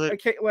 there's there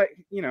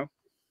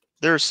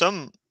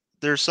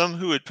are some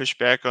who would push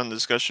back on the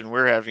discussion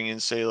we're having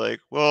and say like,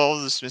 well,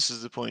 all this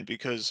misses the point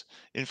because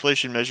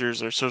inflation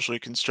measures are socially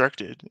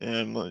constructed,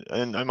 and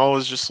I'm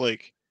always just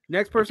like,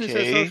 next person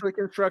says socially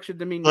constructed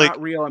to mean like,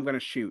 not real, I'm going to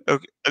shoot.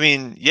 Okay, I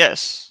mean,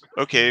 yes.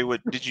 Okay, what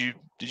did you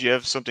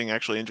have something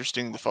actually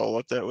interesting to follow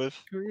up that with?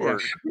 Or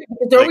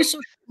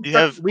you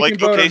have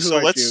okay, so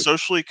let's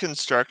socially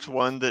construct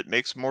one that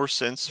makes more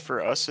sense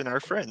for us and our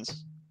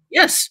friends.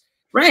 Yes,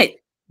 right.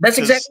 That's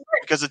exactly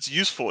right. Because it's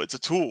useful. It's a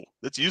tool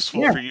that's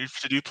useful for you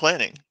to do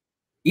planning.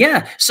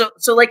 Yeah. So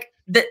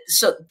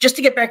just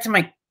to get back to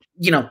my,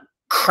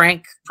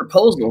 crank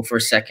proposal for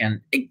a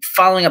second,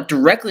 following up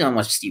directly on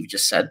what Steve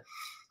just said.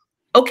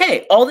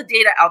 Okay, all the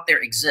data out there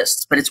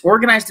exists, but it's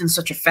organized in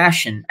such a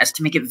fashion as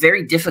to make it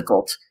very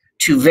difficult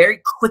to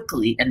very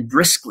quickly and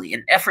briskly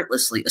and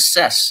effortlessly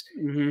assess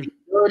the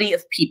ability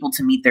of people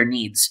to meet their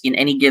needs in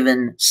any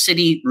given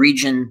city,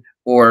 region,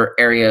 or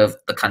area of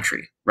the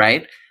country,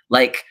 right?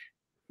 Like,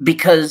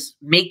 because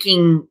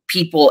making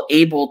people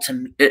able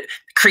to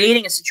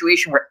creating a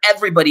situation where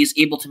everybody is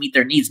able to meet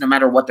their needs no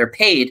matter what they're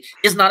paid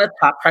is not a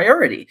top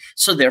priority.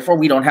 So therefore,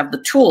 we don't have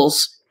the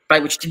tools by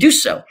which to do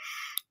so.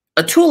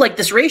 A tool like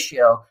this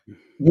ratio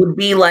would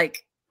be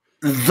like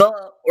one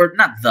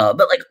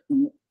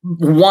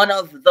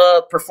of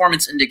the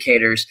performance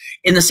indicators,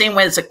 in the same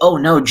way it's like, oh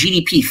no,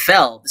 GDP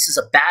fell. This is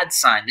a bad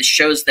sign. This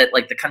shows that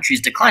like the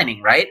country's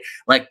declining, right?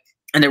 Like,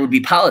 and there would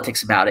be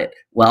politics about it.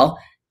 Well,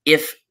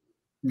 if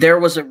there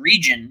was a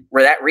region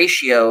where that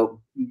ratio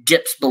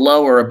dips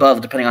below or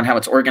above, depending on how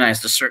it's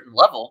organized, a certain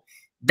level,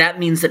 that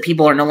means that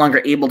people are no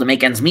longer able to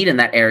make ends meet in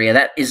that area.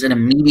 That is an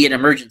immediate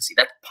emergency.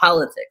 That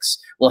politics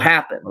will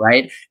happen,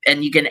 right?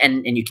 And you can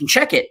you can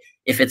check it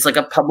if it's like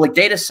a public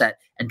data set,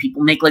 and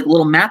people make like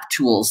little map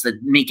tools that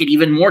make it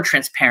even more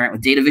transparent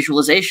with data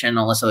visualization and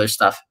all this other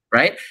stuff,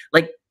 right?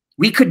 Like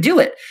we could do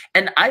it,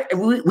 and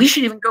we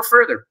should even go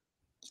further.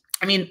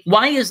 I mean,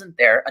 why isn't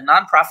there a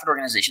nonprofit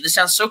organization? This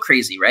sounds so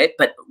crazy, right?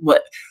 But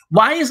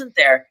why isn't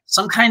there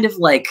some kind of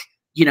like,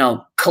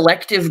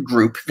 collective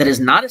group that is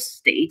not a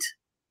state,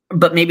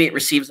 but maybe it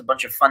receives a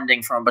bunch of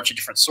funding from a bunch of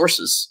different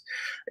sources,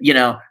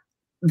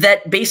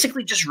 that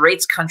basically just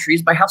rates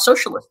countries by how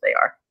socialist they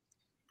are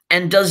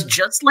and does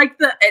just like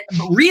the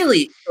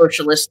really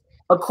socialist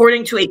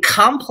according to a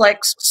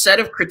complex set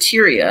of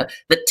criteria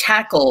that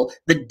tackle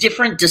the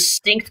different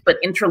distinct but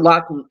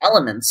interlocking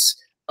elements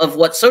of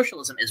what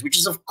socialism is, which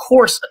is of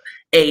course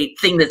a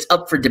thing that's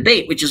up for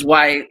debate, which is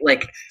why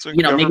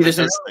maybe there's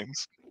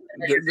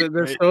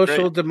the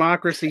social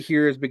democracy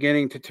here is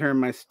beginning to turn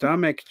my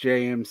stomach,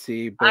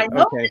 JMC. But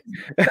okay.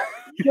 This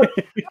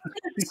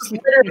is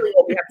literally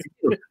what we have to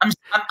do. I'm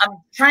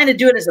trying to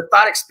do it as a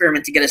thought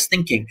experiment to get us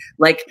thinking.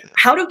 Like,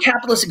 how do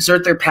capitalists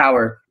exert their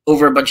power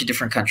over a bunch of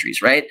different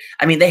countries, right?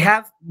 I mean, they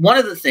have one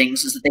of the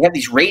things is that they have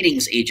these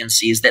ratings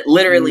agencies that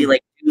literally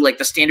do like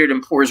the Standard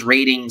 & Poor's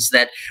ratings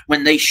that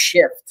when they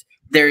shift,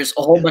 there's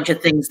a whole bunch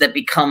of things that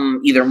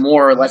become either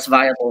more or less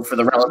viable for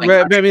the relevant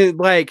country. I mean,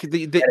 like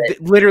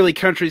literally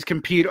countries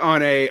compete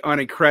on a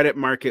credit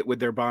market with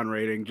their bond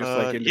rating, just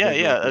like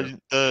individuals.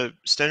 The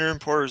Standard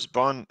 & Poor's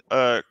bond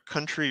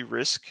country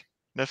risk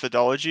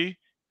methodology.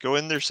 Go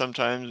in there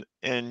sometimes,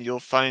 and you'll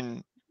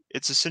find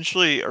it's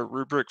essentially a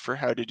rubric for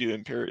how to do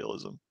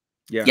imperialism.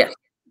 Yeah.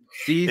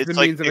 It's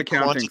like a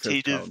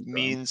quantitative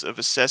means of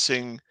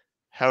assessing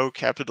how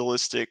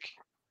capitalistic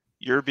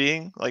you're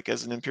being, like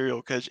as an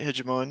imperial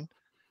hegemon,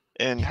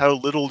 and how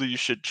little you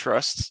should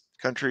trust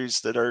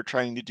countries that are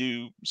trying to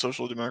do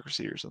social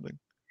democracy or something.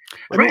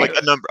 Like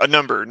a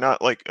number,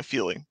 not like a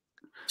feeling.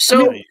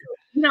 So,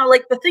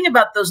 like the thing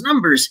about those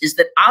numbers is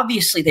that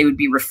obviously they would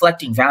be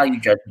reflecting value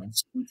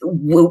judgments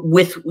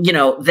with,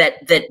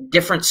 that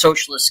different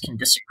socialists can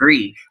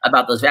disagree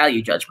about those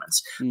value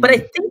judgments. But I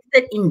think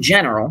that in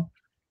general,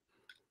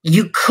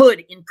 you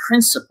could, in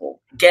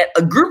principle, get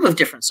a group of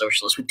different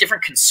socialists with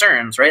different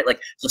concerns, right?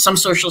 Like, so some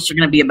socialists are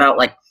going to be about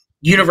like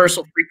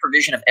universal free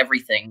provision of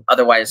everything.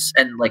 Otherwise,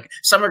 and like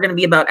some are going to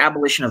be about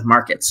abolition of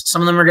markets.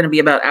 Some of them are going to be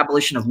about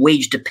abolition of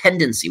wage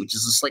dependency, which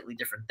is a slightly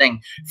different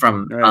thing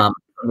from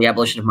the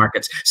abolition of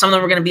markets. Some of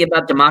them are going to be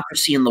about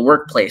democracy in the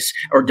workplace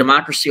or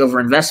democracy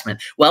over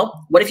investment.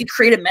 Well, what if you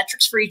created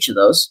metrics for each of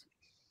those?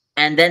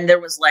 And then there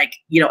was like,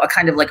 a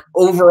kind of like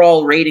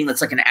overall rating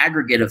that's like an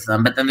aggregate of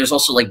them. But then there's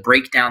also like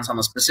breakdowns on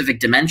the specific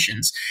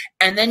dimensions.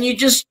 And then you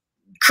just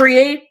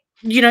create,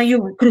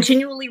 you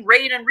continually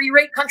rate and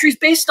re-rate countries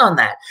based on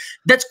that.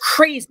 That's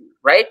crazy,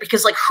 right?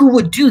 Because like, who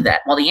would do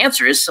that? Well, the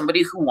answer is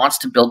somebody who wants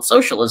to build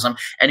socialism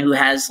and who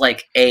has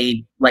like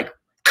a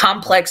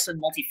complex and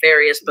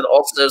multifarious, but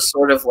also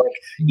sort of like,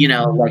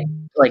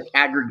 like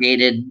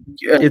aggregated.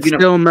 It's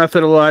still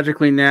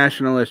methodologically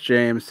nationalist,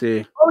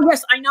 JMC. Oh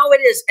yes, I know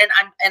it is, and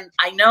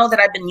I know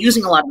that I've been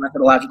using a lot of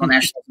methodological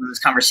nationalism in this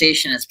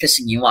conversation. It's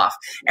pissing you off,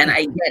 and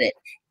I get it,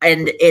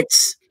 and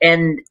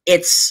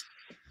it's.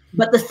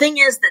 But the thing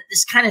is that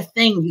this kind of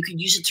thing, you could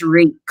use it to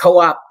rate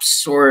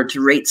co-ops or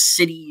to rate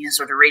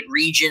cities or to rate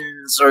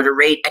regions or to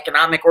rate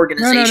economic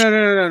organizations.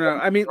 No.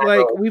 I mean,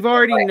 like, we've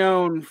already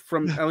known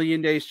from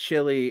Allende's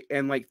Chile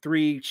and like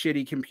 3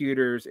 shitty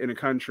computers in a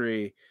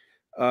country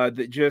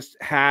that just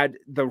had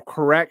the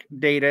correct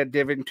data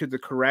given to the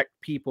correct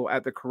people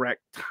at the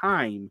correct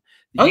time.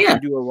 You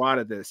can do a lot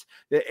of this.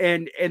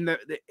 And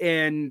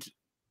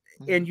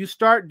you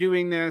start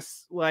doing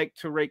this like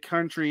to rate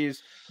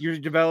countries, you're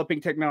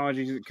developing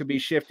technologies that could be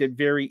shifted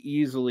very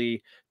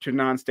easily to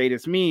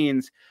non-status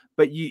means.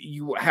 But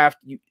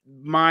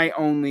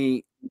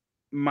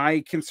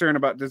my concern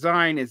about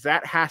design is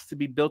that has to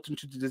be built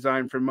into the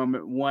design from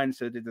moment one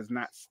so that it does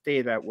not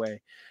stay that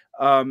way.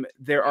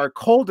 There are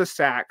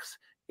cul-de-sacs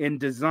in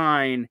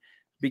design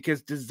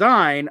because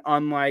design,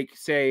 unlike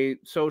say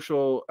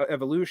social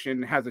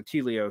evolution, has a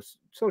teleos.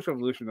 Social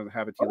evolution doesn't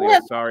have a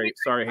teleos. Sorry,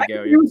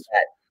 Hegelians.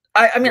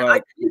 I mean,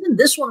 even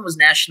this one was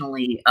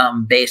nationally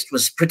based,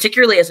 was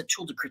particularly as a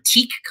tool to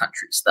critique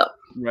countries, though.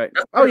 Right.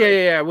 Oh,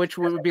 yeah. Which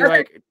would be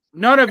like,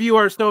 none of you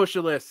are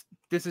socialists.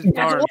 This is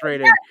Varn's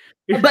rating.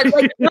 But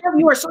like, none of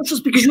you are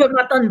socialists because you have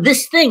not done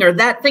this thing or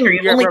that thing, or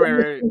you've only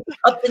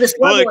up to this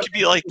level. Well, it could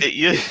be like the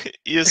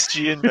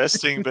ESG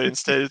investing, but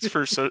instead it's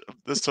for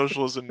the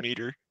socialism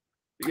meter.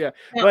 Yeah,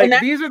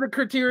 like these are the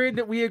criteria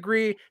that we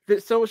agree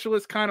that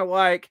socialists kind of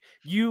like.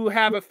 You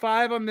have a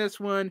 5 on this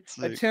one,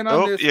 a 10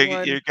 on this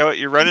one.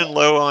 You're running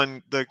low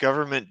on the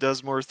government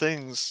does more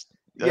things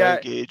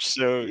gauge,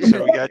 so we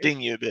got to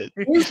ding you a bit.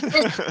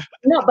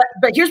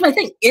 But here's my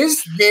thing: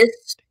 is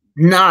this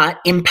not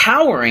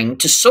empowering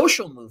to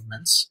social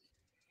movements?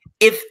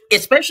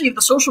 Especially if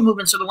the social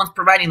movements are the ones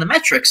providing the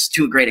metrics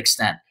to a great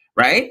extent,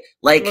 right?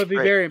 Like, it would be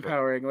very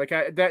empowering. Like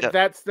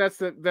that's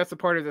the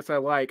part of this I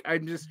like.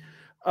 I'm just.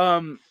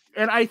 And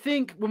I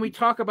think when we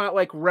talk about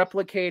like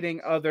replicating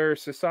other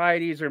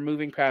societies or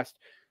moving past,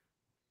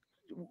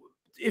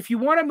 if you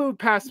want to move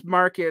past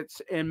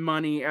markets and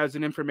money as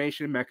an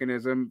information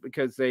mechanism,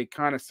 because they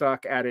kind of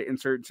suck at it in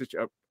certain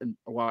in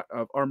a lot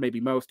of, or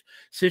maybe most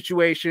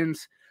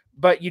situations,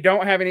 but you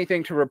don't have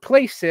anything to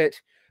replace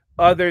it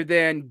other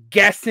than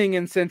guessing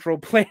and central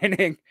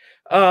planning,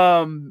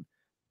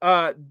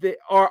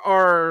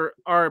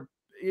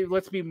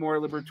 let's be more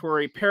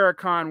liberatory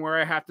Paracon, where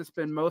I have to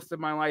spend most of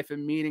my life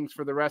in meetings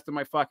for the rest of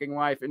my fucking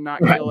life and not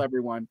kill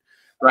everyone.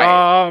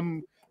 Right.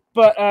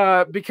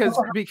 Because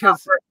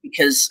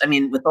I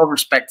mean, with all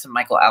respect to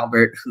Michael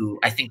Albert, who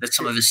I think that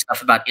some of his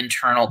stuff about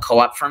internal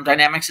co-op firm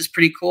dynamics is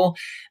pretty cool.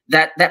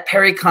 That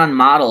Paracon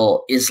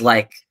model is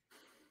like,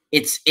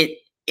 it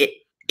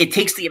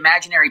takes the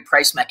imaginary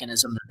price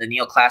mechanism that the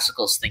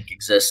neoclassicals think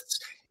exists,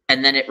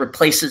 and then it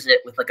replaces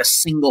it with like a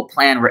single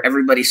plan where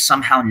everybody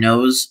somehow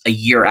knows a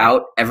year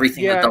out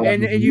everything. Yeah,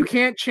 and you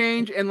can't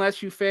change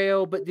unless you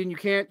fail, but then you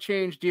can't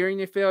change during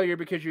the failure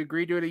because you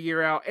agreed to it a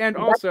year out. And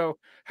also,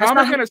 how am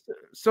I going to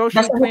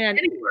social plan?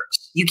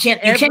 You can't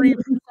do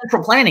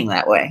central planning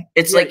that way.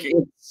 It's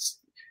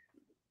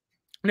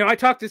no. I've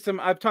talked to some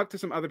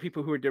other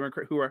people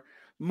who are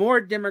more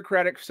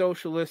democratic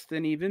socialists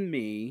than even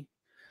me,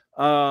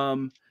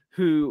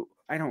 who.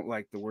 I don't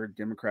like the word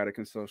democratic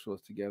and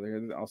socialist together.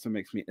 It also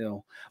makes me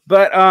ill.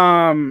 But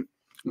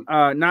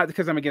not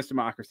because I'm against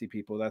democracy,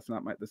 people. That's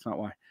not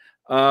why.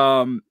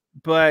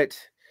 But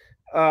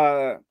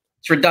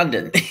it's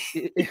redundant.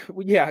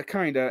 Yeah,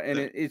 kind of.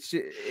 And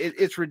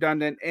it's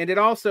redundant. And it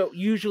also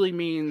usually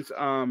means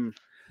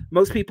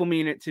most people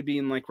mean it to be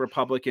in like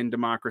Republican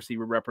democracy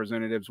with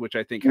representatives, which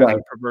I think has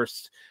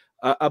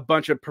a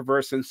bunch of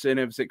perverse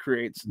incentives that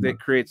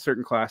creates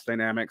certain class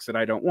dynamics that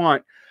I don't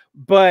want.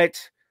 But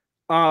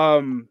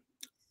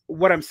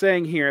what I'm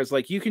saying here is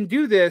like, you can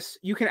do this.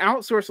 You can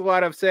outsource a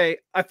lot of, say,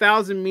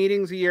 1,000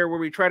 meetings a year where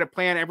we try to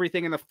plan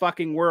everything in the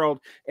fucking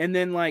world. And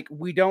then like,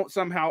 we don't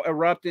somehow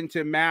erupt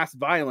into mass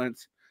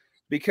violence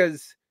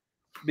because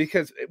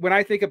when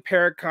I think of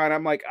Paracon,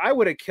 I'm like, I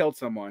would have killed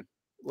someone.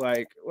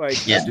 Like,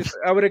 Yeah.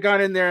 I would have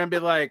gone in there and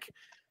been like,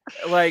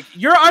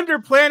 you're under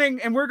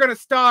planning and we're going to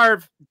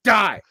starve,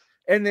 die.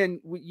 And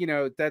then, you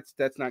know, that's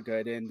not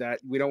good. And that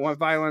we don't want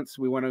violence.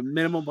 We want a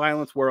minimal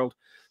violence world.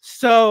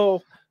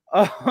 So,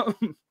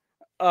 you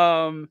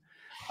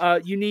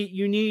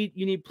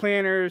need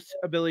planners,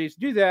 abilities to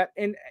do that.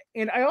 And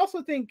I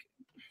also think,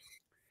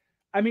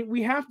 I mean,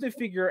 we have to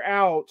figure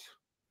out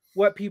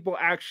what people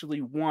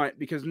actually want,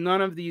 because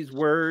none of these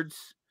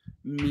words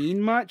mean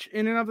much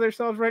in and of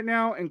themselves right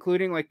now,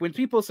 including like when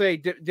people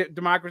say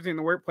democracy in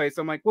the workplace,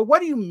 I'm like, well,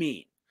 what do you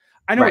mean?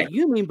 I know what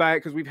you mean by it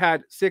because we've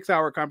had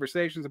 6-hour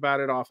conversations about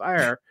it off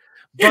air,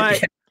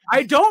 but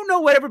I don't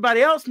know what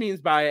everybody else means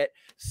by it.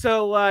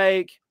 So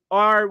like,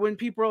 when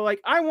people are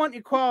like, I want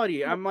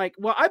equality, I'm like,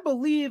 well, I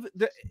believe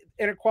that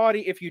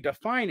inequality, if you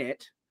define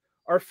it,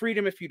 or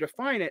freedom if you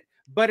define it,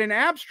 but in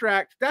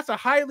abstract, that's a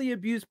highly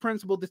abused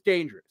principle that's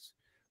dangerous.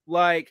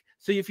 Like,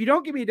 so if you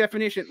don't give me a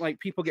definition, like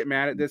people get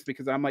mad at this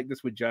because I'm like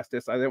this with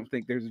justice. I don't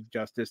think there's a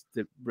justice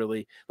that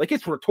really, like,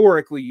 it's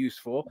rhetorically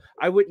useful.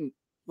 I wouldn't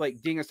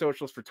like ding a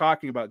socialist for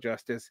talking about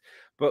justice,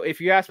 but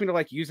if you ask me to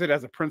like use it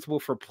as a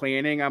principle for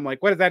planning, I'm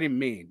like, what does that even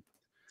mean?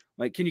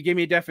 Like, can you give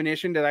me a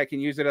definition that I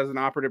can use it as an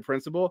operative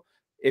principle?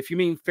 If you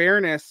mean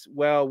fairness,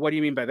 well, what do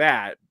you mean by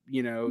that?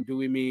 You know, do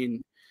we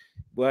mean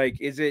like,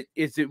 is it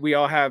we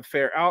all have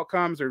fair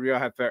outcomes, or we all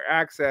have fair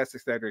access,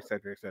 et cetera, et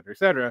cetera, et cetera, et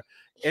cetera.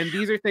 And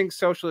these are things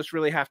socialists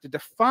really have to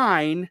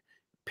define,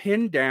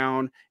 pin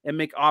down, and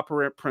make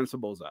operant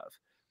principles of.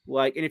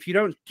 Like, and if you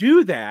don't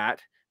do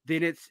that,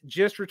 then it's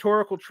just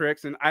rhetorical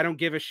tricks, and I don't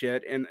give a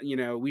shit. And, you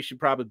know, we should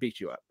probably beat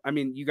you up. I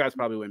mean, you guys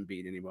probably wouldn't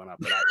beat anyone up,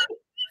 but I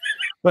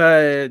would.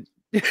 But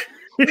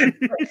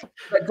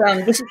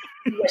this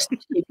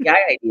KPI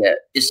idea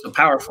is so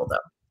powerful, though,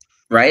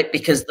 right?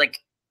 Because like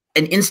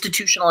an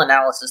institutional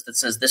analysis that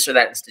says this or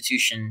that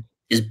institution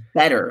is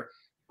better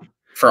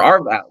for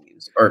our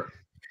values or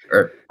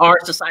our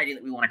society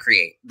that we want to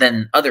create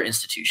than other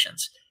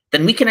institutions,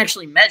 then we can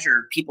actually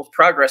measure people's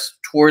progress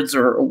towards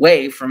or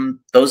away from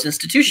those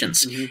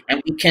institutions,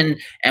 and we can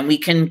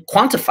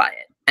quantify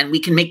it, and we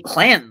can make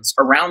plans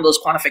around those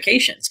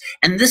quantifications.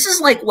 And this is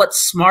like what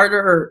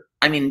smarter,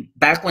 I mean,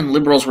 back when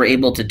liberals were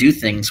able to do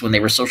things, when they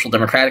were social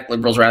democratic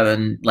liberals rather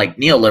than like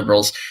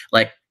neoliberals,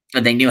 like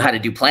they knew how to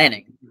do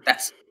planning.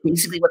 That's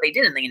basically what they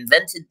did. And they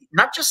invented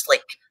not just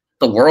like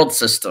the world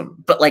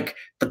system, but like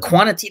the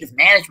quantitative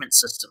management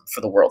system for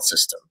the world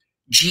system,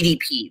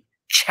 GDP,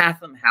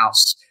 Chatham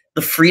House,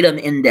 the Freedom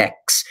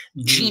Index,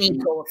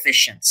 Gini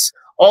coefficients.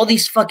 All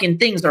these fucking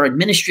things are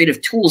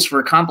administrative tools for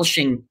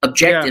accomplishing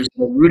objectives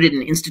rooted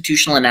in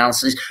institutional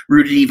analysis,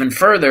 rooted even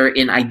further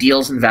in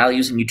ideals and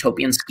values and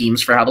utopian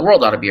schemes for how the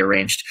world ought to be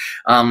arranged.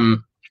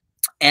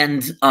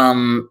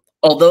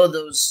 Although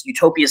those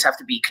utopias have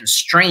to be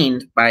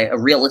constrained by a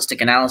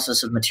realistic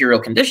analysis of material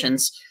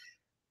conditions,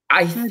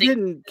 I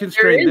didn't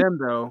constrain them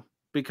though,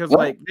 because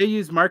like they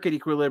use market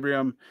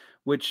equilibrium,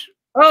 which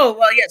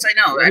yes, I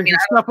know. I mean,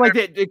 stuff like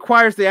that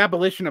requires the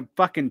abolition of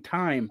fucking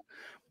time.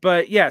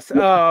 But yes,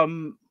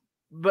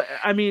 but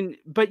I mean,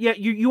 but yeah,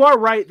 you are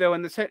right though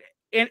in the set.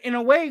 And in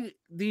a way,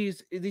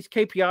 these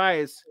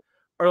KPIs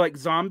are like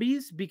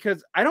zombies,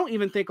 because I don't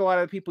even think a lot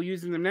of the people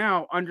using them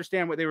now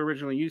understand what they were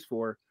originally used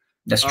for.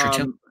 That's true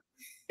too.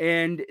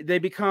 And they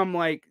become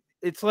like,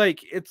 it's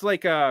like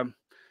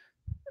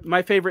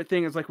my favorite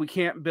thing is like, we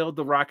can't build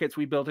the rockets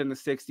we built in the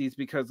 60s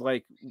because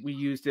like we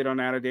used it on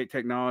out of date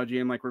technology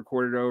and like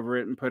recorded over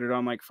it and put it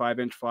on like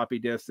 5-inch floppy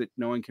disks that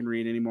no one can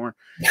read anymore.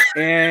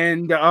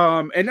 And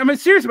I'm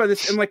serious about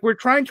this. And like, we're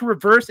trying to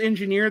reverse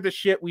engineer the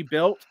shit we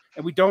built,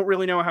 and we don't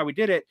really know how we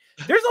did it.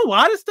 There's a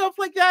lot of stuff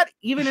like that,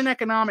 even in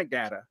economic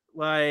data.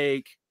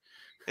 Like,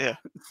 yeah.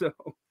 So,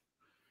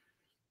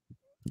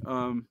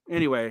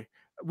 anyway.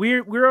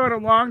 We're on a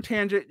long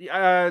tangent.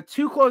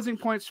 2 closing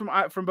points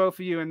from both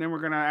of you, and then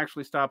we're gonna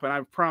actually stop. And I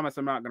promise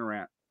I'm not gonna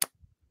rant.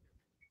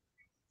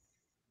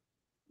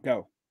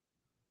 Go,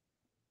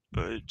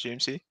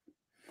 James C.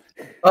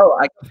 Oh,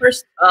 I go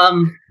first.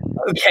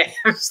 Okay,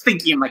 I was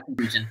thinking of my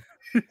conclusion.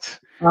 I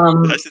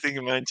was thinking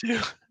of mine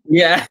too.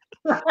 Yeah.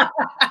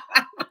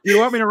 You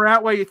want me to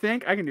rant while you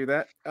think? I can do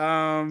that.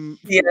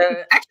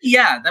 Yeah, actually,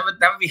 yeah, that would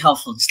be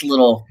helpful. Just a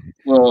little.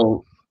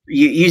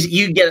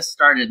 You get us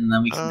started, and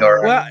then we can go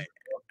around. Well,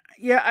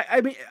 yeah, I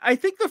mean, I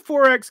think the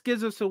FOREX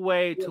gives us a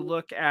way to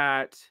look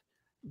at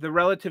the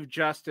relative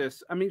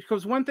justice. I mean,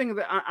 because one thing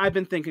that I've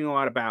been thinking a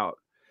lot about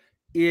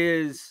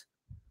is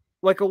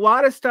like a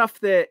lot of stuff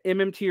that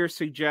MMTers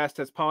suggest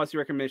as policy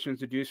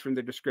recommendations deduced from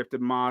the descriptive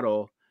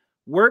model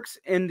works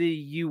in the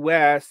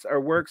US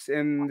or works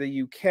in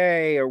the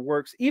UK or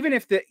works even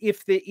if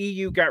the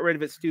EU got rid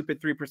of its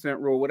stupid 3%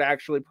 rule, would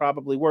actually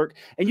probably work.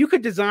 And you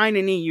could design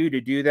an EU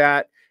to do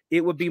that.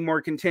 It would be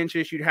more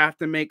contentious. You'd have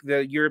to make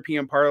the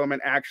European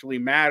Parliament actually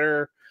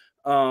matter.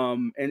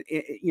 And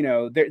you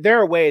know, there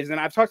are ways, and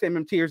I've talked to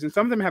MMTers, and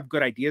some of them have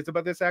good ideas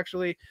about this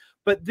actually.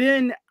 But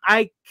then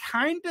I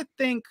kind of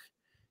think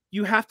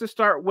you have to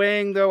start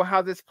weighing though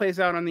how this plays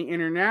out on the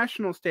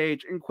international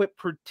stage, and quit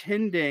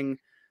pretending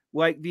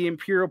like the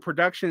imperial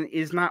production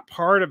is not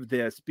part of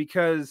this,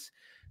 because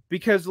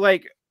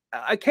like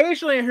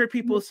occasionally I hear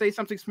people say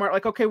something smart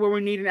like, okay, well, we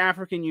need an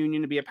African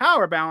Union to be a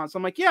power balance.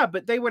 I'm like, yeah,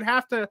 but they would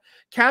have to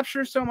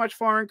capture so much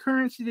foreign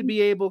currency to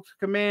be able to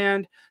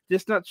command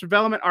this nuts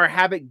development, or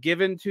have it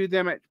given to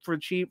them for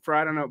cheap, for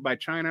I don't know, by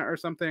China or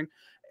something,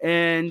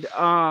 and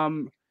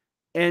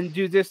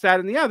do this, that,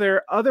 and the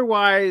other.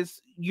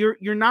 Otherwise,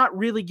 you're not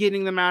really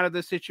getting them out of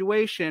the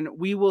situation.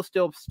 We will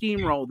still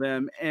steamroll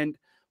them. And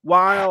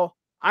while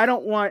I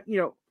don't want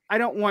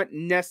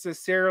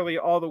necessarily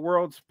all the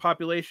world's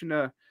population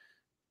to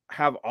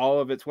have all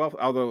of its wealth,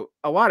 although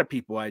a lot of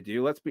people I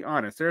do. Let's be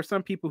honest. There are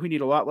some people who need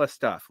a lot less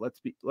stuff.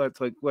 Let's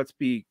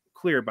be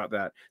clear about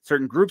that.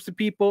 Certain groups of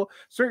people,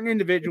 certain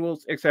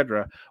individuals,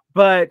 etc.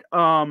 But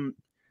I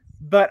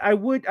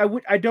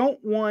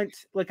don't want,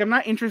 like, I'm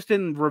not interested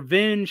in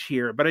revenge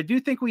here, but I do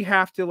think we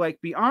have to,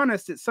 like, be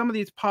honest that some of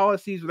these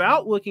policies,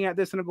 without looking at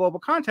this in a global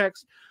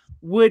context,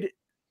 would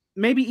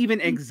maybe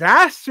even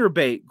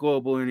exacerbate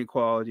global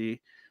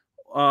inequality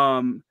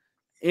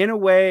in a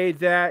way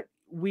that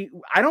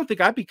I don't think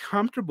I'd be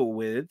comfortable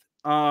with.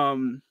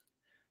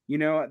 You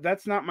know,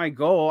 that's not my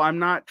goal. I'm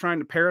not trying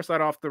to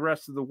parasite off the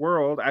rest of the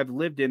world. I've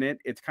lived in it.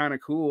 It's kind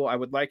of cool. I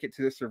would like it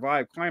to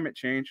survive climate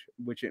change,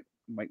 which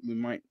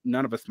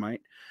none of us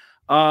might.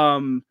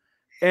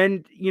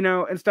 And, you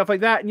know, and stuff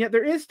like that. And yet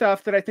there is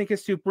stuff that I think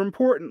is super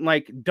important,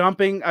 like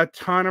dumping a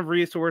ton of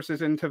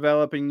resources into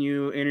developing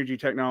new energy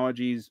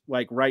technologies,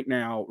 like right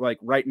now,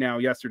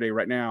 yesterday,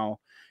 right now,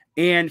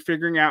 and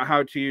figuring out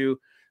how to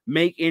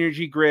make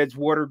energy grids,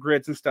 water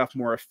grids, and stuff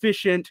more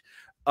efficient,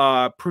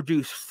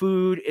 produce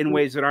food in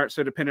ways that aren't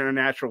so dependent on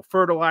natural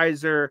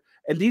fertilizer.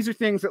 And these are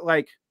things that,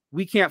 like,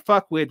 we can't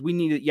fuck with. We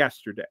need it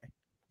yesterday.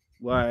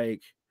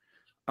 Like,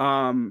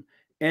 and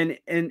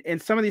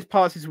some of these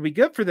policies would be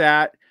good for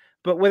that,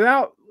 but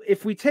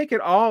if we take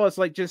it all as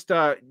like just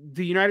the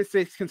United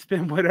States can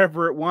spend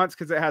whatever it wants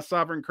because it has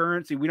sovereign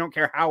currency, we don't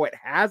care how it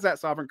has that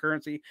sovereign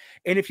currency.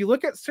 And if you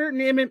look at certain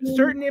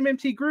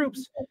MMT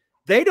groups,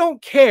 they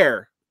don't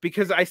care,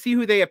 because I see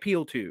who they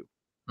appeal to.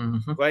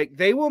 Mm-hmm. Like,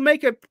 they will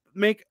make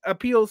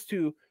appeals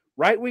to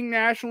right-wing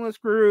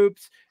nationalist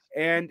groups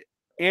and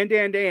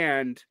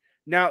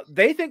now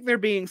they think they're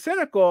being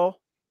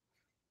cynical.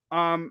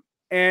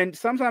 And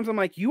sometimes I'm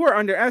like, you are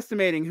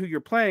underestimating who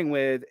you're playing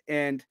with,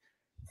 and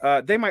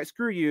they might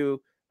screw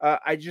you.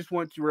 I just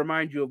want to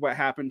remind you of what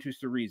happened to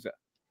Syriza.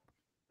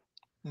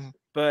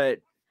 But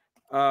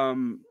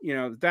you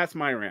know, that's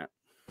my rant.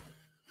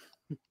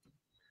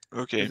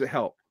 Okay. Does it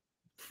help?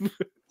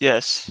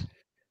 Yes.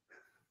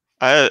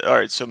 All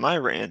right. So my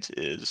rant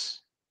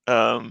is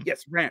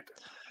yes, rant.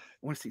 I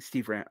want to see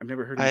Steve rant. I've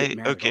never heard him get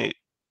mad okay.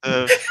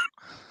 at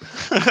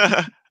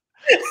all.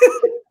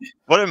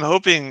 What I'm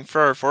hoping for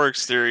our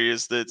Forex theory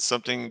is that it's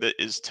something that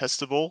is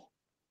testable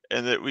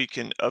and that we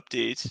can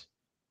update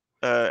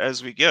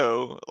as we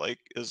go, like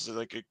as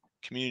like a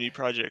community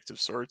project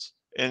of sorts,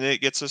 and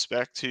it gets us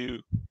back to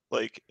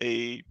like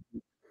a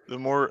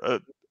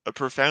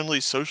profoundly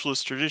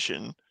socialist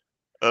tradition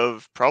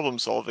of problem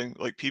solving,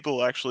 like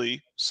people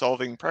actually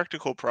solving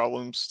practical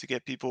problems to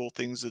get people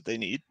things that they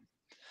need,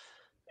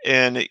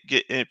 and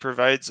it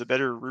provides a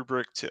better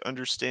rubric to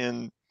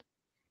understand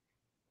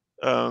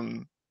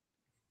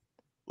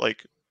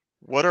like,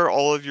 what are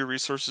all of your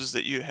resources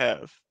that you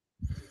have?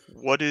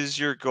 What is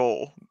your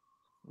goal?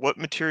 What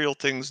material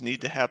things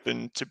need to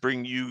happen to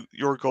bring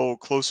your goal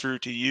closer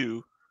to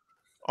you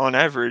on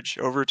average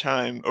over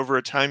time, over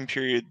a time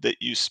period that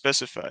you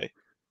specify?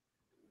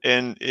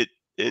 And it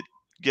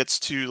gets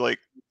to, like,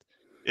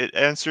 it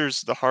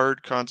answers the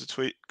hard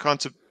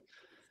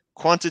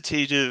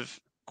quantitative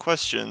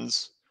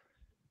questions,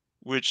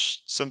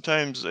 which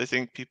sometimes I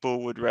think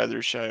people would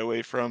rather shy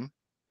away from,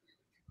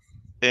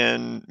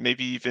 and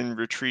maybe even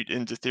retreat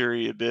into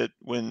theory a bit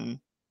when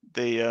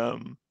they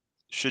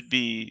should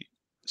be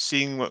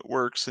seeing what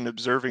works and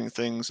observing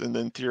things and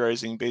then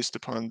theorizing based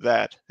upon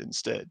that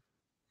instead.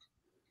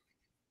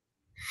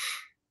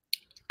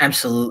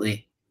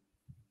 Absolutely.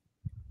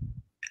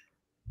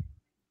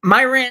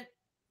 My rant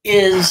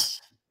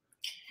is,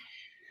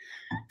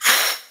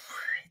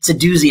 it's a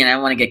doozy and I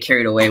don't want to get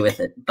carried away with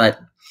it, but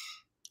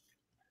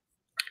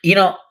you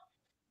know,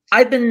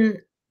 I've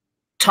been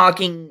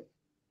talking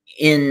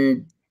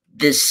in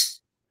this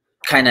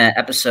kind of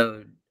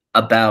episode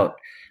about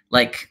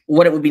like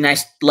what it would be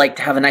nice, like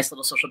to have a nice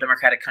little social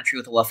democratic country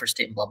with a welfare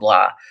state and blah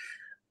blah.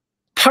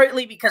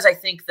 Partly because I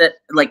think that,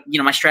 like, you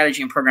know, my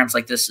strategy in programs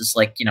like this is,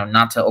 like, you know,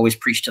 not to always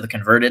preach to the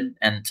converted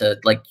and to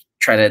like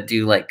try to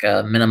do like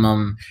a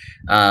minimum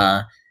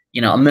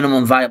you know, a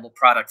minimum viable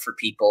product for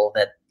people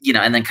that, you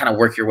know, and then kind of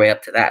work your way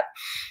up to that.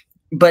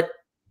 But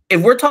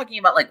if we're talking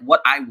about like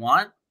what I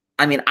want,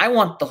 I mean, I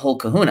want the whole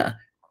kahuna,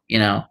 you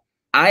know.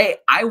 I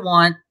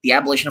want the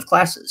abolition of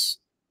classes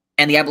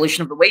and the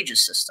abolition of the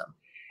wages system.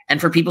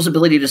 and for people's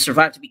ability to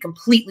survive to be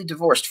completely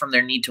divorced from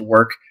their need to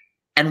work.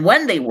 And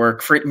when they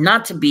work, for it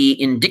not to be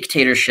in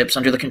dictatorships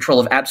under the control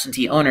of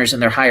absentee owners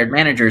and their hired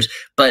managers,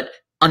 but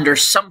under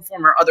some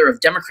form or other of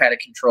democratic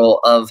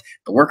control of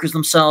the workers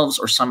themselves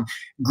or some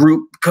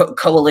group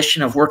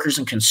coalition of workers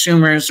and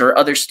consumers or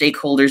other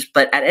stakeholders,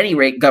 but at any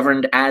rate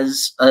governed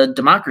as a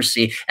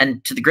democracy,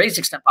 and to the greatest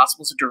extent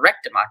possible as a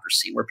direct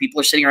democracy where people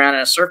are sitting around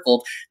in a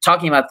circle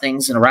talking about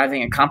things and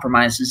arriving at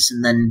compromises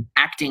and then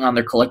acting on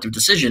their collective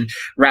decision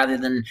rather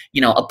than,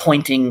 you know,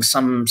 appointing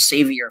some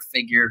savior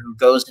figure who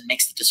goes and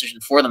makes the decision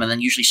for them and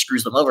then usually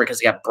screws them over because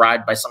they got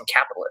bribed by some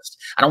capitalist.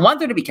 I don't want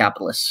there to be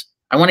capitalists.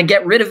 I want to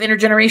get rid of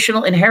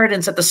intergenerational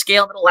inheritance at the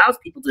scale that allows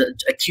people to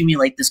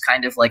accumulate this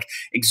kind of like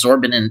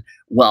exorbitant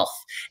wealth.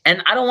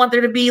 And I don't want there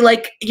to be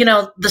like, you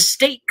know, the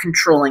state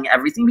controlling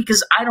everything,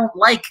 because I don't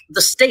like the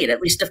state,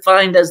 at least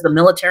defined as the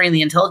military and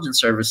the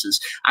intelligence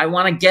services. I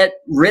want to get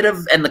rid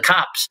of, and the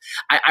cops,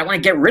 I want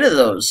to get rid of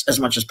those as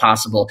much as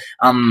possible.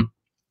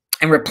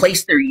 And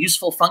replace their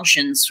useful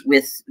functions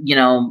with, you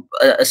know,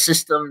 a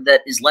system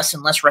that is less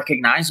and less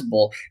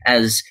recognizable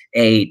as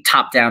a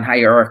top-down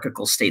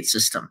hierarchical state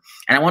system.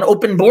 And I want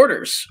open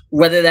borders,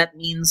 whether that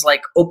means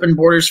like open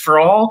borders for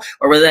all,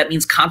 or whether that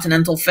means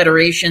continental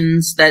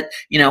federations that,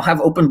 you know,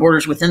 have open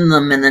borders within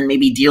them and then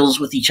maybe deals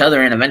with each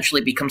other and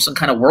eventually become some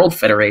kind of world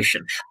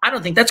federation. I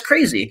don't think that's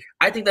crazy.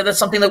 I think that that's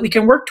something that we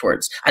can work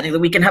towards. I think that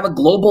we can have a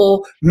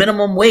global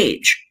minimum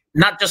wage,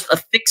 not just a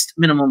fixed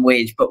minimum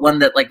wage, but one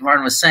that, like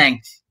Varn was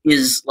saying,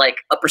 is like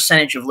a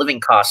percentage of living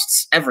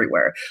costs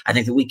everywhere. I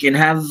think that we can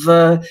have,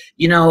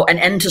 you know, an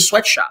end to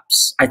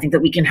sweatshops. I think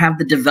that we can have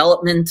the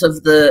development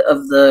of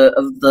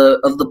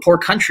the poor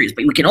countries,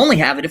 but we can only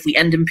have it if we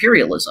end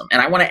imperialism.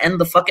 And I want to end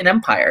the fucking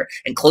empire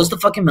and close the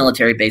fucking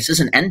military bases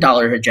and end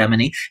dollar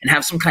hegemony and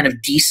have some kind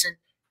of decent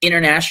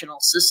international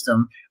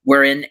system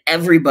wherein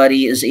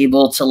everybody is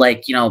able to,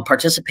 like, you know,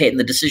 participate in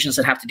the decisions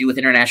that have to do with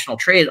international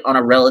trade on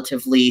a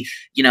relatively,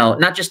 you know,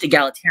 not just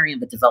egalitarian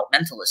but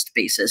developmentalist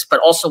basis,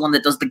 but also one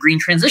that does the green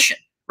transition,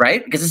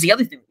 right? Because it's the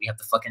other thing that we have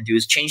to fucking do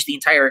is change the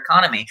entire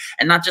economy,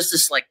 and not just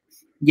this, like,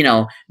 you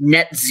know,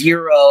 net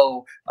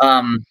zero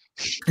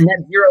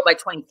by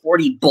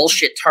 2040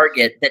 bullshit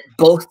target that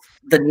both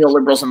the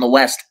neoliberals in the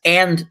West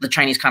and the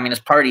Chinese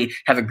Communist Party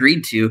have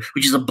agreed to,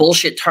 which is a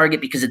bullshit target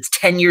because it's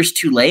 10 years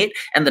too late,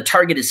 and the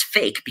target is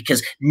fake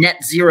because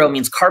net zero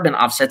means carbon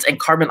offsets,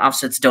 and carbon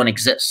offsets don't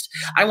exist.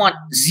 I want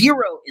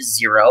zero is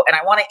zero, and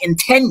I want it in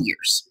 10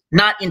 years,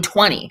 not in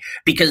 20,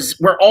 because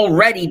we're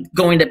already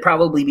going to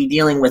probably be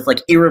dealing with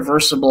like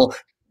irreversible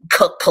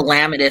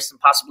calamitous and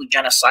possibly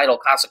genocidal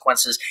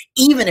consequences,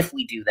 even if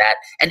we do that.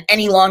 And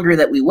any longer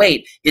that we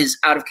wait is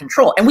out of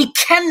control. And we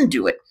can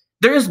do it.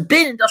 There has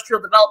been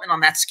industrial development on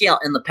that scale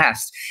in the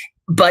past,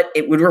 but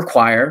it would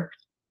require,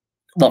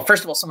 well,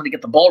 first of all, someone to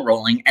get the ball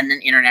rolling, and then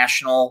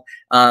international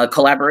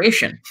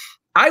collaboration.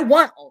 I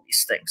want all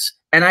these things,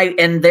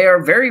 and they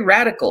are very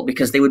radical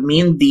because they would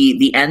mean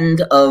the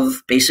end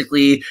of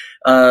basically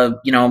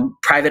you know,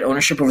 private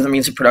ownership over the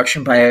means of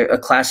production by a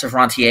class of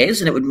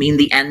rentiers, and it would mean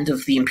the end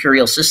of the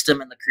imperial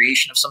system and the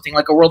creation of something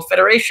like a world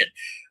federation.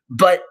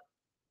 But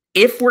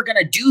if we're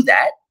going to do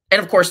that, and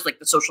of course, like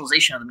the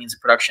socialization of the means of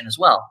production as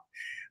well,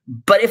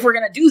 but if we're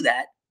going to do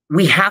that,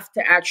 we have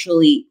to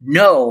actually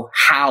know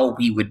how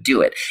we would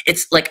do it.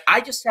 It's like I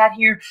just sat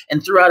here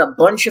and threw out a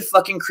bunch of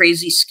fucking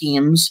crazy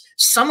schemes,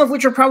 some of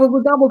which are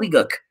probably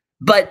gobbledygook,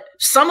 but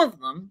some of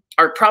them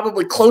are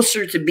probably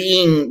closer to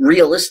being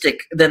realistic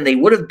than they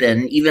would have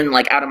been, even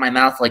like out of my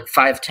mouth like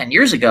 5-10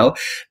 years ago,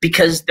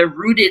 because they're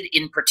rooted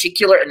in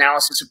particular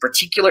analysis of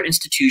particular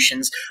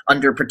institutions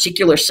under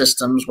particular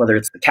systems, whether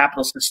it's the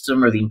capital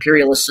system or the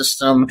imperialist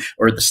system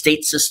or the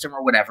state system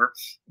or whatever,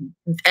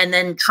 and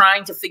then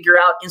trying to figure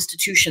out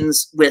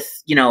institutions with,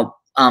 you know,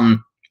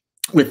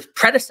 with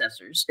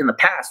predecessors in the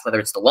past, whether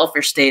it's the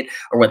welfare state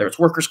or whether it's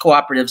workers'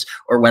 cooperatives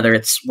or whether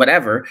it's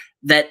whatever,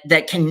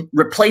 that can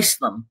replace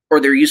them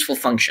or their useful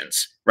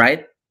functions,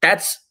 right?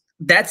 That's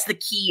the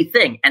key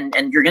thing.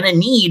 And you're going to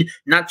need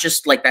not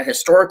just like that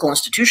historical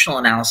institutional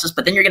analysis,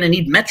 but then you're going to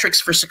need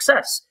metrics for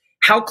success.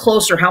 How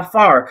close or how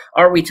far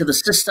are we to the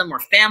system or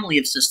family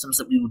of systems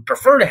that we would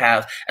prefer to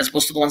have as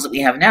opposed to the ones that we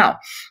have now?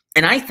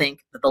 And I think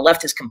that the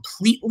left has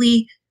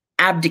completely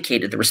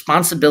abdicated the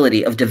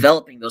responsibility of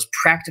developing those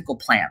practical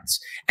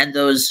plans and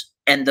those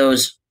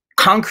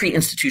concrete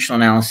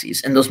institutional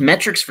analyses and those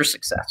metrics for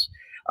success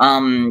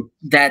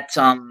that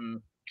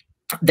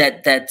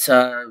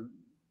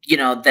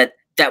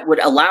would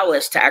allow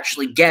us to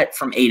actually get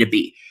from A to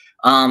B,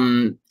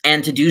 and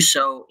to do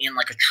so in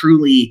like a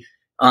truly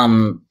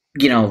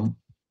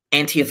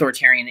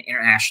anti-authoritarian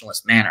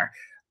internationalist manner.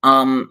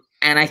 And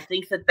I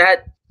think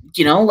that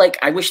you know, like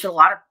I wish that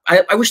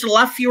a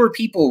lot fewer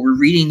people were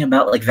reading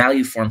about like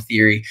value form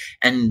theory,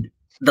 and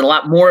that a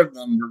lot more of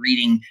them were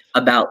reading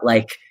about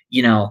like,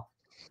 you know,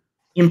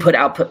 input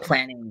output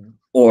planning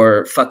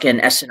or fucking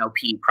S&OP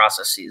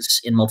processes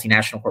in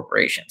multinational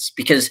corporations.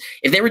 Because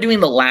if they were doing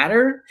the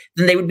latter,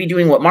 then they would be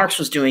doing what Marx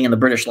was doing in the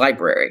British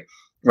Library,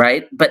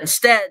 right? But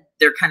instead,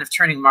 they're kind of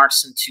turning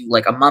Marx into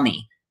like a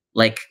mummy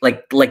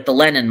the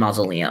Lenin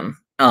mausoleum,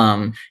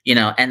 you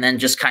know, and then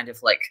just kind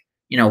of like,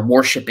 you know,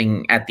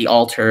 worshiping at the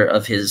altar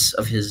of his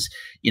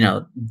you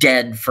know,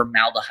 dead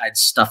formaldehyde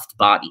stuffed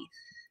body.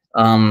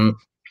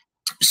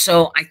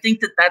 So I think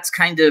that that's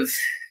kind of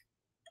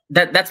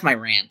that's my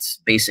rant,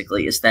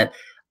 basically, is that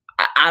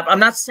I'm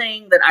not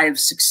saying that I have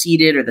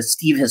succeeded or that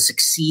Steve has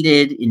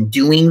succeeded in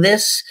doing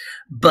this,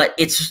 but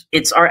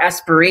it's our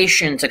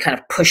aspiration to kind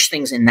of push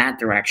things in that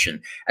direction,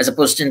 as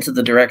opposed to into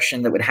the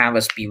direction that would have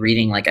us be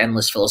reading like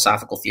endless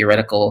philosophical,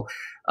 theoretical,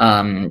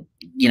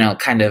 you know,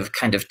 kind of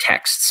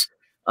texts.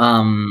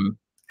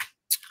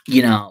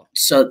 You know,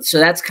 so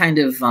that's kind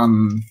of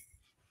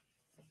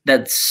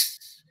that's.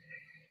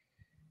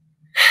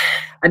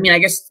 I mean, I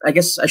guess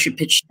I should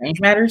pitch Strange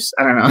Matters.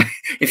 I don't know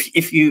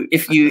if you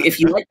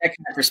like that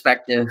kind of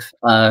perspective.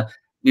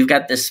 We've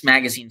got this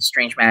magazine,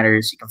 Strange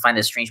Matters. You can find it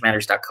at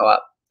strangematters.coop.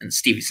 And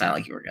Steve, you sound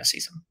like you were going to say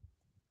something.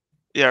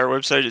 Yeah, our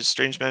website is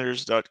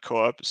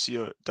strangematters.coop,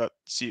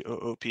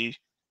 C-O-O-P.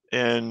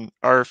 And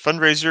our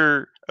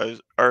fundraiser,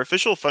 our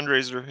official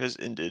fundraiser has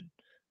ended.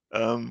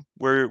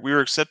 Where we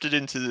were accepted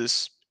into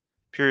this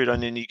period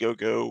on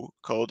Indiegogo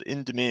called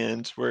In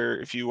Demand, where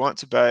if you want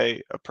to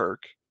buy a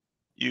perk,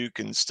 you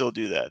can still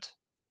do that.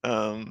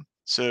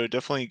 So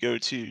definitely go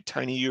to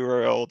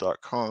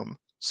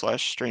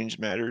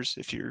tinyurl.com/strangematters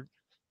if you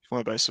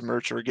want to buy some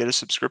merch or get a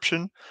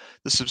subscription.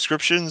 The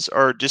subscriptions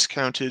are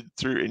discounted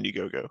through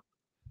Indiegogo.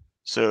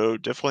 So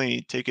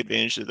definitely take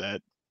advantage of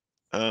that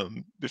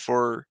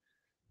before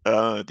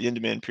the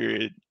in-demand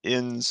period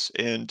ends.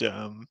 And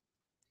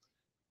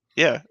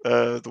yeah,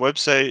 the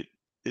website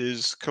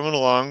is coming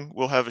along.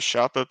 We'll have a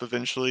shop up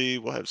eventually.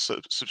 We'll have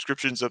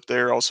subscriptions up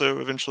there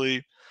also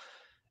eventually.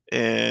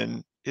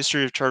 And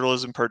History of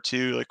Chartalism Part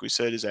 2, like we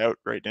said, is out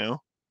right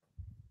now.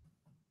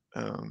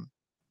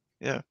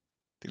 Yeah,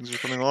 things are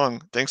coming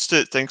along. Thanks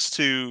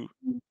to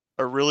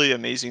a really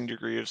amazing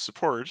degree of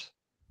support,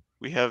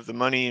 we have the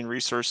money and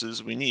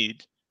resources we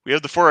need. We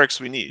have the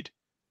FOREX we need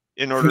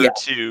in order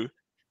to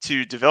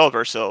develop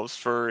ourselves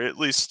for at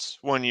least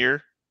 1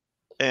 year.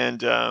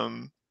 And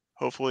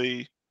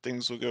hopefully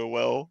things will go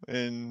well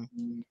and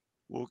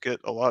we'll get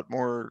a lot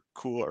more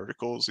cool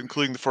articles,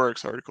 including the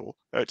FOREX article,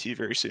 out to you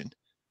very soon.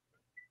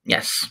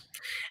 Yes,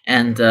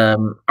 and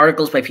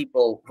articles by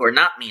people who are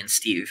not me and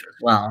Steve as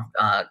well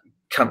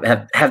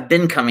have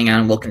been coming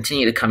out and will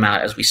continue to come out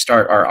as we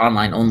start our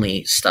online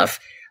only stuff.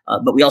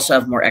 But we also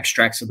have more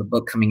extracts of the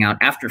book coming out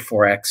after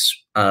FOREX,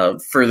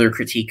 further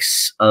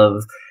critiques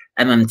of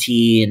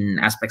MMT and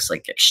aspects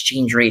like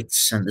exchange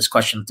rates and this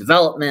question of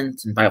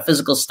development and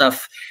biophysical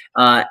stuff.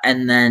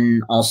 And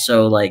then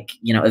also, like,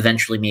 you know,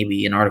 eventually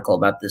maybe an article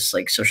about this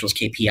like socialist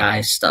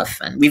KPI stuff.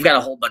 And we've got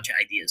a whole bunch of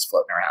ideas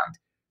floating around.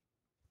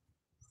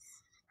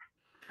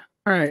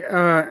 All right.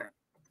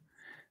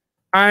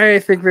 I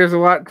think there's a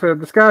lot to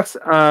discuss.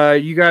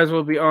 You guys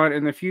will be on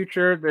in the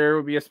future. There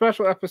will be a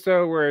special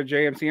episode where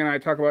JMC and I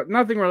talk about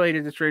nothing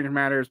related to Strange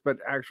Matters, but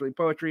actually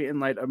poetry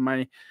in light of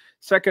my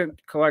second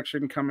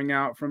collection coming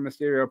out from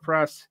Mysterio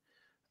Press,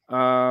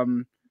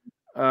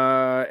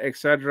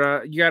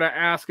 etc. You got to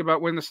ask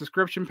about when the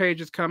subscription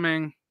page is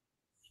coming.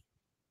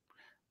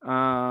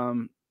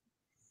 So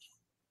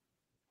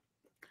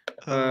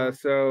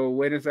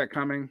when is that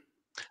coming?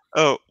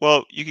 Oh,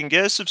 well, you can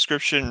get a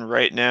subscription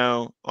right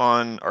now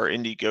on our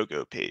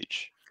Indiegogo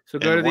page. So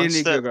go to the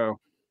Indiegogo.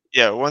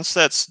 Once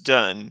that's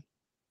done,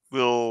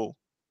 we'll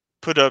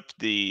put up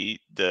the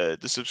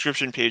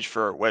subscription page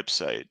for our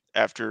website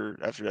after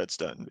that's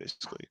done,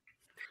 basically.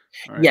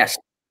 Right. Yes.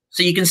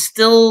 So you can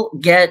still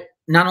get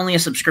not only a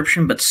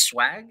subscription, but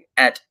swag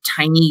at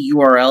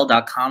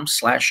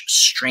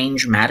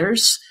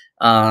tinyurl.com/strangematters.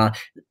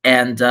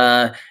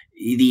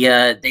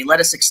 They let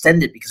us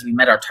extend it because we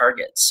met our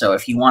target. So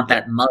if you want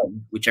that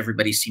mug, which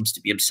everybody seems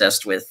to be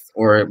obsessed with,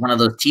 or one of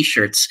those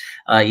T-shirts,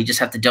 you just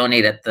have to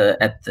donate at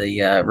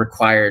the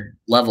required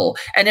level.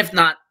 And if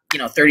not, you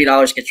know,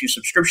 $30 gets you a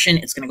subscription.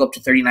 It's going to go up to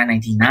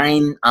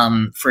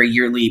 $39.99 for a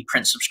yearly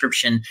print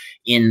subscription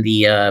in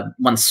the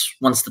once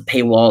the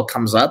paywall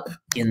comes up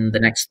in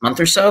the next month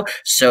or so.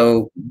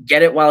 So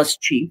get it while it's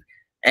cheap.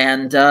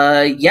 And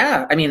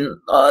yeah, I mean,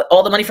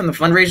 all the money from the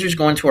fundraisers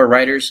go into our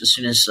writers as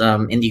soon as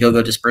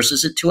Indiegogo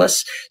disperses it to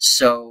us.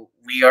 So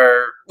we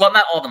are, well,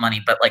 not all the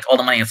money, but like all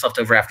the money that's left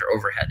over after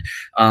overhead.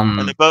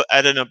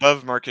 At an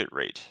above market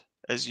rate,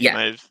 as you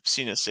might have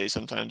seen us say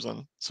sometimes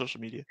on social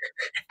media.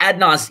 Ad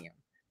nauseum.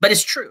 But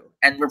it's true,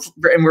 and we're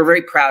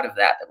very proud of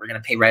that we're going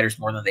to pay writers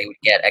more than they would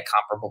get at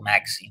comparable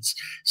magazines.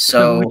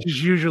 So, which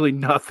is usually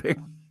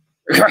nothing.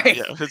 Right.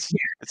 Yeah, it's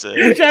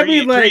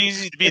pretty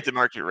easy to beat the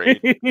market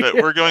rate, but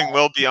we're going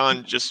well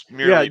beyond just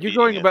merely. Yeah, you're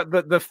going about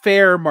the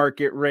fair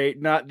market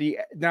rate, not the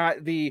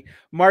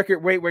market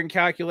rate when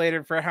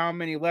calculated for how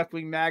many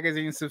left-wing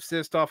magazines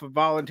subsist off of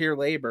volunteer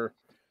labor.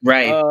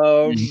 Right.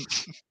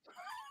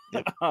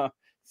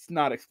 It's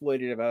not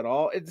exploitative at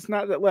all. It's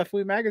not that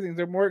left-wing magazines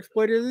are more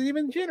exploitative than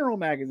even general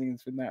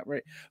magazines from that,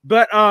 right?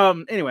 But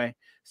anyway,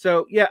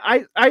 so yeah,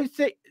 I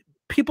say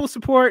people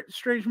support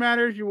Strange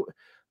Matters.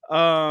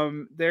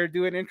 They're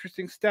doing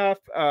interesting stuff.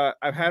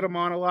 I've had them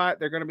on a lot.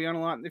 They're going to be on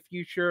a lot in the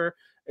future,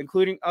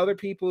 including other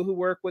people who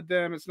work with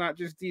them. It's not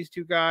just these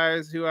two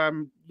guys who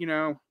I'm,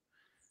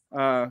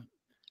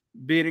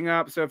 beating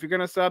up. So if you're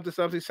going to sub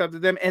to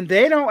them, and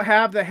they don't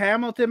have the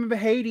Hamilton of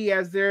Haiti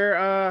as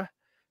their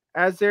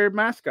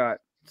mascot.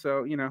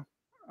 So,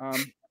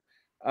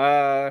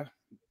 that's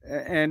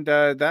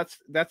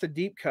a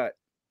deep cut.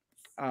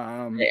 I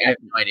have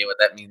no idea what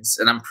that means,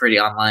 and I'm pretty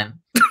online.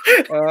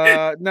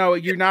 No,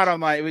 you're not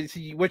online.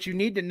 What you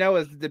need to know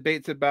is the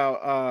debates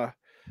about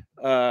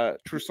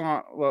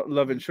Toussaint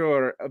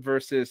Louverture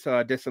versus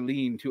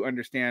Dessalines to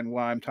understand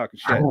why I'm talking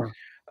shit.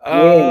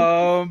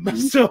 Oh.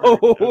 So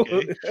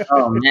okay.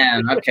 Oh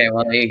man, okay,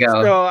 well there you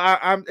go. So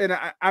I'm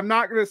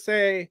not gonna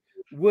say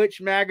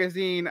which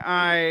magazine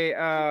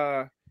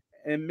I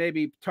am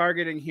maybe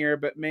targeting here,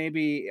 but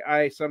maybe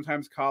I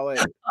sometimes call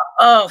it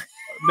I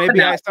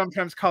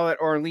sometimes call it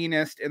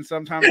Orleanist, and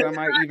sometimes I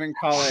might even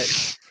call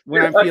it,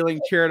 when I'm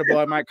feeling charitable,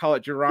 I might call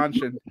it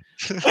Gerontian.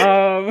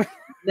 Now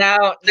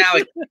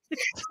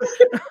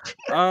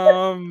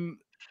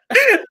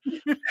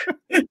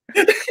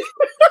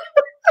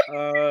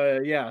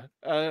yeah.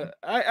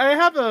 I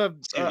have an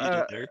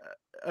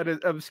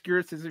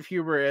obscure sense of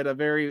humor and a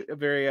very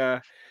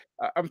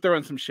I'm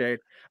throwing some shade.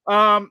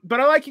 But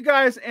I like you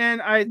guys,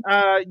 and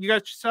you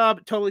guys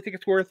sub. Totally think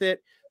it's worth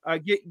it.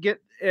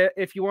 Get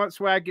if you want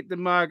swag, get the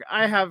mug.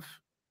 I have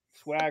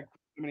swag,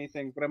 so many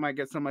things, but I might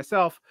get some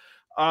myself.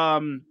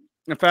 In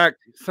fact,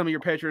 some of your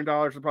Patreon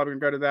dollars are probably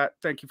gonna go to that.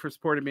 Thank you for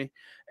supporting me.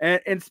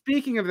 And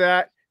speaking of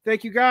that,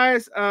 thank you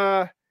guys.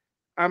 I'm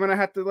gonna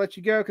have to let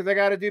you go because I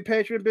got to do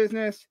Patreon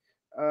business.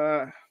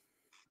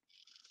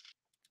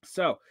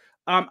 So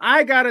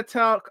I gotta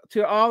talk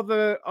to all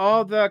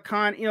the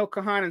Con Il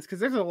Kahanans, because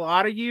there's a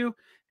lot of you,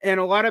 and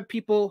a lot of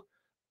people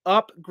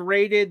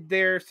upgraded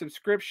their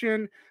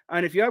subscription.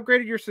 And if you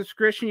upgraded your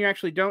subscription, you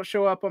actually don't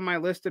show up on my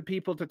list of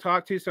people to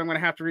talk to. So I'm gonna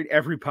have to read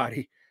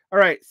everybody. All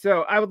right.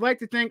 So I would like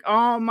to thank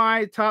all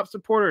my top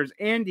supporters: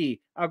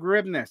 Andy,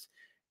 Algorithmus,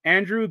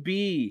 Andrew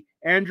B,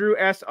 Andrew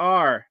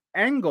SR,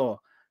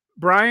 Angle,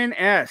 Brian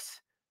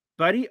S,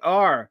 Buddy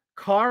R,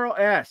 Carl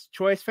S,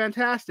 Choice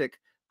Fantastic,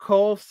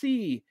 Cole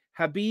C,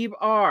 Habib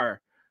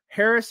R,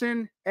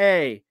 Harrison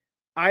A,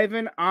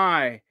 Ivan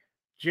I,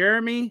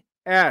 Jeremy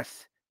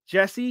S,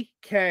 Jesse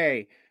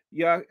K,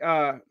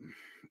 Yakin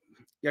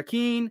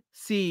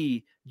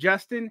C,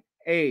 Justin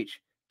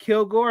H,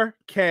 Kilgore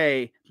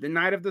K, The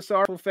Night of the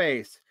Sorrowful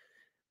Face,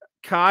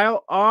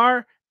 Kyle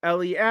R,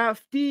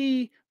 LEF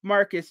D,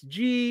 Marcus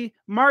G,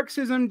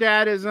 Marxism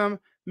Dadism,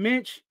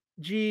 Mitch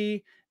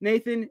G,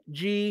 Nathan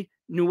G,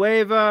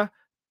 Nueva,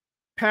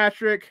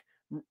 Patrick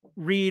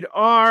Reed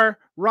R,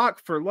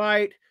 Rock for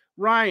Light,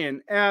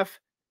 Ryan F,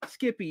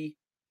 Skippy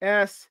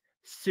S,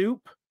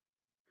 Soup,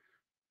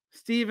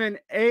 Stephen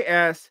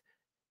A.S.,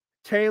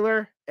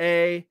 Taylor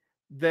A,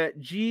 the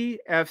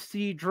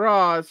GFC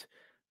Draws,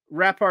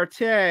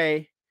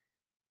 Raparte,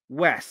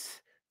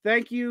 Wes.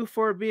 Thank you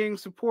for being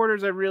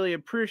supporters. I really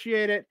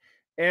appreciate it.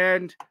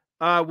 And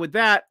with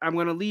that, I'm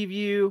going to leave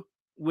you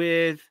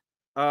with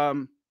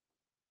the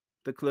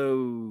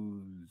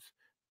close,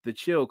 the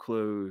chill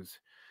close,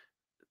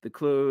 the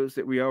close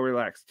that we all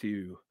relax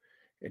to,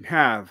 and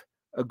have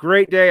a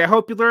great day. I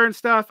hope you learned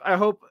stuff. I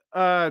hope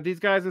these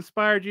guys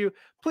inspired you.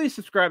 Please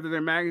subscribe to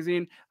their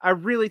magazine. I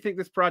really think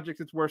this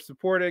project is worth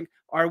supporting,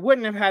 or I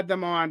wouldn't have had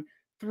them on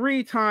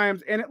 3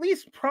 times, and at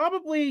least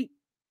probably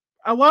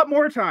a lot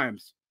more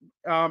times,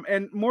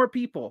 and more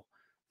people.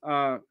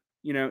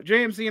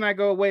 JMC and I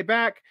go way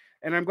back,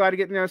 and I'm glad to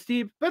get to know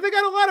Steve, but they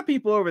got a lot of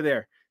people over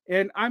there,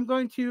 and I'm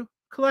going to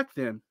collect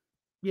them.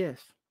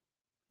 Yes,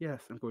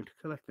 I'm going to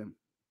collect them.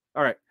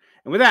 All right.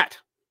 And with that,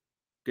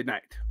 good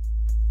night.